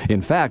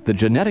 In fact, the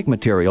genetic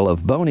material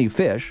of bony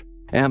fish,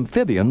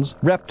 amphibians,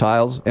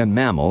 reptiles, and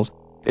mammals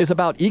is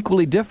about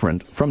equally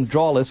different from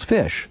jawless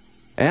fish,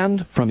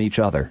 and from each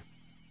other.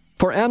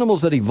 For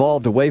animals that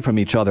evolved away from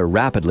each other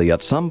rapidly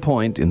at some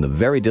point in the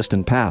very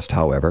distant past,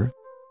 however,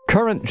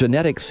 current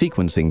genetic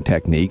sequencing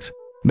techniques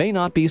may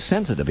not be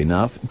sensitive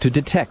enough to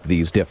detect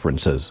these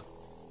differences.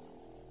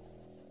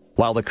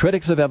 While the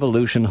critics of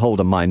evolution hold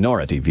a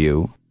minority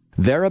view,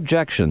 their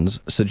objections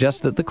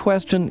suggest that the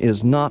question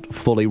is not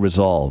fully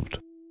resolved.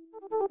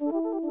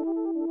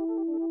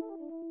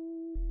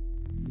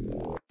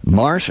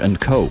 Marsh and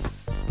Cope,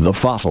 The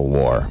Fossil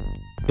War.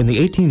 In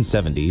the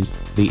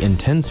 1870s, the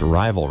intense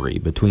rivalry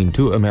between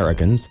two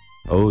Americans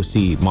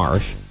O.C.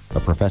 Marsh, a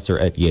professor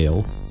at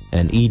Yale,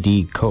 and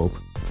E.D. Cope,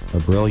 a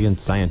brilliant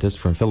scientist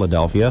from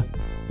Philadelphia,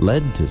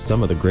 led to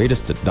some of the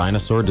greatest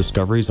dinosaur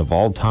discoveries of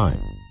all time.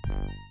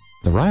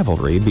 The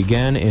rivalry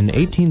began in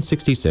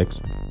 1866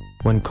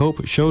 when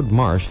Cope showed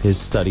Marsh his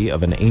study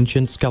of an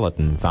ancient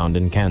skeleton found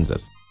in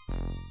Kansas.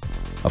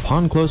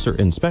 Upon closer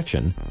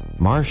inspection,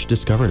 Marsh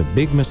discovered a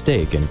big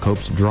mistake in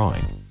Cope's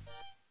drawing.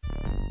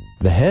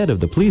 The head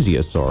of the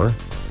plesiosaur,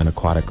 an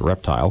aquatic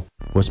reptile,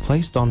 was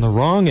placed on the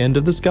wrong end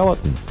of the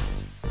skeleton.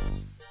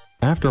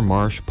 After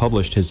Marsh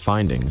published his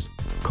findings,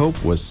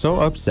 Cope was so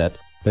upset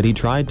that he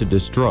tried to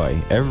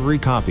destroy every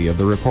copy of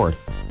the report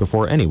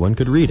before anyone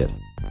could read it.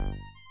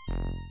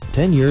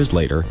 10 years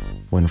later,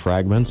 when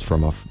fragments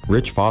from a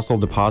rich fossil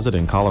deposit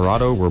in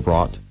Colorado were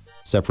brought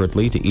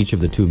separately to each of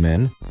the two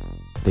men,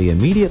 they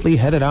immediately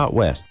headed out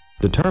west,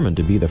 determined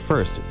to be the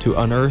first to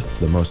unearth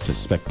the most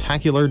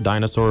spectacular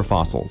dinosaur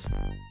fossils.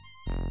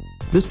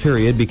 This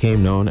period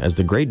became known as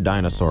the Great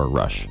Dinosaur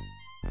Rush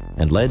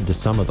and led to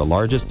some of the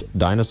largest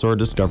dinosaur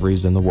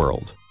discoveries in the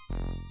world.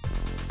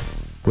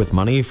 With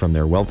money from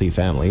their wealthy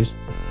families,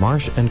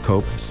 Marsh and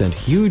Cope sent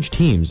huge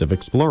teams of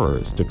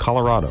explorers to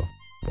Colorado,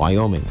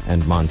 Wyoming,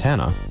 and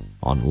Montana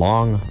on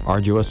long,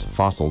 arduous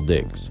fossil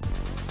digs.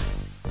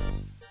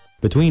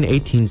 Between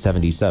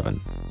 1877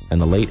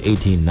 and the late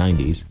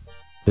 1890s,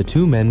 the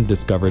two men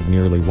discovered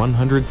nearly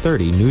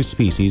 130 new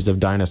species of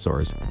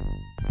dinosaurs,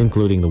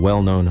 including the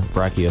well-known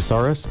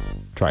Brachiosaurus,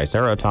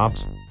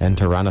 Triceratops, and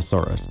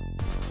Tyrannosaurus.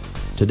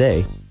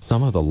 Today,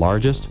 some of the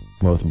largest,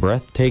 most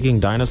breathtaking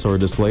dinosaur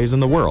displays in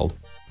the world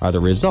are the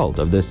result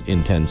of this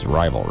intense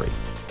rivalry.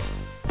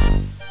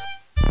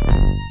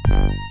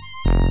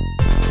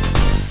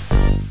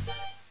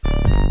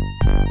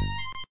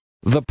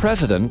 The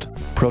President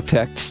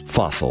protects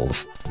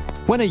fossils.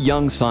 When a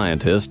young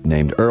scientist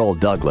named Earl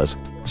Douglas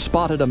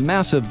spotted a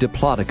massive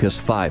Diplodocus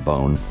thigh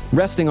bone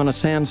resting on a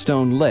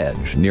sandstone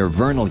ledge near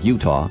Vernal,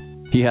 Utah,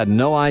 he had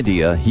no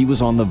idea he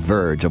was on the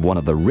verge of one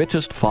of the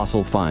richest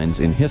fossil finds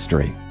in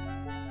history.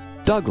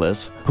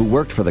 Douglas, who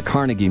worked for the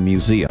Carnegie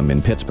Museum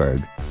in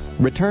Pittsburgh,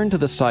 returned to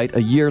the site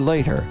a year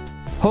later,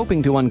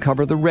 hoping to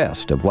uncover the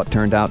rest of what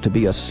turned out to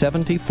be a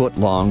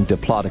 70-foot-long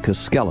Diplodocus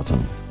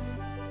skeleton.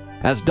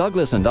 As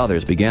Douglas and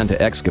others began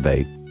to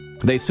excavate,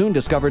 they soon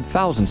discovered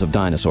thousands of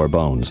dinosaur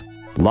bones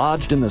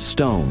lodged in the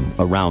stone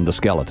around the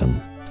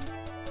skeleton.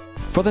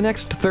 For the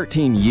next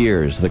 13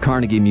 years, the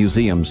Carnegie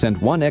Museum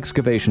sent one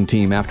excavation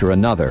team after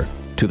another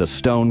to the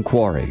stone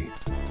quarry,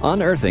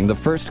 unearthing the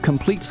first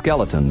complete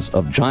skeletons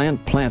of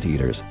giant plant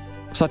eaters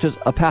such as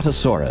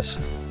Apatosaurus,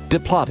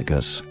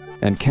 Diplodocus,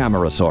 and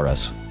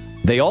Camarasaurus.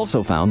 They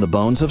also found the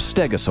bones of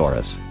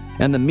Stegosaurus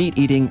and the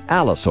meat-eating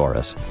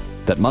Allosaurus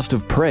that must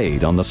have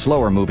preyed on the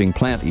slower-moving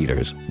plant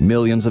eaters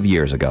millions of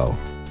years ago.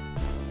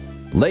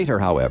 Later,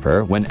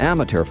 however, when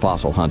amateur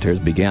fossil hunters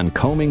began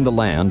combing the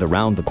land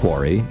around the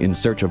quarry in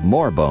search of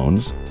more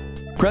bones,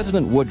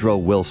 President Woodrow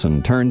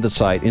Wilson turned the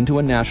site into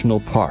a national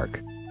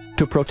park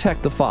to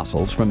protect the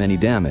fossils from any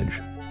damage.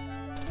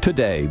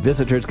 Today,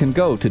 visitors can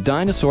go to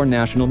Dinosaur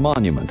National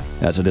Monument,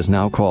 as it is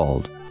now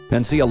called,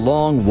 and see a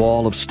long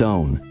wall of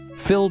stone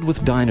filled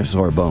with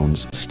dinosaur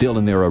bones still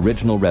in their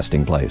original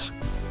resting place.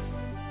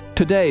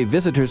 Today,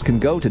 visitors can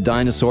go to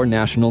Dinosaur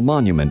National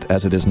Monument,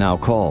 as it is now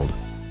called,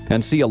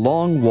 and see a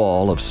long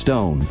wall of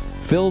stone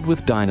filled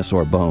with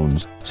dinosaur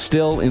bones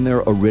still in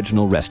their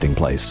original resting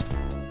place.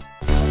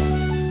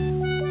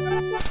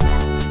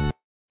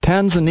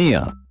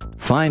 Tanzania,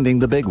 finding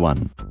the big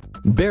one.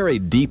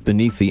 Buried deep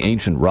beneath the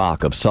ancient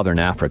rock of southern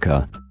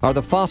Africa are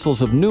the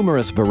fossils of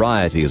numerous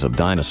varieties of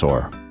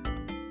dinosaur.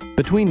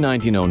 Between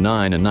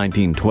 1909 and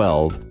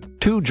 1912,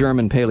 two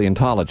German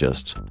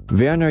paleontologists,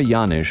 Werner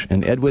Janisch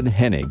and Edwin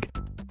Hennig,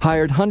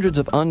 hired hundreds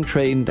of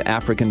untrained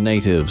African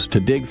natives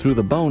to dig through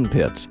the bone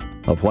pits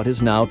of what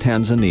is now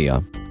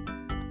Tanzania.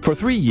 For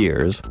 3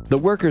 years, the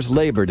workers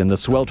labored in the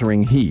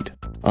sweltering heat,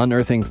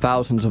 unearthing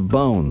thousands of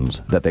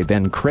bones that they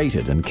then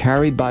crated and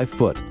carried by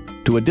foot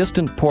to a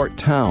distant port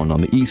town on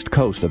the east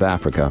coast of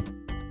Africa.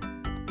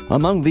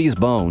 Among these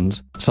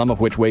bones, some of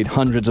which weighed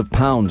hundreds of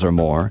pounds or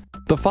more,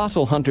 the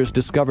fossil hunters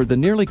discovered the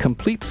nearly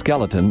complete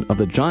skeleton of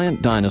the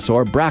giant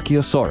dinosaur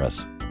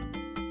Brachiosaurus.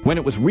 When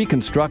it was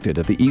reconstructed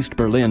at the East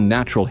Berlin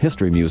Natural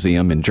History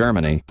Museum in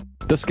Germany,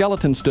 the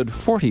skeleton stood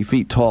 40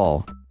 feet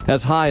tall,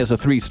 as high as a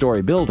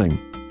 3-story building,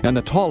 and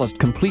the tallest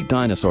complete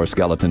dinosaur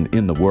skeleton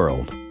in the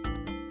world.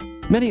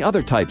 Many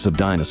other types of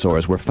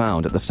dinosaurs were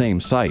found at the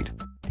same site,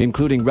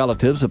 including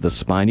relatives of the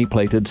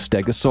spiny-plated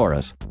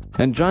Stegosaurus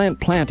and giant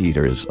plant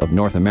eaters of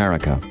North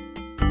America.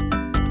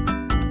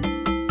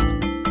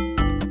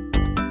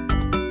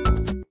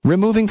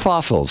 Removing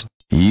fossils.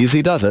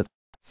 Easy does it.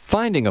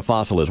 Finding a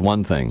fossil is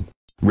one thing.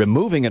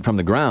 Removing it from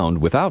the ground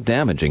without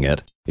damaging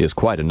it is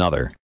quite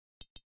another.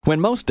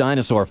 When most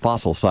dinosaur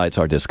fossil sites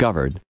are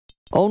discovered,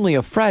 only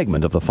a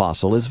fragment of the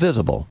fossil is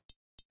visible.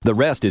 The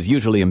rest is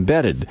usually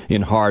embedded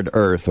in hard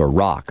earth or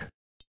rock.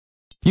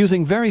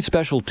 Using very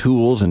special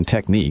tools and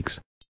techniques,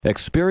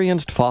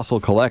 experienced fossil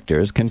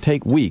collectors can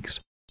take weeks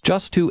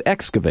just to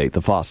excavate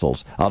the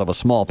fossils out of a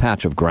small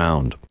patch of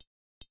ground.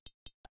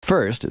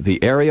 First,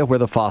 the area where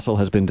the fossil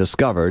has been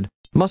discovered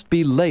must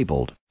be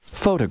labeled,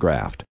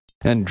 photographed,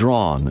 and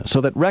drawn so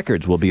that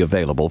records will be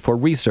available for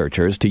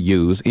researchers to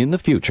use in the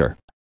future.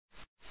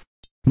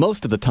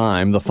 Most of the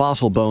time, the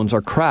fossil bones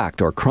are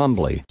cracked or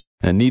crumbly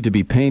and need to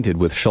be painted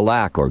with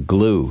shellac or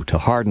glue to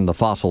harden the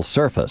fossil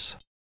surface.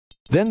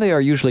 Then they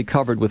are usually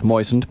covered with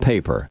moistened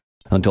paper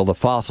until the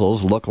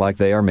fossils look like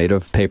they are made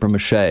of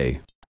papier-mâché.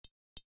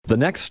 The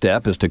next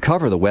step is to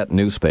cover the wet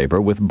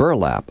newspaper with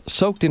burlap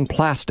soaked in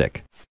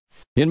plastic.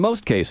 In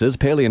most cases,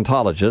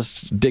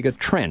 paleontologists dig a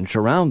trench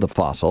around the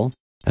fossil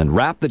and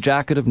wrap the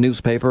jacket of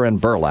newspaper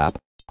and burlap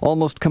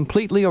almost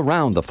completely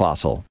around the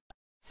fossil.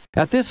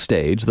 At this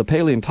stage, the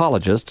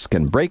paleontologists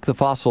can break the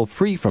fossil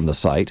free from the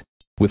site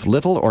with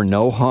little or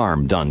no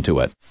harm done to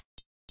it.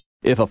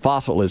 If a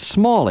fossil is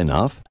small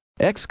enough,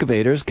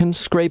 excavators can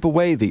scrape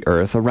away the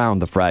earth around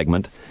the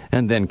fragment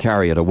and then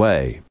carry it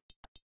away.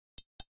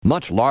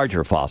 Much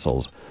larger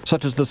fossils,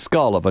 such as the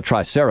skull of a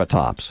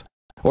triceratops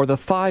or the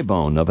thigh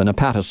bone of an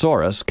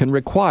apatosaurus, can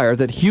require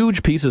that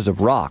huge pieces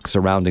of rock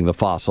surrounding the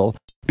fossil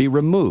be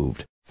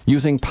removed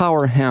using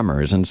power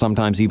hammers and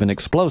sometimes even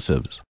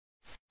explosives.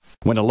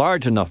 When a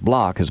large enough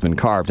block has been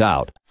carved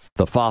out,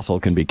 the fossil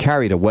can be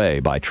carried away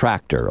by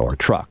tractor or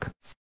truck.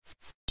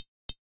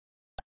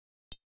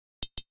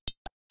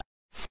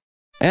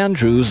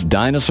 Andrews'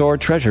 Dinosaur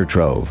Treasure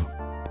Trove.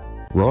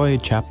 Roy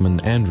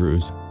Chapman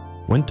Andrews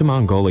went to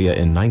Mongolia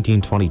in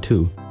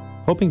 1922,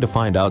 hoping to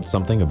find out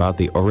something about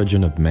the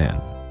origin of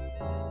man.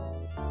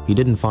 He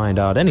didn't find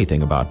out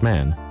anything about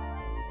man,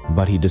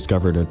 but he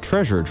discovered a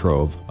treasure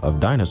trove of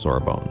dinosaur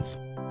bones.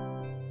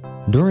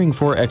 During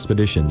 4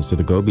 expeditions to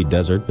the Gobi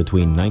Desert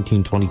between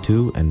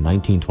 1922 and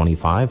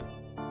 1925,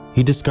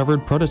 he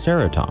discovered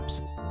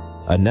Protoceratops,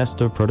 a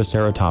nest of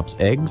Protoceratops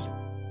eggs,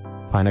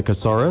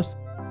 Pinacosaurus,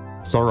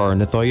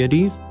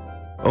 Saurornithoides,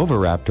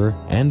 Oviraptor,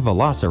 and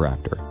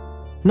Velociraptor,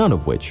 none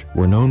of which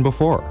were known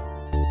before.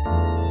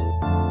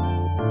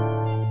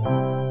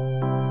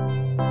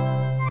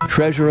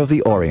 Treasure of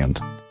the Orient.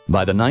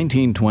 By the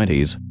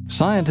 1920s,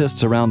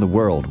 scientists around the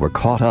world were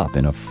caught up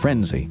in a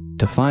frenzy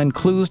to find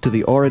clues to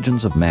the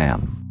origins of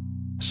man.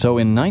 So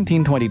in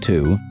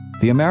 1922,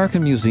 the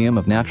American Museum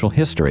of Natural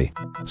History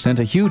sent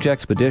a huge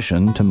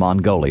expedition to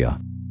Mongolia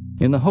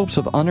in the hopes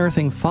of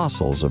unearthing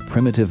fossils of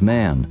primitive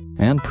man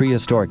and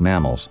prehistoric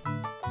mammals.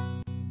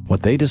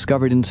 What they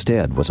discovered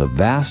instead was a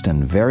vast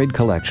and varied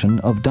collection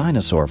of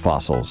dinosaur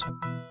fossils,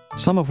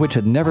 some of which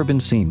had never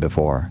been seen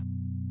before.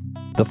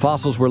 The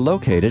fossils were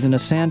located in a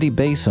sandy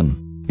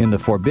basin in the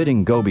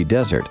forbidding Gobi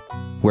Desert,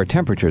 where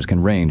temperatures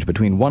can range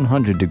between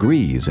 100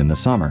 degrees in the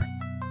summer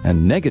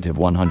and negative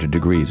 100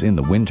 degrees in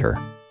the winter.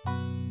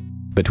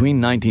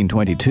 Between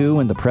 1922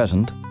 and the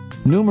present,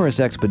 numerous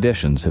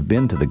expeditions have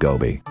been to the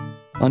Gobi,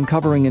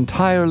 uncovering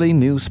entirely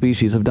new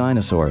species of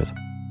dinosaurs,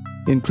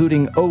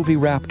 including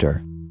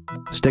Oviraptor,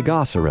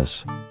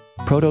 Stegosaurus,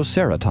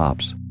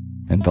 Protoceratops,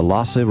 and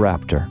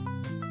Velociraptor.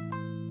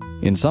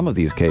 In some of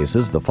these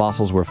cases, the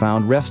fossils were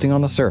found resting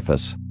on the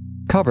surface,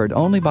 covered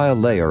only by a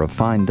layer of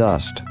fine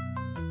dust.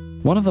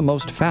 One of the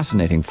most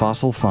fascinating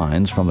fossil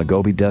finds from the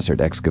Gobi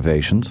Desert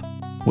excavations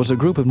was a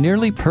group of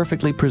nearly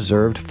perfectly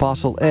preserved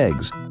fossil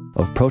eggs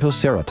of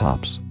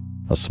Protoceratops,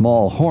 a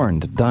small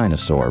horned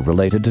dinosaur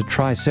related to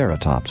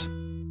Triceratops.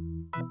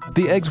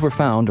 The eggs were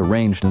found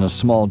arranged in a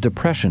small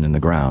depression in the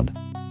ground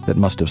that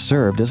must have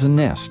served as a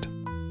nest.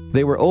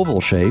 They were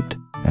oval-shaped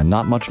and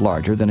not much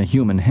larger than a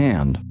human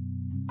hand.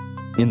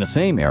 In the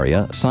same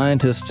area,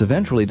 scientists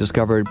eventually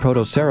discovered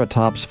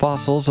Protoceratops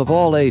fossils of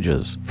all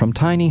ages, from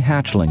tiny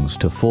hatchlings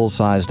to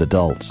full-sized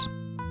adults.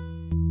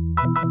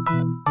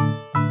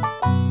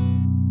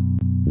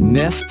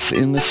 Nests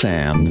in the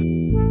sand.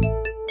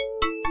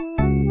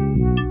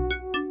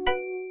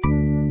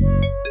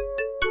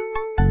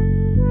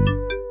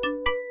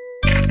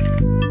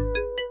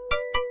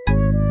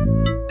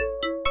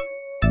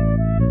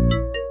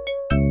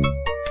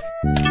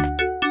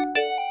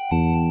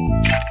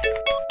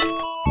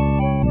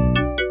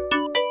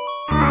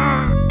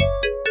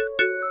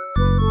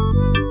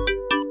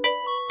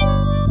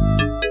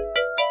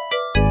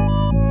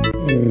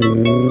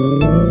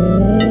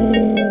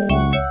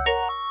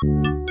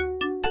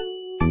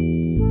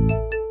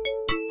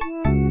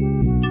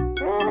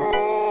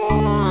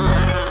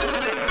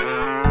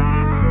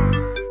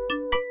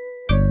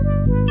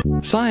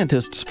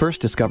 Scientists first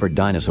discovered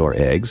dinosaur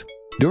eggs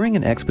during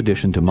an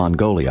expedition to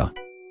Mongolia,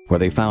 where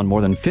they found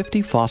more than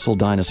 50 fossil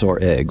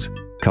dinosaur eggs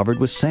covered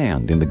with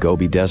sand in the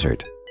Gobi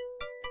Desert.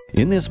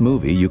 In this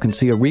movie, you can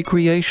see a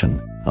recreation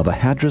of a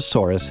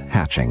Hadrosaurus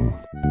hatching.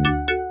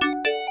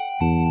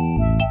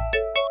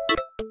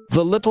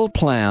 The Little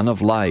Plan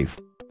of Life.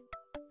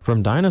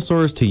 From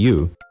dinosaurs to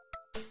you,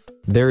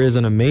 there is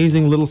an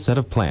amazing little set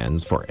of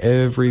plans for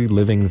every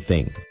living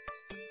thing.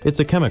 It's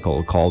a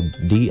chemical called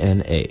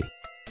DNA.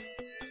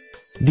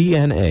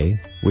 DNA,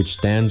 which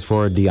stands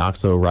for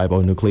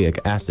deoxyribonucleic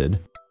acid,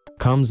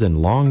 comes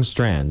in long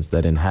strands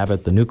that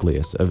inhabit the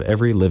nucleus of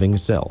every living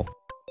cell.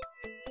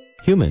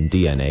 Human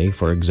DNA,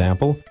 for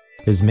example,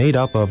 is made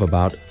up of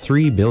about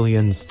 3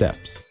 billion steps.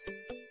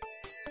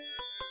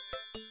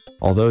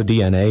 Although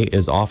DNA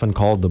is often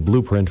called the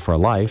blueprint for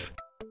life,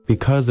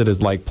 because it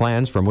is like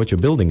plans from which a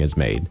building is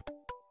made,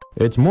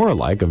 it's more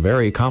like a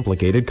very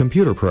complicated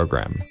computer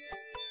program.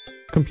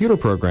 Computer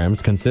programs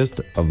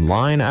consist of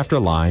line after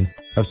line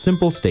of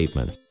simple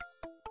statements.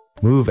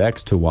 Move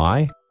X to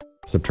Y,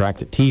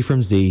 subtract T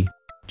from Z,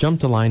 jump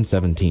to line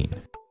 17.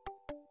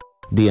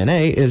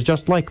 DNA is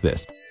just like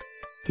this.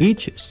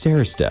 Each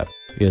stair step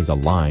is a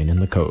line in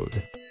the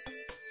code.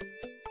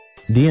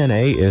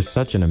 DNA is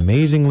such an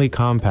amazingly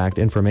compact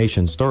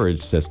information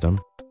storage system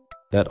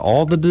that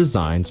all the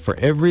designs for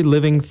every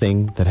living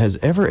thing that has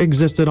ever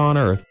existed on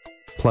Earth,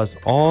 plus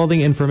all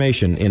the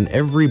information in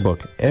every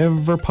book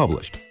ever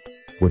published,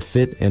 would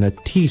fit in a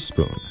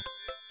teaspoon.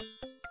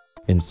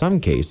 In some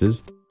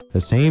cases,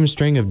 the same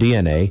string of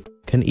DNA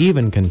can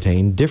even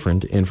contain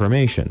different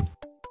information.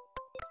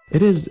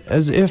 It is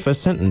as if a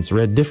sentence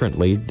read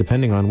differently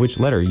depending on which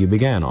letter you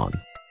began on.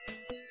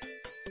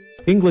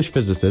 English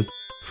physicist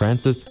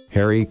Francis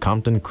Harry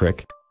Compton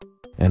Crick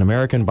and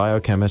American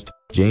biochemist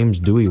James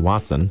Dewey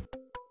Watson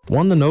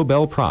won the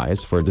Nobel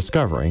Prize for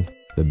discovering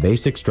the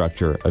basic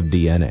structure of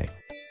DNA.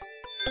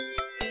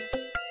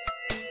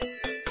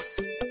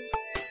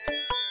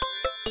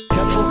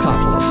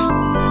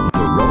 Quetzalcoatlus, the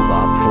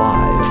robot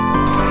flies.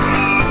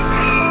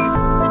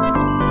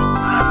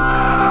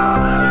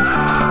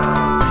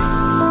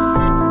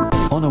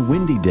 On a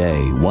windy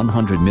day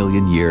 100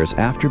 million years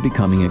after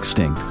becoming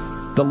extinct,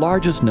 the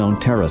largest known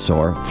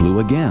pterosaur flew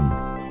again.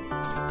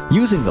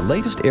 Using the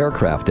latest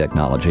aircraft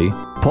technology,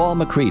 Paul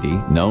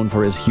MacCready, known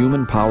for his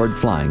human-powered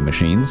flying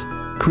machines,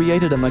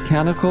 created a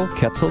mechanical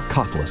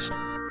Quetzalcoatlus.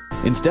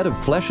 Instead of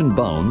flesh and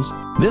bones,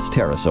 this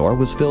pterosaur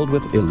was filled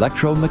with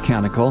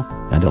electromechanical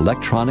and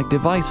electronic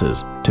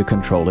devices to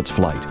control its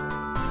flight.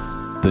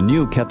 The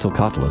new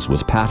Quetzalcoatlus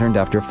was patterned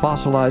after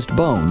fossilized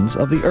bones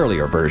of the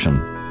earlier version.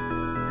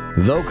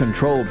 Though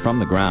controlled from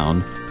the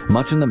ground,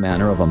 much in the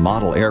manner of a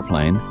model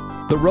airplane,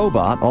 the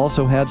robot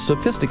also had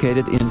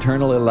sophisticated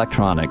internal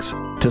electronics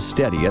to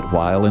steady it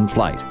while in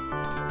flight.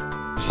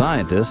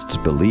 Scientists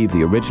believe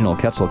the original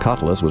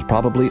Quetzalcoatlus was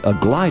probably a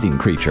gliding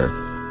creature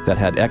that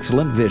had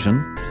excellent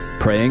vision,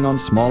 preying on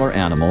smaller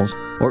animals,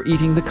 or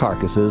eating the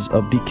carcasses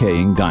of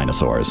decaying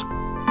dinosaurs.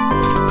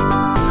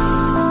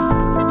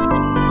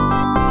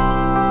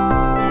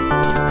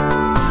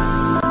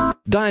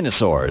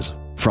 Dinosaurs,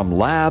 from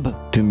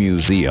lab to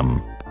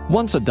museum.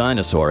 Once a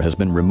dinosaur has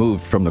been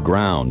removed from the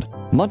ground,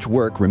 much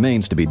work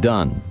remains to be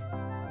done.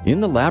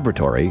 In the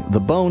laboratory, the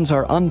bones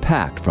are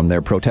unpacked from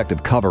their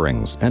protective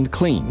coverings and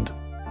cleaned.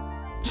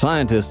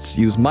 Scientists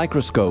use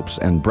microscopes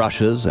and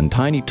brushes and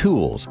tiny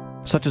tools,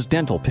 such as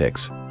dental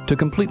picks, to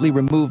completely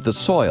remove the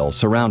soil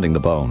surrounding the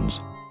bones.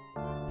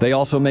 They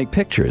also make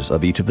pictures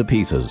of each of the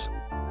pieces.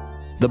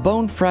 The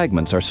bone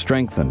fragments are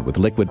strengthened with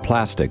liquid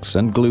plastics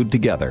and glued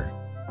together.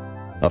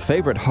 A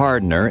favorite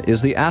hardener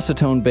is the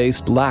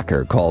acetone-based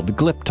lacquer called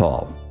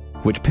Glyptol,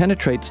 which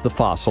penetrates the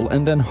fossil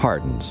and then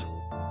hardens.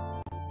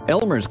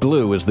 Elmer's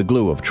glue is the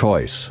glue of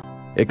choice.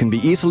 It can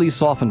be easily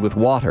softened with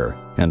water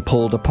and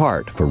pulled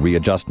apart for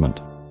readjustment.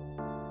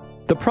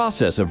 The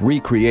process of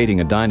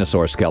recreating a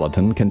dinosaur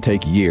skeleton can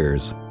take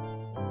years.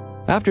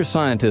 After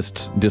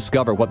scientists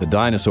discover what the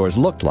dinosaurs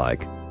looked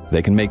like,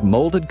 they can make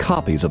molded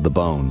copies of the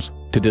bones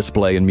to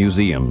display in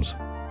museums.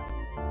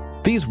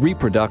 These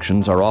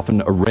reproductions are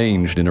often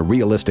arranged in a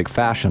realistic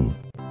fashion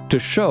to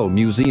show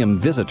museum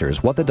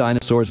visitors what the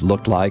dinosaurs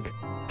looked like,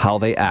 how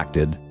they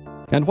acted,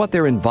 and what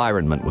their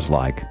environment was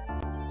like.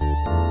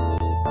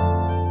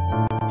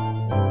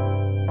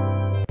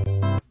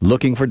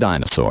 Looking for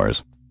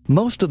dinosaurs.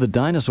 Most of the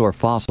dinosaur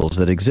fossils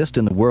that exist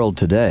in the world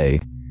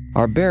today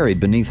are buried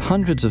beneath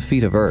hundreds of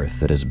feet of earth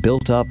that has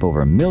built up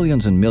over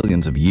millions and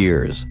millions of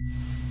years.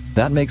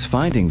 That makes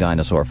finding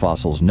dinosaur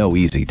fossils no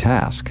easy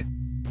task.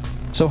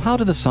 So how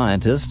do the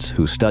scientists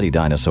who study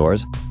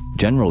dinosaurs,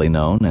 generally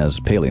known as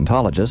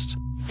paleontologists,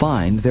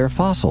 find their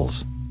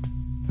fossils?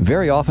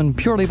 Very often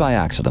purely by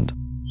accident.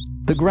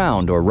 The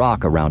ground or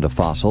rock around a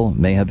fossil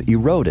may have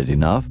eroded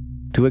enough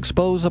to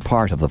expose a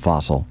part of the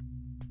fossil.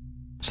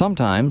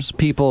 Sometimes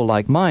people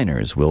like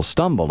miners will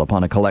stumble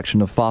upon a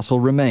collection of fossil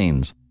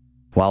remains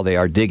while they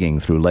are digging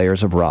through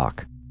layers of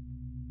rock.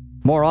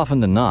 More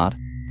often than not,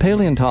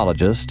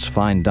 paleontologists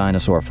find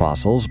dinosaur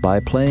fossils by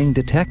playing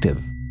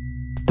detective.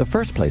 The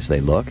first place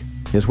they look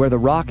is where the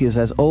rock is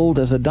as old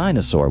as a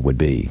dinosaur would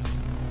be.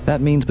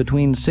 That means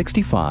between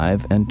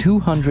 65 and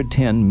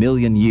 210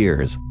 million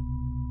years.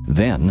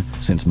 Then,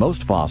 since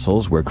most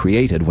fossils were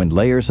created when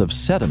layers of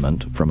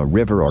sediment from a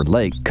river or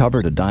lake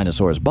covered a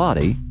dinosaur's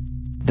body,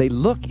 they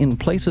look in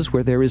places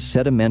where there is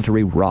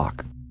sedimentary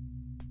rock.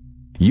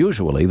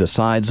 Usually the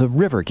sides of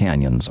river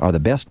canyons are the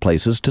best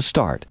places to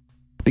start,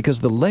 because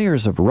the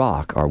layers of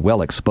rock are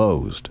well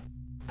exposed.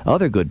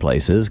 Other good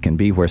places can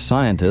be where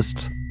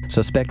scientists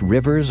suspect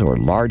rivers or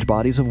large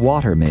bodies of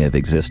water may have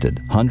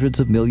existed hundreds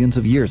of millions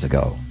of years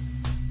ago.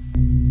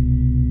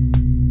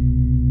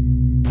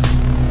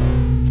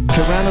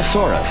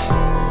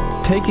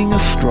 Tyrannosaurus, taking a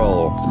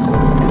stroll.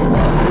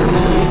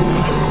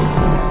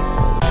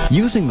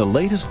 Using the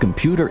latest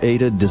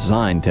computer-aided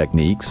design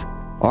techniques,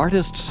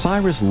 artist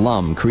Cyrus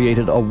Lum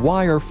created a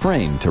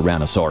wire-frame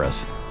Tyrannosaurus.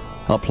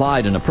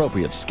 Applied an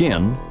appropriate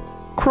skin,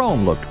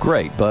 chrome looked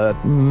great, but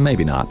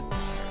maybe not.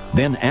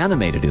 Then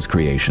animated his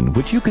creation,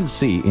 which you can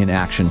see in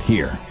action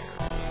here.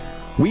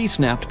 We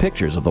snapped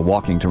pictures of the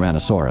walking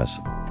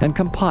Tyrannosaurus and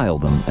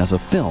compiled them as a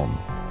film,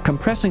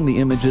 compressing the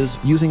images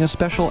using a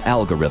special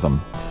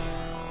algorithm.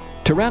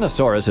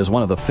 Tyrannosaurus is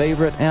one of the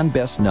favorite and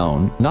best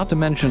known, not to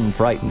mention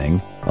frightening,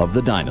 of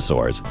the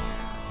dinosaurs.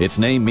 Its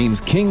name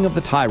means king of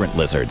the tyrant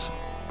lizards,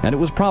 and it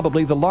was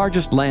probably the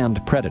largest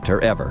land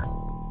predator ever.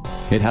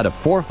 It had a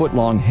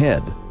 4-foot-long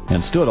head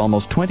and stood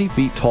almost 20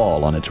 feet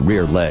tall on its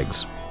rear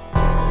legs.